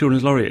current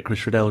Children's Laureate,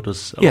 Chris Riddell,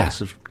 does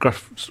lots of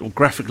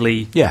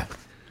graphically... Yeah.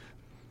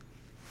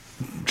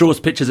 Draws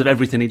pictures of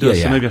everything he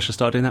does, so maybe I should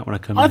start doing that when I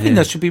come in. I think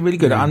that should be really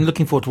good. I'm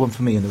looking forward to one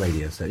for me in the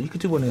radio, so you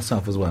could do one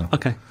yourself as well.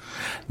 Okay.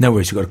 No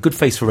worries, you've got a good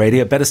face for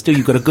radio. Better still,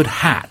 you've got a good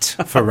hat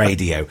for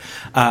radio.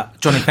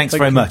 Johnny, thanks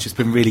very much. It's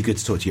been really good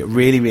to talk to you.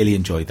 Really, really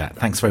enjoyed that.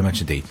 Thanks very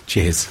much indeed.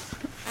 Cheers.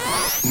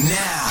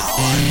 Now,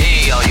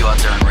 hey, all you out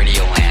there in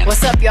Radio Land.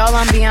 What's up, y'all?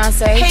 I'm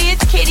Beyonce. Hey,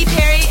 it's Katy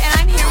Perry, and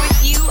I'm here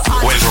with you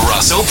on... With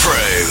Russell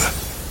Prue.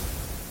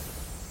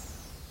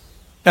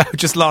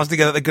 Just laughing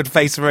at the good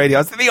face of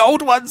radio. The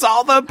old ones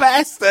are the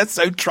best. They're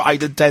so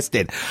tried and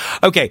tested.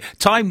 Okay,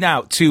 time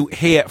now to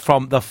hear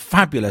from the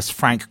fabulous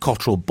Frank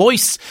Cottrell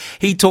Boyce.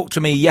 He talked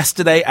to me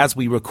yesterday as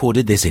we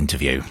recorded this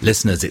interview.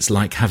 Listeners, it's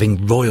like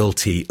having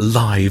royalty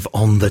live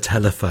on the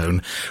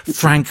telephone.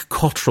 Frank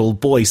Cottrell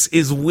Boyce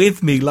is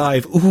with me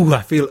live. Ooh,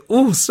 I feel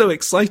so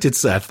excited,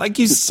 sir. Thank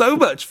you so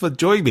much for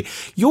joining me.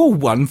 You're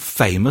one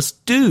famous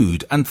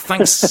dude, and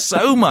thanks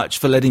so much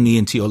for letting me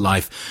into your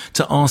life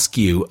to ask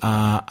you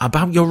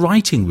about your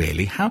writing,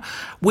 really.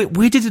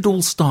 Where did it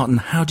all start, and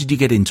how did you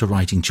get into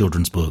writing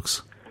children's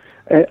books?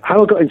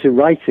 How I got into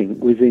writing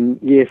was in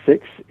Year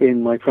 6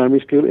 in my primary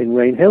school in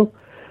Rainhill,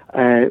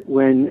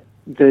 when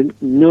the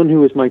nun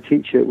who was my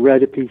teacher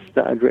read a piece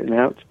that I'd written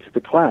out to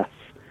the class.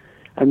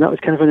 And that was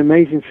kind of an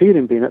amazing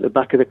feeling, being at the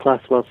back of the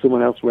class while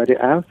someone else read it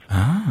out.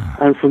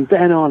 And from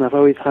then on, I've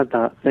always had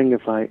that thing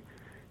of like,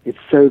 it's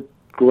so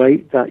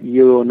great that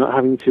you're not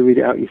having to read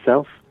it out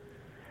yourself.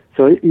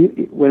 So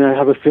when I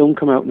have a film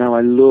come out now,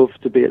 I love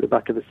to be at the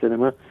back of the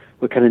cinema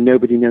where kind of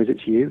nobody knows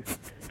it's you,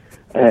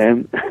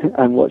 and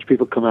watch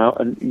people come out,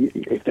 and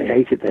if they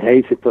hate it, they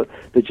hate it, but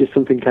there's just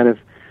something kind of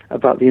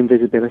about the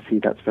invisibility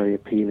that's very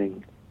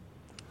appealing.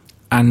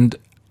 And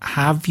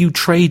have you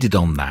traded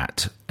on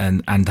that?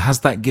 And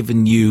has that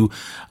given you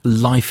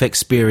life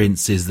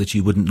experiences that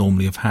you wouldn't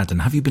normally have had?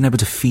 And have you been able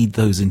to feed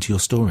those into your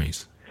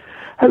stories?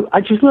 I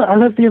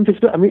love the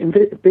invisible. I mean,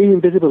 being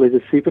invisible is a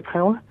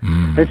superpower,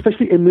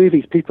 especially in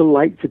movies. People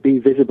like to be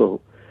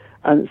visible,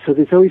 and so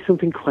there's always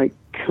something quite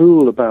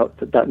cool about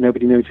that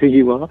nobody knows who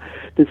you are.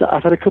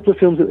 I've had a couple of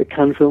films at the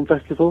Cannes Film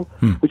Festival,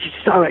 which is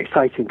so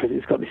exciting because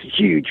it's got this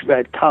huge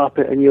red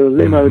carpet and you're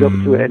limoed up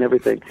to it and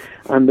everything,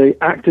 and the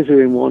actors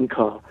are in one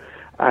car.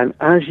 And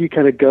as you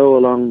kind of go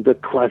along the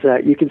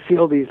Croisette, you can see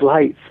all these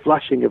lights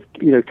flashing of,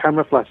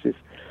 camera flashes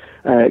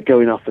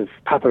going off of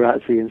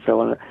paparazzi and so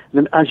on. And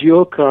then as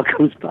your car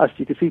comes past,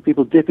 you can see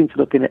people dipping to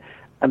look in it,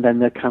 and then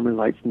their camera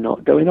lights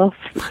not going off.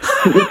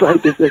 So it's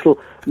like this little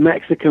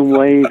Mexican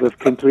wave of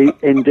complete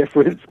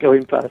indifference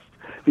going past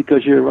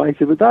because you're a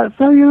writer. But that's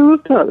how you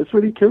look at. That's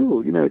really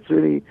cool. It's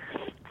really,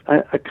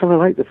 I kind of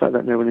like the fact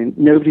that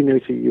nobody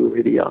knows who you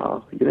really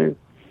are,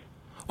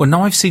 Well,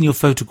 now I've seen your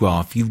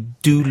photograph, you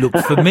do look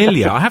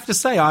familiar. I have to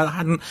say, I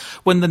hadn't,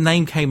 when the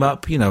name came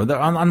up,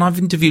 and I've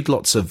interviewed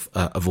lots of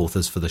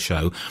authors for the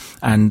show,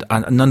 and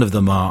none of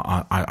them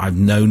I've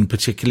known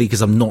particularly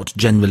because I'm not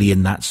generally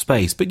in that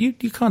space, but you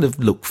kind of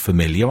look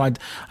familiar. I'd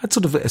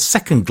sort of a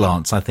second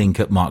glance, I think,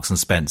 at Marks and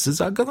Spencer's.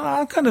 I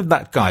got kind of,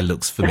 that guy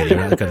looks familiar.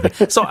 Kind of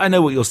thing. So I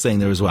know what you're saying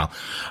there as well.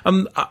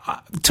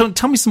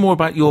 Tell me some more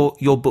about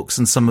your books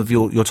and some of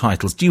your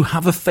titles. Do you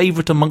have a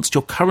favourite amongst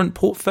your current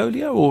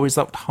portfolio, or is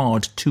that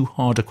too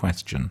hard a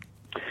question?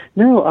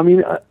 No, I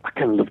mean, I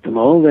kind of love them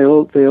all. They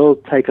all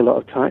take a lot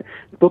of time.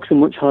 Books are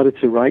much harder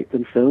to write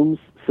than films,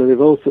 so they've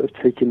all sort of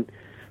taken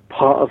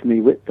part of me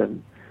with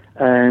them.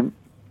 I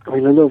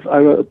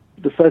wrote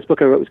the first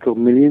book I wrote was called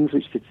Millions,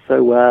 which did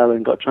so well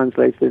and got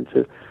translated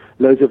into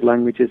loads of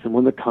languages and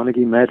won the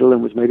Carnegie Medal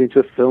and was made into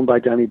a film by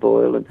Danny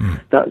Boyle,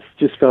 and that's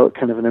just felt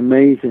kind of an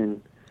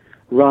amazing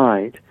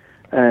ride.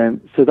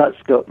 So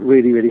that's got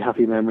really, really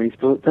happy memories,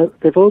 but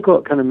they've all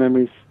got kind of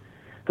memories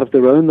of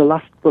their own. The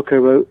last book I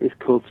wrote is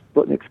called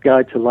Sputnik's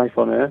Guide to Life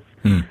on Earth,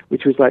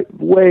 which was like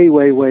way,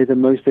 way, way the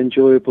most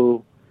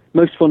enjoyable,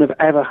 most fun I've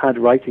ever had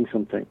writing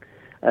something.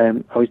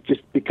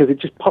 Because it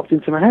just popped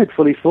into my head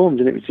fully formed,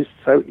 and it was just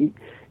it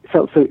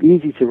felt so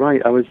easy to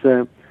write. I was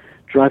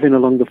driving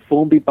along the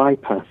Formby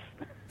bypass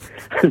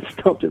and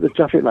stopped at the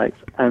traffic lights,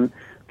 and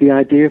the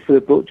idea for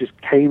the book just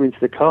came into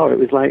the car. It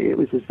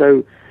was as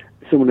though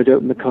someone had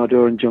opened the car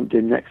door and jumped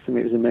in next to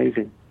me. It was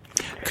amazing.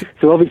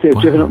 So obviously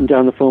I've driven up and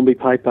down the Formby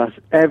bypass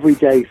every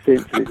day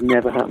since, and it's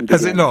never happened again.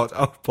 Has it not?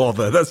 Oh,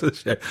 bother. That's a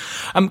shame.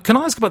 Can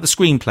I ask about the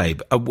screenplay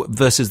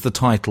versus the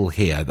title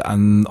here?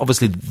 And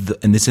obviously,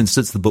 in this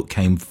instance, the book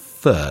came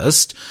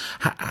first.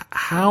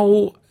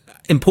 How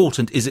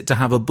important is it to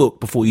have a book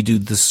before you do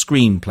the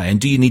screenplay? And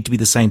do you need to be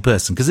the same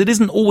person? Because it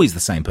isn't always the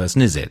same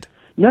person, is it?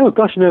 No,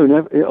 gosh, no.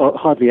 Never,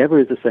 hardly ever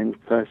is the same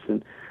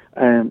person.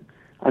 And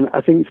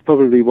I think it's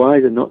probably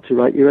wiser not to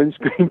write your own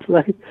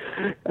screenplay.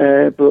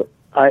 But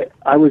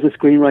I was a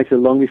screenwriter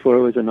long before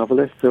I was a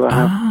novelist, so I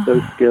have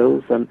those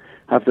skills and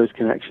have those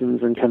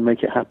connections and can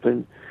make it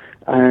happen.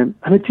 And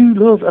I do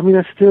love,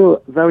 I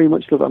still very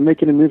much love, I'm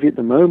making a movie at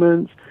the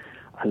moment.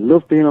 I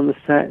love being on the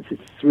sets.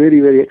 It's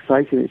really, really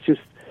exciting. It's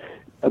just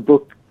a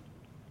book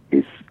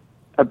is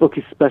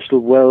special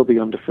well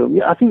beyond a film.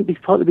 Yeah, I think it's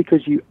partly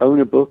because you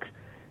own a book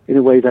in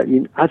a way that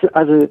you, as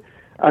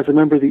a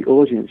member of the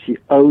audience, you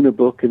own a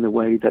book in the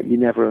way that you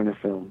never own a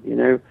film.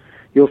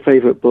 Your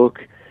favorite book,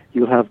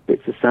 you'll have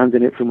bits of sand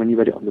in it from when you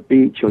read it on the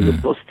beach, or your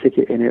bus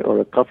ticket in it, or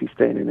a coffee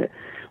stain in it.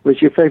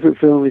 Whereas your favorite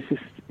film is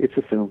just, it's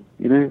a film,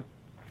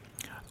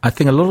 I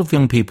think a lot of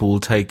young people will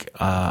take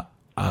a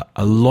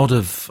lot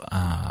of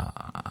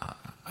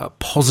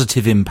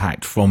positive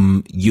impact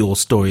from your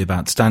story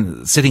about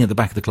sitting at the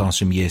back of the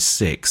classroom, Year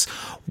 6.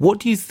 What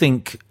do you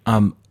think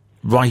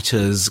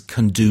writers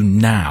can do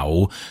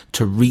now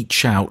to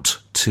reach out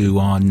to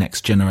our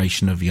next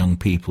generation of young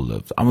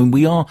people? I mean,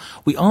 we are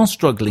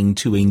struggling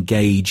to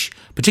engage,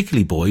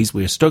 particularly boys.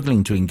 We are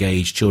struggling to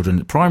engage children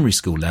at primary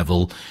school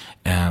level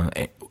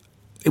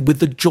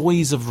with the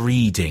joys of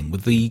reading,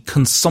 with the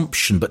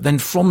consumption, but then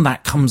from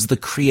that comes the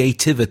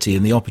creativity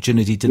and the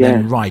opportunity to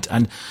then write.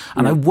 And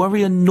I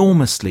worry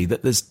enormously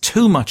that there's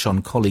too much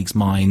on colleagues'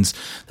 minds.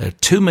 There are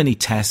too many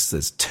tests.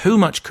 There's too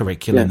much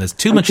curriculum. There's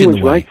too much in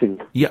the way.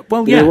 Writing. Yeah,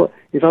 well, You know what?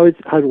 If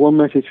I had one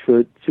message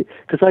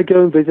because I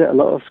go and visit a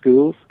lot of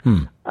schools,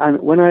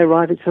 and when I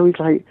arrive, it's always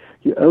like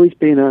you're always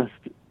being asked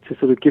to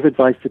sort of give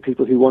advice to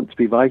people who want to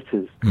be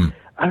writers.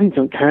 I really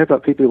don't care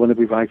about people who want to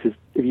be writers.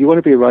 If you want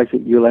to be a writer,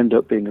 you'll end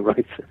up being a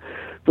writer.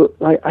 But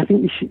I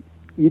think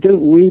you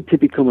don't read to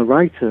become a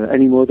writer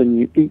any more than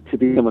you eat to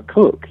become a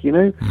cook. You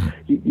know,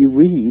 you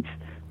read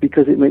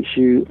because it makes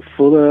you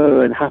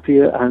fuller and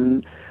happier.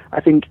 And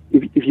I think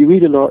if you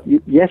read a lot,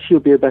 yes, you'll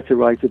be a better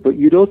writer, but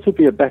you'd also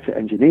be a better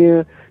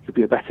engineer. You'll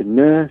be a better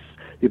nurse.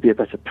 You'll be a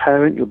better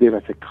parent. You'll be a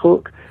better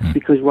cook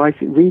because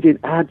reading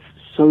adds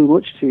so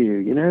much to you.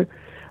 You know,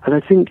 and I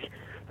think.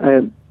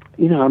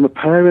 You know, I'm a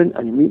parent,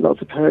 and you meet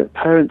lots of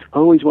parents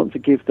always want to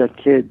give their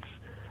kids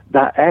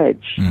that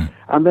edge,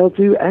 and they'll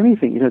do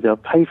anything. You know, they'll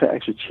pay for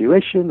extra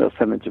tuition, they'll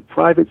send them to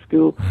private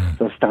school,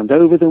 they'll stand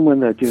over them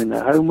when they're doing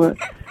their homework.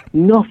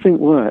 Nothing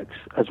works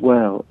as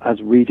well as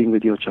reading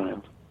with your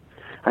child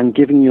and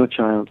giving your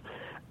child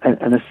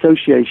an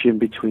association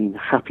between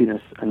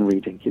happiness and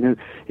reading. You know,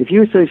 if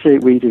you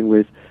associate reading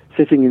with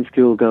sitting in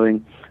school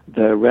going,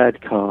 the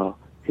red car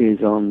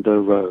is on the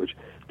road,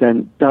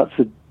 then that's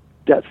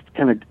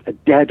kind of a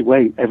dead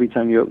weight every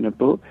time you open a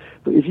book.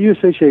 But if you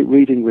associate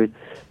reading with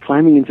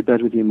climbing into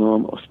bed with your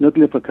mom or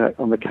snuggling up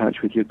on the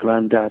couch with your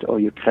granddad or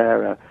your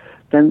carer,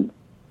 then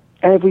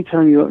every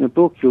time you open a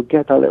book, you'll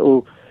get that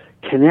little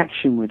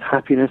connection with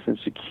happiness and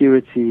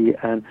security,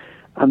 and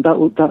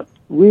that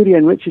really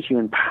enriches you,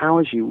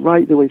 empowers you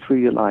right the way through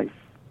your life.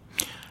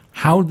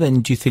 How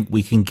then do you think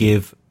we can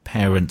give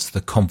parents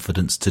the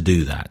confidence to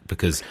do that?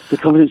 Because the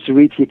confidence to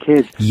read to your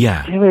kids.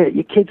 Yeah. Do it.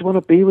 Your kids want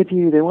to be with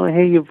you. They want to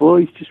hear your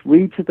voice. Just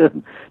read to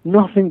them.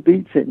 Nothing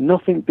beats it.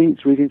 Nothing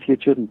beats reading to your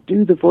children.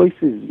 Do the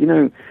voices. You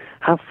know,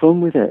 have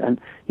fun with it.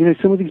 And, you know,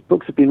 some of these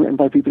books have been written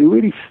by people who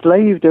really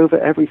slaved over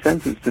every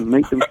sentence to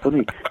make them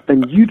funny.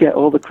 Then you get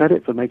all the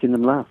credit for making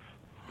them laugh.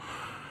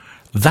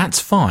 That's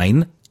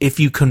fine if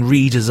you can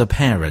read as a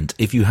parent,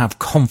 if you have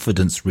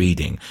confidence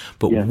reading.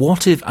 But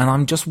what if, and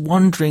I'm just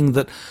wondering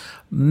that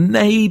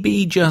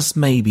maybe, just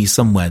maybe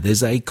somewhere,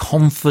 there's a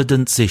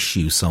confidence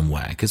issue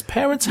somewhere, because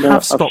parents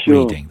have stopped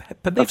reading,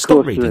 but they've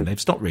stopped reading. They've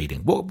stopped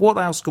reading. What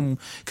else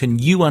can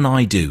you and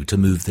I do to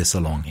move this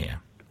along here?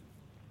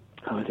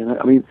 Oh, I don't know.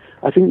 I mean,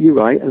 I think you're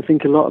right. I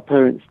think a lot of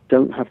parents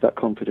don't have that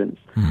confidence.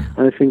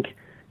 And I think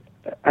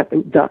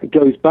that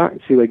goes back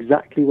to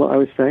exactly what I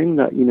was saying,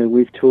 that, you know,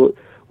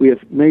 we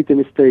have made the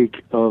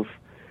mistake of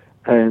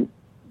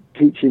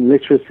teaching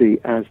literacy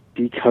as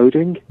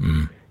decoding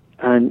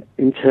and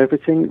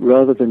interpreting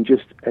rather than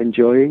just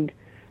enjoying.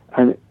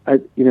 And, I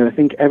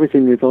think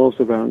everything revolves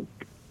around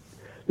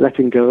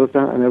letting go of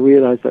that. And I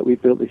realised that we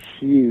built this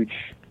huge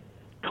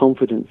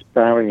confidence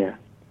barrier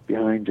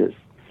behind us.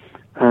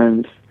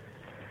 And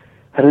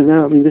I don't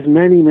know, I mean, there's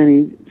many,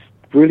 many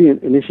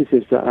brilliant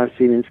initiatives that I've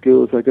seen in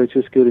schools. I go to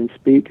a school in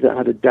Speke that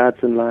had a dads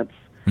and lads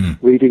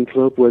reading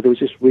club where they were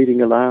just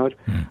reading aloud.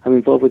 I'm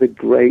involved with a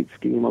great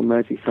scheme on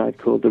Merseyside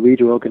called the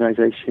Reader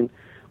Organisation,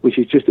 which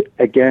is just,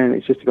 again,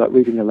 it's just about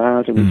reading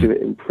aloud, and we do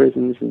it in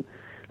prisons and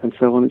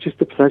so on. It's just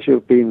the pleasure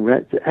of being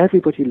read to.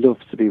 Everybody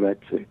loves to be read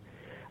to.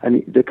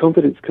 And the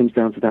confidence comes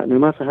down to that. No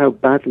matter how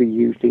badly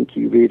you think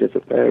you read as a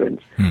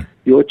parent,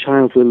 your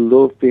child will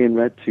love being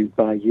read to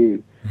by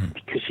you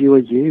because you are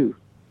you.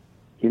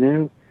 You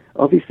know?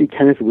 Obviously,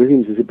 Kenneth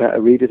Williams is a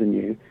better reader than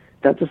you.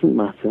 That doesn't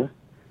matter.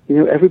 You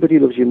know, everybody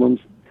loves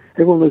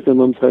everyone loves their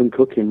mum's home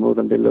cooking more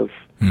than they love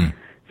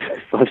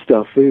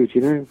 5-star food,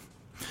 you know?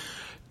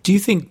 Do you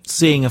think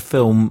seeing a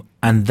film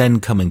and then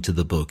coming to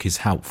the book is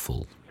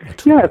helpful?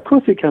 Yeah, of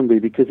course it can be,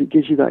 because it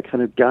gives you that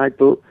kind of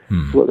guidebook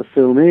to what the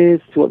film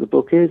is, to what the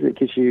book is. It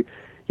gives you,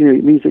 you know,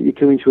 it means that you're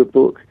coming to a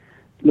book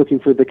looking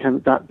for the kind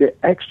of that bit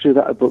extra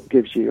that a book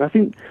gives you. I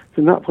think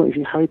from that point of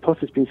view, Harry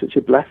Potter's been such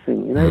a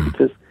blessing, you know,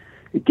 because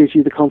it gives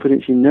you the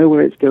confidence. You know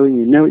where it's going.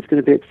 You know it's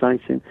going to be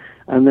exciting.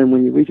 And then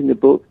when you're reading the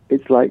book,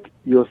 it's like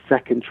your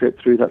second trip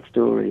through that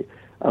story,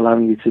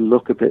 allowing you to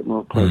look a bit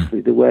more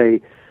closely. The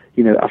way,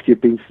 you know, after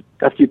you've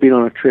been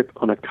on a trip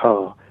on a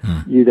car,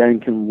 you then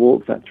can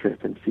walk that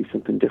trip and see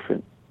something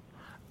different.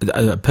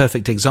 A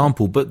perfect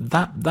example, but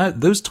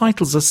those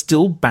titles are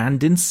still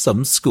banned in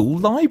some school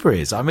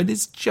libraries. I mean,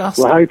 it's just...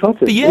 Well, Harry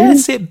Potter.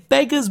 Yes, it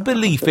beggars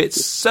belief. It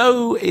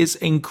so is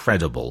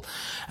incredible.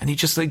 And you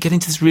just get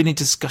into this really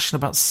discussion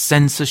about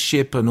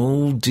censorship and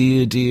all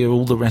dear,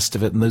 all the rest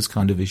of it, and those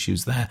kind of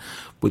issues there,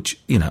 which,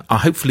 you know,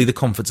 hopefully the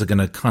conference are going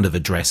to kind of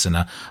address in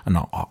a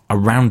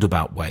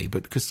roundabout way,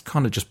 but just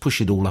kind of just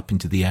push it all up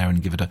into the air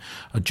and give it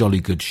a jolly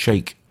good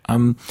shake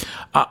I'm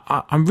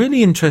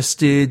really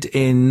interested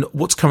in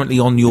what's currently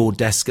on your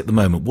desk at the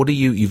moment. What are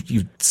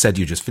you've said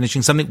you're just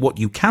finishing something, what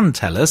you can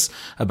tell us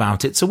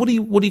about it. So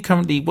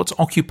what's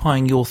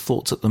occupying your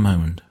thoughts at the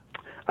moment?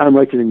 I'm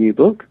writing a new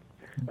book,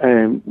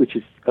 which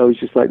is always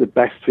just like the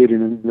best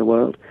feeling in the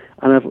world.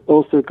 And I've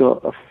also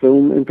got a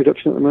film in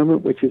production at the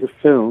moment, which is a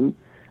film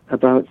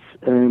about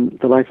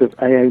the life of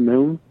A.A.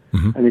 Milne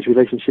and his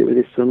relationship with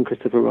his son,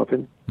 Christopher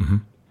Robin. Mm-hmm.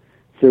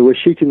 So we're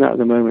shooting that at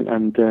the moment,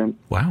 and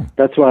wow,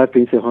 that's why I've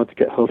been so hard to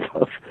get hold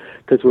of,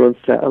 because we're on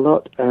set a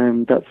lot.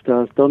 That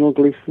stars Donald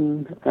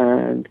Gleason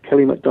and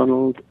Kelly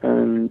MacDonald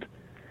and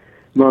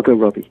Margot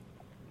Robbie.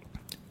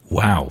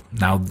 Wow.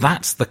 Now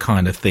that's the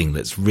kind of thing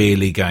that's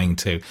really going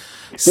to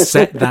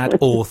set that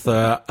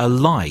author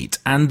alight,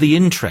 and the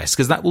interest,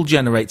 because that will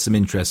generate some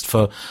interest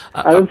for...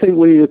 I don't think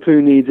Winnie the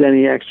Pooh needs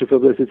any extra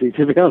publicity,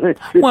 to be honest.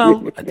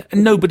 Well,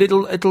 no, but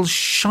it'll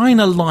shine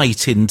a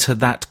light into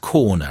that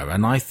corner,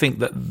 and I think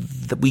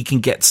that we can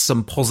get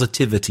some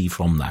positivity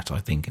from that, I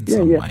think, in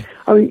some way.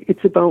 I mean,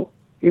 it's about,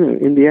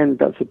 in the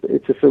end,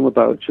 it's a film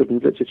about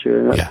children's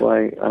literature, and that's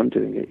why I'm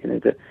doing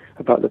it,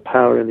 about the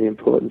power and the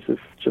importance of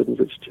children's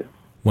literature.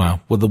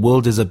 Wow. Well, the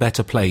world is a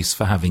better place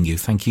for having you.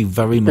 Thank you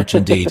very much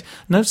indeed.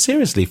 No,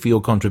 seriously, for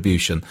your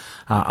contribution.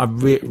 I'm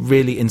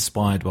really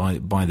inspired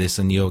by this,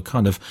 and you're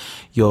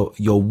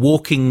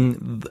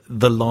walking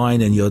the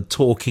line, and you're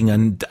talking,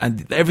 and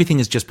everything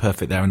is just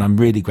perfect there, and I'm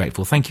really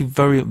grateful. Thank you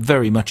very,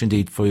 very much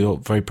indeed for your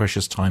very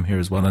precious time here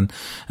as well, and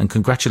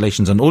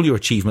congratulations on all your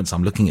achievements.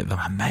 I'm looking at them.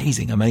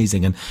 Amazing,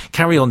 and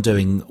carry on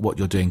doing what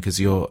you're doing,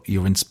 because you're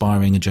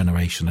inspiring a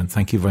generation, and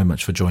thank you very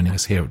much for joining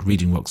us here at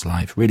Reading Rocks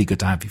Live. Really good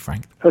to have you,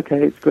 Frank.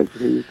 Okay. It's great to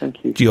hear you.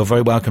 Thank you. You're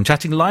very welcome.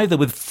 Chatting live there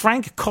with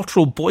Frank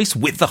Cottrell Boyce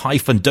with the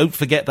hyphen. Don't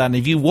forget that. And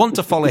if you want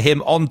to follow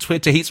him on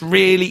Twitter, it's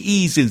really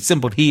easy and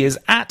simple. He is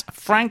at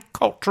Frank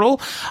Cottrell_B.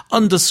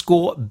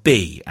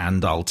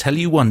 And I'll tell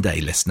you one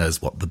day,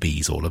 listeners, what the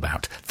B's all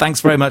about. Thanks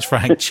very much,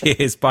 Frank.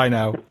 Cheers. Bye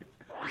now.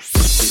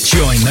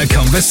 Join the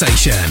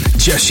conversation.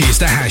 Just use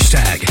the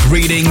hashtag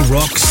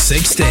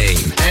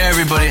ReadingRocks16. Hey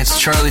everybody, it's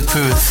Charlie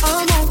Puth.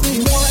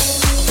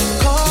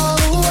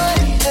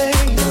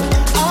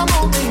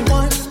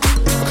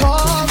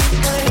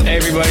 Hey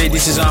everybody,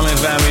 this is Armin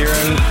van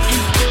Buuren.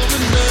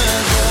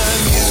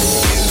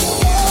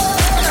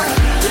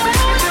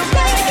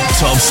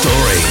 Top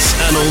stories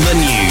and all the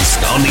news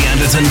on the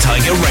Anderton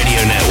Tiger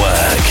Radio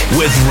Network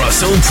with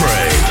Russell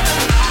Prue.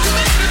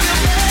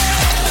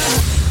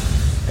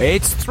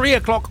 It's 3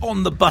 o'clock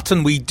on the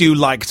button. We do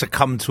like to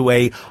come to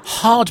a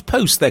hard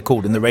post, they're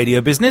called in the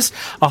radio business.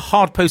 A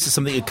hard post is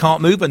something you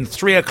can't move, and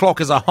 3 o'clock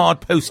is a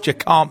hard post you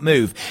can't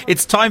move.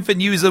 It's time for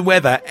news and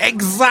weather,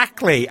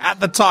 exactly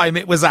at the time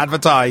it was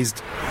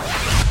advertised.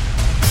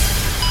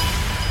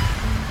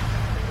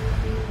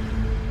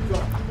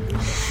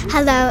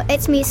 Hello,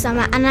 it's me,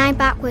 Summer, and I'm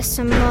back with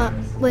some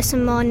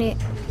more new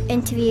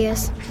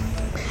interviews.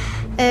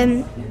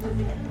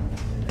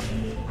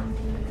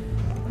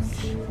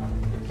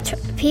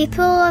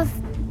 People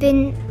have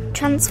been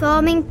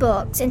transforming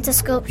books into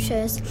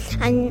sculptures,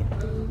 and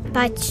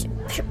by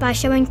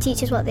showing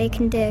teachers what they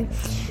can do,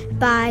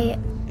 by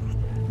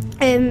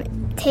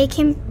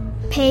taking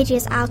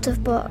pages out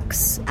of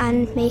books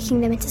and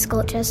making them into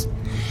sculptures.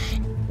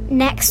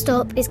 Next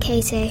up is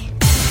Katie.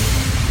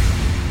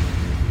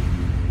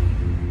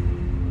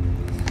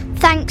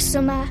 Thanks,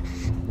 Summer.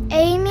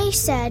 Amy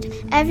said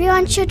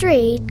everyone should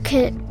read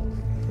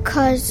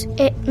because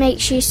it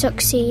makes you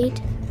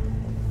succeed.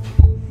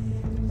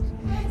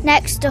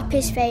 Next up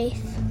is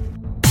Faith.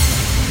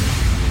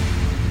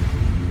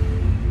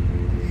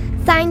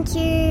 Thank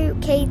you,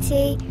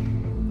 Katie.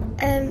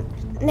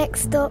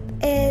 Next up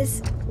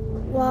is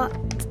what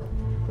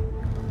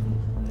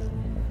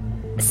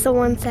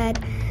someone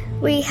said.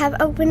 We have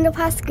opened up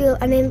our school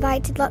and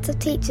invited lots of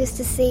teachers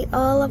to see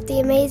all of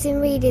the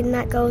amazing reading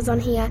that goes on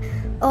here.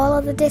 All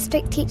of the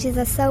district teachers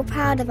are so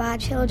proud of our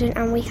children,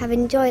 and we have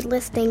enjoyed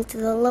listening to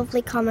the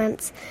lovely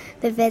comments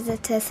the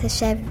visitors have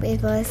shared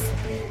with us.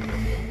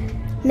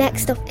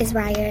 Next up is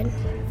Ryan.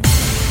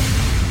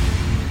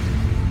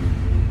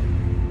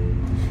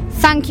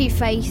 Thank you,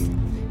 Faith.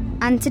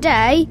 And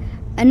today,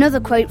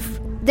 another quote,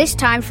 this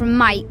time from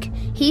Mike.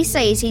 He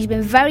says he's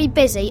been very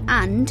busy,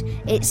 and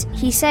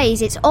he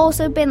says it's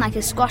also been like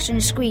a squash and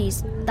a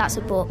squeeze. That's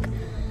a book.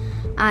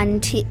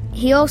 And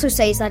he also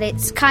says that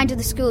it's kind of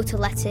the school to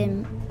let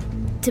him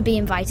to be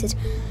invited.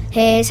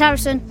 Here's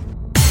Harrison.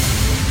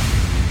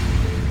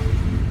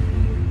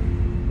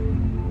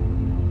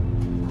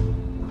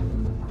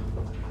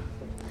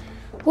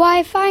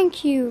 Why,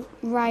 thank you,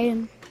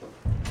 Ryan.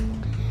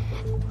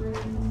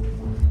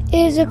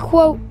 Here's a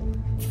quote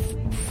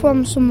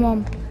from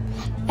someone.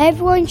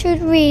 Everyone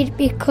should read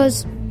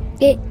because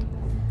it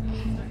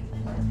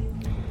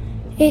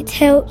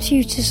helps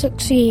you to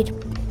succeed.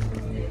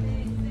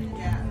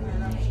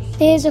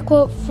 Here's a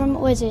quote from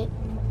Lizzie.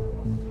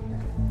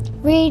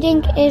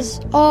 Reading is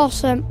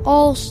awesome,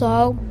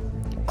 also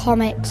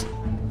comics.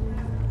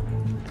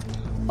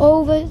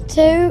 Over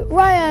to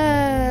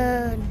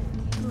Ryan.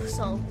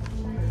 Russell.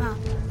 Oh,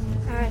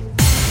 alright.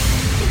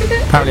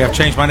 Apparently I've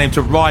changed my name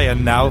to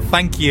Ryan now.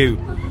 Thank you.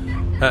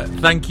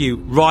 Thank you,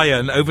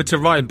 Ryan. Over to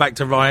Ryan, back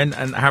to Ryan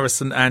and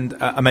Harrison, and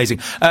amazing.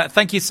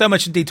 Thank you so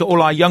much indeed to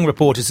all our young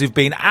reporters who've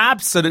been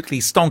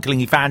absolutely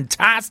stonkingly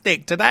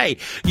fantastic today.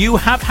 You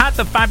have had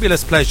the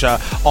fabulous pleasure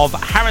of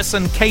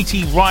Harrison,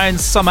 Katie, Ryan,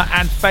 Summer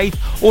and Faith.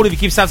 All of you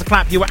give yourselves a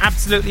clap. You were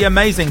absolutely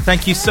amazing.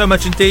 Thank you so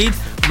much indeed.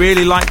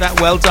 Really like that.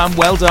 Well done,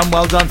 well done,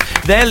 well done.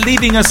 They're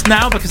leaving us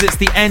now because it's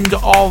the end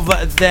of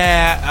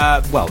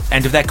their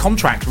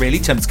contract, really.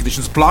 Terms and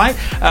conditions apply.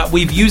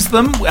 We've used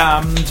them.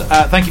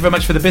 Thank you very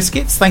much for the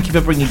biscuits. Thank you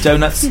for bringing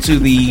donuts to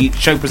the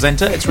show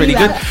presenter. It's really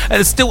good.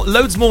 There's still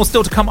loads more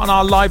still to come on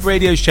our live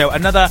radio show.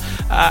 Another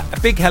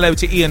big hello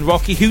to Ian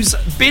Rocky, who's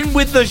been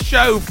with the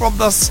show from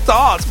the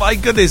start. My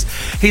goodness,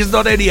 he's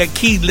not only a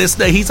keen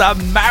listener, he's a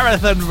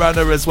marathon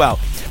runner as well.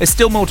 There's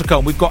still more to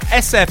come. We've got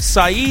SF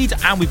Saeed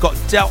and we've got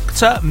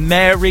Dr.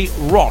 Mary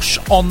Roche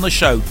on the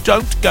show.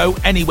 Don't go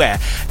anywhere.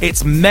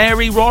 It's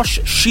Mary Roche.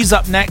 She's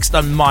up next,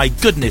 and my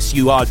goodness,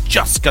 you are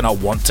just going to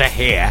want to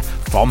hear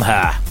from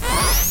her.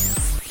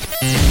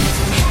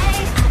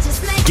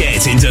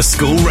 Get into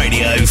school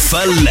radio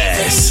for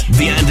less.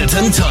 The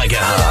Anderton Tiger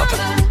Hub.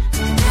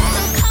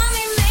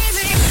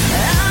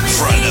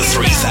 For under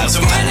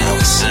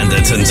 £3,000.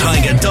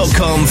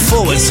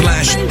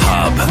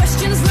 AndertonTiger.com/hub.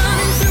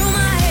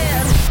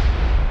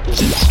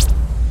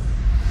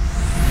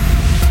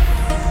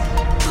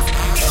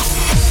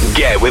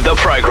 Get with the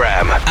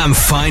programme and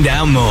find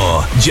out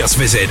more. Just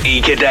visit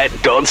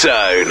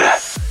ecadet.zone.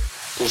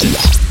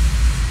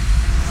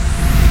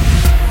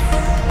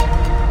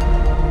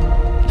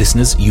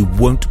 Listeners, you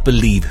won't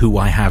believe who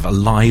I have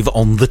live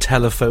on the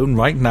telephone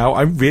right now.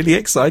 I'm really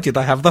excited.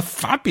 I have the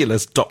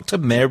fabulous Dr.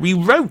 Mary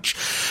Roche.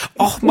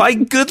 Oh my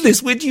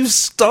goodness, where do you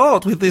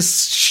start with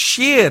this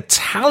sheer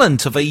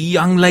talent of a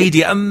young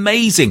lady?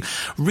 Amazing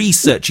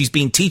research. She's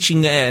been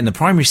teaching in the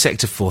primary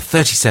sector for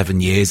 37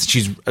 years.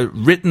 She's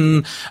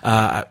written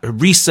a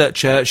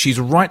researcher. She's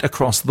right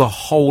across the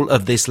whole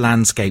of this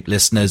landscape,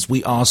 listeners.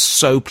 We are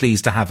so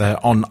pleased to have her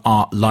on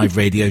our live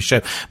radio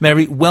show.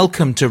 Mary,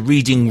 welcome to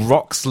Reading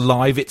Rocks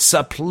Live. It's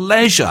a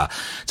pleasure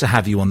to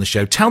have you on the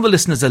show. Tell the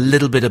listeners a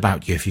little bit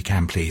about you, if you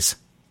can, please.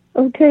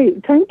 Okay,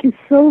 thank you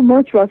so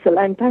much, Russell,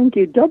 and thank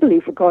you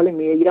doubly for calling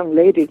me a young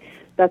lady.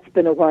 That's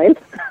been a while.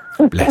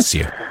 Bless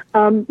you.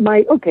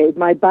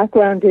 My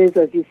background is,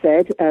 as you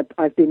said,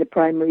 I've been a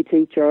primary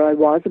teacher. I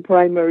was a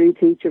primary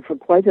teacher for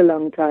quite a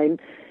long time,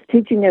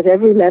 teaching at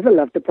every level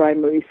of the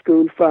primary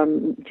school,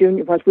 from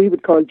junior, what we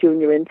would call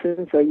junior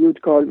infants, or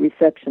you'd call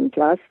reception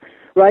class,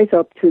 right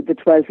up to the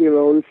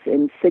 12-year-olds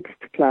in 6th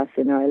class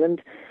in Ireland.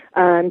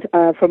 And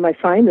for my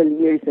final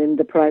years in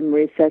the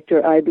primary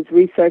sector, I was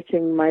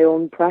researching my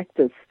own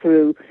practice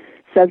through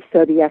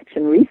self-study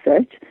action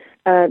research,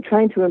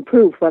 trying to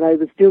improve what I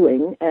was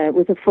doing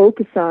with a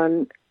focus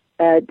on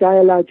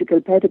dialogical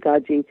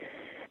pedagogy,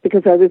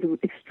 because I was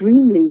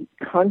extremely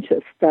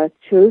conscious that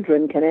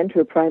children can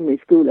enter primary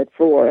school at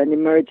 4 and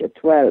emerge at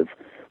 12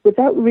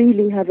 without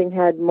really having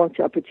had much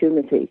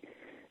opportunity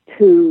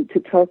to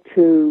talk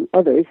to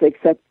others,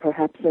 except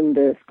perhaps in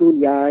the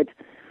schoolyard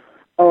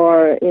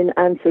or in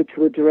answer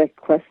to a direct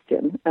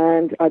question.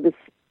 And I was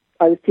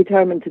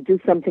determined to do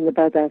something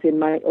about that in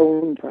my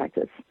own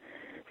practice.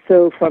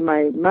 So for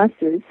my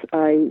master's,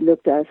 I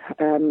looked at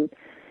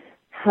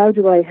how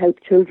do I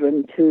help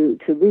children to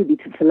really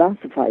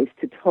philosophize,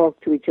 to talk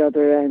to each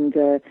other. And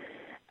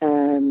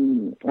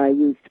I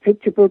used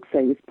picture books, I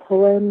used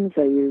poems,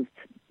 I used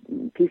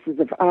pieces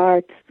of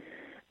art,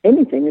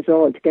 anything at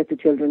all to get the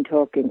children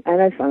talking.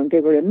 And I found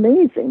they were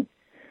amazing.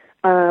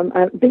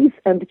 And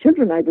the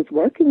children I was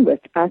working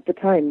with at the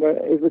time,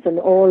 it was an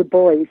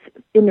all-boys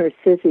inner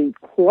city,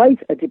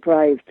 quite a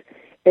deprived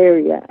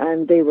area,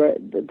 and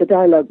the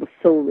dialogue was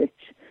so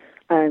rich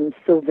and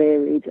so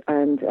varied.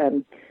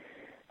 And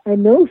I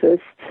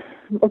noticed,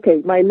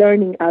 my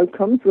learning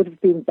outcomes would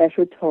have been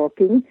better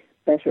talking,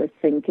 better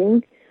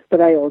thinking,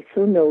 but I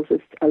also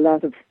noticed a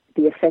lot of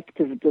the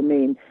affective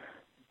domain,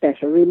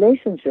 better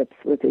relationships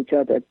with each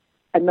other,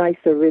 a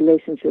nicer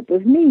relationship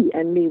with me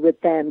and me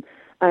with them.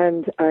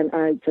 And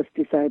I just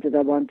decided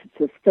I wanted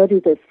to study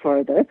this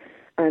further,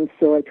 and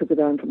so I took it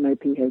on for my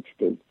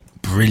PhD.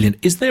 Brilliant.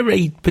 Is there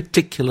a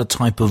particular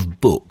type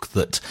of book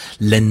that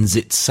lends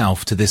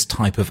itself to this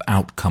type of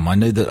outcome? I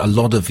know that a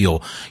lot of your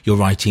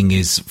writing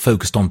is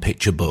focused on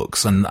picture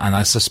books, and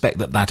I suspect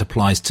that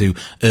applies to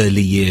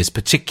early years,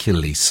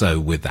 particularly so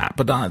with that.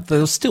 But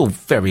they're still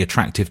very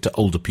attractive to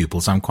older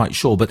pupils, I'm quite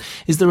sure. But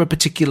is there a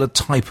particular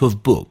type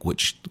of book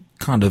which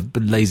kind of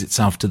lays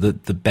itself to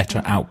the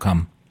better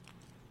outcome?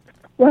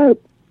 Well,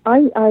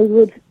 I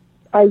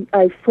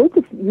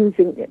focus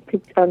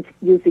on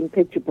using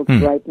picture books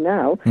right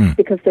now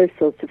because they're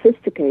so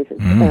sophisticated.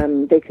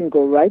 They can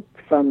go right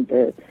from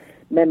the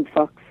Mem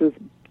Fox's,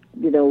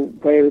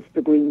 Where is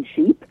the Green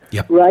Sheep,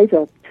 right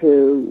up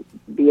to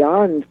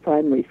beyond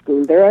primary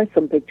school. There are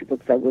some picture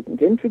books I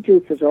wouldn't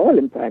introduce at all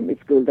in primary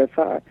school. They're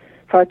far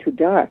too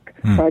dark,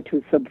 far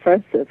too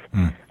subversive.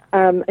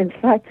 In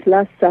fact,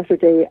 last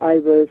Saturday I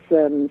was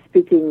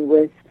speaking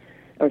with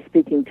or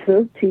speaking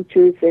to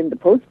teachers in the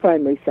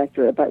post-primary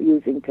sector about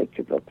using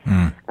picture books,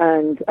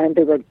 and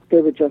they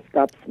were just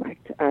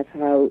gobsmacked at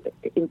how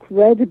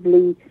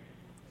incredibly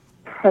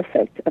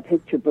perfect a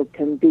picture book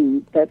can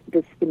be. That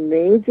this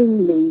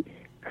amazingly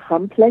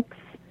complex,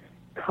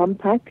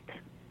 compact,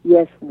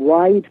 yet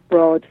wide,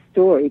 broad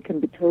story can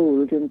be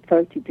told in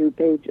 32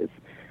 pages,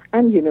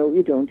 and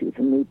you don't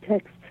even need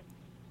text.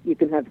 You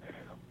can have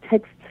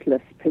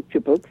textless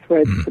picture books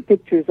where the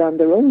pictures on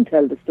their own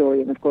tell the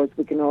story, and of course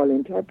we can all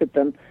interpret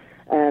them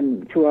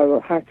to our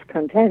heart's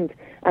content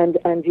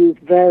and use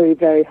very,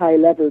 very high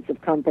levels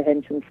of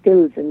comprehension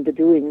skills in the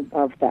doing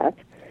of that.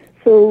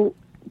 So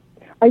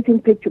I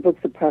think picture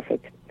books are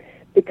perfect,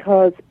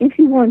 because if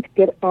you want to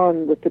get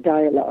on with the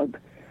dialogue,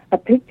 a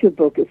picture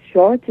book is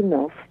short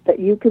enough that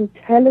you can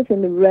tell it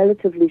in a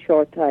relatively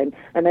short time,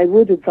 and I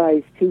would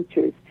advise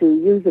teachers to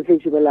use a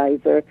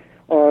visualizer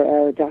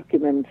or a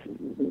document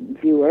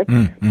viewer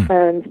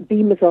and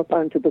beam it up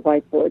onto the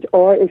whiteboard,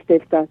 or if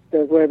they've got the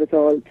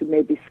wherewithal to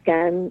maybe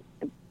scan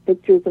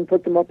pictures and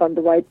put them up on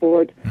the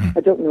whiteboard. I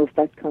don't know if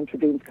that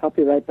contravenes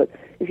copyright, but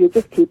if you're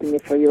just keeping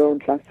it for your own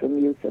classroom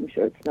use, I'm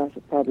sure it's not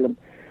a problem.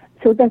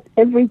 So that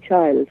every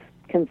child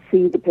can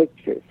see the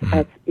pictures,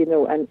 and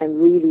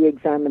really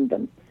examine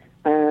them.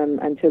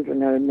 And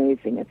children are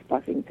amazing at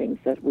spotting things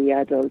that we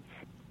adults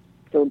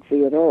don't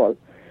see at all.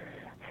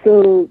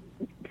 So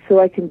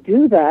I can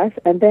do that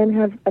and then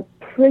have a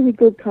pretty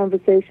good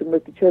conversation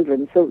with the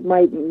children. So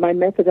my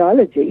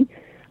methodology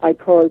I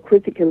call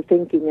critical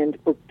thinking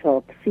and book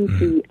talk,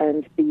 CT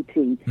and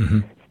BT.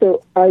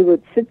 So I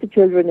would sit the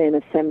children in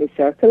a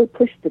semicircle,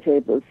 push the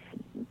tables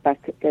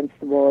back against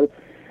the wall,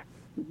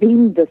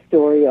 beam the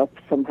story up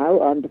somehow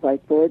on the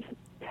whiteboard,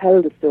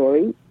 tell the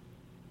story,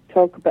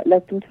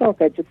 let them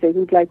talk. I'd just say,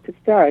 who'd like to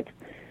start?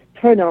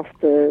 Turn off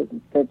the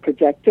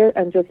projector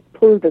and just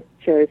pull the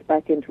chairs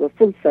back into a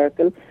full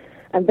circle.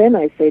 And then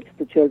I say to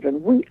the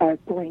children, we are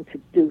going to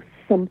do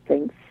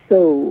something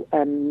so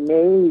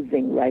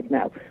amazing right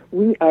now.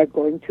 We are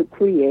going to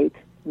create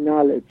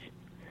knowledge.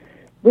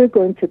 We're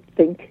going to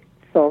think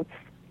thoughts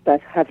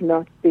that have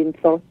not been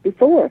thought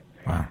before.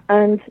 Wow.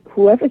 And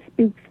whoever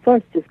speaks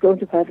first is going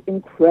to have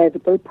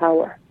incredible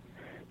power,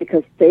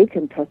 because they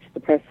can touch the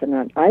person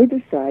on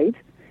either side,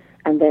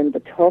 and then the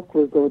talk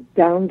will go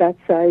down that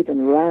side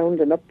and round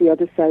and up the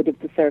other side of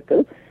the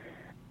circle.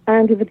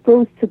 And if it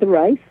goes to the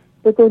right,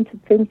 we're going to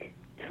think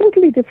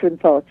totally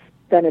different thoughts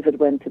than if it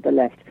went to the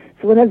left.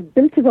 So when I've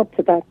built it up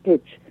to that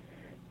pitch,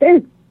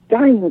 they're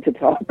dying to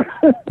talk.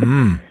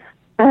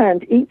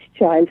 And each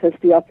child has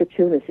the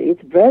opportunity.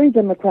 It's very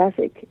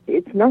democratic.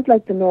 It's not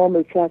like the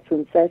normal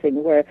classroom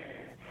setting where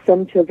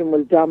some children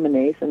will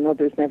dominate and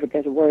others never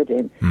get a word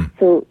in.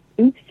 So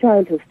each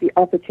child has the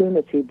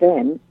opportunity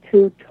then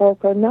to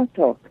talk or not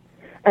talk.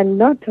 And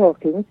not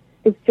talking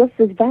is just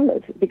as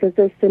valid, because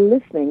they're still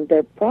listening,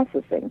 they're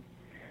processing.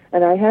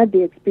 And I had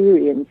the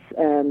experience,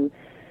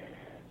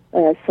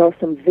 saw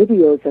some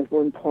videos at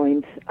one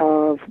point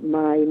of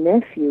my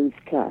nephew's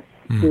class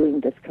doing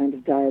this kind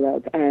of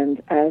dialogue.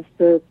 And as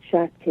the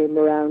chat came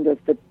around, as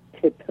the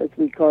tip, as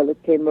we call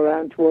it, came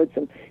around towards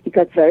him, he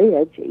got very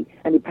edgy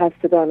and he passed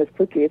it on as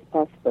quickly as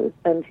possible.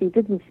 And he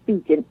didn't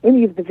speak in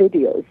any of the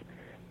videos.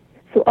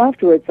 So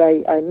afterwards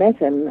I met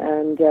him,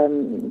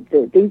 and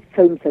these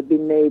films had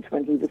been made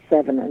when he was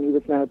 7 and he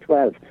was now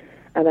 12.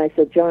 And I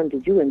said, John,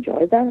 did you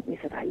enjoy that? And he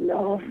said, I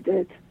loved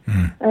it.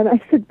 And I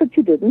said, but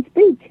you didn't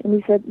speak. And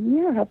he said,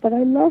 yeah, but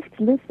I loved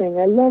listening.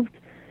 I loved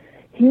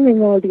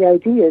hearing all the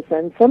ideas.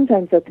 And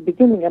sometimes at the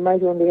beginning I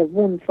might only have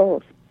one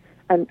thought,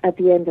 and at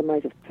the end I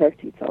might have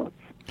 30 thoughts.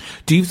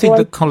 Do you think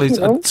that colleagues...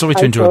 sorry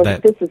to interrupt there.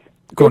 This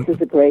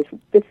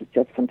is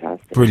just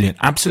fantastic. Brilliant,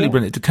 absolutely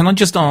brilliant. Can I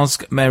just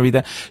ask, Mary,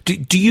 there,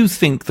 do you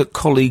think that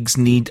colleagues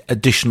need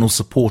additional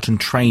support and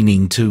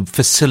training to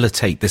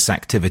facilitate this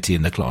activity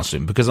in the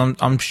classroom? Because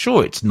I'm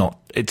sure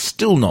it's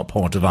still not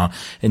part of our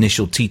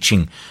initial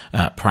teaching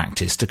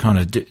practice to kind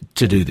of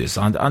to do this.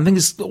 I think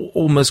it's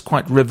almost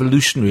quite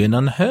revolutionary and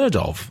unheard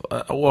of.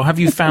 Or have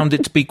you found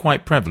it to be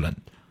quite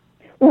prevalent?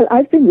 Well,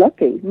 I've been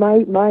lucky. My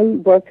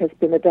work has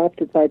been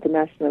adopted by the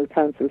National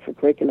Council for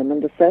Curriculum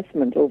and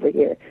Assessment over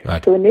here.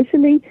 Right. So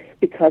initially,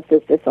 because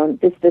there's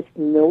this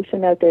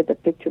notion out there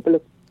that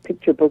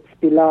picture books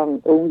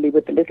belong only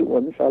with the little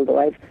ones, although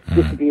I've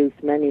disabused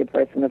many a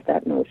person of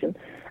that notion.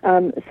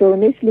 So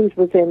initially it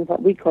was in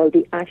what we call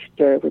the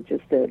Ashter, which is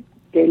the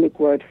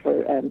Gaelic word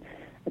for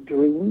a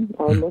dream,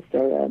 almost,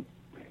 or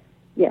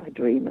a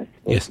dream, I suppose.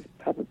 Yes. Is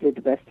probably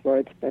the best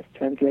word, best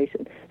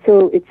translation.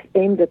 So it's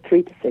aimed at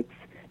 3 to 6.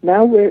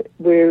 Now we're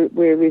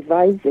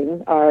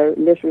revising our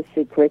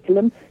literacy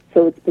curriculum,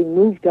 so it's being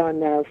moved on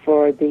now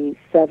for the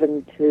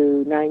 7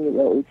 to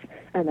 9-year-olds,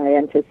 and I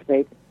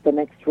anticipate the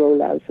next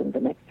rollout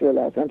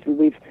until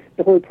we've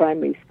the whole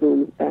primary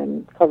school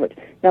covered.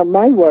 Now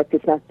my work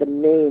is not the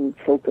main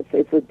focus.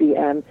 It would be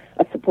a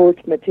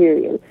support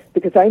material,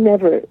 because I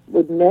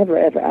would never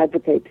ever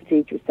advocate to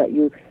teachers that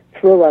you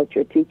throw out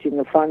your teaching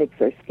of phonics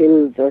or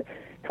skills or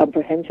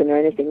comprehension or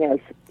anything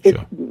else.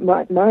 Sure.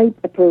 My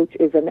approach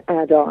is an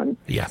add-on.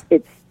 Yeah.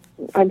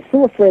 I'm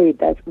so afraid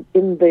that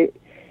in the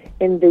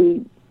in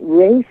the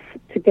race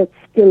to get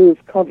skills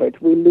covered,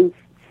 we lose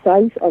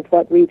sight of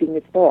what reading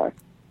is for.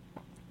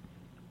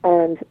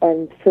 And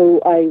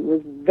so I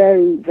was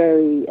very,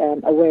 very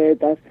aware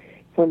that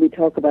when we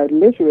talk about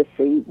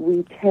literacy,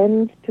 we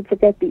tend to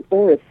forget the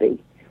oracy.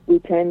 We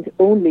tend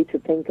only to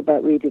think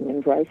about reading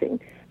and writing,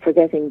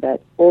 forgetting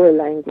that oral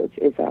language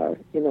is our,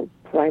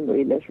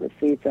 primary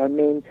literacy. It's our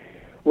main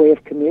way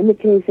of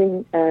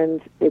communicating,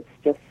 and it's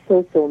just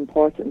so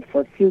important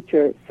for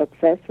future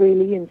success,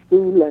 really, in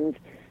school and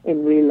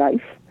in real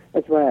life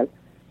as well.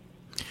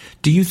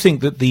 Do you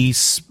think that the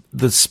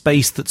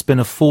space that's been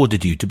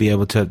afforded you to be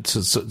able to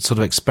sort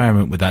of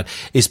experiment with that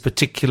is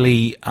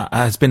particularly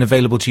has been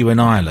available to you in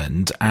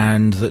Ireland,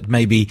 and that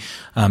maybe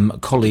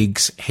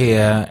colleagues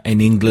here in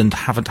England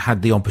haven't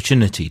had the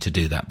opportunity to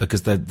do that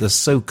because they're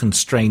so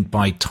constrained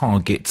by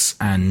targets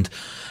and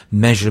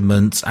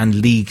measurements and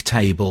league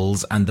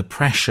tables, and the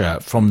pressure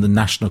from the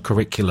national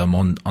curriculum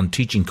on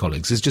teaching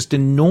colleagues is just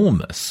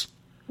enormous?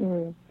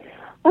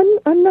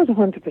 I'm not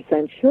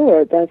 100%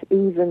 sure that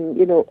even,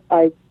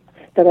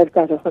 that I've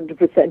got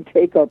 100%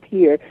 take up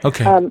here.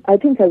 Okay. I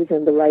think I was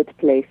in the right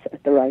place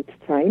at the right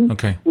time.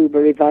 Okay. We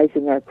were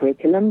revising our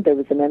curriculum. There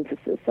was an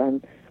emphasis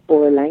on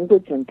oral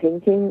language and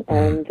thinking,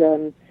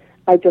 and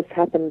I just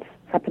happened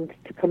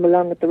to come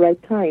along at the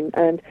right time.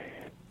 And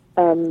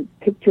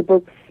picture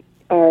books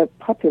are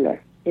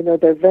popular.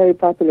 They're very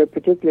popular,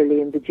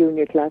 particularly in the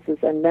junior classes,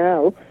 and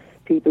now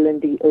people in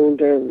the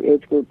older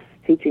age groups,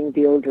 teaching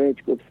the older age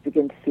groups,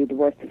 begin to see the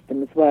worth of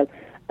them as well.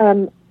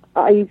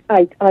 I've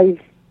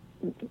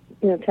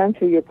to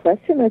answer your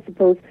question, I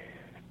suppose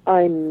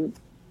I'm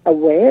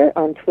aware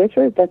on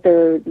Twitter that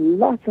there are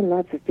lots and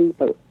lots of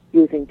people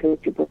using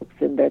picture books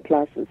in their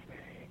classes.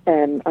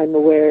 I'm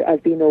aware,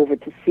 I've been over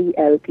to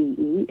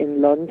CLPE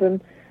in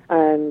London,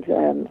 and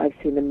I've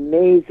seen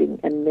amazing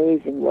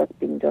work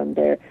being done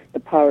there, the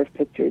power of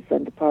pictures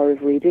and the power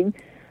of reading.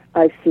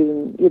 I've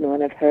seen,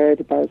 and I've heard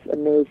about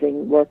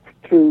amazing work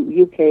through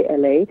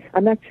UKLA.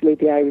 I'm actually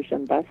the Irish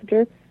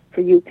ambassador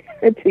for UKLA,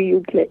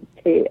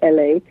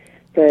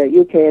 the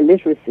UK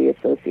Literacy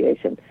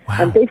Association. Wow.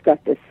 And they've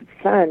got this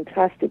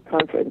fantastic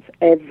conference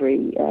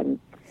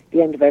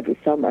the end of every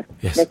summer.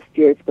 Yes. Next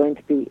year it's going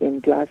to be in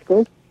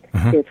Glasgow.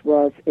 It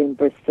was in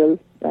Bristol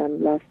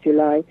last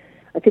July.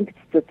 I think it's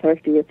the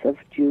 30th of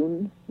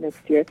June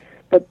next year.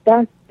 But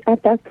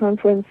at that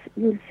conference,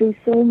 you'll see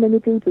so many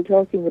people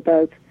talking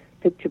about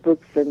picture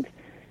books and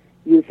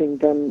using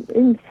them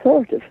in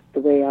sort of the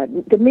way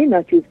they may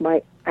not use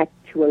my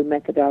actual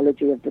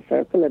methodology of the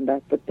circle and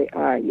that, but they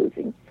are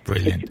using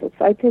picture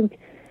books. I think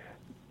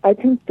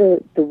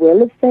the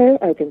will is there.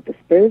 I think the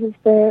spirit is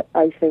there.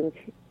 I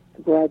think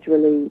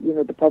gradually,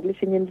 the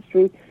publishing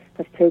industry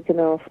has taken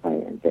off.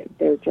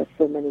 There are just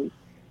so many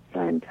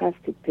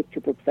fantastic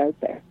picture books out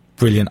there.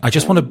 Brilliant. I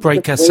just want to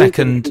break a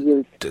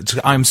second.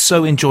 I'm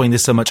so enjoying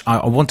this so much.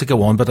 I want to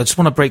go on, but I just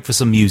want to break for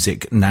some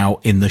music now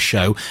in the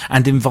show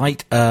and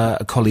invite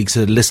colleagues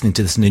who are listening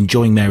to this and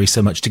enjoying Mary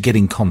so much to get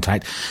in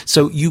contact.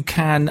 So you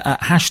can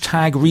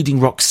hashtag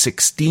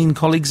ReadingRock16,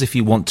 colleagues, if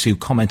you want to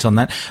comment on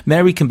that.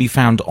 Mary can be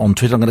found on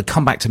Twitter. I'm going to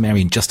come back to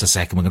Mary in just a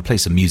second. We're going to play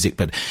some music.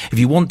 But if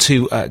you want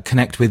to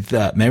connect with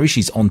Mary,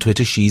 she's on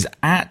Twitter. She's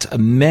at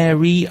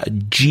Mary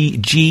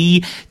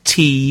GT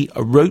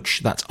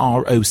Roche. That's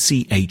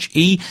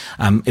ROCHE.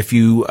 If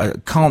you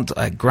can't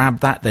grab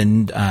that,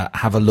 then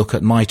have a look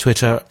at my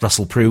Twitter,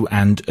 Russell Prue,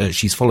 and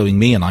she's following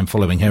me and I'm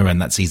following her,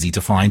 and that's easy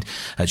to find.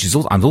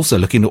 I'm also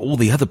looking at all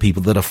the other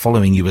people that are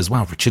following you as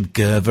well, Richard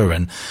Gerver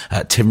and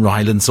Tim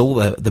Rylance, all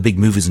the big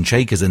movers and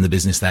shakers in the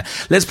business there.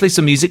 Let's play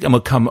some music and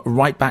we'll come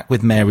right back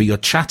with Mary. You're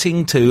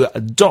chatting to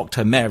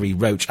Dr. Mary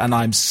Roche, and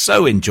I'm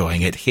so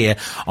enjoying it here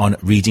on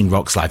Reading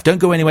Rocks Live. Don't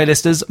go anywhere,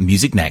 listeners.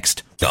 Music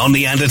next. On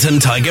the Anderton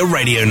Tiger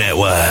Radio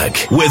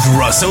Network with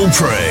Russell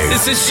Prue.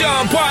 This is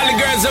Sean Parley,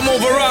 girls. I'm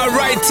overall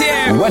right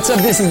here. What's up?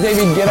 This is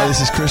David Guetta. Hi,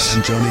 this is Chris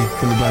and Johnny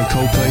from the band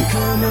Coldplay.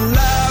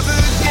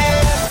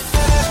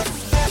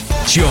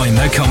 Join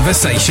the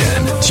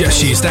conversation.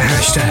 Just use the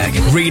hashtag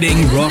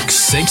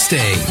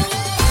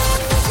ReadingRock16.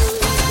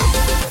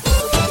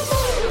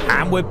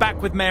 And we're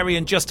back with Mary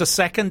in just a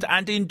second,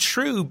 and in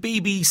true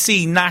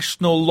BBC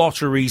National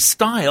Lottery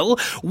style,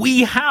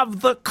 we have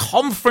the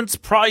conference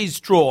prize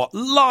draw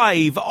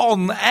live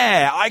on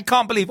air. I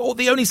can't believe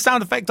the only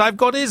sound effect I've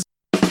got is...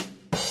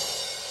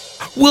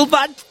 Will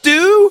that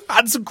do?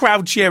 And some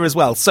crowd cheer as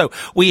well. So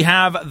we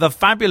have the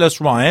fabulous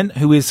Ryan,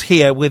 who is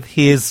here with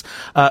his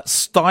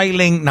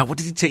styling. Now, what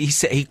did he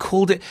say? He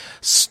called it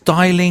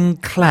styling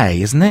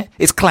clay, isn't it?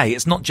 It's clay.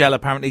 It's not gel,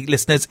 apparently,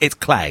 listeners. It's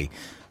clay.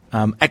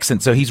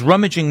 Excellent. So he's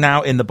rummaging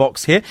now in the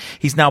box here.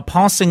 He's now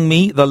passing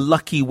me the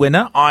lucky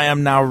winner. I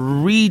am now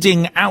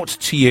reading out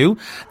to you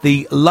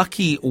the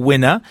lucky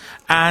winner.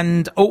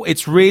 And,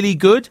 it's really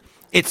good.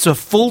 It's a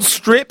full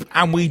strip,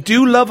 and we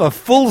do love a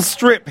full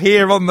strip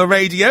here on the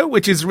radio,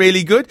 which is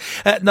really good.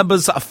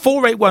 Numbers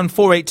 481,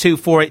 482,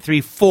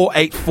 483,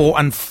 484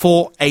 and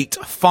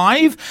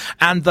 485.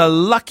 And the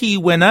lucky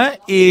winner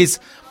is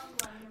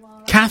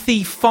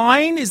Kathy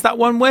Fine, is that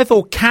one worth?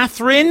 Or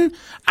Catherine?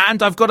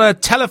 And I've got a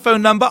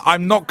telephone number.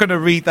 I'm not going to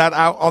read that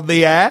out on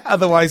the air.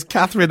 Otherwise,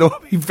 Catherine will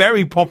be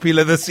very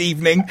popular this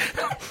evening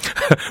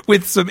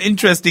with some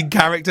interesting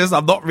characters.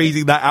 I'm not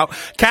reading that out.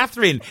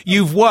 Catherine,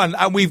 you've won,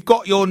 and we've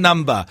got your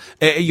number.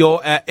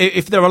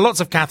 If there are lots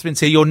of Catherines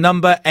here, your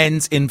number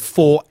ends in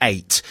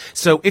 48.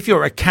 So if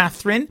you're a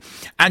Catherine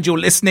and you're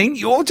listening,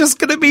 you're just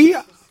going to be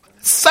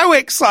so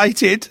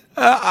excited.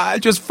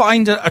 Just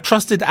find a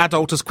trusted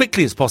adult as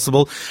quickly as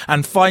possible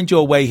and find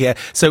your way here.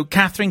 So,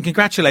 Catherine,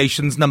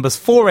 congratulations. Numbers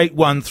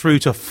 481 through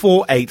to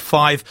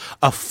 485,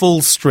 a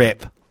full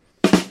strip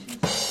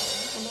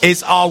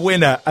is our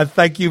winner. And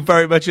thank you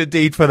very much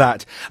indeed for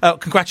that.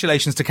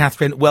 Congratulations to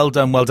Catherine. Well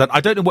done, well done. I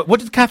don't know, what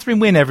did Catherine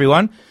win,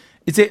 everyone?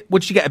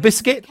 What did she get, a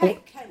biscuit?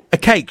 Cake. A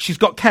cake. She's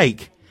got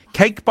cake.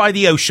 Cake by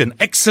the Ocean.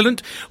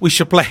 Excellent. We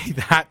shall play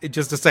that in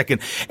just a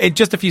second. In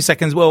just a few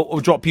seconds, we'll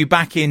drop you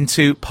back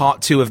into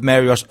part 2 of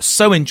Mary Ross.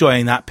 So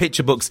enjoying that.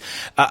 Picture books.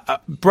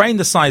 Brain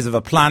the size of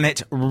a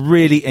planet.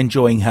 Really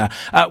enjoying her.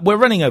 We're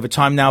running over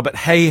time now, but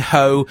hey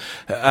ho.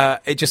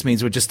 It just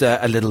means we're just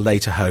a little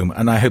later home,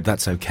 and I hope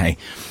that's okay.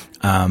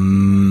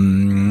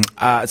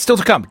 Still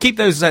to come. Keep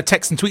those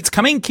texts and tweets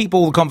coming. Keep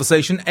all the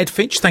conversation. Ed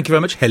Finch, thank you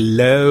very much.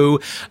 Hello.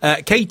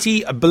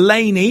 Katie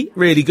Blaney,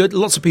 really good.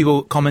 Lots of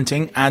people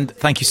commenting, and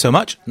thank you so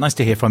much. Nice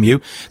to hear from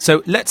you.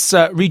 So let's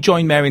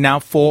rejoin Mary now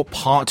for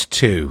part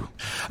 2.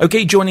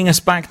 Okay, joining us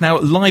back now,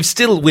 live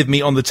still with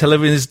me on the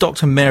television is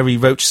Dr. Mary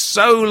Roach.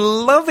 So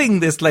loving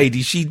this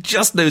lady. She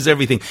just knows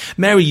everything.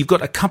 Mary, you've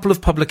got a couple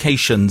of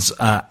publications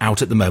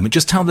out at the moment.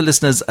 Just tell the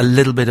listeners a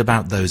little bit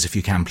about those, if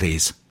you can,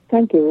 please.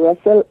 Thank you,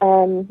 Russell.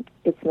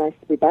 It's nice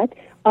to be back.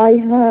 I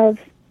have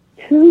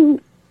 2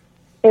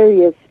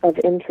 areas of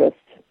interest.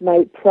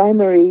 My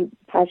primary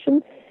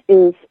passion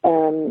is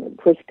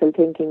critical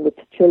thinking with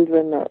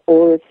children, or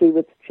oracy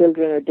with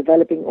children, or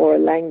developing oral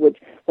language,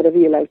 whatever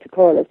you like to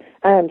call it,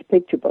 and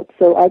picture books.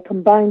 So I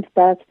combined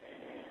that,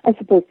 I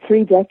suppose,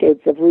 3 decades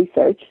of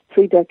research,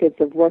 3 decades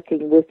of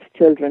working with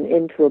children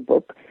into a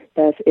book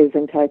that is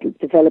entitled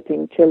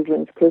Developing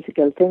Children's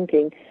Critical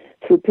Thinking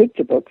through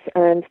Picture Books.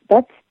 And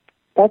that's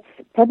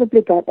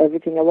probably got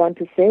everything I want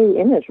to say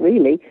in it,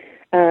 really.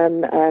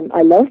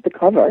 I love the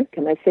cover.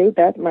 Can I say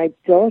that? My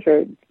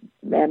daughter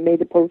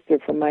made a poster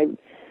from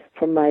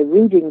my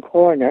reading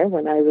corner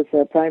when I was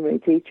a primary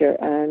teacher,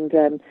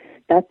 and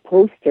that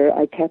poster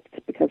I kept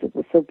because it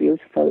was so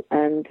beautiful,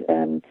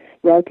 and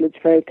Routledge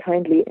very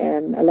kindly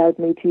allowed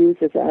me to use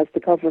it as the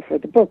cover for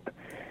the book.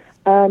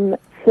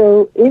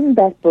 So in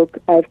that book,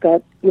 I've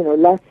got,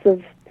 lots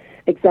of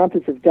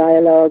examples of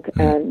dialogue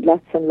and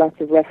lots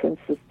of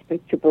references to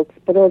picture books,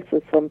 but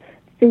also some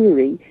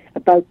theory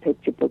about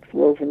picture books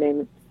woven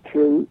in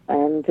through.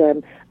 And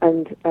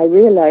I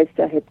realized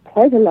I had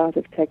quite a lot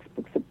of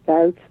textbooks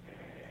about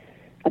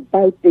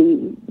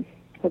the,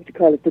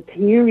 the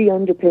theory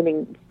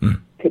underpinning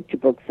picture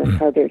books, and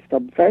how they're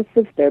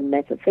subversive, they're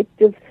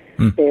metafictive,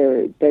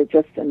 they're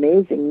just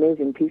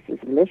amazing pieces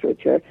of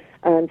literature.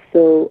 And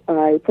so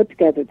I put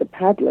together the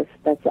Padlet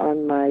that's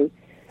on my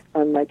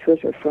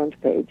Twitter front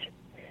page.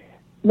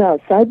 Now,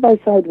 side by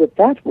side with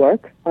that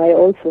work, I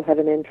also have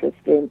an interest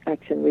in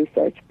action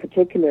research,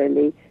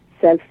 particularly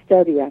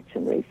self-study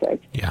action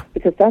research,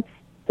 because that's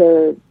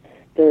the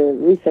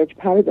research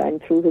paradigm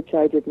through which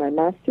I did my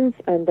master's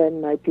and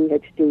then my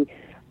PhD.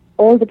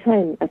 All the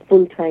time, a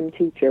full-time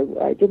teacher.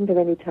 I didn't have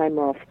any time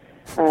off.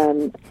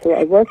 So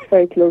I worked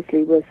very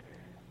closely with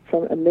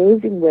some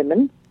amazing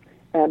women,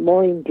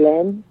 Maureen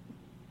Glenn,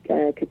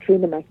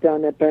 Katrina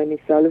McDonough, Bernie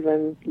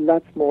Sullivan,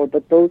 lots more,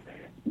 but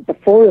the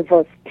 4 of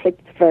us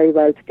clicked very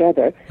well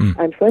together.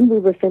 And when we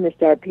were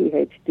finished our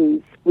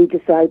PhDs, we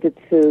decided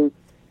to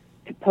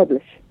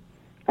publish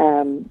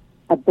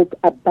a book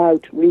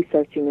about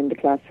researching in the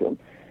classroom.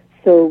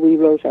 So we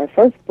wrote our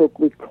first book.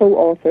 We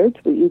co-authored.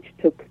 We each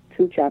took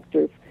 2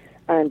 chapters,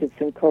 and it's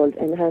been called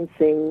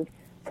Enhancing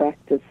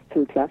Practice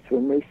Through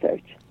Classroom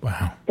Research.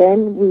 Wow.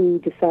 Then we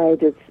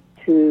decided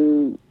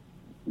to,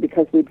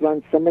 because we'd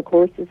run summer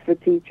courses for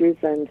teachers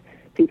and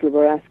people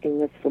were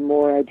asking us for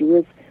more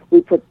ideas,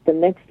 we put the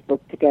next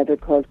book together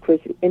called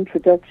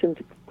Introduction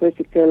to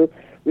Critical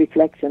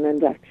Reflection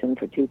and Action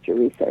for Teacher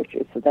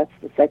Researchers. So that's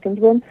the second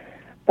one.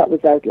 That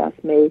was out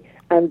last May.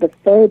 And the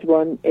third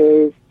one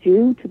is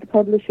due to the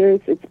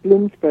publishers. It's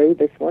Bloomsbury,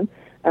 this one.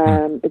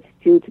 It's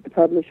due to the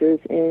publishers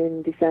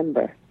in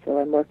December. So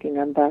I'm working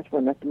on that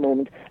one at the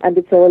moment. And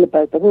it's all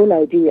about the whole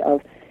idea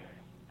of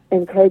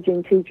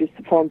encouraging teachers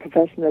to form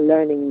professional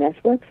learning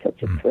networks,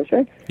 such as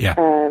Twitter,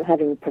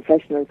 having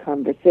professional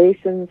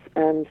conversations,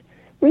 and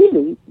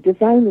really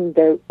designing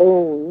their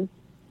own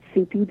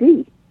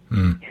CPD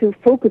to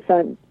focus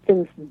on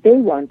things they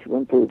want to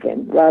improve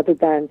in, rather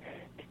than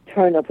to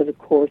turn up at a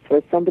course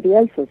where somebody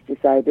else has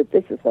decided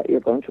this is what you're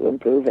going to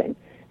improve in.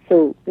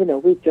 So,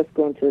 we're just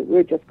going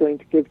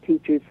to give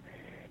teachers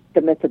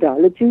the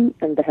methodology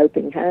and the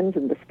helping hand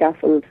and the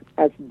scaffold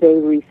as they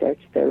research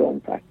their own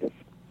practice.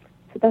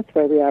 So that's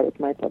where we are with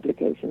my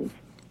publications.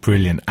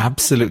 Brilliant,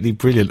 absolutely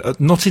brilliant.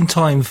 Not in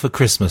time for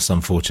Christmas,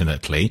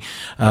 unfortunately,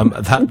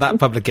 that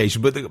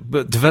publication, but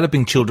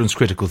Developing Children's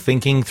Critical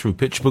Thinking through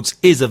Picture Books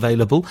is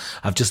available.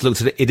 I've just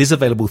looked at it. It is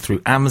available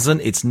through Amazon.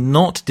 It's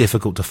not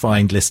difficult to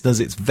find, listeners.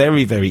 It's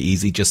very, very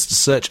easy. Just to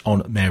search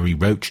on Mary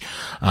Roche,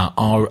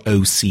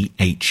 Roche,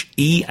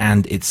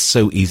 and it's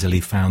so easily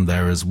found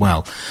there as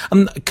well.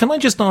 Can I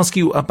just ask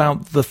you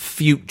about the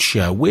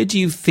future? Where do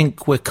you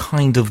think we're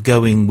kind of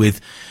going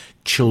with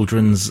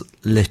children's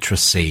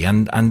literacy,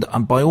 and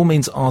by all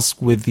means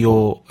ask with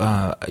your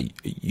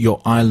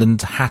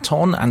Ireland hat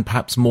on, and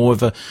perhaps more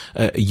of a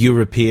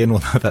European,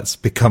 although that's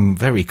become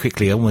very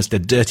quickly almost a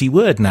dirty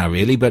word now,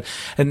 really, but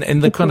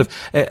in the kind of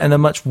in a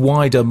much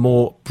wider,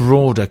 more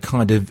broader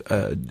kind of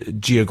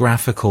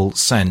geographical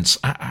sense.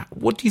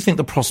 What do you think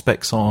the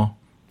prospects are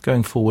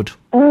going forward?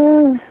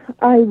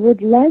 I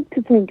would like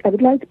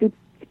to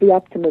be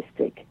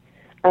optimistic,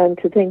 and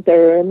to think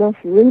there are enough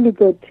really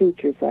good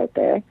teachers out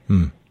there.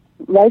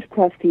 Right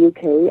across the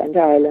UK and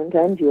Ireland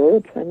and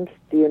Europe and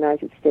the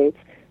United States,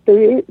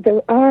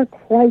 there are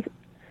quite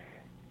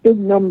big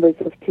numbers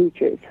of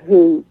teachers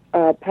who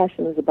are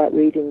passionate about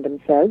reading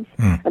themselves.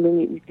 I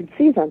mean, you can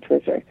see it on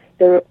Twitter.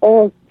 There are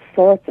all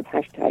sorts of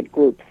hashtag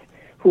groups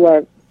who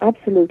are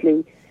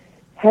absolutely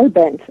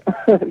hell-bent,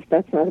 if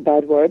that's not a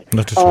bad word,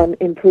 on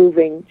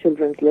improving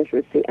children's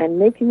literacy and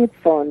making it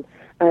fun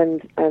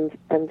and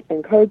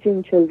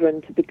encouraging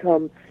children to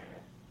become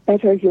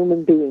better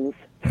human beings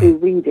through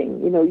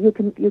reading. You know, you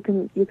can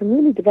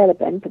really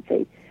develop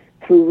empathy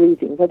through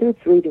reading, whether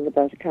it's reading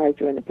about a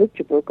character in a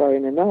picture book or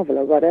in a novel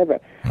or whatever.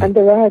 And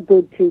there are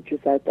good teachers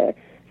out there.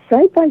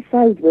 Side by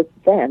side with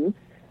them,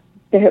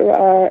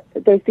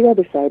 there's the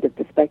other side of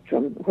the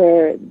spectrum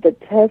where the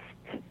test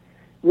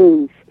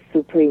rules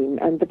supreme,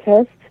 and the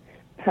test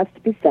has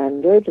to be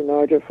standard in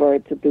order for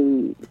it to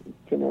be,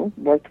 you know,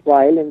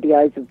 worthwhile in the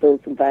eyes of those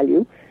who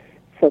value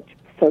such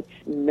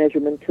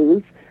measurement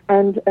tools.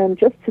 And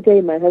just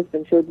today, my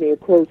husband showed me a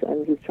quote,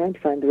 and he's trying to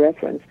find the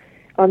reference,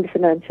 on the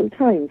Financial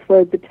Times,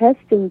 where the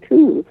testing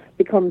tool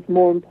becomes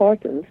more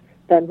important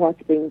than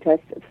what's being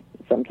tested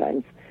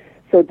sometimes.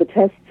 So the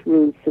test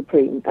rules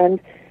supreme.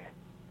 And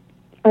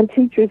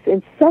teachers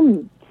in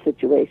some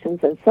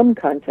situations and some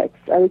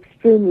contexts are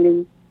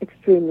extremely,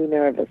 extremely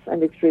nervous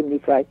and extremely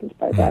frightened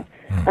by that.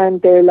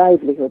 And their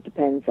livelihood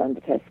depends on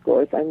the test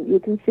scores. And you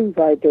can see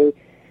why they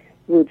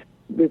would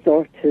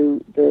resort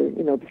to the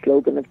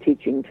slogan of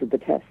teaching to the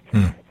test.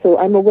 So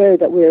I'm aware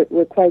that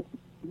we're quite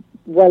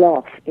well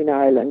off in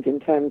Ireland in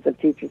terms of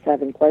teachers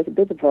having quite a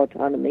bit of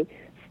autonomy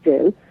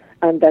still,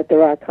 and that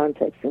there are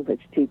contexts in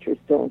which teachers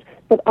don't.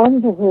 But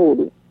on the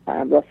whole,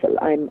 Russell,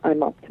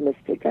 I'm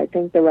optimistic. I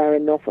think there are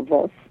enough of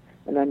us,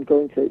 and I'm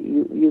going to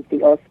use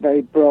the us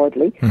very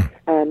broadly,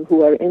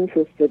 who are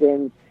interested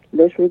in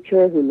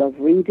literature, who love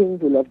reading,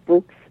 who love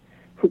books,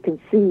 who can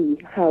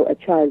see how a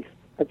child's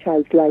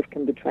life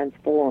can be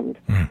transformed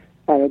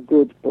by a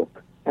good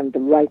book, and the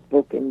right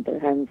book in the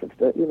hands of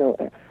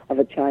of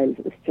a child.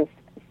 It's just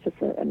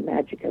a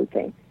magical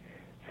thing.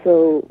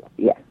 So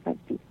yeah,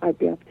 I'd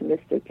be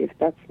optimistic if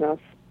that's not.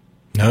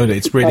 No,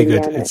 it's really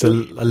good. It's a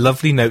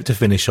lovely note to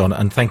finish on,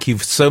 and thank you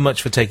so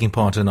much for taking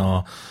part in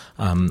our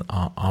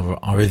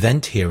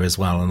event here as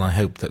well. And I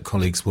hope that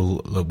colleagues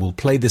will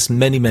play this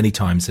many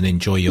times and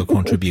enjoy your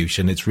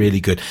contribution. It's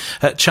really good.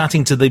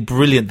 Chatting to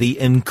the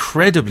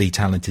incredibly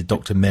talented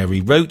Dr.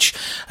 Mary Roche,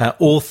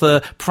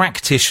 author,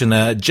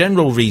 practitioner,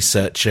 general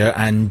researcher,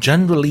 and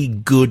generally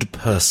good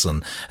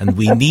person. And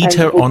we need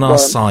her on our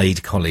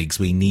side, colleagues.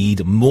 We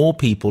need more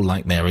people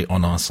like Mary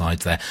on our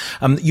side there.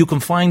 You can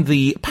find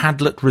the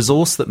Padlet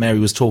resource that Mary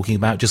was talking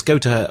about. Just go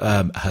to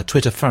her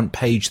Twitter front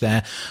page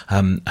there,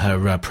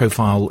 her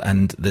profile,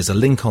 and there's a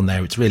link on there.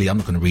 I'm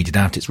not going to read it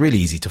out. It's really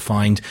easy to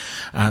find.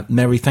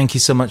 Mary, thank you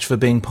so much for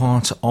being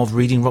part of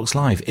Reading Rocks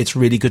Live. It's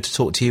really good to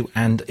talk to you,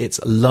 and it's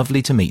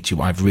lovely to meet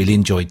you. I've really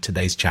enjoyed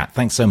today's chat.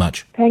 Thanks so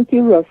much. Thank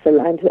you,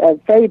 Russell, and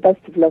very best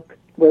of luck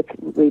with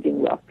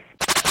Reading Rocks.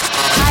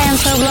 Hi, I'm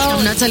Phil Blow.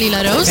 I'm Natalie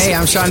Laros. Hey,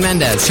 I'm Shawn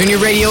Mendes. Turn your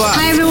radio up.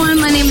 Hi, everyone.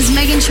 My name is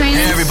Megan Trainor.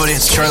 Hey, everybody,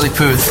 it's Charlie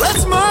Puth.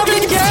 Let's move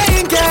and get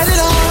it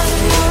on.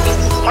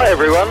 Hi,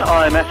 everyone.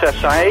 I'm SF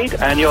Saeed,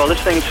 and you're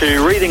listening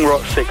to Reading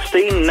Rock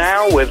 16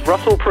 now with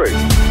Russell Prue.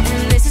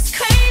 This is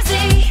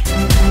crazy,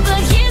 but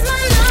here's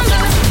my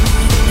number.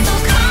 So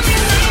call me,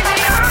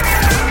 baby.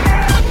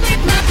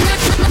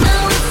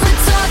 Now if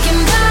we're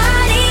talking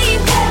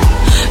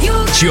body, you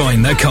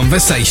Join the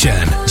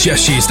conversation.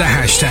 Just use the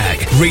hashtag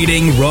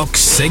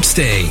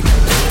ReadingRock16.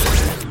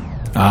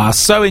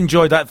 So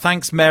enjoyed that.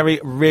 Thanks, Mary.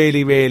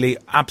 Really,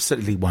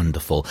 absolutely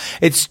wonderful.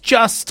 It's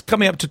just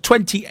coming up to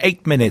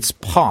 28 minutes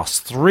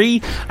past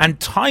 3, and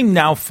time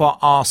now for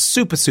our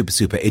super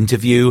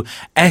interview.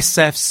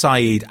 SF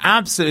Saeed.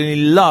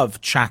 Absolutely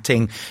love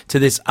chatting to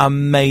this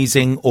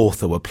amazing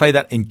author. We'll play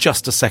that in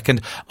just a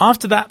second.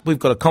 After that, we've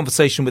got a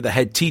conversation with the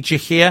head teacher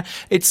here.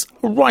 It's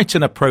right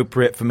and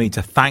appropriate for me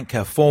to thank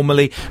her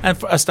formally, and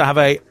for us to have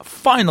a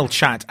final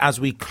chat as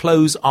we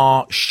close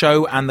our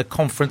show and the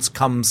conference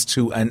comes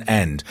to an end.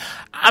 end.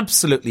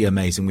 Absolutely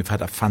amazing. We've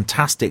had a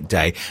fantastic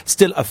day.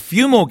 Still a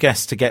few more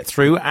guests to get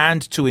through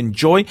and to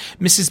enjoy.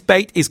 Mrs.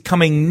 Bate is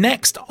coming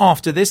next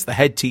after this. The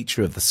head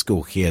teacher of the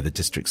school here, the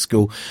district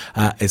school,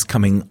 is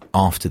coming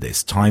after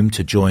this. Time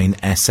to join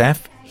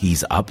SF.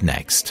 He's up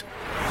next.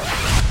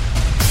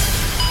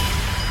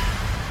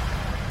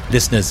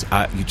 Listeners,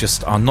 you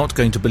just are not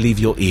going to believe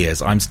your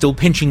ears. I'm still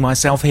pinching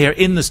myself here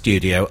in the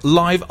studio,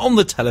 live on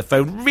the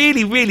telephone.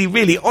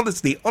 Really,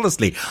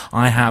 honestly,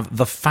 I have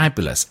the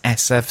fabulous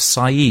SF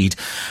Saeed.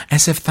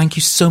 SF, thank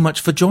you so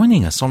much for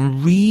joining us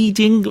on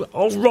Reading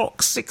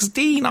Rock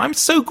 16. I'm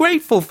so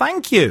grateful.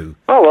 Thank you.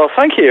 Oh, well,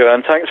 thank you,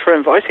 and thanks for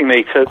inviting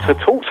me to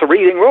talk to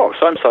Reading Rocks.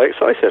 I'm so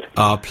excited.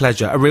 Our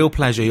pleasure, a real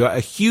pleasure. You're a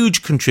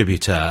huge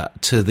contributor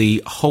to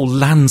the whole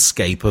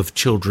landscape of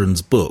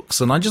children's books,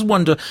 and I just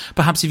wonder,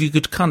 perhaps if you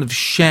could kind of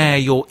share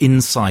your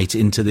insight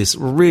into this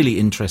really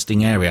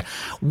interesting area.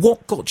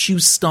 What got you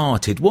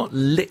started? What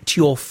lit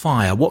your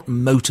fire? What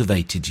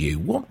motivated you?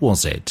 What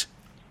was it?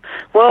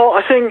 Well,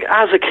 I think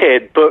as a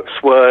kid, books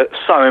were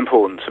so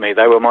important to me.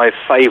 They were my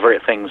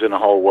favourite things in the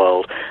whole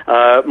world.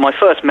 My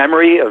first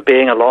memory of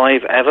being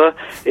alive ever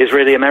is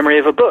really a memory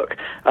of a book,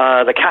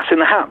 The Cat in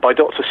the Hat by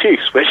Dr.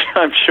 Seuss, which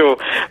I'm sure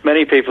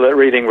many people at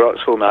Reading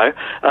Rocks will know.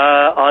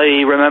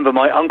 I remember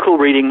my uncle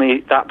reading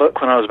me that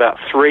book when I was about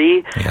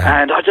 3,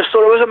 and I just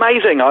thought it was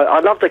amazing. I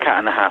loved The Cat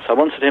in the Hat. I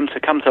wanted him to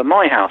come to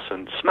my house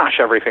and smash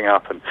everything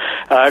up and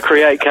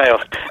create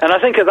chaos. And I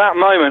think at that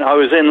moment I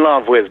was in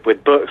love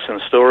with books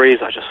and stories.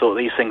 I just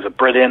thought these things are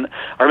brilliant.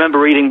 I remember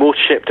reading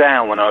Watership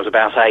Down when I was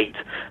about 8.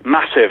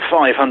 Massive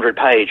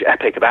 500-page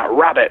epic about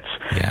rabbits.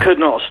 Could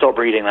not stop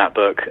reading that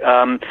book.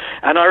 And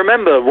I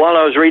remember while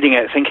I was reading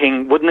it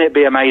thinking, wouldn't it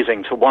be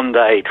amazing to one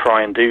day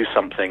try and do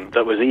something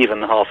that was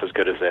even half as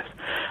good as this?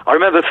 I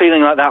remember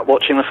feeling like that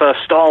watching the first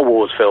Star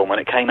Wars film when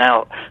it came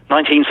out,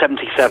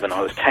 1977.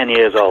 I was 10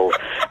 years old.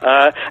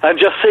 And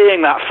just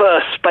seeing that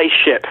first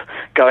spaceship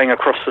going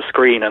across the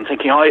screen and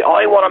thinking,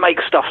 I want to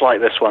make stuff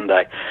like this one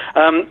day.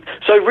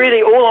 So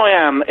really all I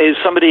am is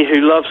somebody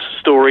who loves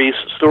stories.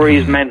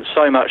 Stories meant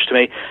so much to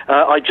me.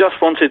 I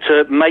just wanted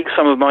to make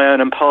some of my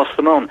own and pass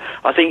them on.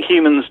 I think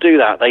humans do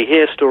that. They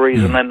hear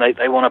stories and then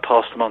they want to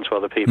pass them on to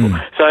other people.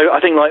 So I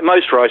think like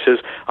most writers,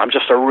 I'm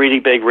just a really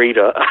big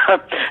reader.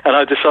 And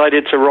I've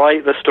decided to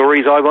write the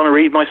stories I want to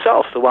read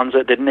myself, the ones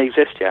that didn't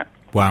exist yet.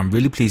 Wow, I'm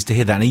really pleased to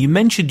hear that. Now, you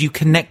mentioned you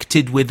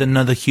connected with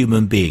another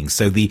human being.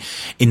 So the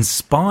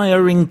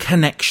inspiring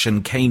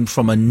connection came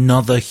from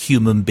another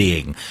human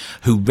being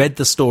who read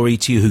the story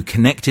to you, who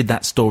connected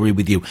that story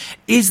with you.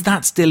 Is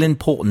that still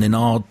important in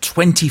our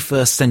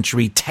 21st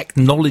century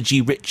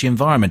technology-rich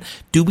environment?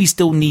 Do we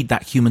still need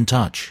that human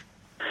touch?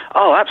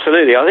 Oh,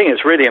 absolutely. I think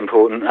it's really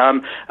important.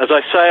 As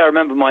I say, I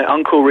remember my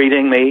uncle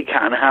reading me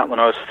Cat in the Hat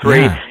when I was 3.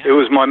 Yeah. It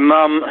was my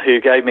mum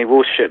who gave me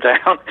Watership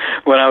Down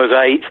when I was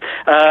 8.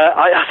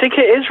 I think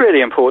it is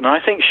really important.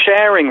 I think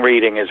sharing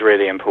reading is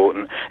really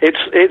important.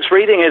 It's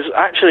reading is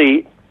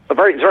actually a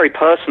very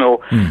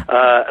personal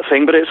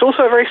thing, but it's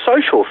also a very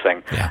social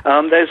thing.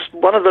 There's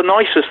one of the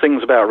nicest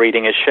things about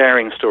reading is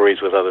sharing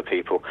stories with other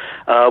people.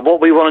 What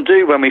we want to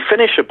do when we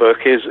finish a book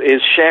is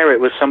share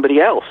it with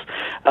somebody else.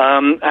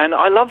 And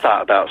I love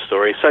that about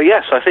stories. So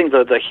yes, I think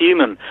that the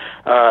human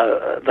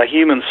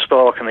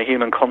spark and the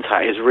human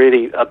contact is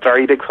really a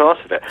very big part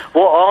of it.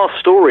 What are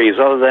stories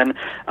other than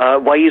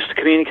ways to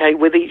communicate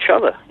with each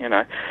other, you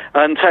know?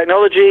 And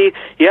technology,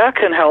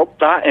 can help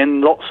that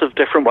in lots of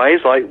different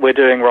ways, like we're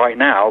doing right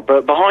now.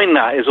 But behind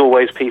that is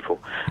always people.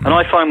 And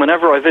I find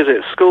whenever I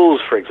visit schools,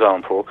 for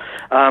example,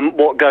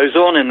 what goes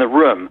on in the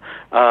room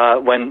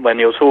when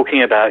you're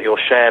talking about your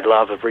shared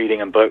love of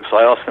reading and books,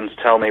 I ask them to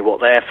tell me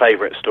what their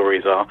favourite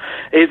stories are.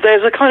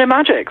 There's a kind of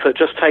magic that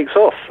just takes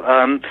off.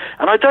 And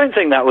I don't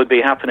think that would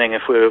be happening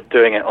if we were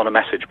doing it on a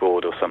message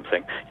board or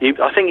something.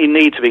 I think you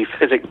need to be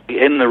physically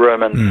in the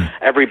room and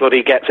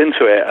everybody gets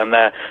into it and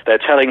they're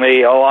telling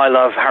me, oh, I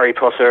love Harry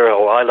Potter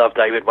or I love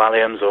David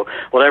Walliams or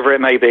whatever it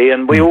may be,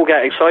 and we all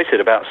get excited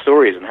about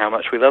stories and how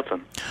much we love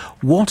them.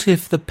 What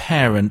if the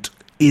parent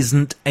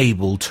isn't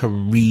able to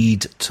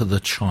read to the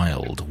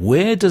child?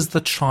 Where does the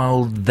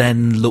child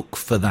then look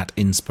for that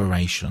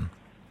inspiration?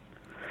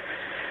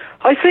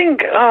 I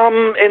think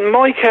in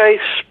my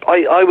case,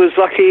 I was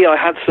lucky. I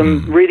had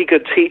some really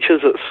good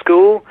teachers at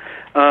school.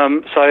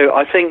 So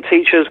I think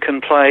teachers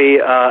can play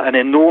an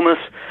enormous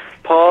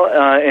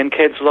part in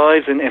kids'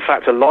 lives, in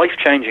fact a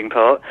life-changing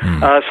part.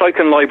 So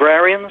can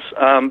librarians,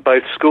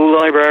 both school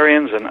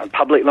librarians and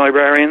public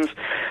librarians.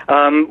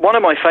 One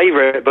of my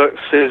favourite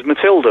books is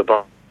Matilda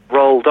by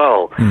Roald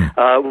Dahl,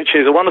 which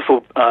is a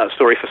wonderful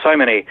story for so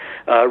many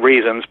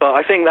reasons, but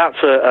I think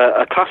that's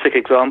a classic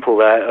example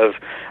there of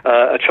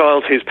a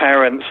child whose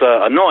parents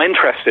are not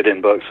interested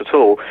in books at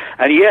all,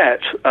 and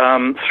yet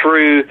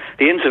through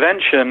the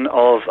intervention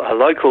of a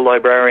local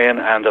librarian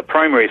and a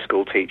primary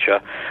school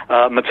teacher,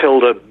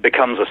 Matilda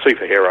becomes a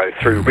superhero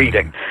through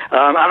reading,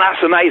 and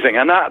that's amazing,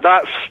 and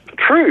that's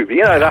true,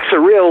 you know, that's a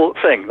real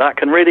thing, that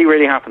can really,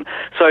 really happen.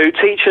 So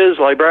teachers,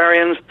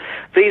 librarians,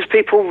 these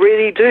people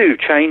really do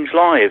change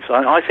lives.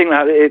 I think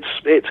that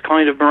it's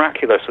kind of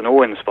miraculous and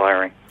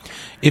awe-inspiring.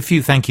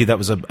 Thank you. That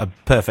was a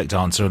perfect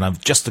answer,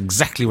 and just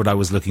exactly what I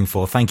was looking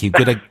for. Thank you.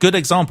 Good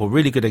example.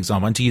 Really good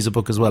example. And to use a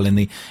book as well in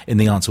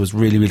the answer was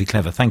really, really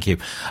clever. Thank you.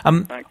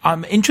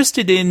 I'm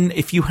interested in,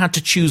 if you had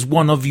to choose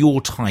one of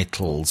your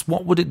titles,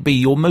 what would it be?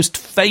 Your most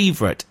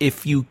favourite,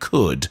 if you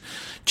could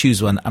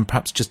choose one, and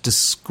perhaps just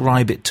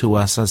describe it to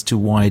us as to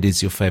why it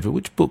is your favourite.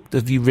 Which book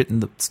have you written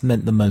that's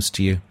meant the most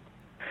to you?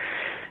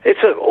 It's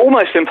an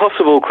almost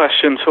impossible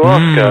question to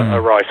ask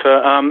a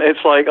writer. It's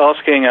like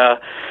asking a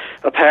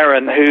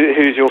parent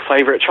who's your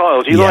favourite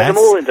child. You like them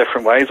all in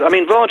different ways. I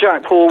mean,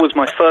 Varjak Paul was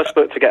my first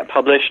book to get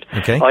published.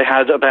 Okay. I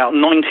had about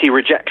 90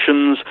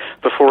 rejections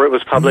before it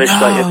was published.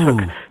 It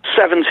took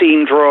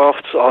 17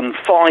 drafts on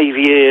 5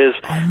 years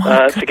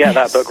to get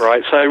that book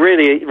right. So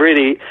really,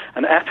 really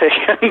an epic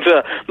and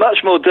much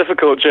more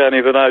difficult journey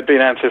than I'd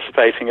been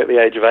anticipating at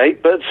the age of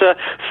 8. But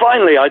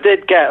finally, I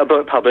did get a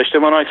book published,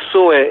 and when I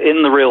saw it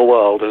in the real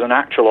world as an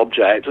actual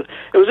object,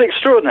 it was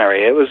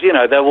extraordinary. It was,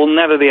 there will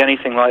never be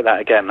anything like that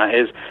again. That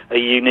is a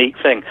unique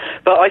thing.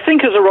 But I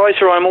think as a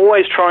writer, I'm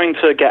always trying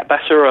to get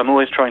better. I'm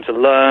always trying to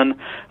learn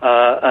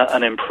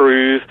and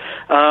improve.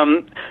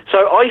 So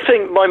I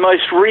think my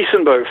most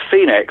recent book,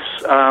 Phoenix,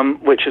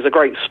 which is a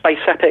great space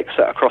epic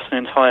set across an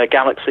entire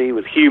galaxy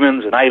with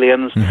humans and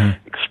aliens,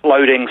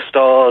 exploding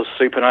stars,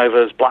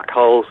 supernovas, black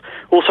holes,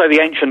 also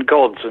the ancient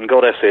gods and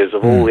goddesses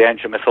of all the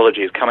ancient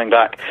mythologies coming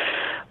back.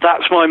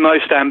 That's my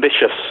most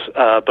ambitious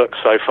book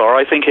so far.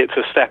 I think it's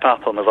a step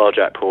up on the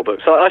Varjak Paul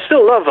book. So I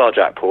still love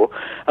Varjak Paul,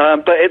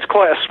 but it's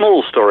quite a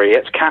small story.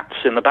 It's cats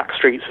in the back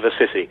streets of a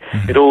city.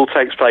 It all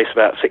takes place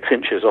about 6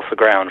 inches off the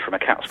ground from a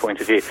cat's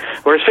point of view.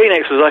 Whereas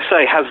Phoenix, as I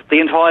say, has the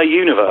entire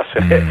universe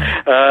in it.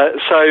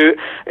 So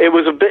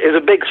it's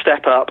a big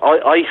step up.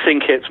 I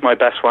think it's my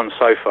best one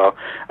so far.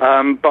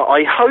 But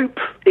I hope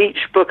each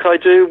book I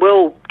do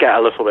will get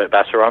a little bit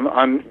better.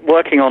 I'm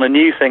working on a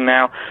new thing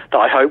now that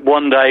I hope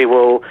one day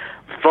will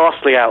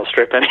vastly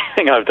outstrip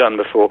anything I've done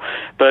before.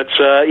 But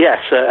yes,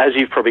 as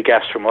you've probably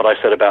guessed from what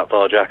I said about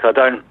Varjak, I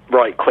don't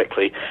write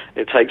quickly.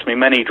 It takes me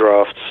many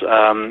drafts.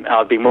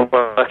 I've been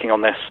working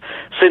on this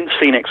since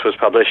Phoenix was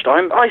published.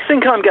 I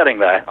think I'm getting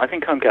there.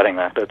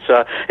 But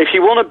if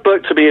you want a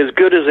book to be as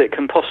good as it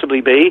can possibly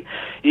be,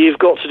 you've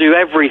got to do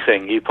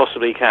everything you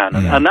possibly can.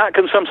 And that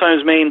can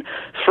sometimes mean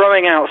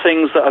throwing out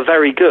things that are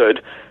very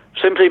good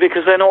simply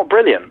because they're not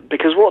brilliant.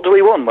 Because what do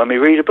we want when we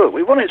read a book?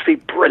 We want it to be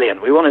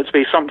brilliant. We want it to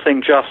be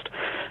something just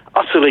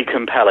utterly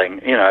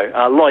compelling,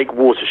 like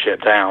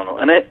Watership Down.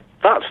 And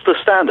that's the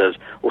standard.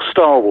 Or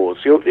Star Wars.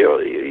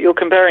 You're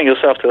comparing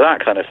yourself to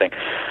that kind of thing.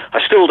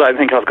 I still don't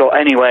think I've got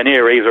anywhere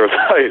near either of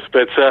those,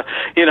 but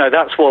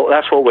that's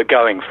what we're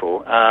going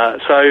for.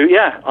 So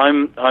yeah,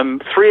 I'm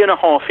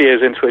 3.5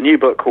 years into a new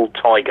book called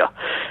Tiger,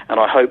 and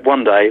I hope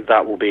one day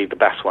that will be the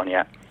best one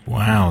yet.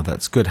 Wow,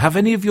 that's good. Have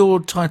any of your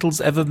titles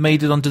ever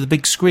made it onto the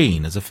big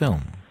screen as a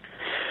film?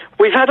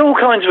 We've had all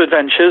kinds of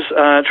adventures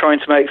trying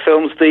to make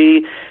films.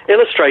 The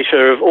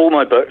illustrator of all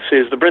my books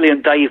is the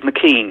brilliant Dave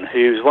McKean,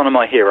 who's one of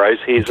my heroes.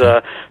 He's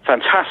a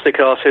fantastic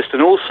artist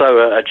and also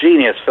a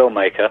genius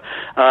filmmaker.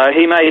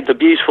 He made the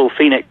beautiful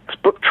Phoenix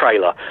book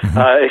trailer.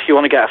 If you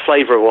want to get a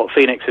flavour of what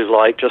Phoenix is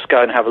like, just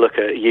go and have a look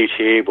at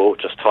YouTube or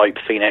just type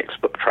Phoenix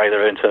book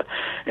trailer into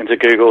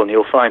Google and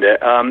you'll find it.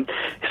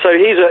 So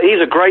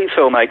he's a great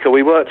filmmaker.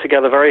 We worked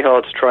together very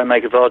hard to try and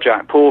make a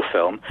Varjak Paul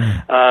film.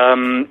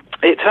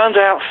 It turns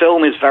out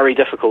film is very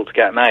difficult to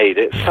get made.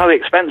 It's so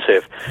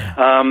expensive.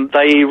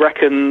 They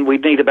reckon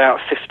we'd need about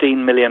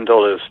 $15 million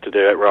to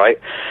do it right.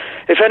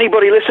 If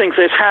anybody listening to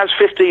this has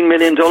 $15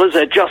 million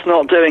they're just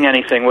not doing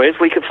anything with,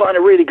 we could find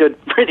a really good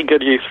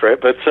use for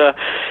it. But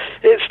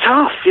it's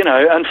tough,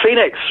 and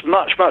Phoenix,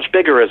 much, much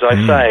bigger, as I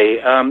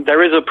say.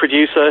 There is a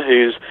producer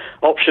who's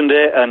optioned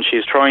it, and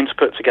she's trying to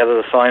put together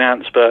the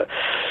finance, but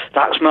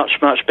that's much,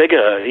 much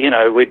bigger.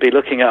 We'd be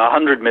looking at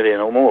 $100 million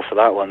or more for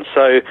that one.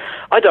 So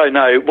I don't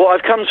know. What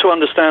I've come to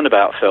understand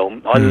about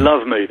film, I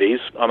love movies.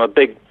 I'm a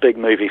big, big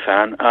movie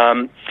fan.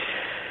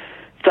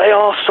 They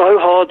are so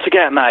hard to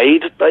get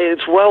made.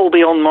 It's well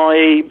beyond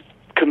my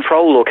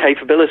control or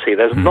capability.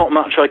 There's not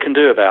much I can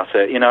do about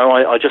it.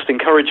 I just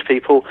encourage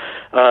people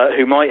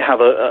who might have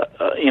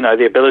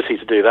the ability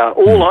to do that.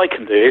 All I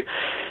can do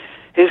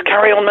is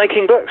carry on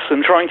making books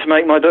and trying to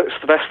make my books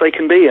the best they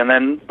can be, and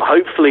then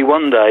hopefully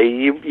one day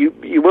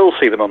you will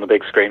see them on the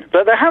big screen.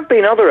 But there have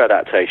been other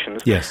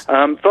adaptations. Yes.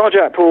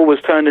 Varjak Paul was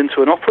turned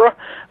into an opera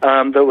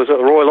that was at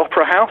the Royal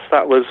Opera House.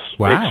 That was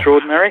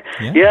extraordinary.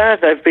 Yeah,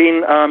 there have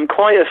been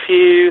quite a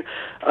few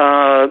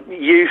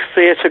youth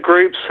theatre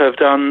groups have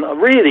done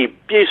really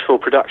beautiful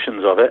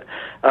productions of it.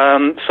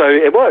 So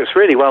it works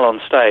really well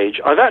on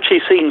stage. I've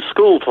actually seen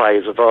school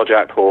plays of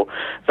Varjak Paul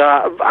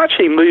that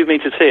actually moved me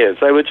to tears.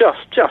 They were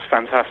just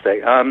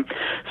fantastic.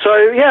 So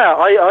yeah,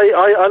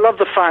 I love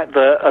the fact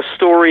that a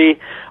story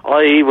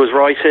I was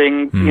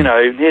writing,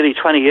 nearly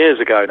 20 years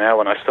ago now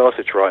when I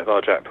started to write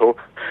Varjak Paul,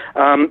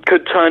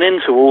 could turn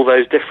into all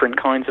those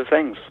different kinds of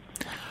things.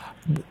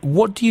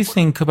 What do you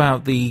think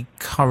about the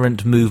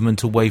current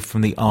movement away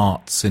from the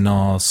arts in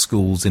our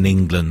schools in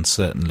England,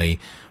 certainly,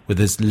 where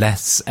there's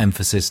less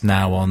emphasis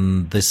now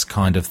on this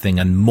kind of thing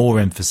and more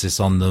emphasis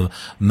on the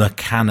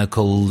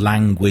mechanical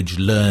language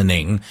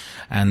learning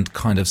and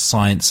kind of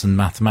science and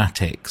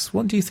mathematics.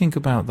 What do you think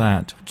about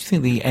that? What do you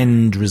think the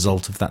end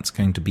result of that's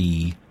going to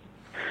be?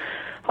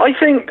 I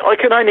think I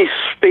can only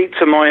speak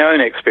to my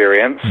own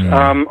experience.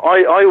 I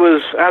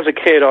was, as a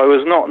kid, I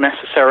was not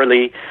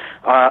necessarily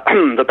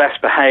the best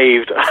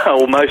behaved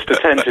or most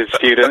attentive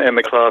student in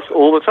the class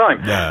all the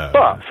time. No.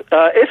 But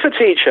if a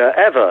teacher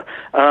ever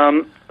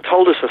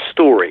told us a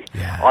story,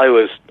 I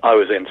was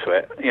into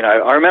it. You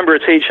know, I remember a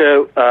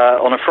teacher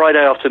on a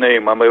Friday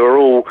afternoon when we were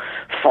all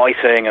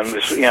fighting and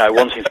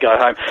wanting to go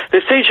home.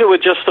 This teacher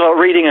would just start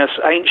reading us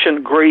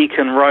ancient Greek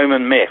and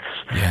Roman myths,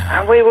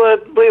 and we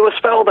were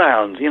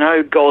spellbound. You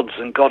know, gods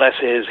and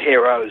goddesses,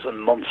 heroes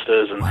and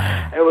monsters, and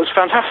it was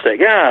fantastic.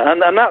 Yeah,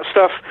 and that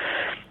stuff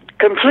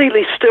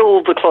completely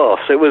stilled the class.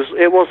 It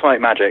was like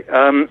magic.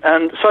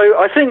 And so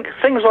I think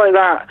things like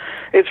that,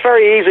 it's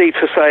very easy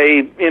to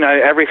say,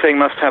 everything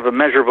must have a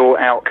measurable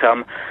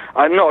outcome.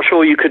 I'm not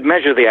sure you could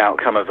measure the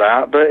outcome of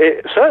that, but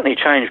it certainly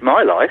changed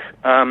my life,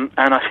 and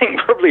I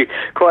think probably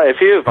quite a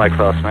few of my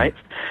classmates.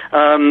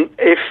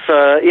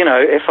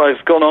 If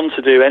I've gone on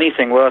to do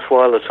anything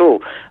worthwhile at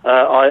all,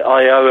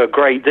 I owe a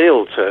great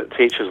deal to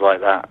teachers like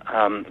that,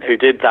 who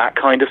did that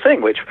kind of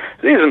thing, which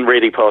isn't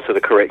really part of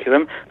the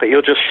curriculum, but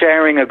you're just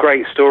sharing a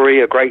great story,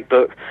 a great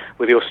book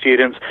with your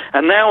students.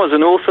 And now as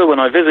an author, when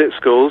I visit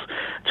schools,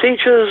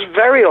 teachers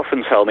very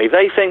often tell me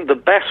they think the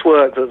best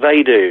work that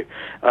they do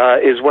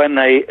is when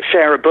they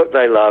share a book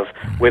they love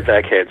with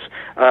their kids.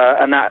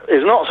 And that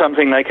is not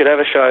something they could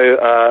ever show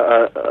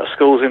a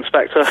schools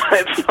inspector.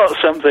 It's not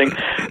something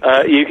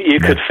you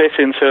could fit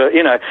into,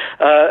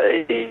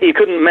 you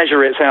couldn't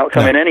measure its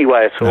outcome in any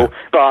way at all,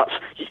 but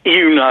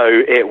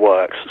it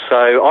works.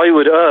 So I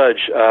would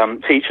urge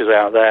teachers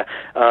out there,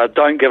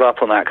 don't give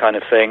up on that kind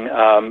of thing.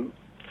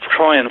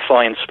 Try and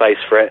find space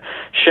for it.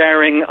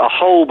 Sharing a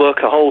whole book,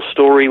 a whole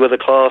story with a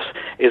class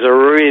is a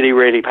really,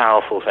 really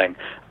powerful thing.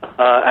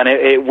 And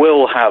it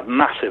will have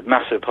massive,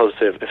 massive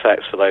positive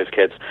effects for those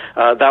kids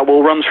that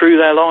will run through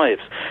their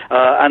lives.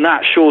 And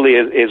that surely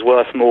is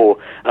worth more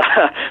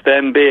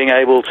than being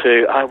able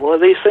to, are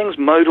these things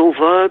modal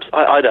verbs?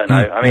 I don't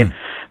know. I mean,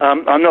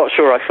 I'm not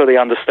sure I fully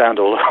understand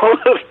all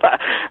of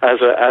that as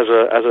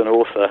an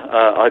author.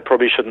 I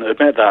probably shouldn't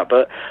admit that.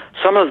 But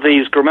some of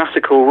these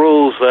grammatical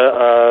rules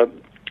that,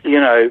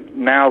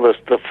 now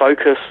the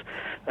focus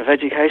of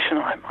education,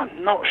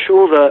 I'm not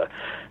sure that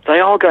they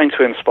are going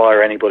to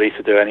inspire anybody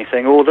to do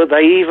anything, or that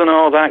they even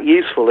are that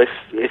useful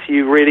if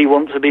you really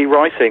want to be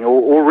writing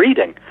or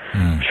reading.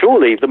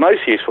 Surely the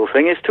most useful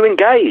thing is to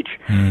engage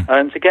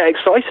and to get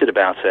excited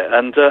about it,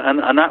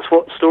 and that's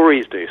what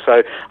stories do.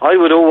 So I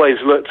would always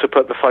look to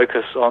put the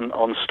focus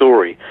on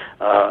story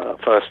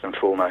first and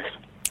foremost.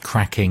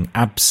 Cracking,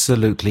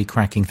 absolutely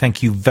cracking.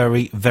 Thank you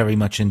very, very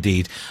much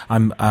indeed.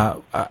 I'm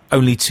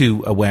only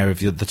too aware of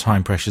the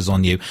time pressures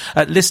on you.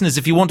 Listeners,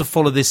 if you want to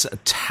follow this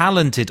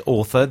talented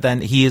author,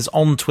 then he is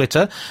on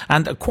Twitter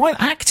and quite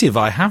active,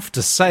 I have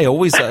to say.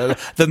 Always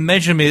the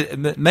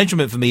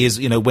measurement for me is,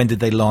 when did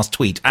they last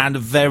tweet? And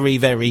very,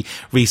 very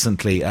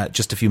recently,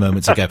 just a few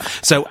moments ago.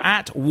 So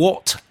at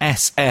What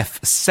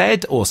SF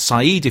Said, or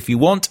Saeed if you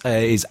want,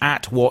 is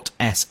at What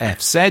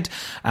SF Said,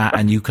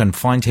 and you can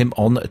find him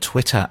on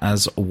Twitter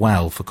as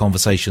well for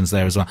conversations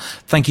there as well.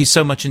 Thank you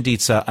so much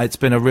indeed, sir. It's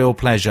been a real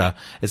pleasure.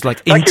 It's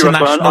like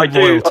international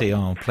royalty.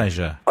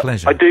 Pleasure.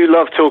 I do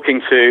love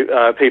talking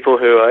to people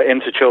who are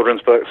into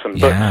children's books and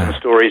books and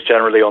stories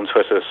generally on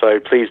Twitter. So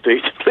please do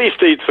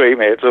tweet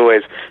me. It's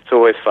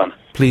always fun.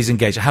 Please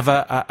engage. Have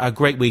a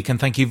great week, and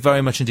thank you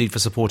very much indeed for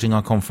supporting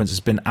our conference. It's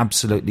been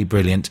absolutely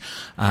brilliant,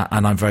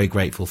 and I'm very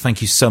grateful.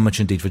 Thank you so much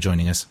indeed for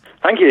joining us.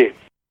 Thank you.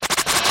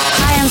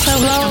 Hi, I'm Phil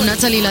Blow. I'm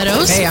Natalie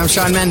Laros. Hey, I'm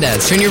Shawn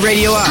Mendes. Turn your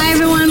radio up. Hi,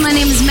 everyone. My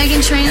name is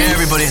Megan Trainor. Hey,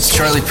 everybody, it's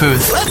Charlie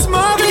Puth. Let's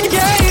Marvin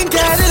Gaye and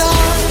get it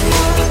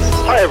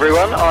on. Hi,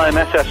 everyone. I'm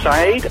SF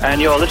Saeed,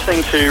 and you're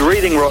listening to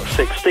Reading Rock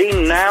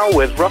 16 now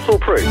with Russell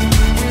Prue.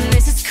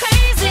 This is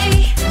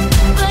crazy,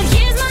 but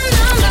here's my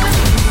number.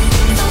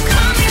 So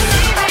call me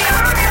baby.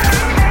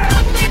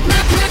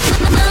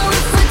 Now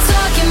if we're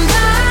talking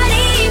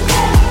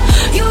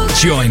body, you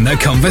Join the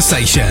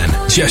conversation.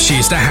 Just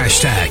use the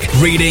hashtag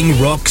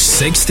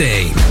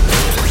ReadingRock16.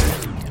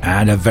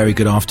 And a very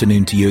good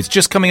afternoon to you. It's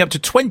just coming up to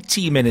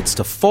 20 minutes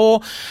to 4.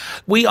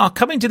 We are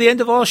coming to the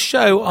end of our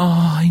show. Oh,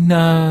 I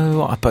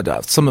know.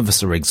 But some of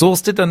us are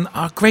exhausted and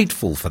are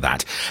grateful for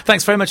that.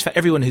 Thanks very much for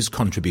everyone who's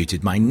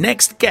contributed. My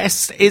next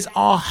guest is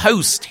our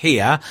host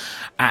here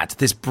at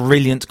this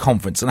brilliant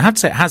conference. And I have to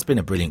say, it has been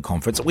a brilliant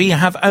conference. We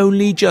have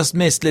only just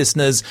missed,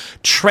 listeners,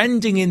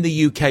 trending in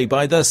the UK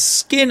by the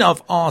skin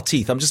of our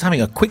teeth. I'm just having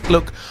a quick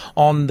look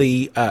on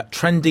the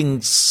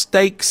trending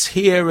stakes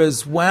here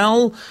as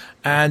well.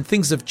 And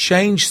things have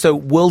changed. So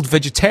World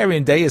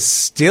Vegetarian Day is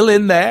still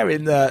in there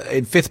in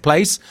 5th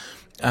place.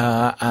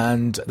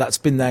 and that's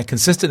been there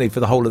consistently for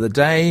the whole of the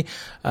day.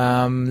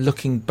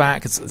 Looking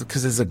back,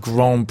 because there's a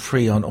Grand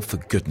Prix on. Oh, for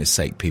goodness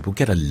sake, people,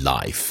 get a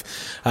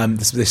life.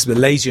 This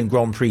Malaysian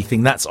Grand Prix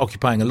thing, that's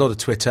occupying a lot of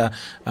Twitter,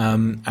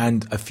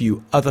 and a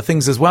few other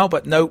things as well.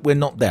 But no, we're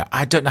not there.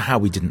 I don't know how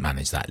we didn't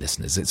manage that,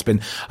 listeners. It's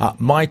been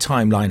my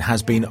timeline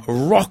has been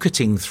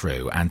rocketing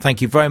through, and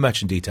thank you very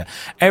much indeed to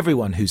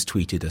everyone who's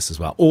tweeted us as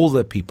well, all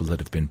the people that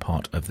have been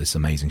part of this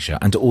amazing show,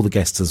 and to all the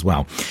guests as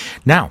well.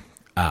 Now,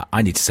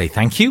 I need to say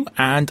thank you,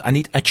 and I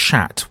need a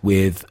chat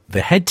with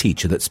the head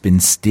teacher that's been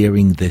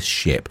steering this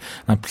ship.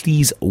 Now,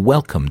 please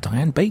welcome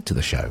Diane Bate to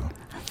the show.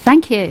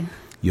 Thank you.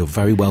 You're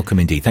very welcome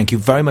indeed. Thank you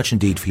very much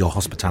indeed for your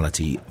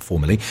hospitality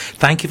formally.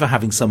 Thank you for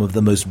having some of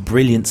the most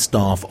brilliant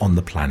staff on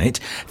the planet.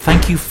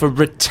 Thank you for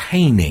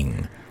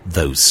retaining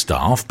those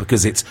staff,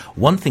 because it's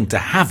one thing to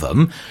have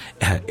them,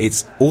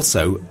 it's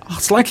also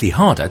slightly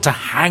harder to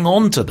hang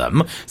on to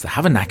them. So they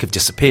have a knack of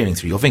disappearing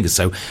through your fingers.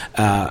 So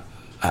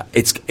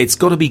it's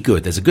got to be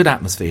good. There's a good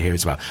atmosphere here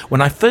as well.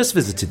 When I first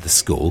visited the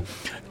school,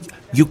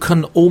 you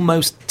can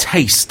almost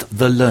taste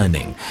the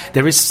learning.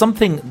 There is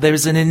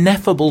an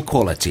ineffable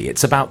quality.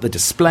 It's about the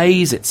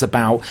displays. It's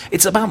about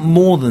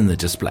more than the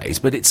displays,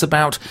 but it's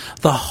about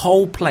the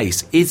whole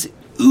place is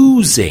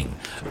oozing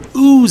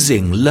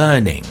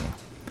learning.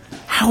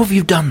 How have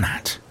you done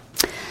that?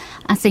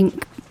 I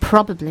think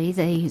probably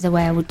the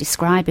way I would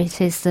describe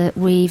it is that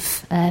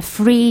we've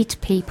freed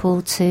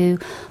people to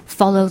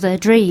follow their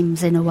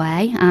dreams in a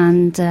way,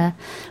 and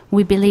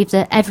we believe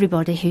that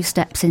everybody who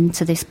steps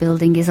into this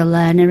building is a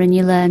learner, and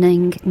your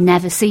learning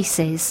never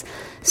ceases.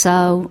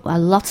 So a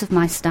lot of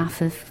my staff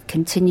have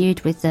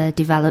continued with their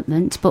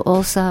development, but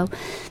also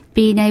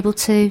being able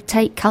to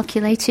take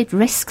calculated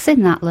risks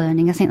in that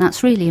learning. I think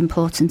that's really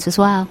important as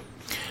well.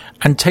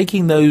 And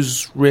taking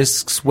those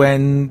risks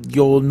when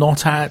you're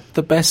not at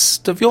the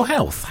best of your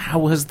health.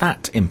 How has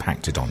that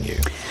impacted on you?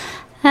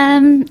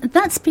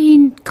 That's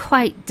been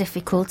quite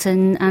difficult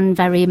and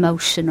very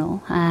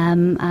emotional. I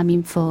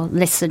mean, for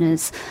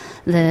listeners,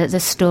 the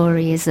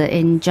story is that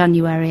in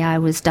January I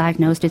was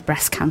diagnosed with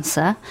breast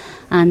cancer,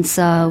 and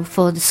so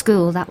for the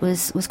school that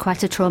was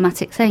quite a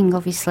traumatic thing,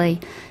 obviously,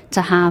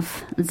 to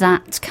have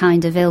that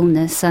kind of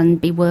illness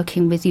and be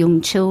working with young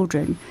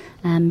children.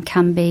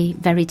 Can be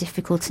very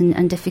difficult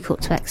and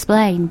difficult to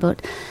explain.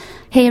 But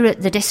here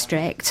at the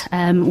district,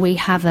 we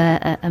have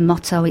a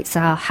motto. It's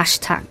our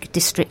hashtag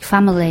district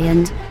family,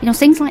 and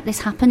things like this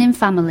happen in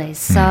families.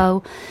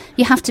 So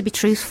you have to be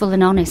truthful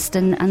and honest,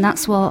 and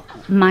that's what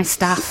my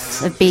staff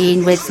have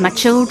been with my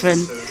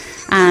children.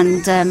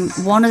 And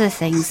one of the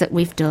things that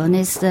we've done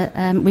is that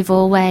we've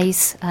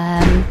always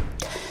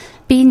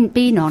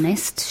been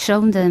honest,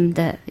 shown them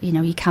that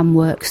you can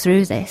work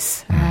through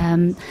this.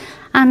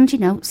 And,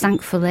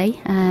 thankfully,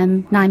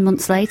 9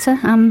 months later,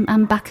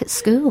 I'm back at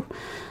school.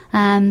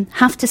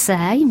 Have to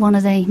say, one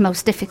of the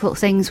most difficult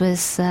things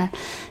was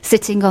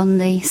sitting on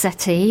the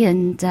settee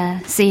and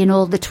seeing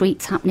all the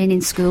tweets happening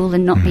in school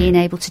and not being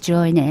able to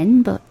join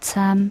in. But,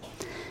 no,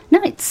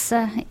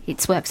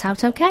 it's worked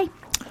out okay.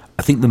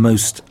 I think the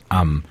most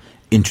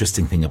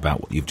interesting thing about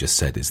what you've just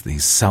said is the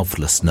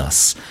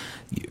selflessness.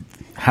 You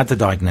had the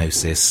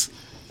diagnosis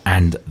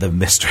and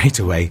straight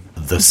away,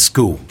 the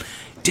school.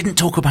 Didn't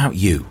talk about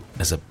you.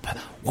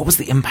 What was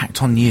the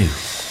impact on you?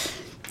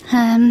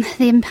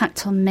 The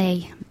impact on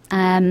me.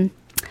 I'm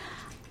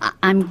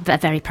a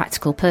very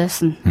practical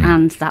person,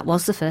 and that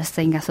was the first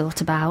thing I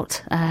thought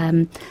about.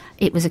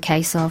 It was a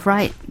case of,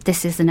 right,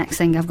 this is the next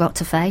thing I've got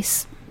to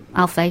face.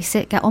 I'll face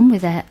it, get on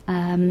with it.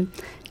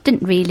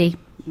 Didn't really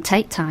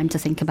take time to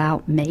think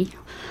about me.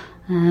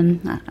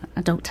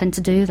 I don't tend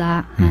to do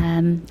that,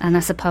 and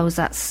I suppose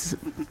that's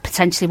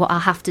potentially what I'll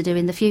have to do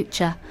in the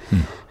future.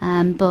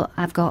 But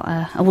I've got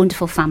a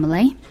wonderful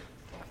family.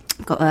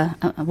 I've got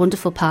a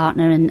wonderful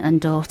partner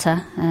and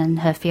daughter and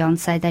her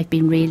fiancé. They've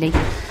been really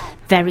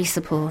very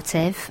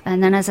supportive.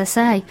 And then, as I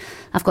say,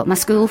 I've got my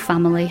school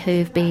family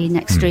who've been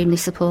extremely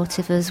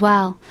supportive as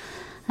well.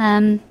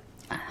 I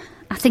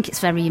think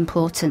it's very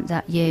important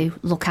that you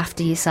look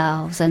after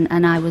yourselves,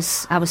 and I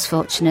was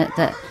fortunate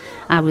that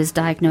I was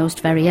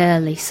diagnosed very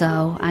early,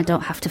 so I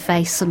don't have to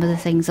face some of the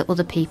things that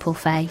other people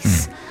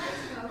face.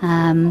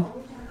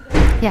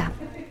 Yeah.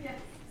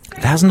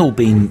 It hasn't all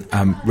been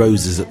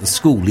roses at the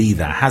school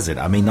either, has it?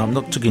 I mean, I'm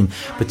not talking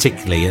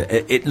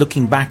particularly...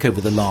 looking back over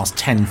the last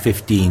 10,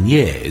 15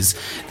 years,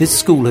 this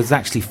school has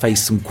actually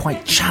faced some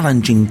quite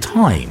challenging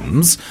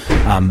times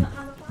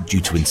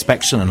due to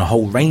inspection and a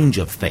whole range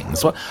of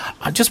things. So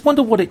I just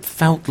wonder what it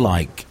felt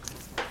like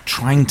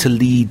trying to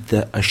lead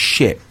a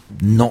ship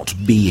not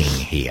being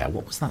here.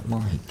 What was that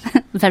like?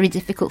 Very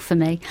difficult for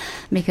me,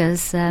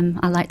 because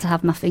I like to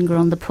have my finger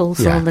on the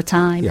pulse all the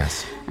time.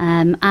 Yes.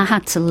 I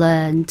had to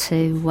learn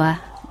to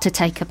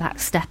take a back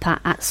step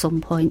at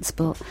some points,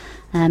 but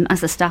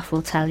as the staff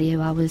will tell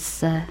you, I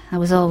was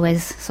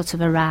always sort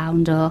of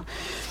around, or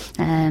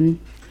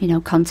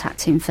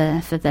contacting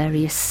for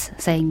various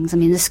things. I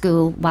mean, the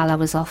school, while I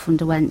was off,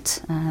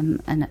 underwent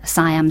a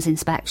SIAMS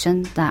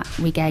inspection that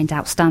we gained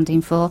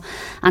outstanding for,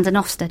 and an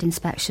Ofsted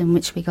inspection,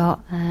 which we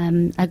got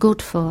a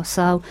good for.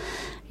 So,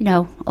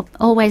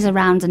 always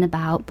around and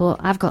about, but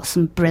I've got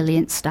some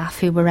brilliant staff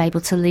who were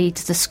able to lead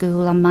the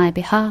school on my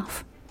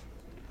behalf.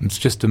 It's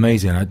just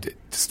amazing. I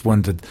just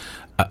wondered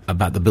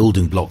about the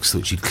building blocks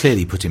which you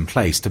clearly put in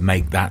place to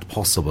make that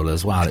possible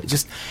as well. It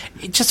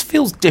just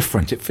feels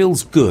different. It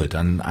feels good,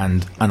 and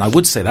I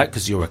would say that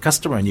because you're a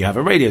customer and you have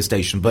a radio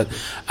station, but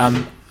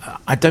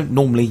I don't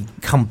normally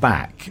come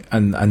back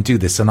and do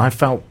this, and I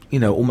felt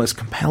almost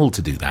compelled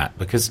to do that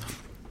because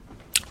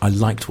I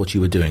liked what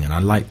you were doing, and I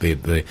like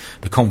the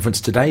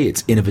conference today.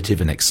 It's innovative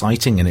and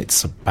exciting, and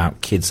it's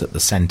about kids at the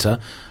centre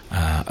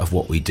of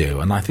what we do,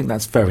 and I think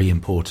that's very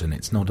important.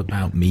 It's not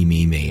about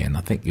me, and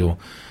I think you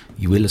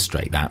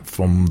illustrate that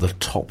from the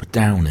top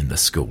down in the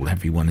school.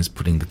 Everyone is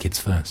putting the kids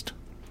first.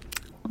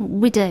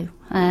 We do,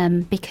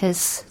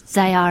 because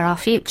they are our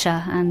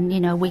future,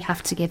 and we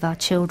have to give our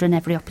children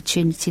every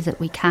opportunity that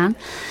we can.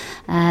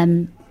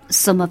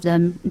 Some of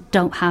them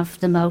don't have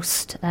the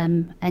most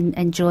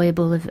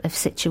enjoyable of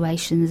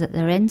situations that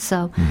they're in,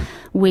 so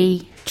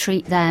we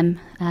treat them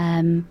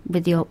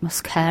with the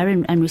utmost care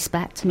and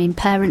respect. I mean,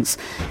 parents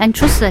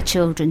entrust their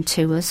children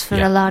to us for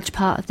a large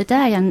part of the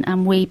day,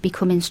 and we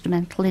become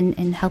instrumental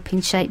in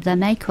helping shape their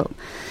makeup.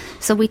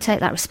 So we take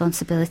that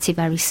responsibility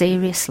very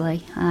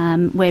seriously.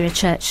 We're a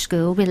church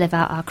school, we live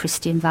out our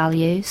Christian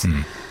values.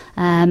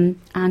 And,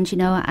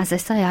 as I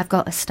say, I've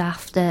got a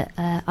staff that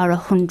are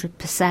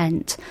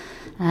 100%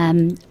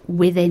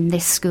 within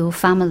this school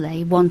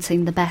family,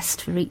 wanting the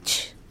best for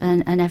each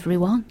and every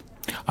one.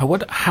 I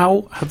wonder,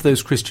 how have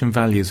those Christian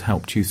values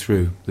helped you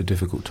through the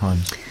difficult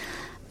times?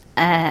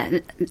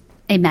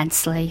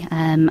 Immensely.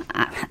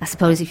 I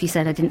suppose if you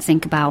said I didn't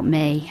think about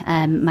me,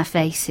 my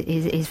faith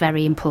is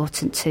very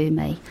important to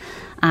me.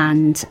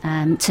 And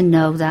to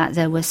know that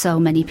there were so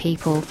many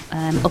people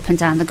up and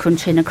down the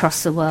country and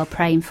across the world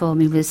praying for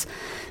me was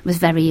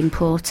very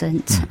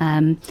important.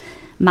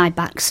 My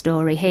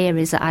backstory here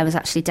is that I was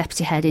actually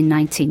deputy head in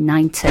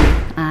 1990,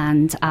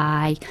 and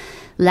I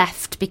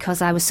left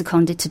because I was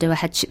seconded to do a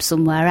headship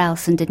somewhere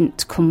else and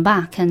didn't come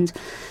back. And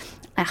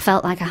I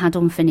felt like I had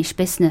unfinished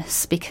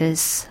business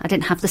because I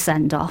didn't have the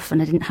send-off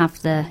and I didn't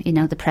have the,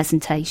 the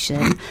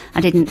presentation.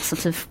 I didn't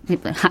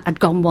I'd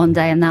gone one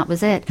day and that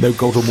was it. No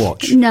golden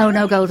watch?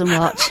 No golden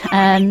watch.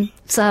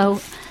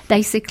 So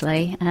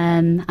basically,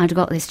 I'd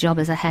got this job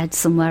as a head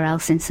somewhere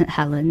else in St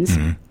Helens.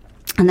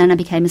 And then I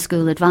became a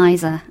school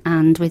advisor,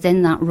 and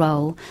within that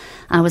role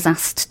I was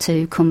asked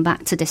to come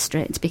back to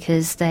district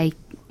because they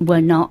were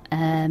not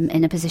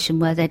in a position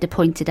where they'd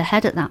appointed a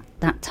head at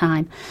that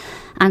time.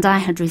 And I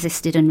had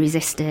resisted and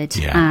resisted,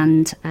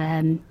 and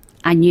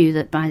I knew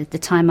that by the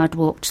time I'd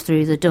walked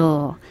through the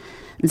door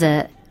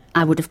that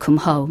I would have come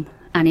home,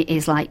 and it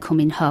is like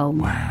coming home.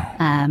 Wow.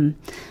 And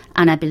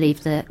I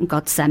believe that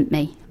God sent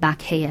me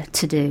back here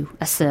to do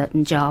a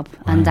certain job,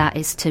 and that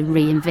is to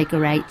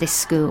reinvigorate this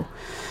school.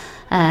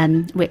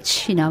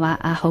 Which,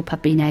 I hope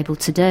I've been able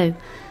to do.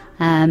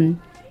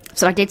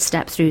 So I did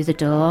step through the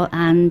door,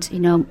 and,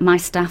 my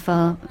staff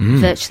are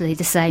virtually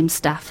the same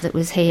staff that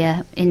was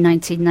here in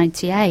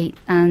 1998.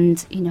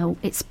 And,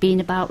 it's been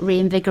about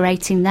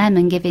reinvigorating them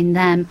and giving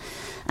them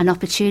an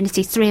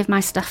opportunity. 3 of my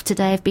staff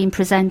today have been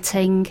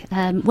presenting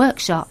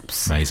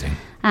workshops. Amazing.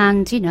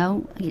 And,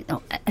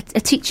 a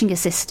teaching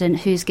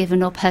assistant who's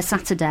given up her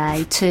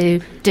Saturday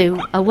to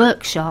do a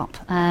workshop,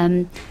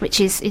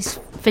 which is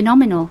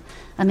phenomenal.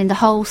 I mean, the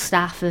whole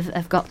staff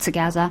have got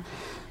together.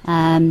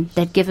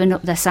 They've given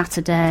up their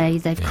Saturday.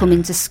 They've come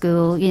into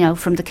school,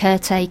 from the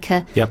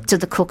caretaker to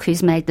the cook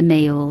who's made the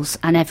meals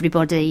and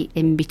everybody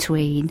in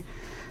between.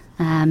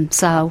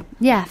 So,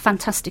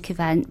 fantastic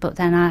event. But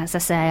then, as I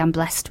say, I'm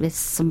blessed with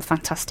some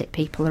fantastic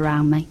people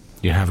around me.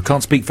 You have. I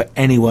can't speak for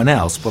anyone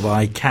else, but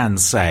I can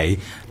say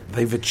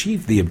they've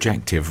achieved the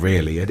objective,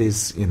 really. It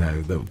is,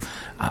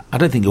 I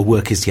don't think your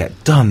work is yet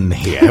done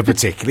here,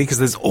 particularly, because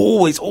there's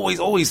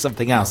always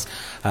something else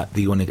that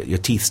you want to get your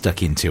teeth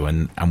stuck into,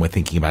 and we're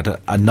thinking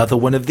about another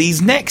one of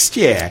these next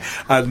year.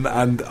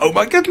 And oh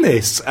my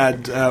goodness,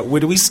 and where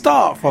do we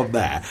start from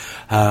there?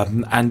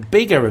 And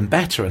bigger and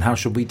better, and how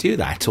should we do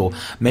that? Or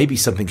maybe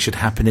something should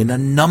happen in a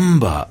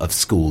number of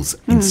schools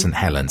in St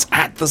Helens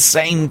at the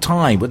same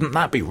time. Wouldn't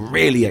that be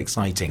really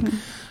exciting?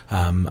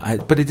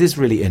 But it is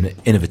really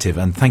innovative,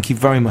 and thank you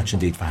very much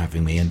indeed for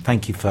having me, and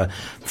thank you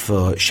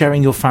for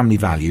sharing your family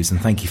values, and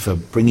thank you for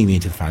bringing me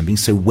into the family, being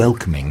so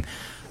welcoming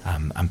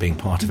and being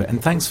part of it. And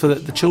thanks for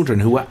the children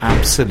who were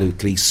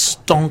absolutely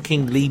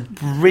stonkingly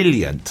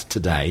brilliant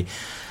today.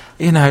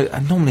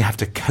 I normally have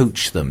to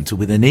coach them to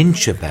within an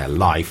inch of their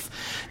life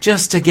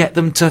just to get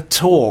them to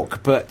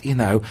talk, but,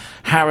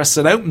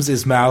 Harrison opens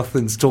his mouth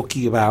and's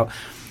talking about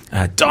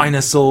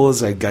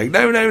dinosaurs and going,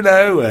 no,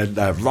 and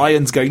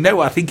Ryan's going, no,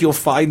 I think you're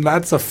fine,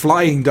 that's a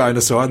flying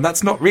dinosaur, and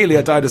that's not really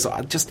a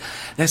dinosaur.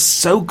 They're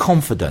so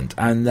confident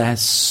and they're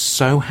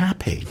so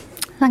happy.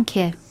 Thank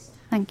you.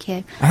 Thank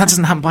you. And that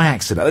doesn't happen by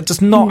accident. That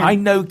does not. I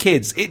know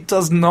kids. It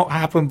does not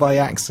happen by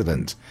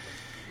accident.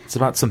 It's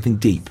about something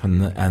deep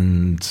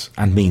and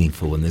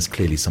meaningful, and there's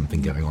clearly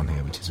something going on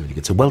here, which is really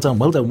good. So well done,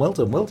 well done, well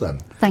done, well done.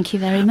 Thank you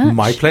very much.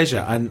 My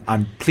pleasure, and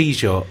I'm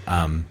pleased you're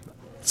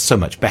so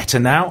much better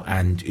now,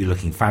 and you're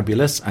looking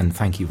fabulous, and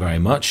thank you very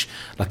much.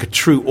 Like a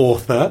true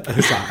author,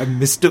 I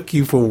mistook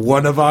you for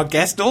one of our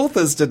guest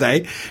authors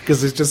today,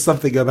 because there's just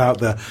something about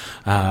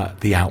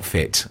the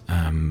outfit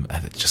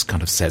that just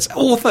kind of says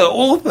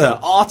author,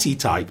 arty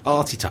type.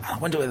 I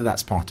wonder whether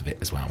that's part of it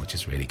as well, which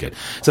is really good.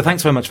 So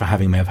thanks very much for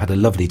having me. I've had a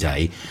lovely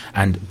day,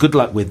 and good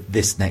luck with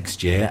this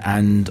next year.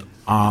 And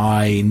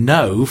I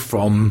know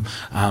from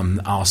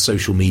our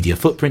social media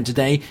footprint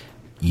today,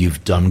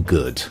 you've done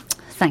good.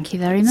 Thank you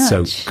very much.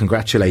 So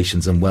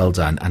congratulations and well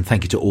done. And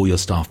thank you to all your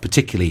staff,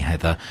 particularly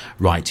Heather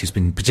Wright, who's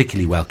been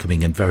particularly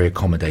welcoming and very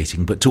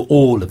accommodating, but to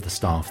all of the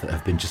staff that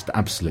have been just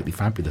absolutely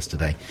fabulous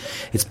today.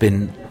 It's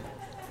been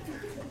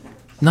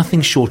nothing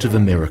short of a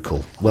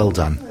miracle. Well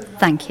done.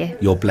 Thank you.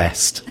 You're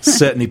blessed.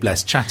 Certainly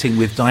blessed. Chatting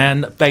with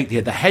Diane Bately,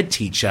 the head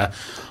teacher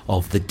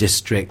of the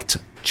District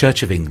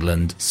Church of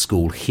England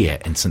School here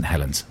in St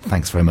Helens.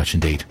 Thanks very much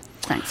indeed.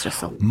 Thanks,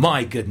 Russell.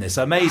 My goodness,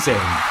 amazing.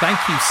 Thank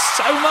you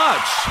so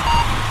much.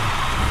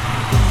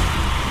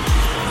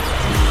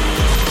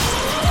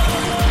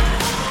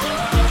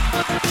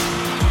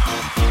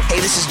 Hey,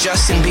 this is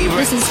Justin Bieber.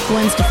 This is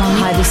Gwen Stefani.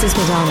 Hi, this is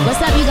Madonna.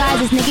 What's up, you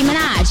guys? It's Nicki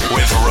Minaj.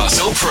 With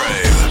Russell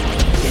Prue.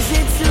 Is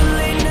it too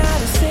late now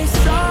to say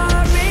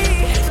sorry?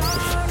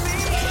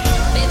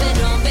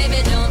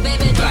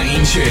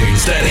 Banging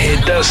tunes that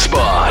hit the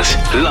spot.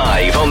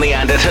 Live on the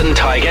Anderton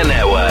Tiger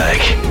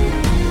Network.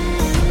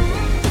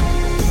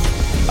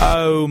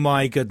 Oh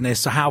my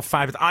goodness, how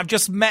fabulous. I've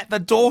just met the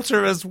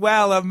daughter as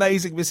well.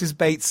 Amazing. Mrs.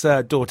 Bates'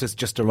 daughter's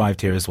just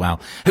arrived here as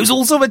well, who's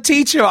also a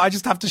teacher. I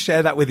just have to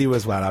share that with you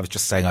as well. I was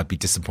just saying I'd be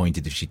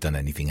disappointed if she'd done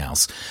anything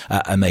else.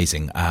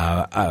 Amazing.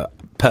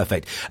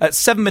 Perfect.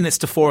 7 minutes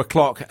to 4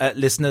 o'clock,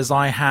 listeners,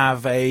 I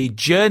have a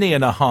journey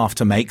and a half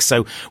to make,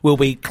 so we'll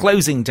be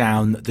closing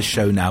down the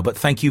show now. But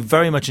thank you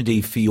very much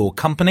indeed for your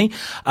company.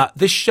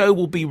 This show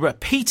will be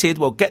repeated.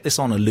 We'll get this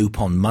on a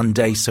loop on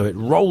Monday, so it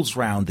rolls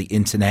round the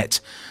internet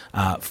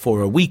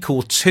for a week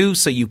or two,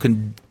 so you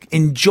can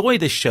enjoy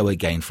this show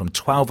again from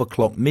 12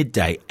 o'clock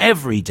midday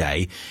every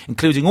day,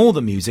 including all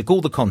the music, all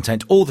the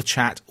content, all the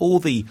chat, all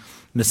the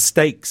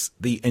mistakes,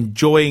 the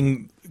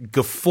enjoying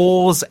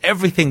guffaws,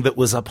 everything that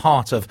was a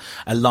part of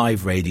a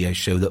live radio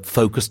show that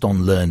focused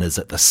on learners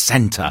at the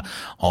centre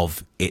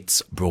of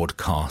its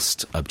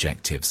broadcast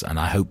objectives. And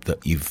I hope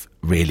that you've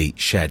really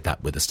shared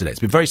that with us today. It's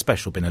been very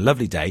special, been a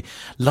lovely day.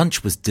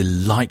 Lunch was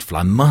delightful.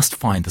 I must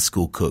find the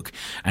school cook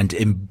and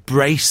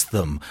embrace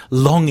them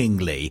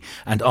longingly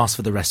and ask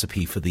for the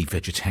recipe for the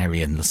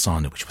vegetarian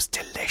lasagna, which was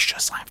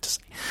delicious, I have to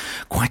say.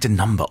 Quite a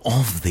number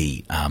of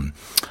the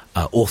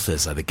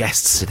authors are the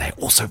guests today,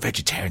 also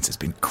vegetarians. There's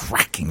been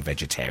cracking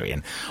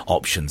vegetarian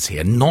options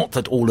here. Not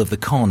that all of the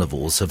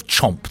carnivores have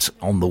chomped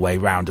on the way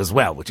round as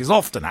well, which is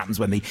often happens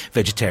when the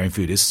vegetarian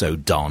food is so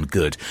darn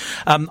good.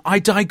 I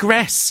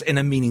digress in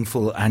a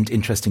meaningful and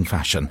interesting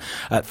fashion.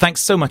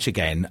 Thanks so much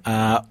again.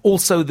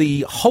 Also,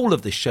 the whole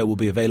of this show will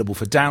be available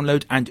for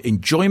download and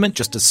enjoyment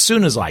just as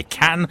soon as I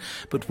can.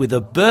 But with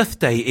a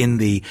birthday in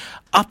the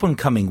up and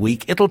coming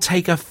week, it'll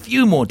take a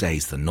few more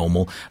days than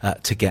normal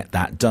to get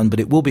that done, but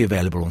it will be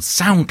available on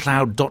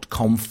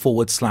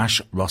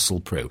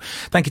soundcloud.com/Russell Prue.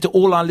 Thank you to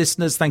all our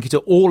listeners. Thank you to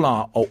all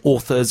our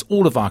authors,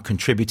 all of our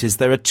contributors.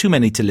 There are too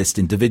many to list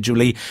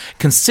individually.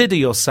 Consider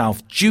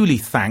yourself duly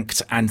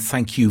thanked, and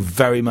thank you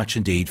very much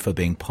indeed for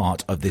being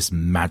part of this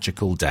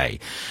magical day.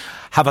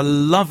 Have a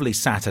lovely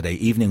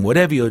Saturday evening,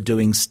 whatever you're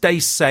doing.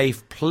 Stay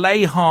safe,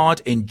 play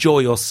hard, enjoy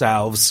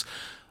yourselves,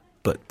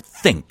 but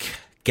think.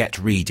 Get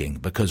reading,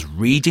 because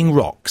reading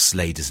rocks,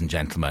 ladies and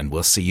gentlemen.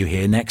 We'll see you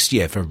here next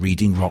year for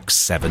Reading Rocks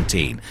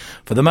 17.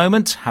 For the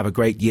moment, have a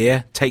great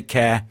year, take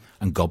care,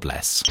 and God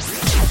bless.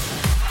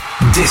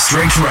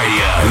 District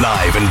Radio,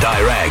 live and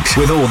direct,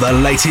 with all the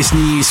latest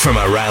news from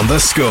around the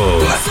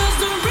school.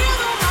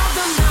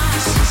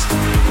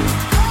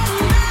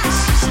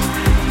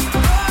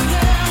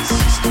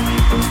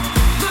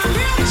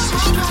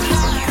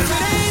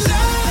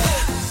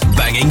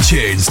 Banging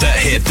tunes that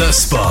hit the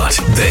spot.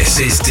 This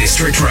is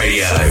District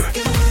Radio.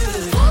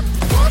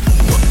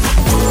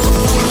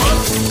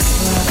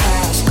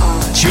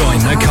 Join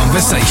the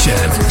conversation.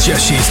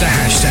 Just use the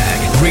hashtag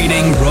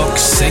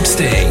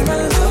ReadingRocks16.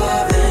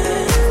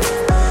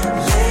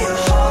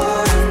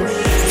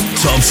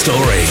 Top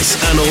stories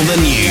and all the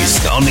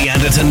news on the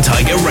Anderton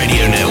Tiger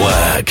Radio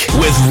Network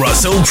with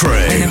Russell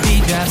Prue.